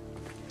yours.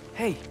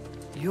 Hey,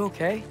 you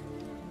okay?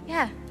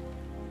 Yeah.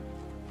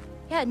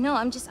 Yeah, no,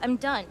 I'm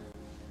done.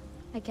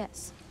 I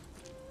guess.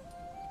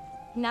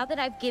 Now that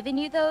I've given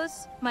you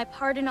those, my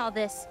part in all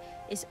this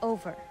is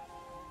over.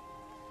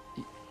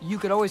 You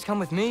could always come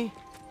with me.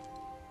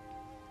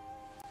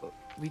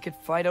 We could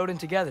fight Odin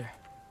together.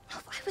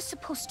 If I was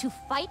supposed to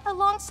fight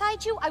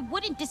alongside you, I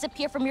wouldn't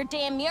disappear from your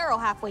damn mural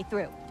halfway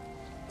through.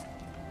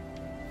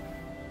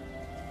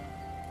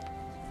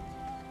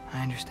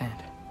 I understand.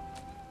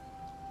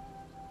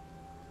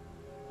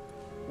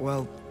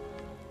 Well,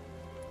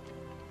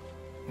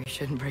 we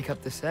shouldn't break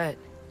up the set.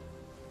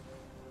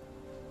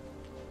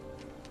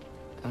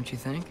 Don't you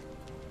think?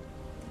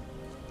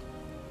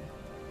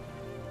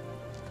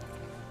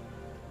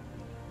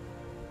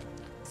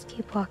 Let's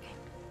keep walking.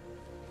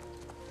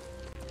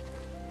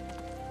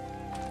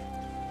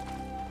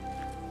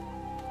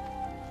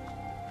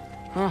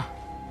 Huh.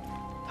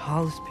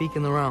 Tallest peak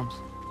in the realms.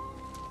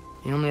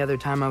 The only other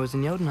time I was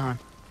in Jotunheim,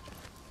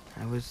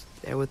 I was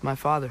there with my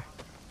father.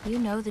 You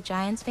know the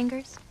giant's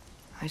fingers?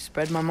 I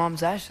spread my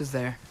mom's ashes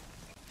there.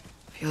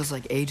 Feels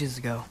like ages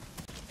ago.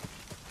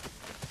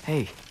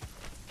 Hey,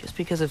 just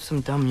because of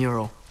some dumb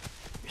mural,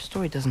 your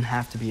story doesn't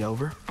have to be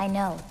over. I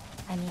know.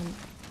 I mean,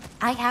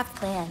 I have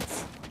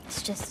plans.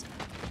 It's just...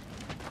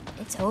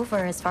 it's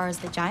over as far as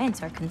the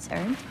giants are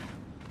concerned.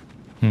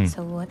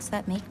 So what's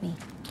that make me?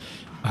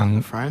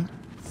 A friend?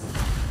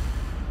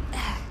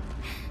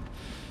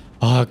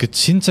 아, 그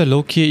진짜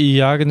로키의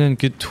이야기는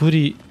그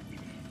둘이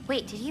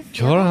Wait, did you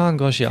feel 결혼한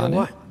것이 For 아니야?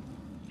 what?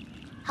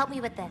 Help me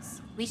with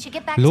this. We should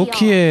get back to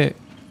로키의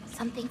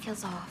Something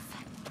feels off.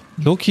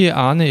 로키의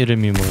아내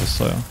이름이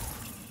뭐였어요?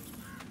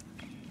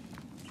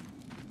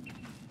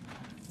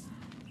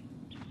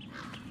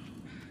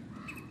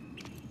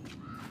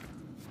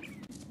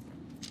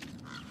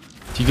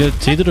 이게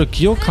제대로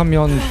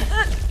기억하면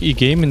이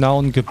게임에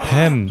나온 그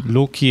뱀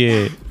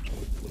로키의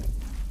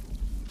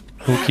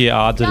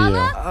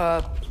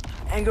아들이에요.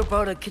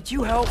 Angerboda, could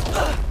you help?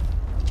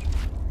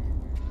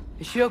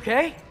 Is she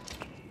okay?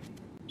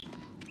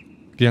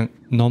 그냥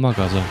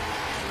넘어가자.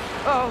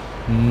 Oh,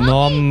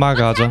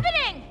 넘어가자.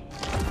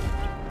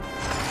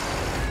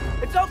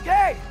 it's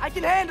okay. I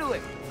can handle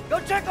it. Go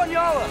check on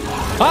Yala.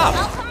 아!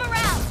 I'll come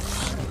around.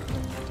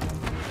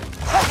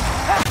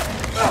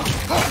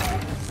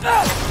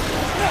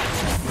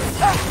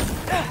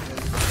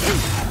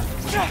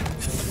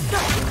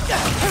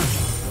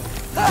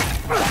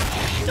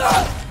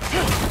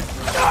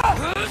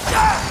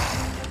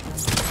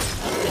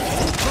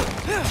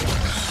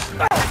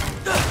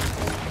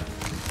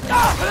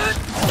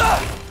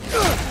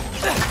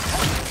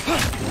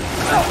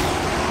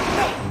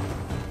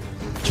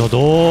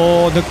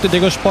 저도 늑대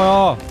되고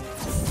싶어요.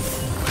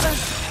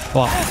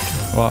 와.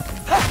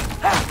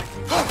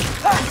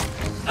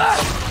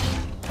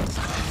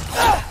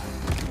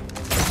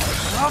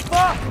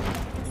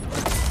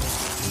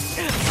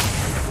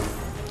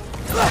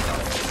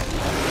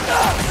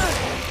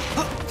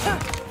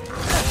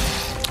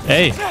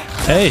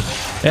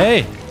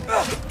 에이.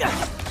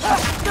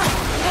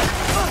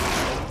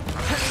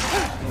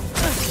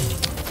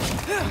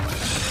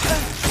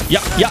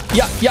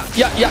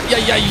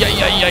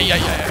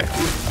 야야야야야야야야야야야야야야.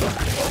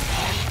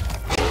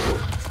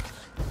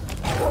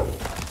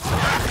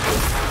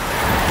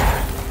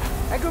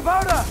 Hey,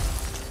 Kubota!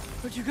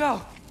 Where'd you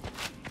go?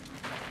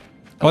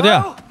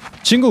 어디야?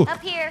 친구.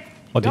 Up here.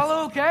 어디?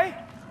 Y'all okay?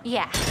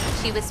 Yeah,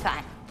 she was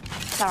fine.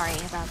 Sorry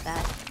about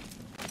that.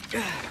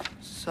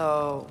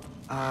 So,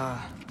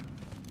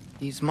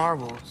 these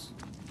marbles,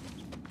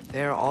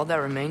 they're all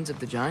that remains of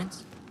the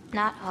giants?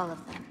 Not all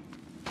of them.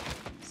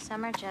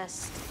 Some are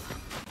just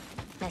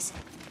missing.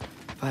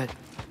 But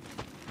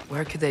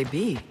where could they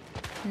be?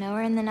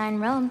 Nowhere in the 9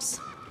 realms,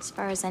 as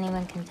far as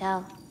anyone can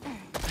tell.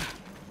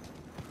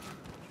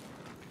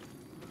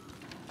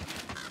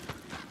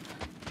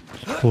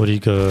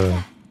 우리가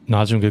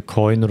나중에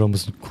거인으로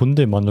무슨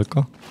군대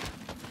만들까?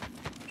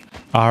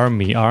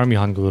 Army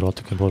한국어로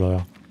어떻게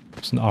불러요?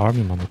 무슨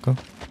army 만들까?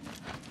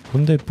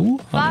 군대부?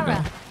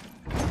 아니면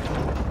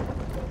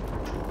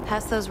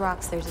Past those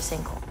rocks, there's a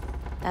sinkhole.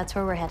 That's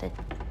where we're headed.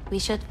 We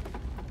should...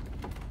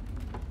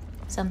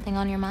 Something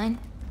on your mind?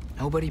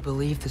 Nobody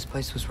believed this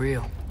place was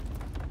real.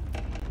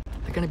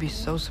 They're gonna be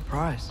so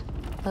surprised.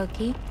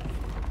 Loki,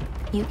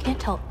 you can't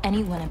tell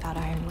anyone about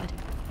Ironwood.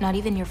 Not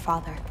even your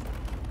father.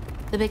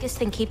 The biggest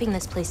thing keeping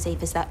this place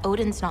safe is that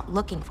Odin's not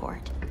looking for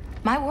it.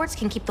 My wards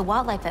can keep the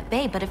wildlife at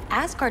bay, but if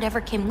Asgard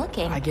ever came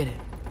looking... I get it.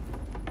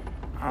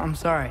 I'm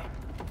sorry.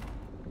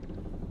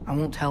 I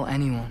won't tell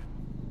anyone.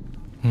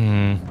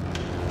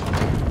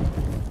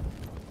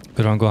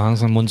 그런 거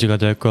항상 문제가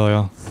될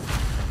거예요.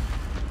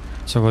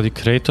 저거 어디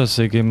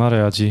크레이터스에게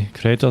말해야지.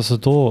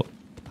 크레이터스도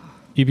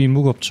입이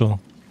무겁죠.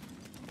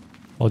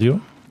 어디요?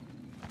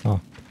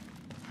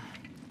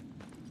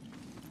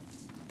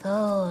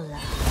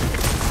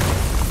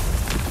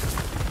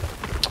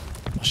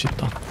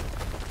 멋있다.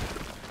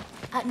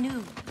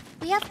 Nu,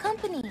 we have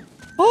company.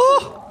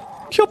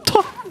 귀엽다.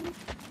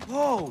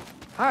 Whoa!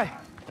 Hi.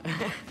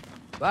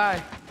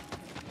 Bye.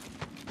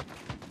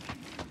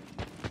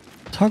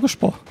 타고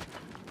싶어.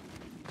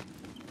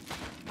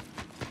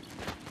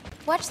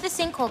 Watch the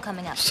sinkhole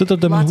coming up.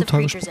 쓰다듬은 Lots 후 of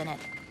타고 creatures 싶어. in it.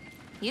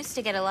 Used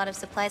to get a lot of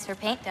supplies for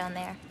paint down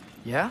there.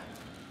 Yeah?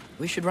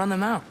 We should run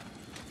them out.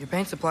 Your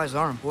paint supplies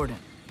are important.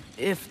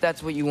 If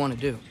that's what you want to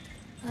do.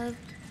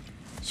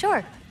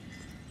 Sure.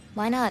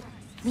 Why not?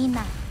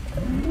 Lina.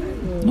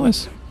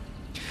 나이스.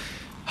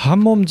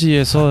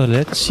 한몸지에서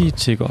레치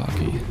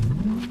제거하기.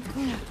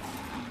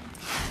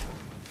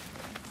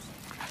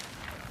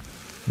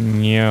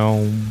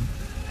 냐옹.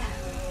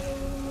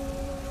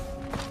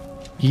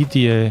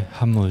 이디의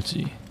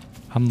한물지.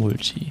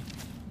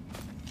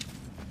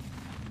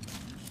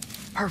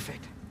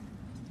 Perfect.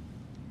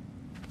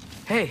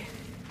 Hey.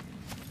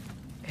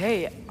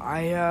 Hey,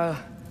 I,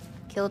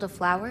 Killed a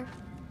flower?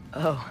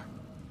 Oh.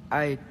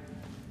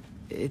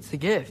 It's a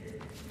gift.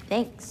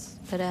 Thanks,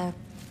 but,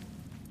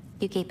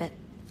 you keep it.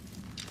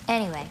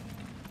 Anyway,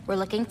 we're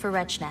looking for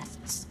wretch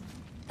nests.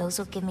 Those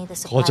will give me the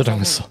supplies I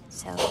need, 거절당했어.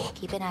 so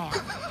keep an eye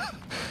out.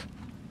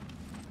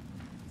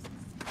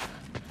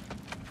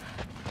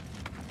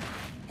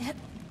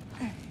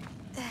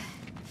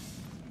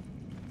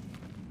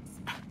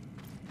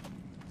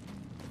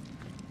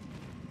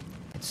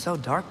 It's so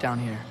dark down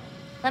here.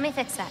 Let me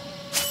fix that.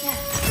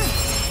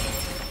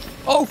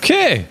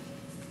 오케이.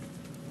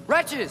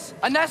 Wretches!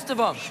 A nest of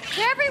them!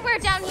 They're everywhere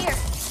down here.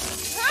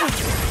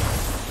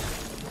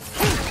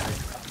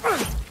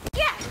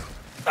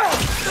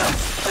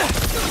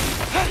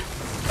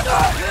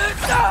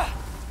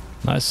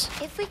 나이스.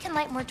 If we can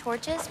light more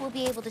torches, we'll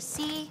be able to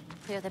see,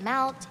 clear them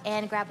out,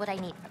 and grab what I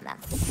need from them.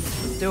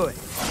 Do it.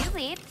 You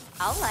lead,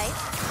 I'll light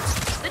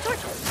the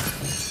torches.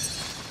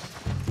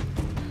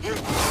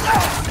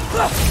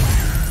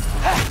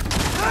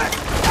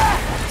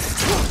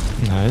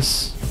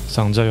 나이스.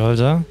 상자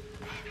열자.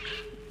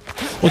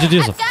 어디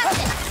뒤에서?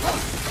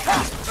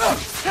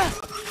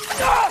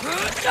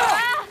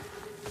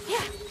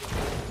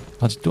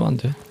 아직도 안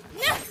돼.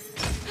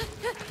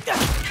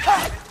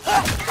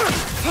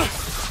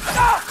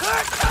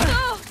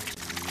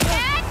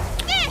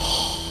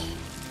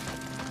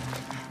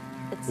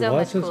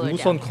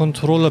 무선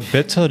컨트롤러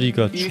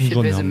배터리가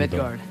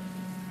충전합니다.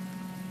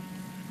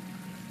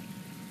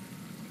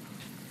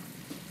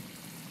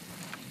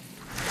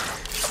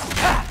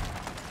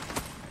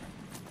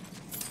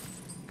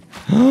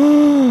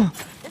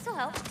 This'll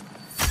help.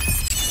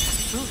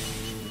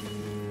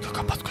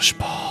 그거 받고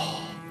싶어.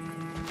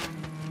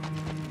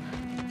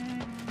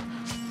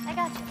 I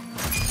got you.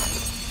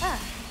 Ah,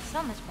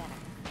 so much better.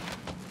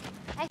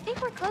 I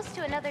think we're close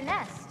to another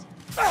nest.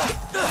 Got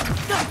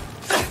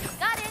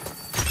it.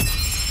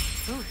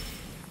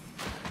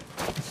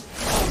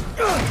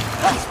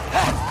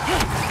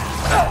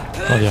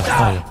 어디야?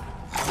 어디야?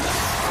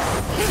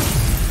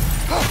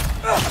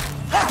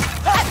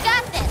 I've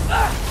got this.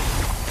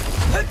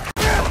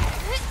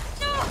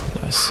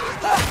 나이스.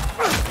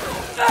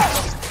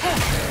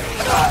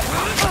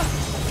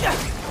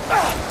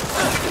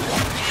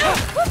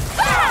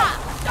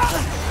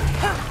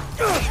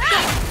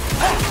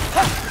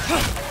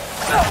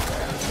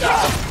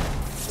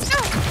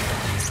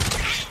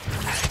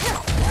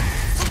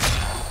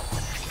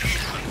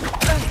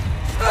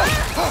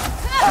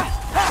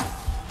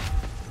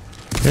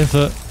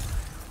 Hilfe!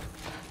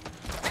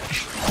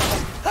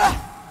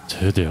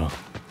 드디어.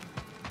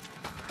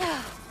 A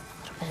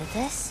little bit of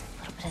this,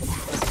 a little bit of that.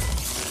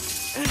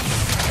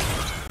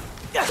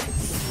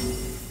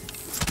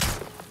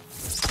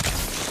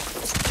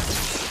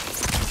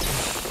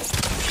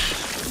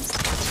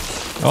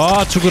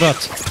 아, 죽으라.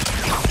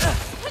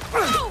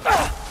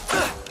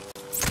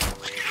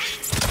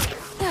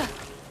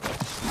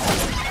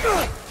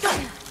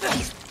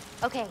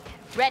 Okay,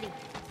 ready.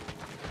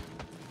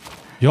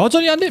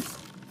 여전히 안 돼.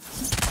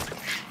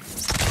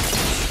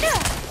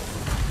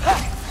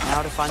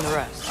 Now to find the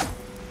rest.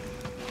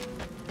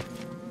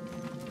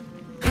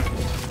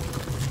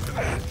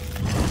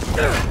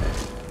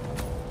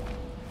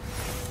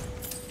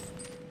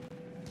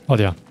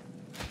 어디야?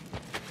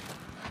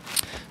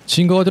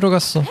 친구 어디로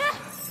갔어?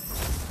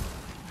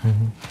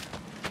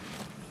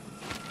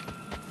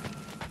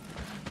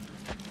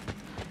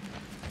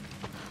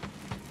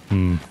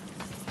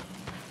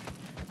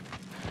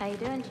 How you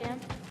doing, Jim?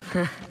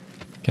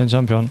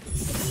 괜찮 편.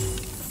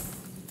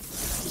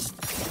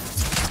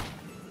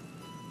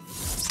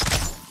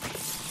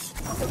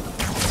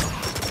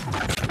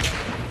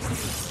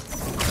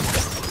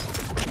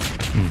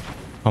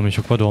 아무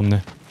효과도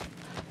없네.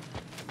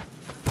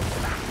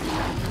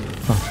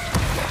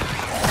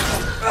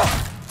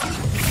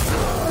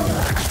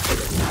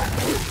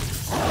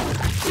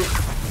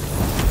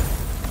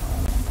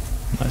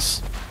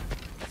 Nice.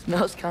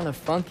 Smells kind of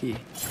funky,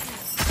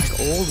 like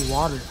old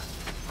water.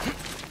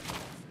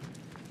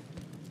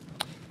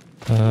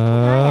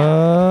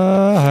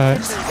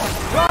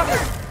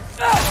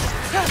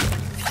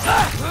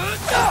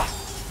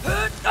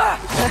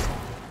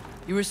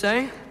 You were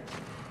saying?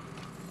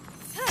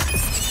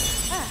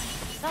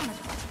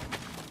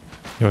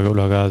 여기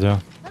올라가야 돼.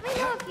 Let me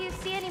know if you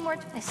see any more.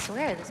 I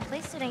swear, this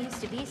place didn't used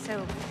to be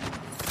so.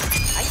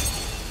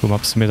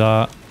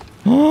 고맙습니다.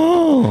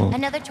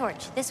 Another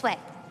torch. This way.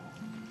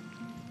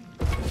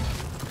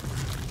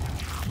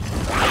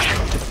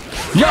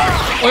 야!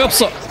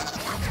 어이없어!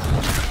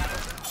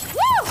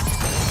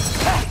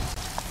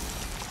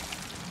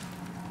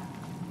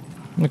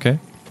 오케이.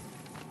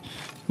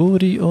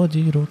 우리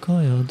어디로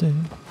가야 돼?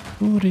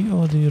 우리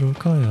어디로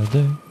가야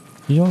돼?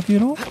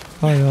 여기로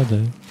가야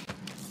돼.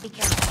 Be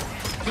careful.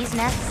 These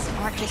nests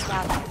aren't just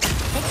out there.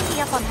 They can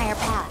be up on higher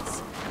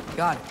paths.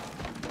 Got it.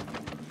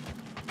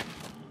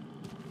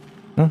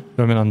 응?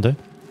 그러면 안 돼?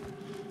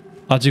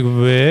 아직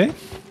왜?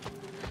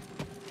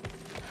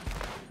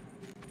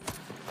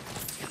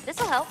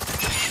 This'll help.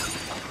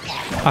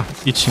 아,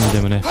 이 친구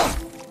때문에.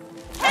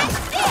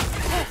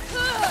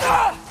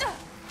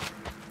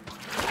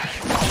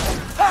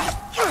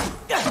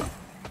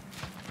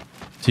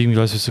 지금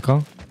갈 수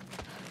있을까?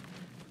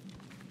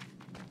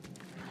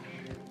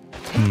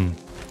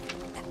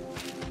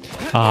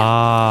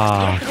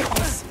 아,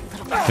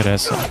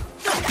 그래서.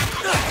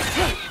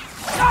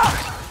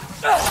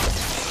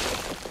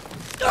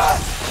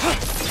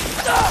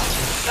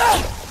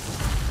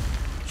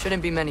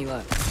 Shouldn't be many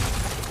left.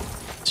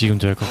 지금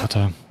될 것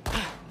같아요.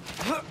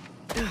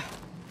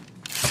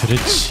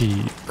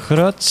 그렇지,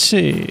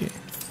 그렇지.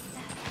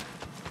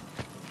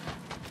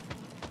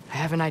 I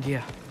have an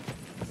idea.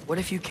 What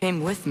if you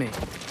came with me?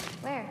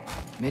 Where?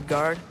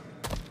 Midgard?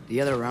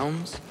 The other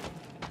realms?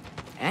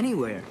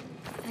 Anywhere.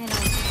 I know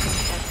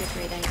that's a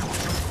great idea.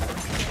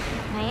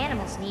 My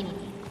animals need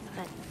me,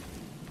 but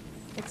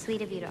it's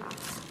sweet of you to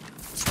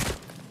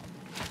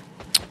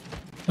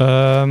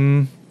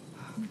offer.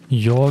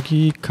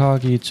 여기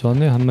가기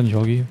전에 한번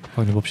여기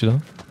확인해 봅시다.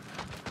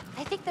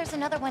 I think there's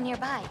another one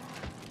nearby.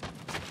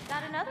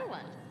 Got another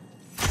one.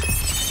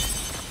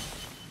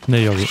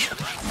 네, 여기.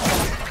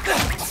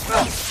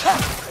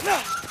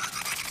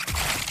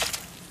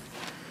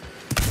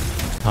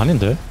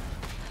 아닌데?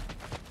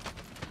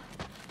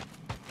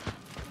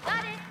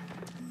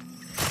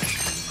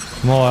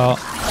 고마워요.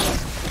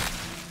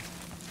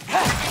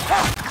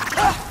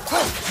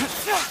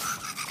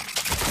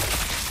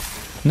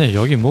 네,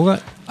 여기 뭐가...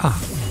 아.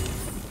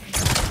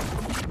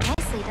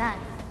 Nicely done.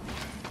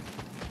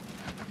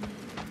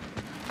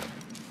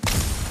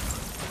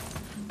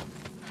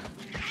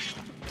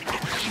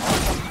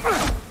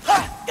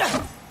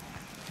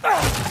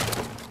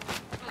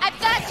 I've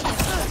got you.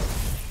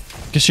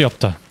 끝이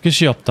없다.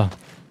 끝이 없다.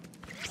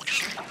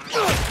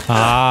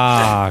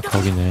 아,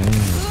 거기네.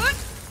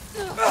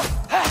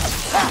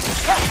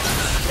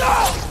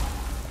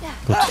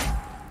 굿.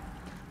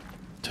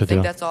 I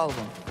think that's all of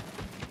them.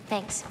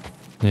 Thanks.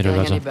 Feeling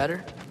내려가자. any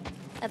better?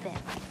 A bit.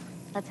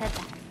 Let's head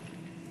back.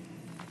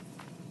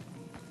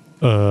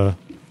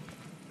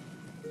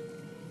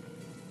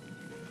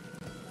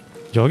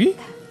 여기?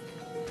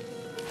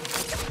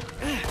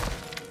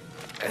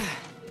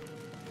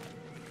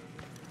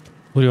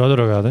 우리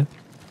어디로 가야 돼?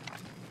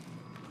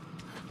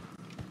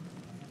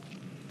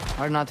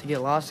 Hard not to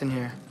get lost in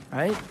here,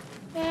 right?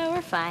 Yeah,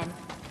 we're fine.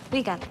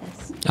 We got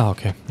this. 아,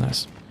 오케이.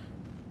 나이스.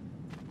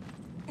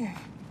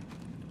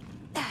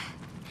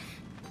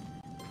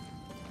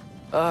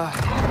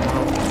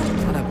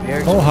 Not a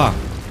bear. 오하.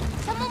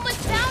 Someone was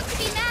bound to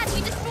be mad.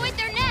 We destroyed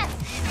their nest.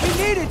 We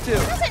needed to.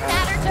 Doesn't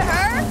matter to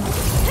her.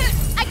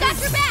 I got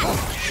your back.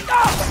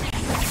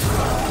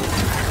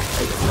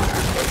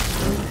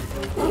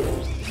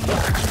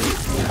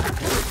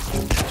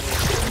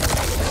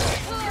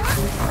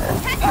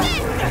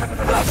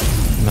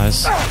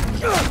 Nice.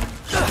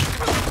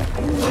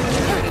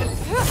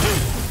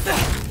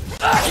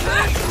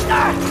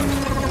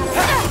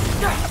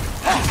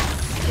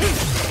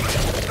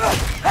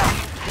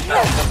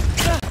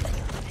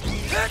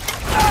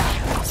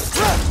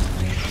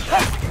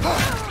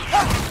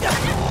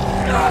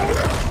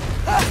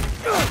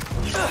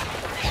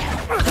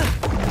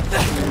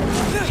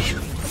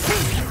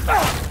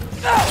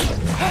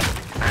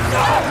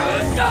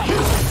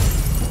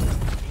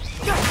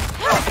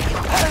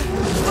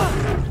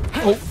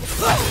 오.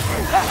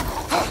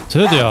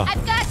 제대야.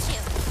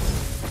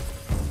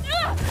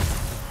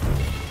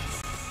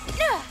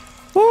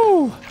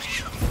 오.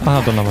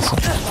 하나 더 남았어.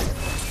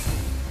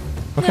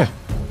 오케이.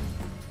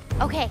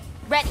 Okay,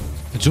 ready.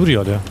 줄이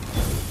어디야?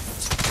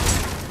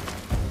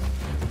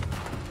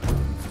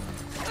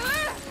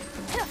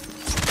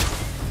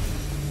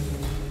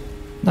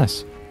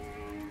 나이스.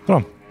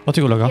 그럼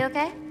어떻게 올라가? You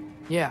okay?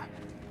 Yeah.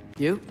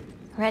 You?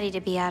 Ready to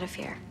be out of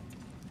here.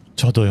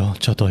 저도요.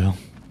 저도요.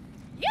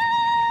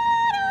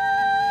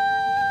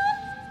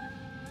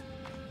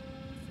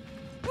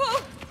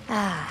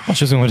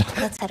 죄송합니다.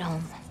 Let's head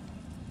home.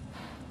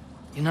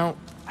 You know,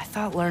 I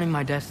thought learning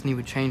my destiny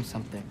would change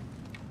something,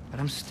 but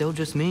I'm still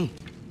just me.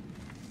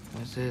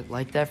 Was it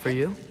like that for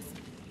you?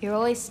 You're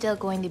always still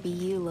going to be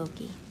you,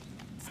 Loki.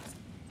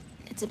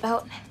 It's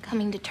about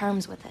coming to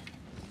terms with it.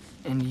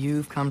 And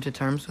you've come to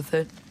terms with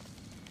it?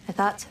 I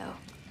thought so.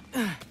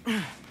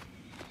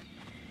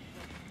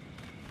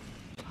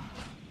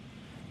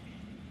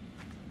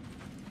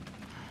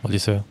 어디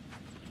있어요?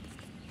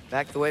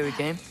 Back the way we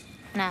came?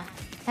 Nah,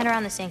 head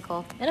around the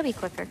sinkhole. It'll be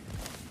quicker.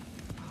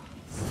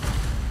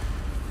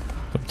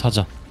 그럼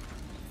타자.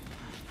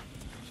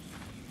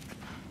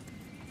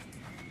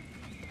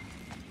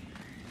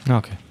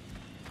 오케이.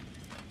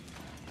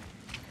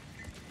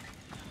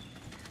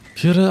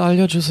 길을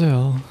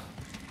알려주세요.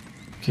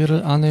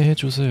 길을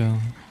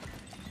안내해주세요.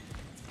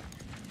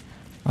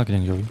 아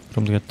그냥 여기.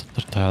 그럼 내가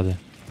타야 돼.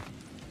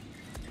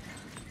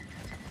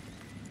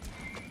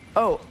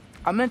 Oh,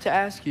 I meant to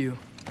ask you.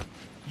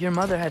 Your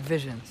mother had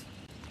visions.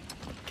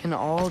 Can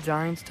all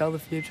giants tell the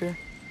future?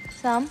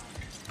 Some.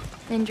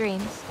 In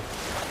dreams.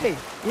 Hey,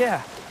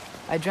 yeah.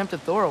 I dreamt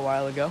of Thor a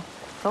while ago.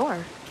 Thor?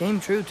 Came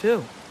true,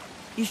 too.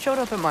 He showed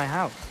up at my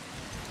house.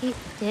 He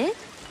did?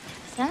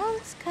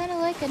 Sounds kind of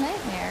like a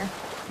nightmare.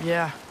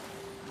 Yeah,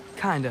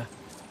 kinda.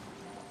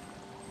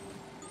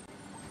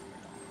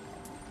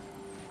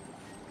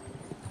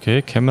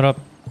 오케이. 카메라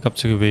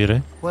갑자기 왜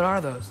이래? What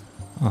are those?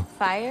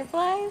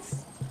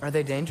 Fireflies? Are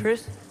they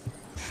dangerous?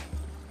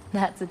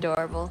 That's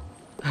adorable.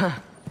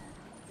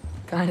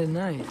 Kinda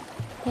nice.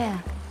 Yeah.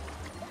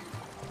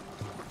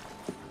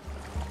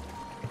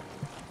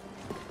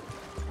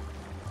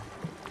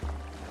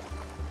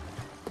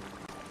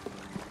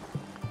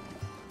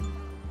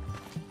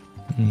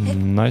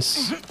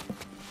 나이스.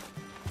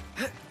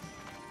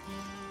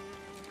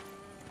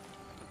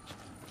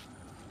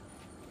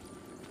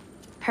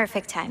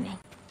 Perfect timing.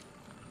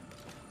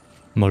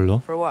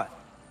 뭘로? For what?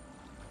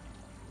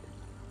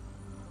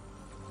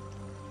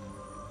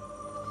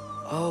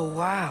 Oh,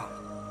 wow.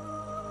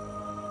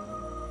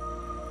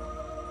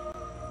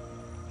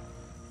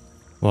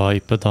 와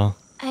이쁘다.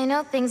 I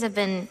know things have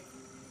been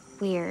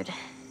weird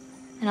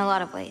in a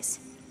lot of ways,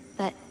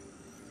 but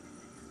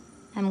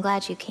I'm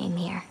glad you came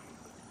here.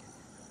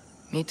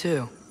 Me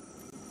too.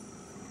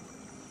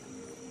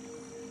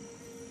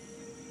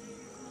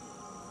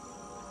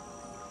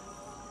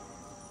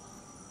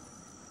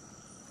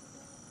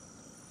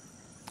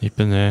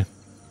 이쁘네.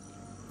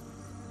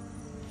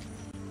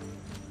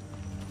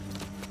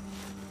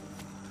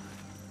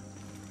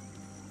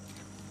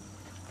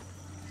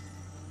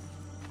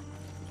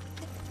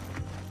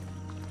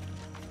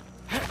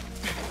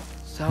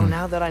 So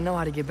now that I know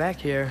how to get back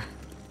here,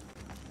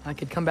 I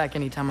could come back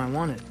anytime I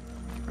wanted,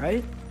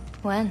 right?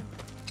 When?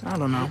 I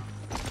don't know.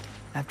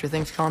 After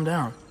things calm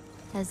down.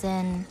 As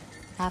in,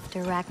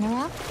 after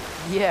Ragnarok?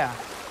 Yeah.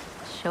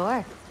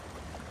 Sure.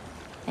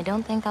 I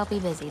don't think I'll be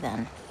busy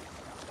then.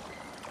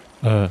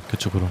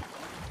 그쪽으로.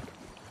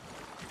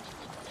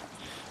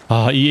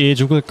 아, 이 애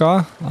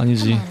죽을까?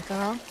 아니지. Come on,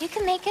 girl. You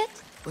can make it.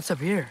 What's up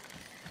here?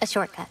 A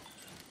shortcut.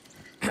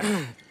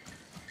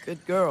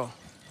 Good girl.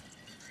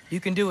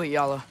 You can do it,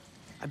 Yala.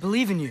 I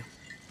believe in you.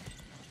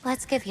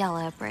 Let's give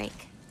Yala a break.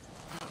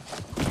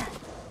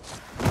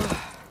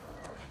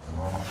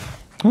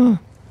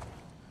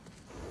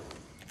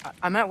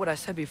 I meant what I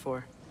said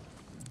before.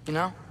 You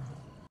know?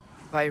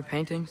 About your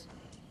paintings.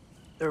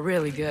 They're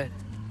really good.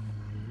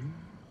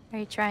 Are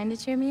you trying to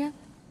cheer me up?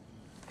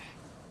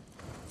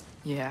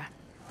 Yeah.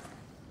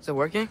 Is it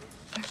working?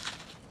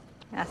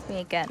 Ask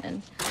me again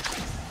and...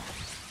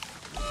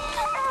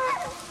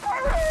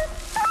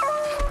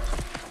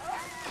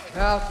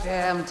 About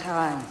damn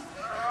time.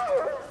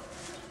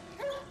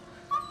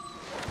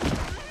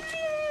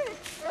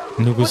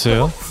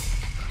 누구세요?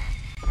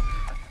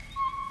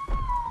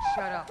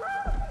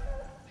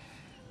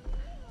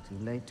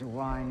 to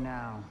whine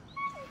now?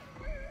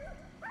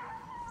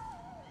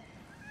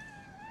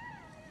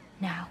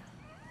 Now.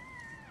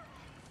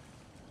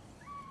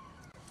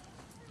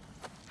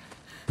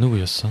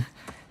 누구였어?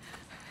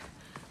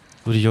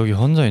 우리 여기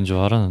혼자인 줄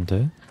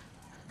알았는데.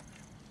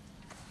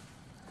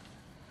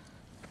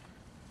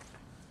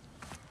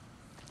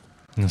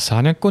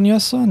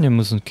 사냥꾼이었어? 아니면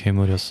무슨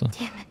괴물이었어?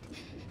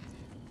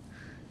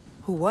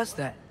 Who was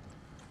that?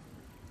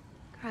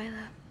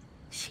 Kryla.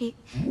 She...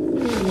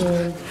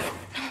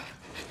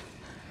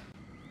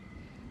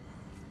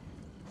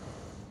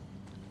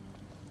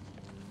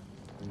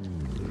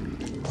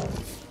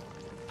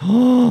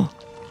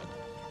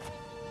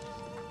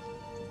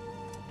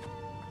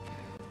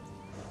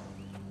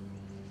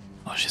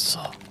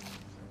 멋있어.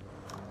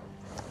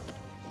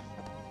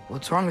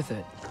 What's wrong with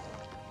it?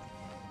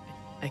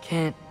 I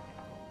can't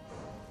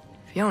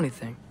feel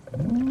anything.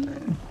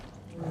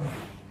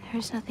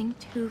 There's nothing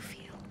to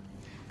feel.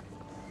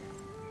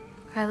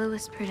 Kryla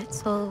whispered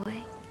its soul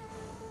away.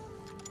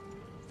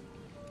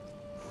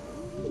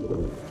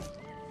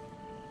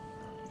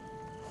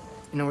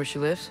 You know where she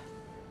lives?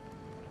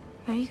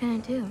 What are you gonna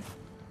do?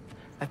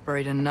 I've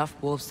buried enough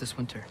wolves this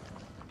winter.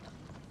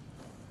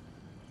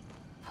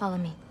 Follow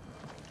me.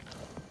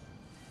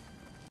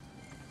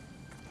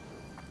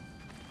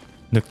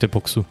 늑대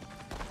복수.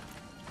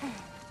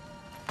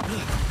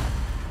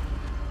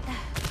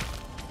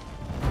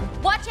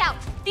 Watch out!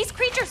 These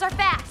creatures are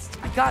fast!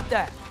 I got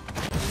that!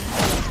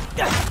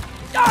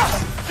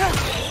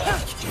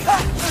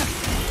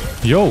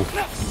 Yo!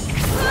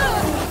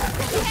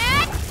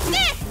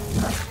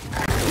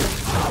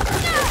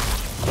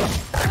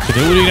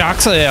 그래 우리가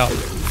악사예요.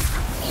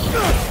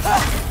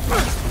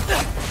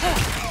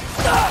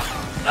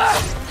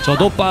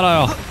 저도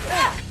빨아요.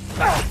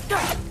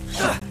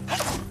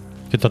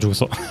 걔 다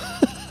죽었어.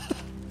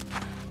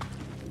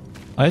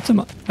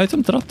 아이템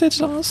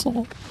드랍되지 않았어.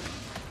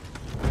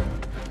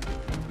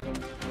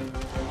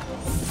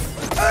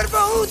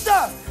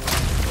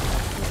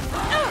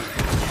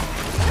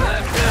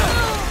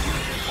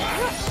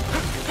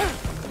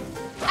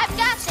 I've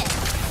got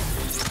this!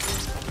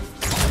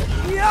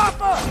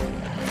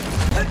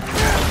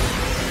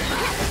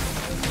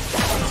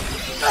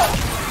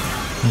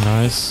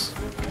 나이스.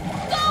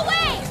 Go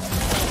away!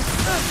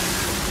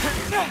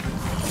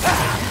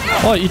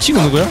 이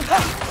친구 누구야?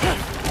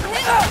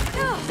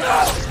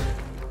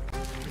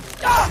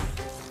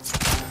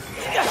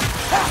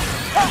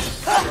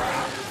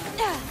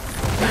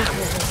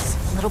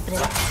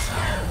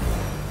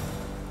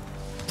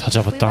 다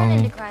잡았다.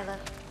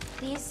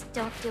 Please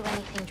don't do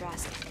anything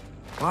drastic.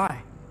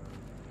 Why?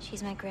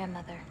 She's my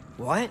grandmother.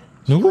 What?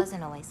 She 누구?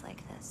 wasn't always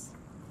like this.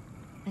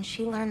 When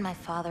she learned my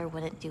father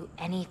wouldn't do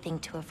anything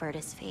to avert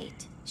his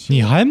fate,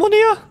 네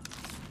할머니야?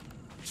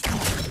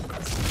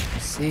 I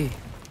see.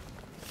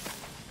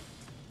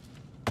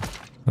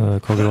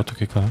 거길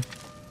어떻게 가?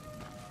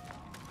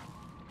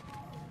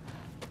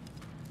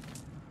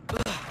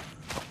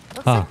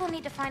 looks like we'll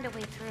need to find a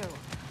way through.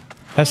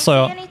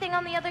 했어요. See anything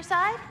on the other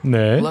side?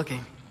 네.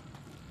 Looking.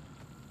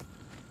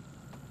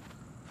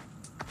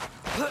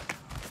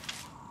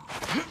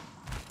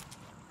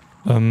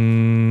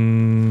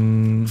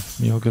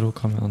 여기로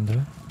가면 안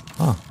돼?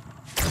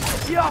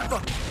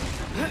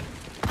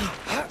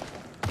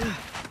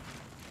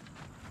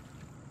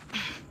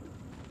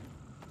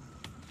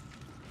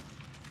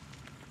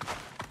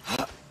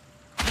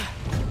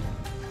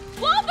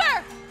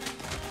 Wolver!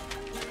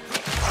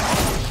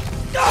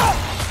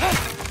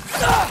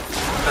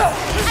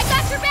 I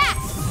got your back!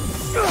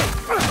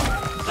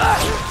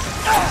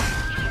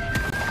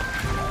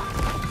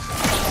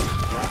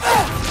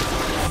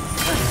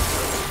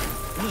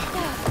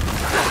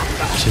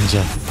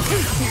 진짜.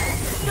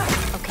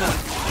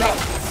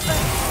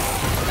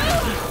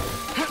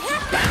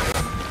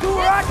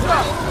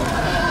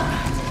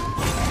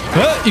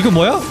 이거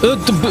뭐야?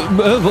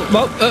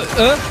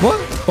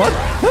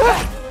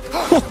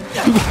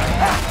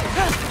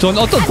 전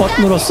어떤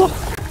버튼 눌렀어?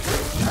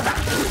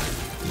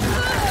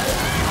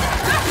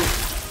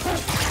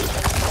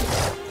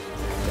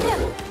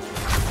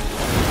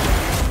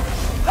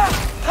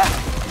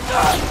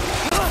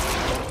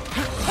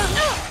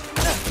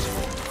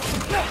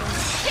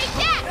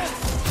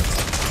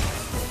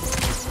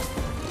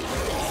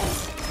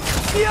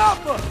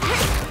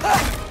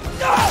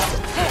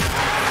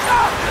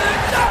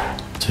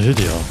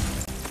 드디어.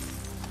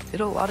 Did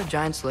a lot of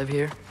giants live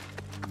here?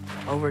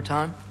 Over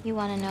time? You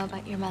want to know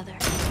about your mother?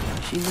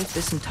 She lived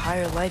this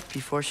entire life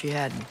before she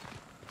had me.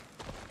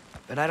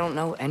 But I don't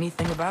know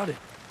anything about it.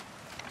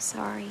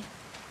 Sorry.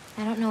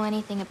 I don't know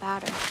anything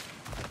about her.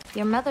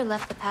 Your mother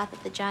left the path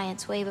of the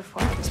giants way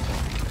before I was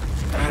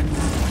born.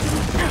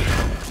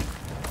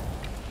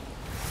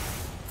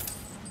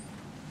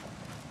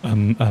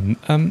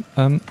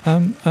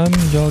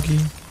 여기.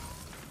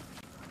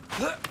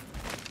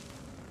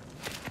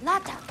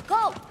 Lata,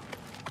 go!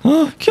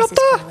 귀엽다!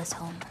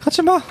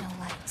 가지마! No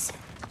lights.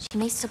 She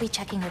may still be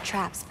checking her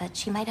traps, but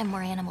she might have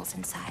more animals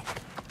inside.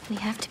 We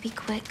have to be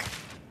quick.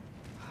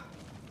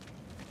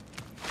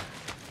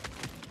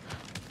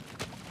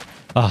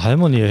 아,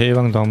 할머니의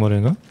해방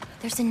동물인가?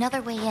 There's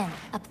another way in,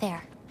 up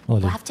there.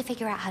 어디? We'll have to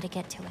figure out how to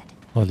get to it.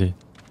 어디?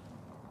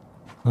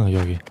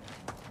 여기.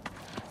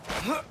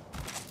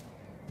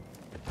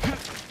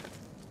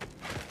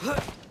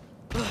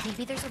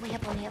 Maybe there's a way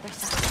up on the other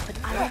side, but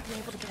I won't be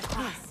able to get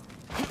across.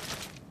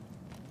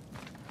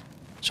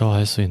 저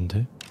할 수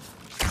있는데.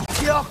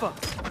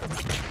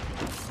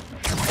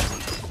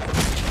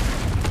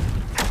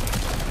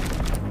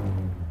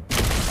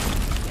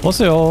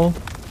 보세요.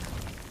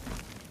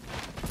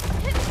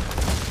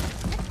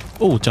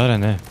 오,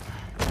 잘하네.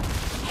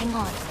 Hang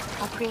on,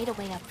 I'll create a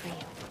way up for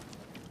you.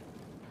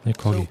 네,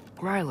 거기. So,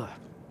 Gryla,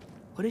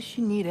 what does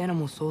she need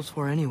animal souls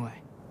for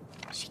anyway?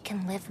 She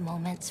can live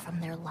moments from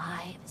their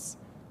lives.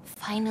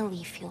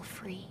 Finally feel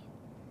free.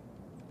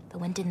 The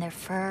wind in their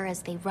fur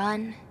as they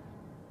run.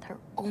 Their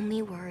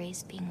only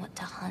worries being what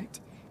to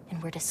hunt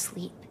and where to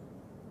sleep.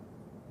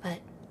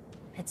 But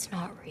it's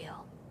not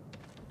real.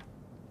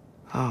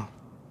 Oh.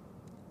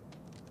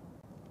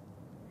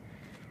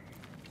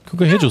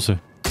 그거 해주세요.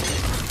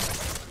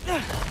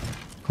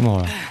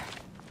 고마워요.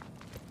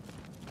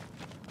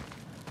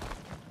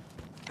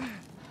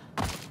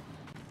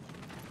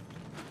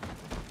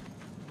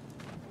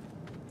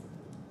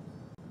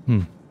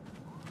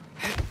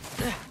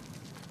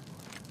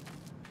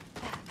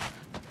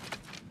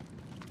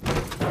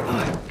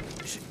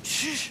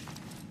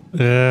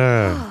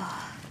 Yeah.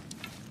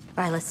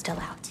 Ryla's still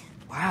out.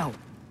 Wow,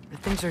 the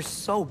things are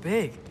so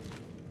big.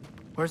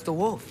 Where's the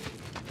wolf?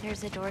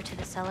 There's a door to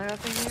the cellar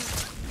over here.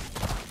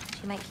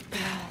 She might keep the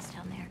animals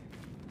down there.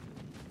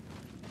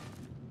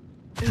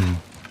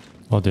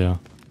 어디야?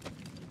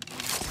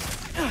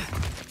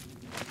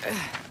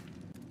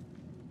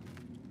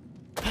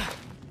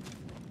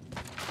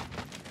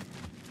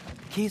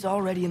 Key's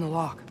already in the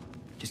lock.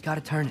 Just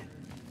gotta turn it.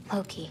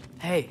 Loki.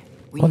 Hey,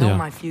 we 어디야? know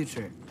my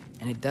future,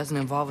 and it doesn't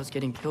involve us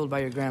getting killed by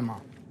your grandma.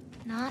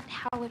 Not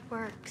how it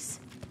works.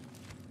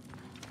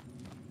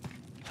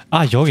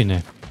 아,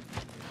 여기네.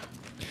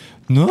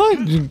 너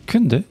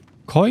근데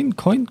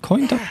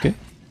코인답게.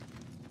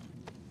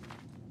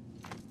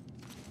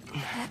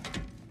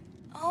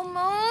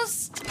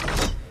 Almost.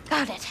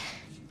 Got it.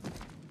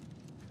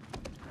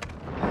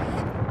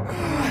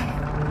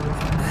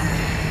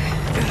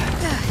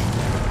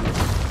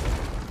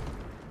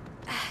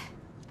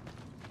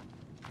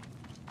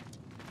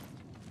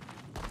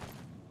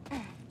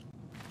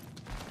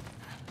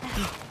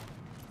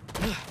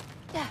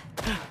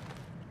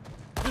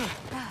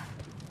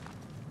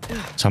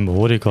 참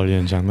오래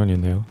걸리는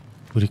장면이네요.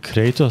 우리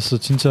크레이터스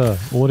진짜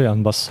오래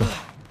안 봤어.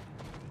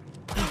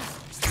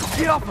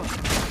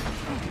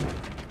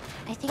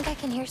 I think I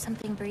can hear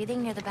something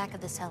breathing near the back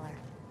of the cellar.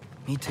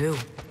 Me too.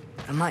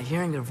 I'm not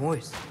hearing their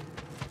voice.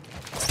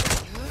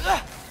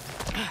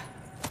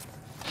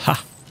 하.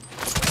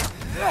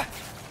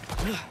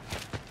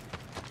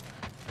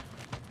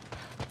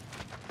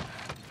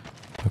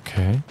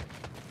 오케이.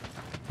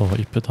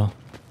 이쁘다.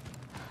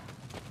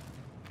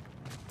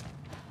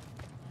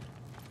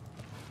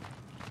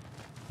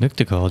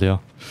 늑대가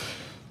어디야?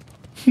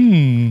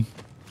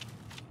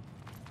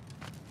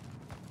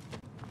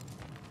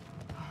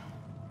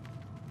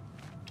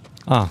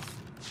 아.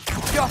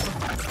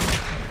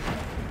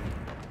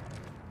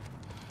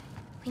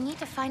 We need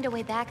to find a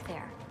way back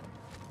there.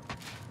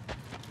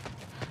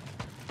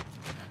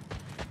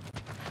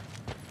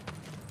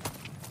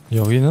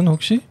 여기는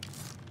혹시?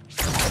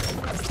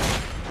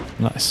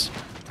 나이스.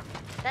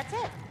 That's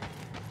it.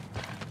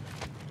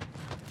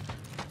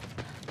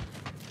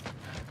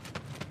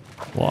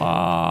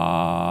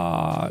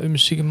 와,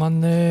 음식이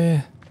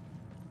많네.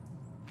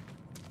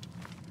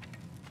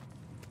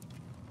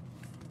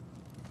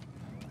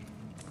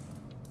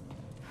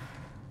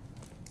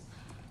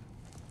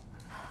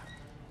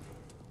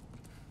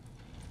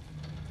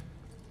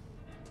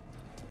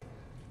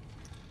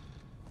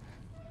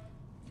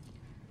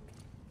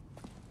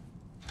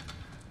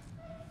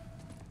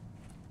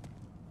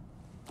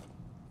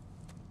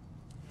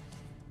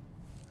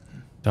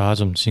 나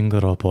좀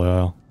징그러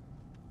보여요.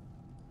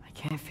 I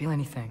can't feel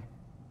anything.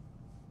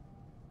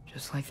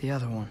 Just like the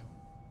other one.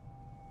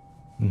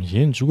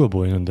 얘는 죽어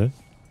보이는데?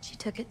 She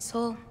took its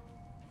soul.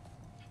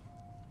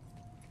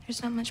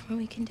 There's not much more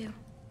we can do.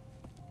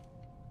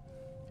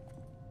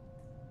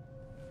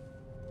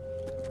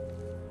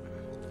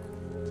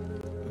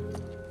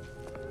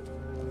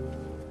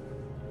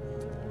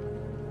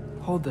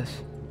 Hold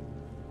this.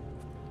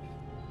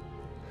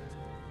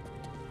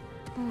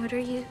 What are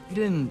you? You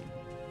didn't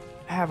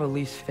have a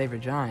least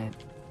favorite giant,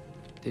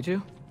 did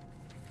you?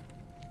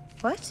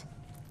 What?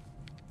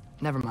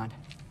 Never mind.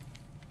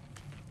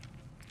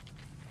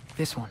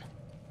 This one.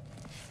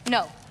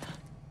 No.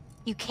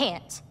 You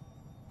can't.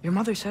 Your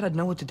mother said I'd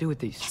know what to do with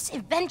these. Yes,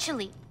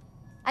 eventually.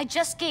 I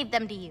just gave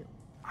them to you.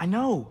 I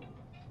know.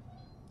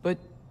 But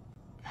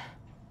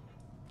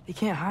they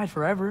can't hide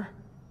forever,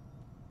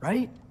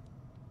 right?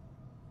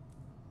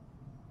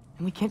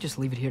 And we can't just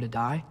leave it here to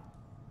die.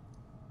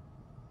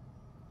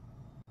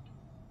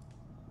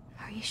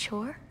 Are you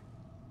sure?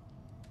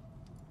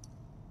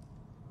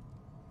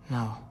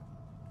 No.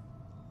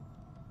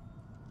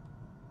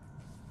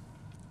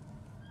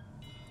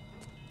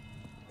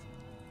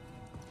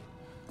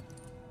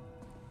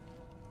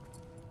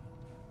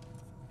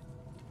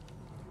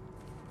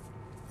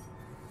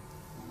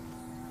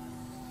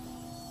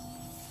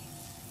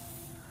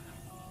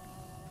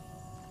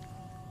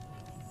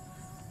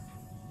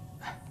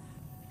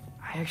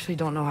 I actually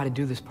don't know how to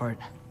do this part.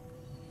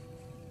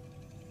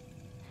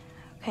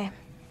 Okay.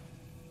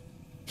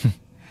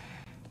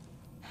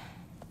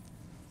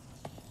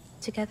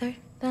 Together,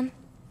 then?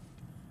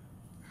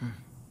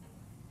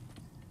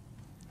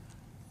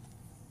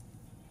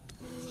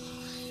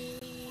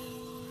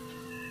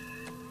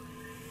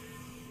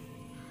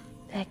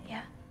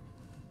 Vecchia.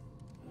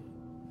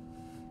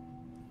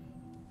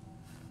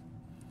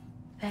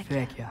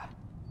 Vecchia.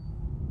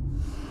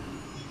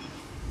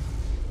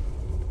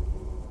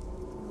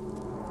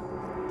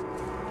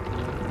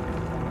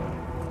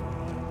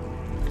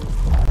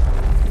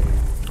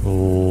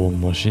 오,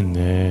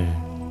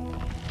 멋있네.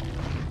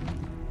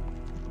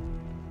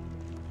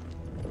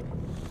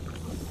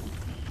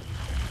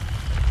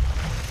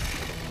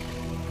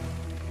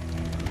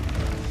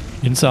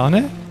 인사 안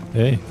해?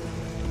 에이.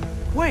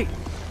 Wait.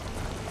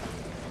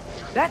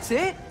 That's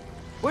it?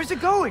 Where's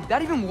it going?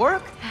 That even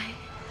work? I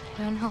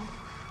don't know.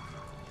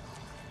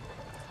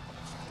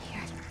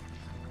 Here.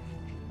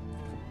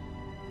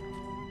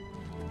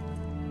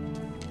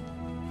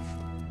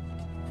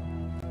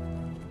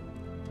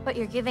 But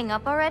you're giving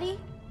up already?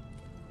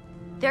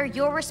 They're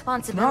your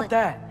responsibility. It's not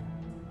that.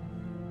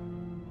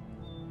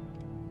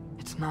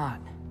 It's not.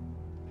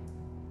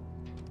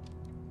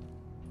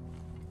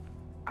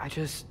 I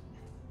just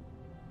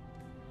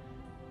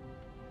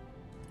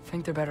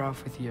think they're better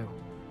off with you.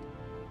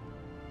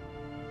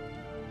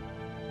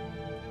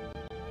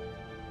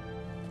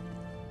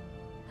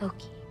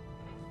 Loki.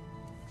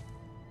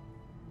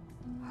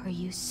 Are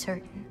you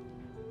certain?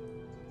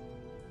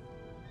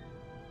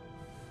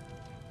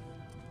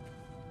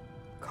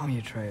 Call me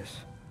Atreus.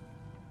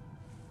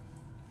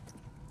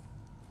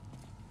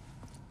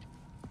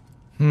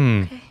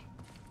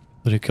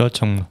 우리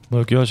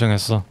뭘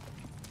결정했어?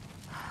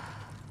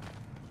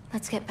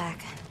 Let's get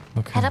back.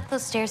 Okay. Head up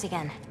those stairs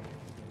again.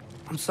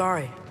 I'm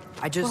sorry.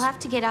 I just... We'll have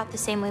to get out the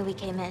same way we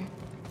came in.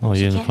 얘는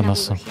She can't know we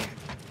화났어. were here.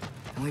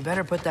 And we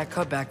better put that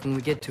cut back when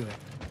we get to it.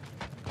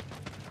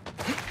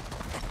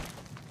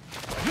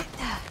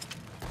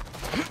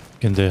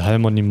 근데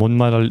할머니 못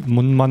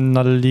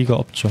만날 리가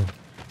없죠.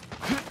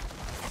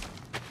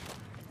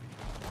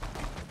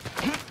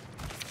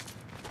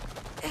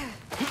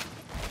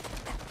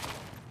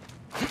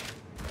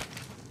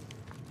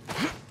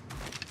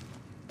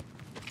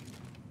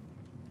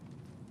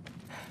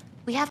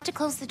 We have to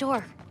close the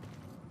door.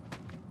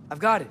 I've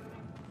got it.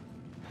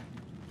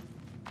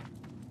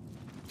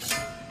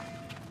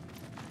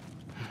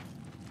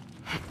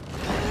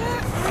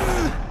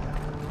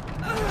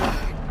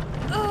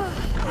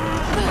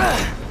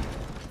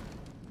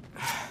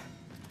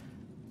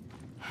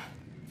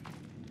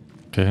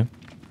 오케이.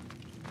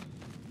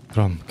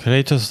 그럼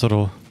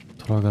크레이터스로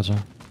돌아가자.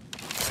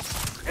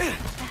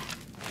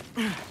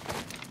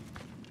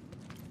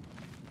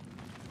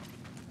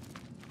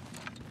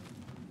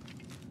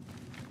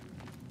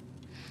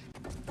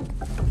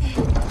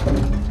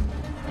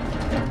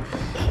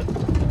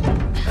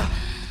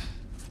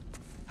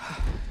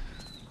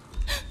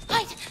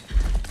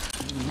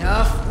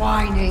 Enough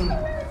whining.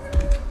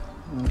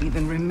 Won't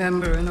even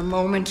remember in a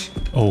moment.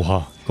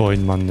 오하,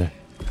 거인 맞네.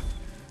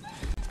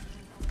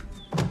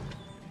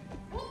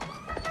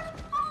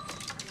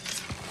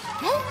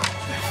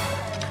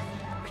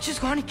 Just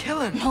going to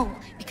kill him. No,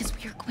 because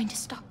we are going to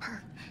stop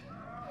her.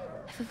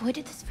 I've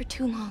avoided this for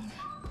too long.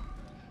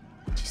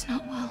 She's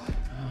not well.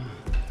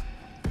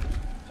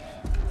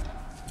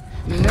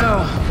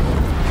 No.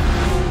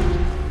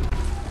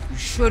 You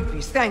should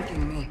be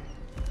thanking me.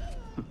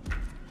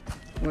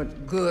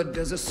 What good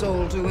does a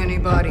soul do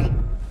anybody?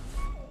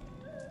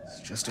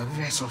 It's just a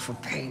vessel for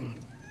pain.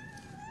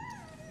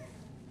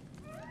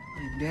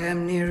 I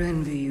damn near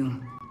envy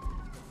you.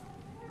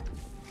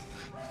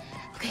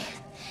 Okay,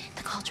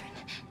 the cauldron.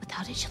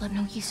 Without it, she'll have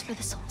no use for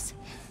the souls.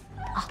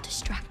 I'll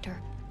distract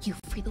her. You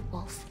free the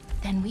wolf.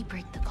 Then we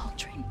break the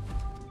cauldron.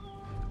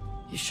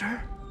 You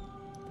sure?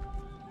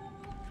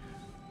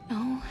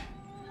 No.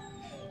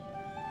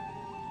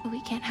 But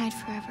we can't hide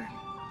forever.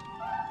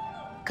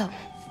 Go.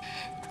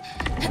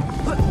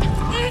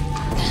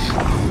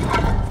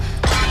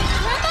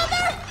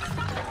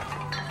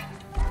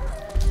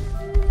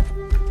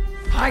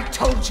 I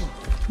told you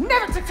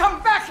never to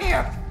come back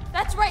here!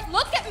 That's right,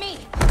 look at me!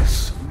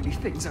 So many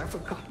things I've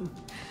forgotten.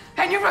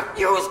 And you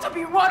refuse to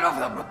be one of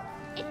them!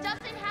 It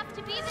doesn't have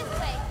to be this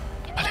way.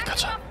 If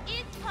Ragnarok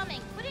is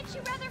coming, wouldn't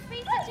you rather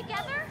face it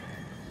together?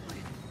 What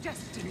did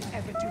destiny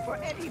ever do for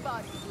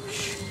anybody?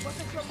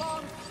 Wasn't your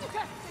mom's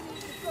destiny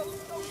to grow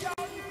so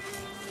young?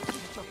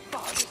 Wasn't your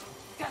father's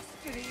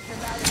destiny to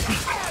marry an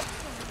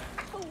absolute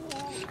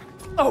fool?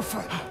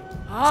 Ofer!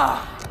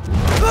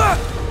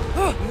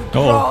 You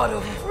god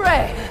of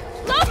Frey!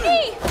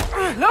 Loki!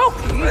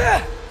 Loki?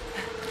 Let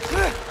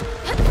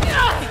him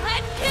go!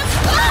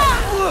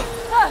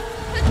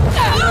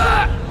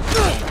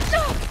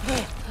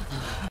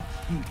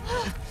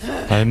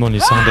 할머니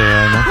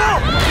상대해야 하나?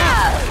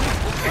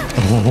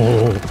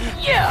 오.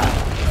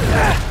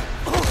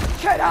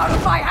 Get out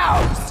of my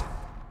house!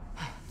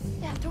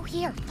 Yeah, through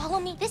here. Follow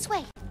me this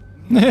way.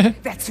 네.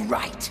 That's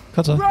right.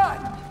 가자. Run!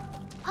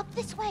 Up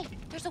this way.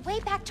 There's a way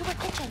back to her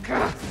kitchen.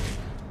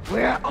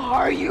 Where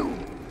are you?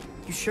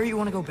 You sure you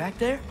want to go back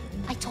there?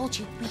 I told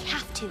you, we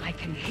have to. I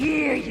can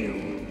hear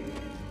you.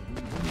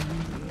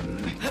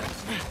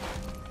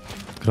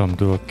 그럼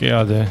그거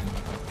깨야 돼.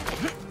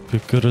 그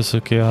그릇을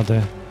깨야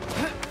돼.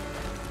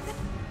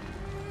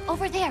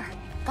 Over there.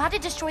 Gotta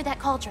destroy that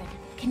cauldron.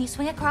 Can you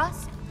swing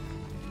across?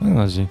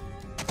 당연하지.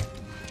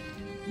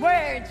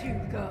 Where'd you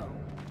go?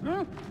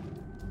 Hmm?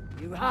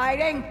 You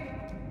hiding?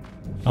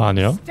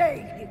 아니요.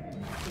 Stay here.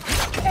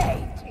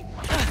 Stay.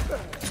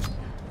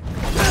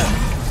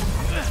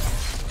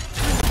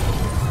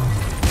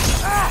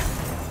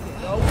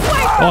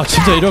 아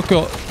진짜 이렇게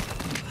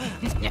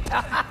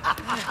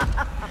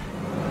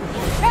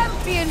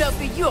Champion of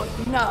the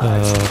Jotnar.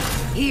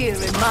 Here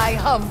in my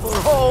humble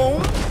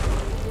home.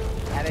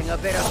 Having a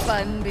bit of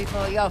fun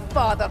before your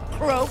father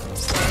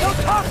croaks. Don't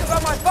talk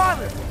about my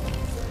father.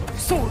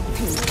 So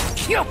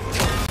cute.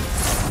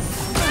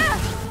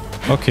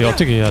 오케이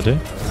어떻게 해야 돼?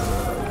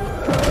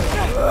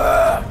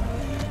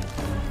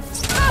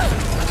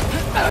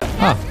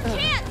 아.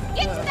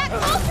 Get to that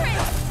cauldron!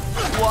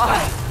 Why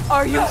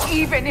are you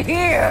even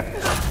here?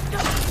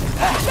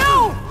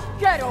 No!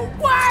 Get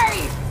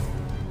away!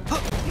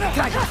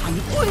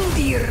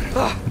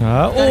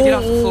 아,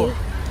 오.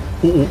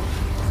 오.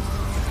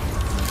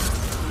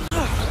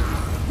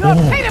 You're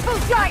pitiful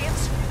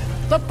giants!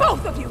 The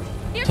both of you!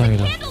 There's a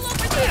candle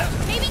over there!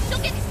 Maybe she'll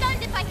get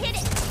stunned if I hit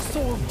it!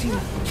 So cute!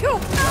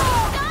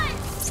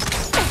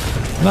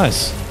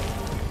 나이스.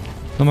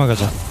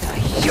 넘어가자.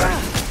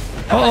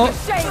 I'm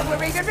ashamed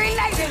we're even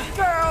related,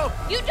 girl!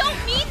 You don't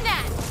mean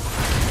that!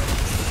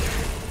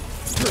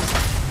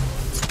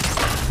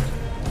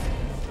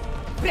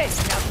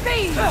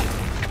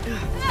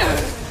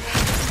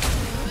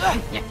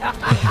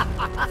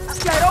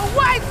 Get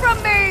away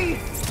from me!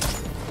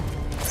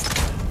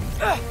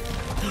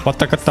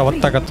 왔다 갔다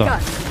왔다 갔다.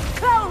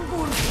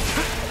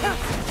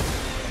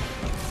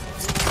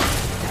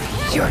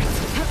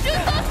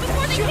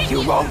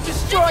 You won't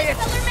destroy it!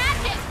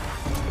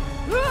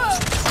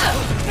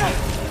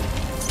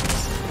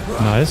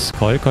 나이스.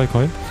 거의.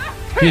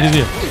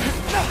 뒤에.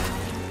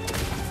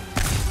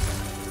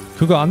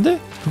 그거 안 돼?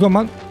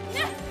 그거만.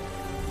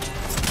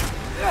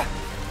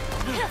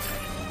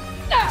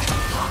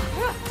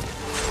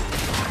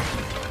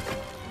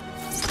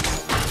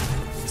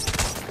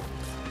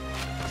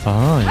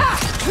 아.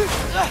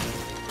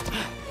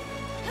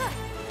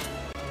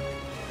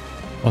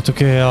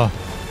 어떻게 해야?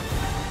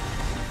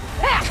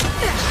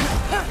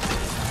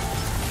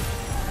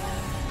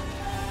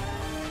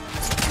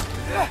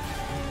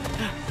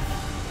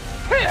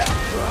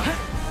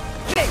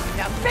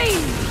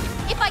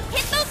 If I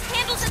hit those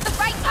candles at the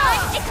right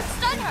time, it could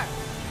stun her.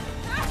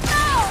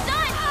 Stun!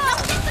 Now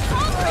hit the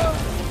cauldron.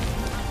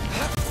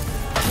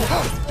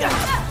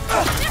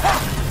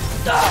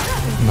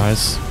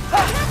 나이스.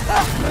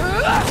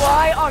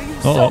 Why are you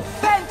so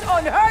bent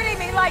on hurting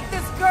me like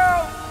this,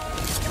 girl?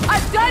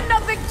 I've done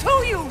nothing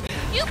to you!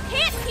 You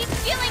can't keep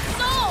stealing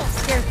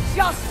souls! They're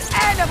just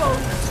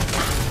animals!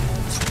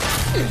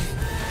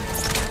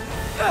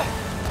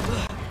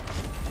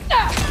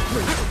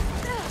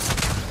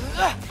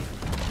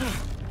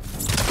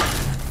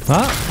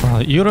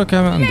 이렇게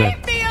하면 안 돼.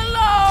 Leave me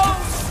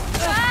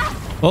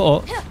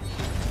alone!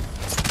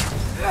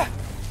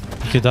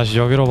 이렇게 다시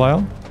여기로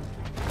와요?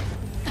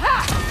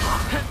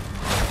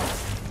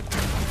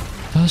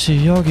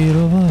 다시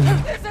여기로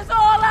와요. This is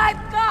all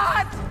I've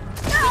got!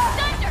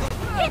 Thunder!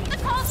 Hit the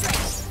cauldron!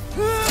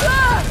 No!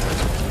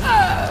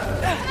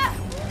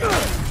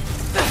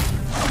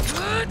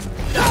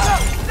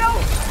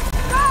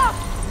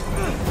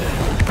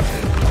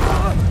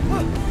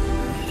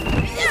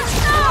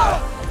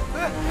 Stop!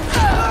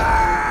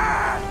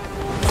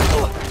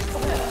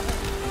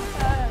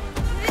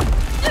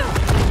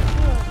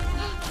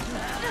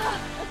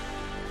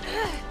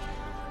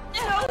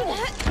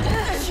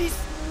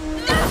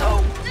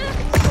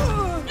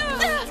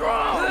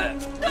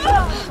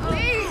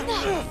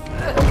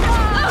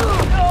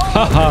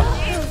 하하.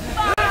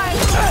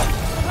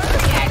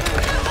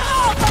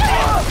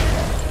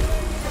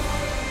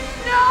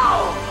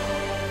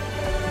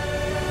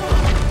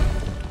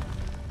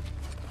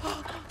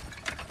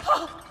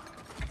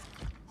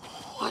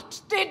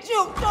 What did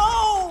you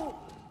do?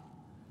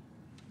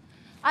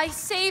 I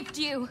saved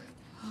you.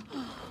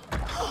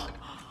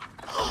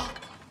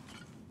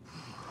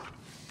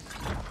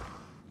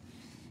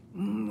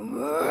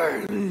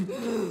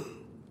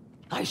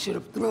 I should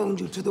have thrown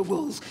you to the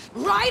wolves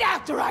right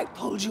after I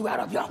pulled you out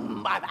of your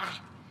mother.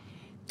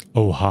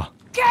 오하.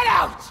 Get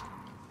out!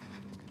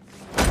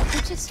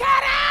 Just get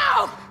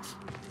out!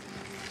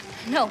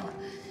 No.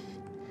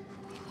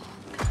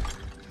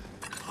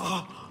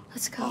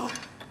 Let's go.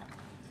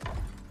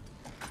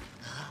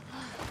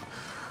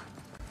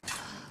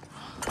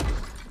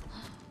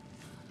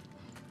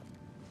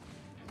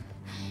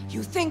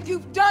 You think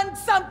you've done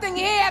something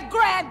here,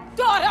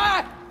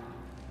 granddaughter?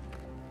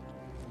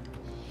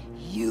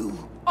 You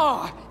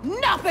are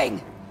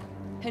nothing!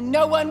 And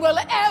no one will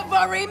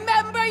ever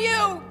remember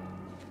you!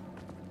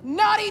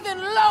 Not even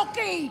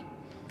Loki!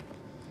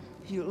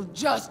 You'll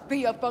just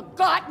be a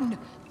forgotten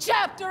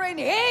chapter in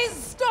his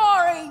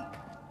story.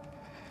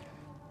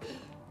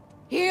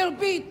 He'll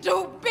be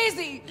too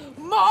busy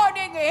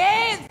mourning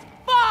his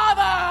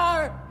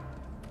father.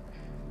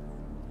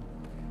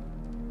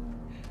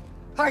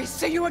 I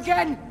see you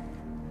again.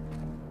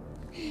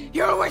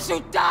 You'll wish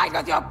you died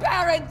with your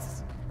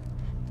parents.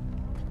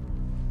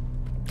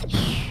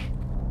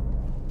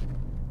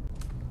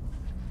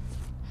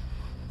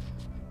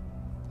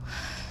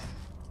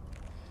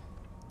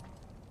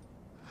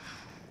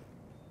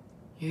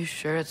 You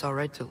sure it's all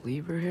right to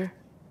leave her here?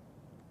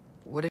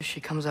 What if she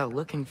comes out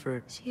looking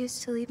for... She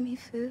used to leave me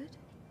food.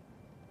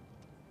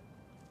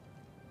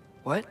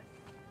 What?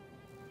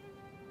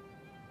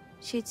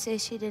 She'd say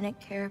she didn't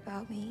care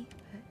about me,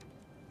 but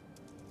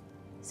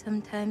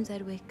sometimes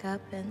I'd wake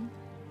up and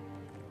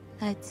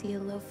I'd see a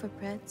loaf of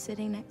bread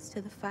sitting next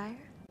to the fire.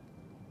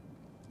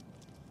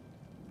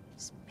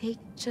 Just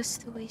baked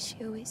just the way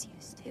she always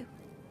used to.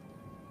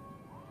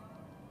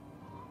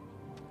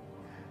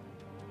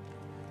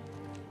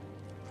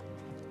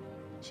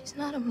 She's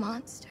not a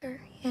monster,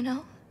 you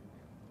know?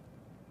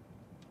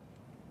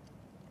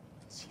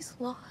 She's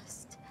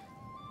lost.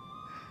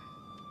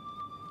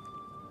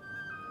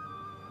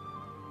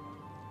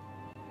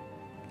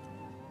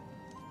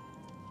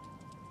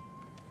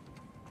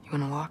 You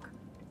wanna walk?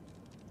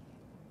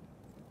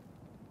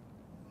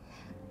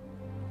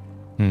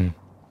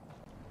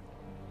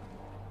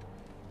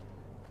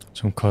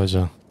 좀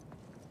가자.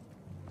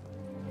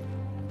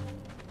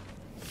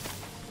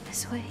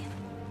 This way.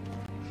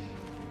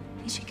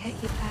 We should get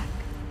you back.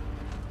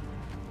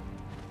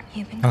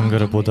 You've been 안 그래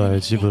gone 보다 longer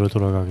than 집으로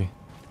돌아가기.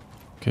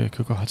 오케이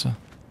그거 하자.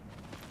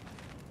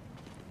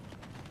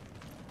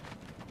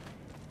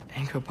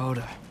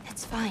 Ankoboda.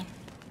 It's fine.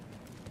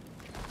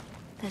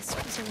 This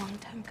was a long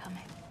time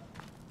coming.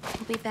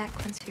 We'll be back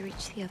once we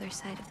reach the other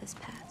side of this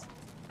pass.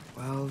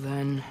 Well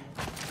then,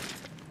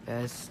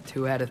 that's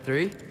 2 out of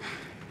 3.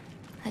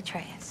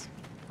 Atreus.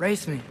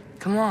 Race me.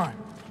 Come on.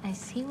 I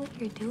see what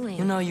you're doing.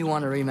 You know you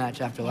want a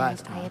rematch after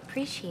last I time.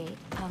 appreciate.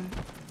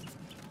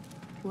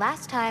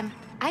 Last time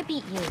I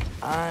beat you.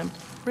 I'm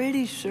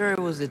pretty sure it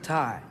was a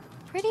tie.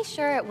 Pretty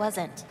sure it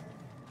wasn't.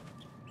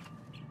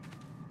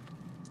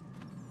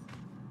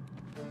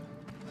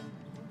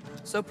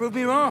 So prove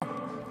me wrong.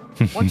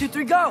 1, 2,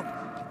 3, go!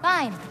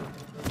 Fine.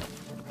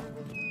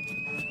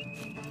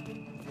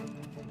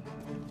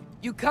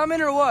 You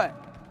coming or what?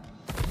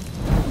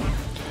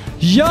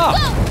 야!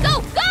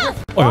 Go, go,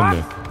 go!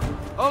 어였네.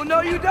 Oh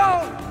no, you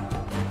don't!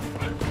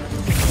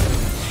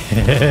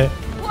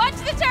 Watch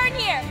the turn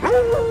here!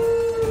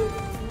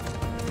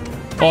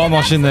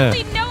 맛있네.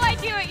 Absolutely no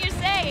idea what you're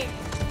saying.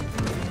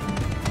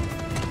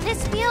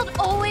 This field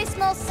always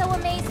smells so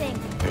amazing.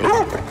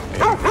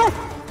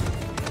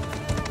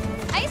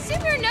 I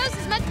assume your nose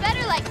is much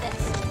better like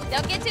this.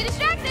 Don't get too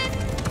distracted.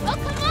 Oh,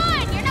 come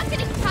on! You're not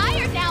getting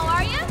tired now,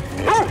 are you?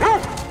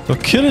 너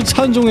키를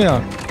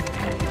찬종해야.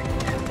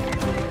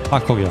 아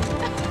거기야.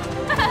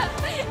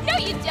 No,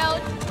 you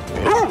don't.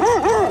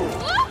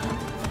 Whoa!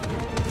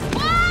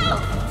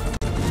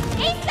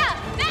 Asa!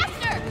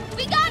 Faster!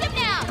 We got him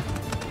now!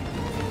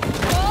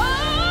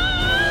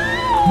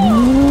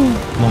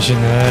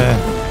 맛있네.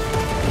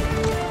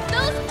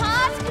 Those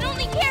paws can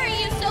only carry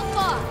you so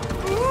far.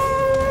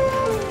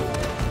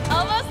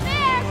 Almost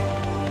there.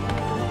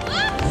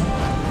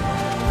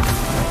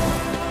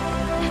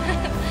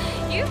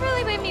 You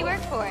really made me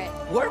work for it.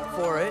 Work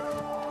for it?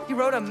 You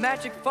rode a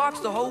magic fox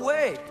the whole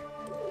way.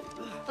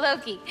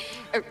 Loki.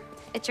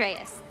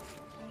 Atreus.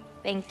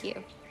 Thank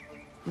you.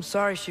 I'm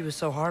sorry she was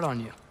so hard on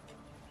you.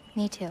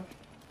 Me too.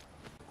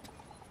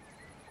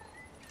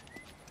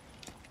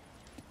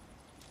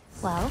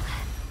 Well,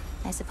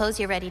 I suppose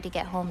you're ready to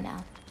get home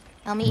now.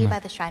 I'll meet you by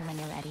the shrine when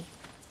you're ready.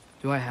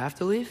 Do I have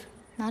to leave?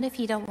 Not if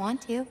you don't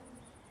want to.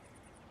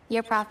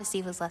 Your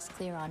prophecy was less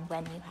clear on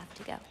when you have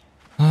to go.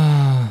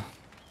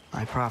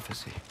 My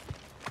prophecy.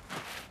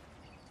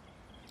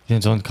 이제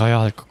전 가야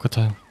할 것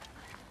같아요.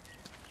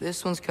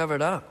 This one's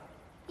covered up.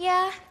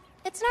 Yeah,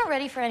 it's not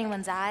ready for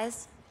anyone's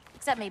eyes.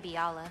 Except maybe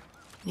Yala.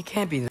 You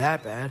can't be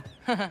that bad.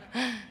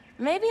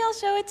 Maybe I'll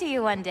show it to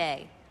you one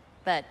day.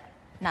 But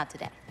not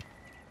today.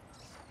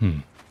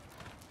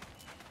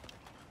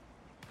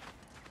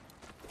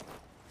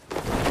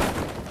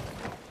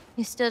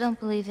 You still don't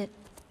believe it,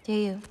 do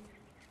you?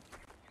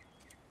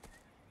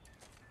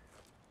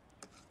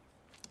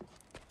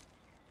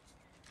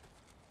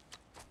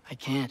 I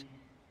can't. You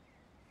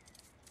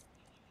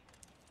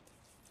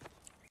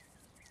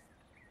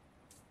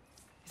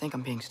think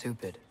I'm being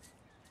stupid?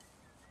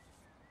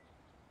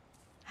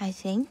 I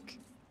think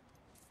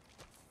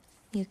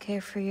you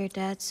care for your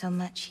dad so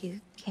much you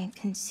can't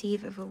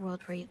conceive of a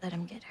world where you let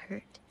him get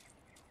hurt.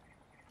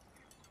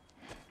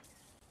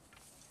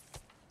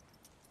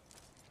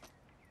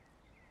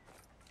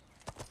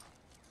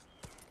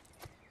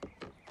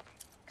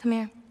 Come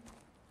here.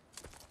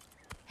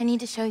 I need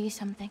to show you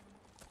something.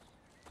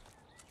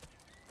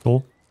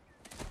 또?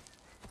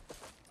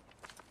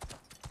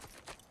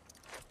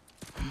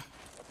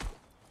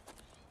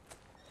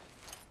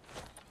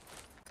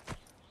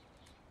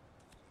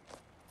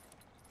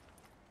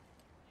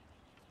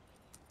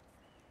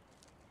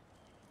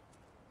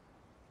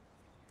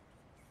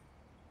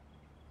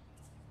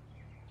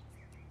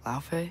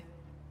 Laofey?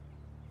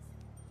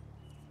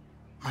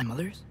 My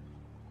mother's?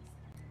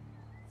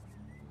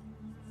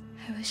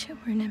 I wish it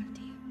weren't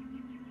empty,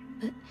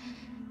 but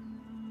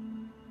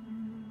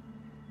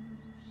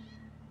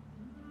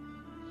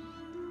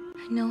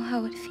I know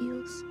how it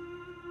feels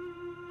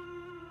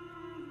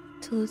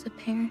to lose a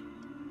parent,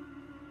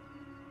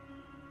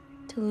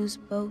 to lose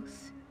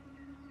both.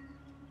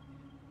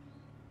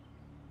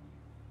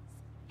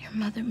 Your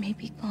mother may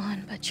be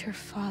gone, but your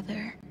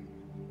father,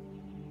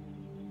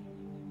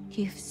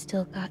 you've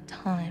still got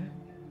time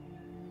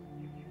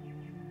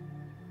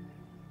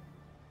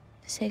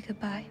to say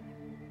goodbye.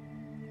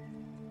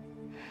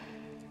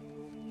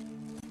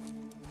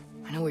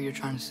 I know what you're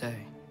trying to say.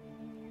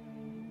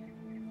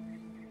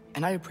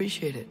 And I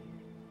appreciate it.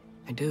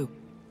 I do.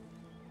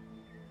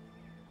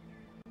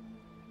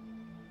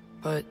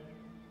 But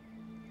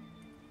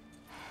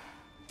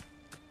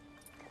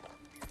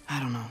I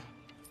don't know.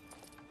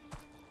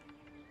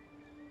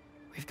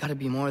 We've got to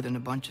be more than a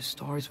bunch of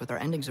stories with our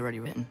endings already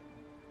written.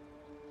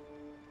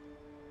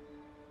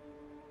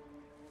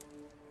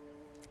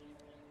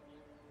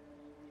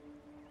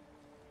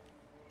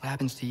 What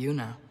happens to you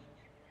now?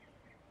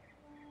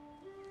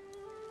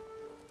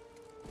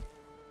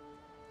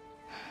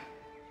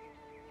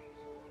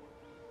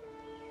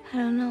 I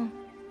don't know.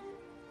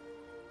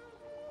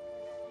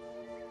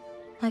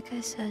 Like I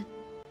said,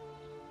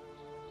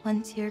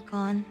 once you're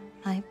gone,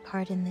 my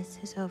part in this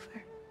is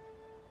over.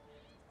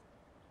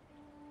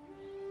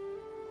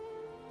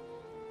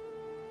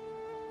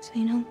 So,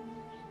 you know,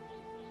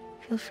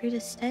 feel free to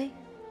stay.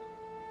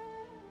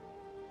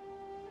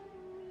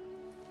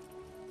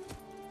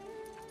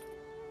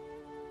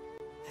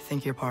 I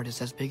think your part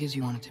is as big as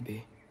you want it to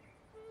be.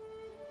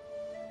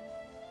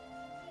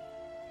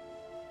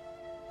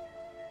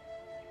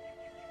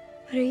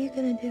 What are you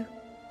gonna do?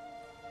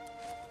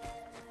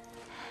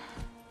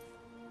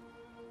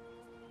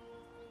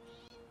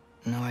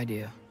 No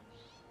idea.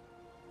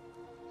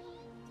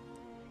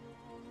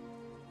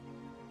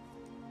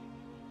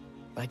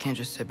 But I can't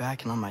just sit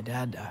back and let my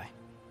dad die.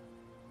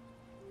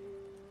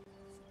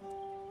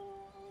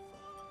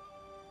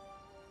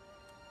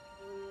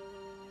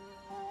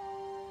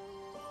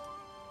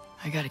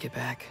 I gotta get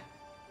back.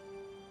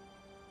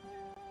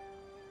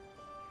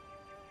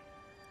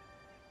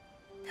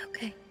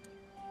 Okay.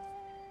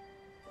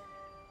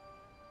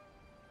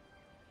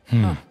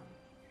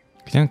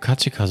 그냥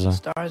같이 가자.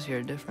 Stars here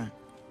are different.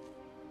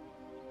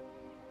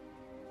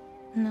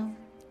 No.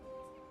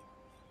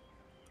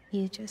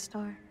 You just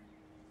are.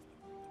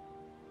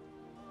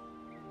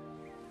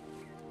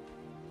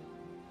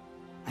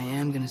 I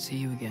am gonna see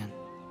you again.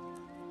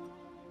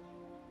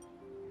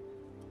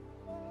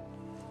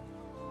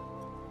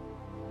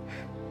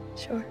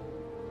 Sure.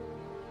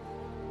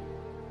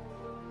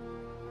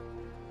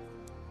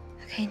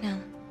 Okay, now.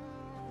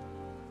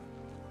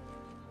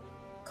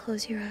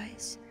 Close your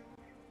eyes.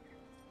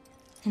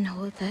 And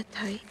hold that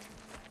tight.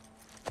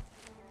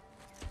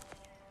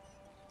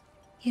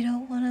 You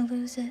don't want to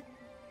lose it.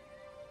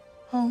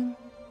 Home.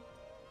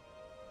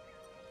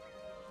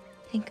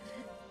 Think of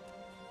it.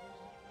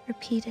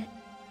 Repeat it.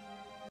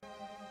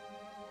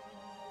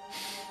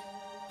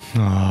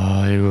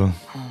 아이고.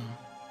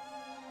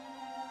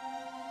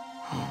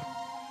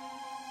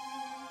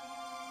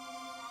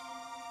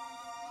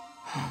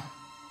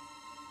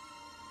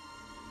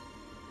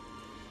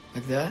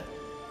 Like that?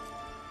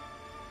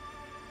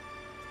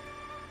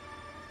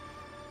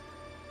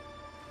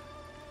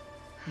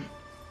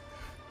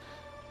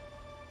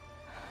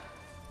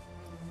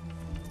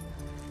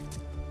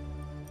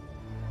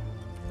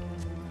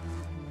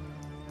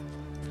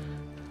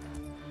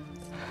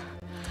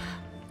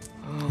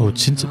 오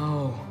진짜.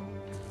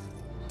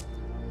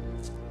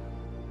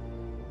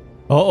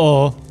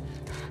 어어.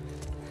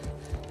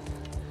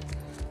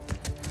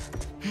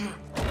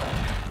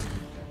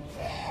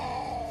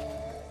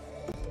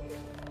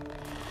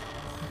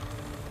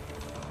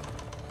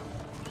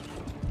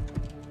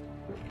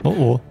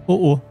 오오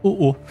오오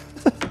오오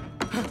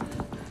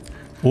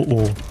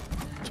오오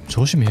좀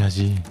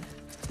조심해야지.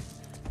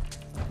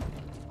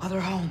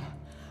 Other home,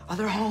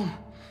 other home,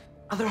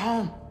 other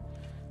home.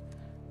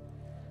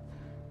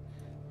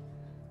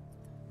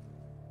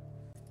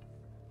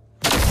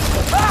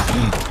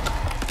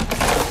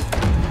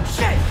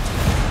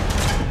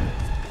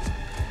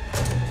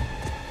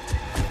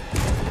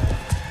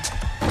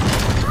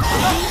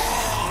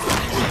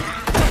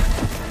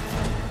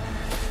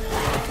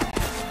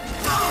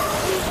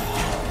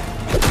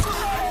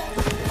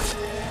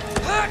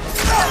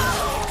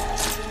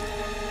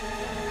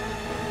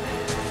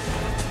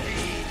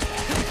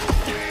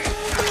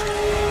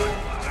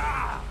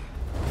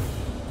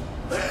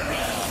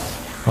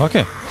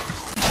 오케이.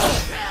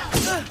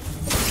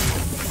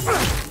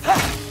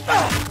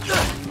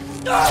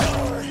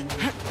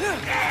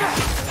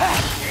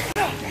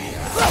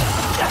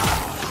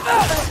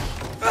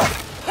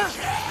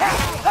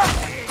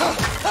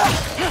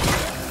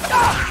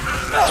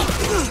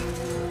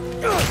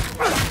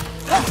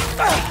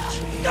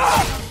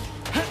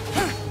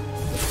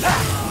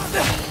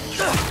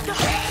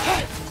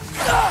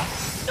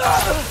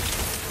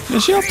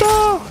 몇이 없다.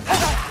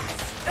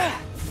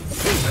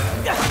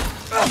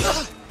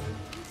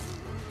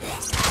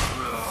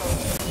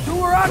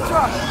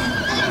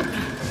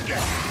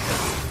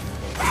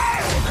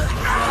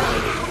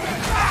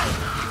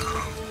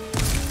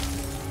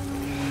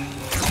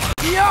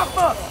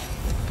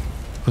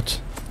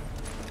 굿.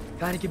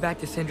 Gotta get back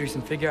to Sindris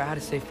and figure out how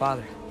to save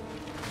Father.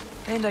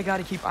 And I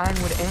gotta keep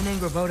Ironwood and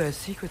Angerboda a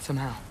secret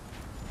somehow.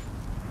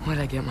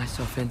 What'd I get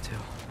myself into?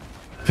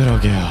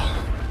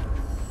 그러게요.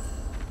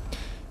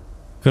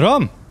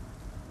 그럼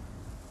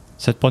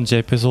셋 번째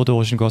에피소드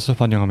오신 것을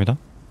환영합니다.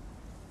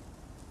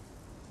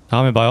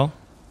 다음에 봐요.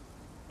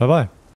 바이바이.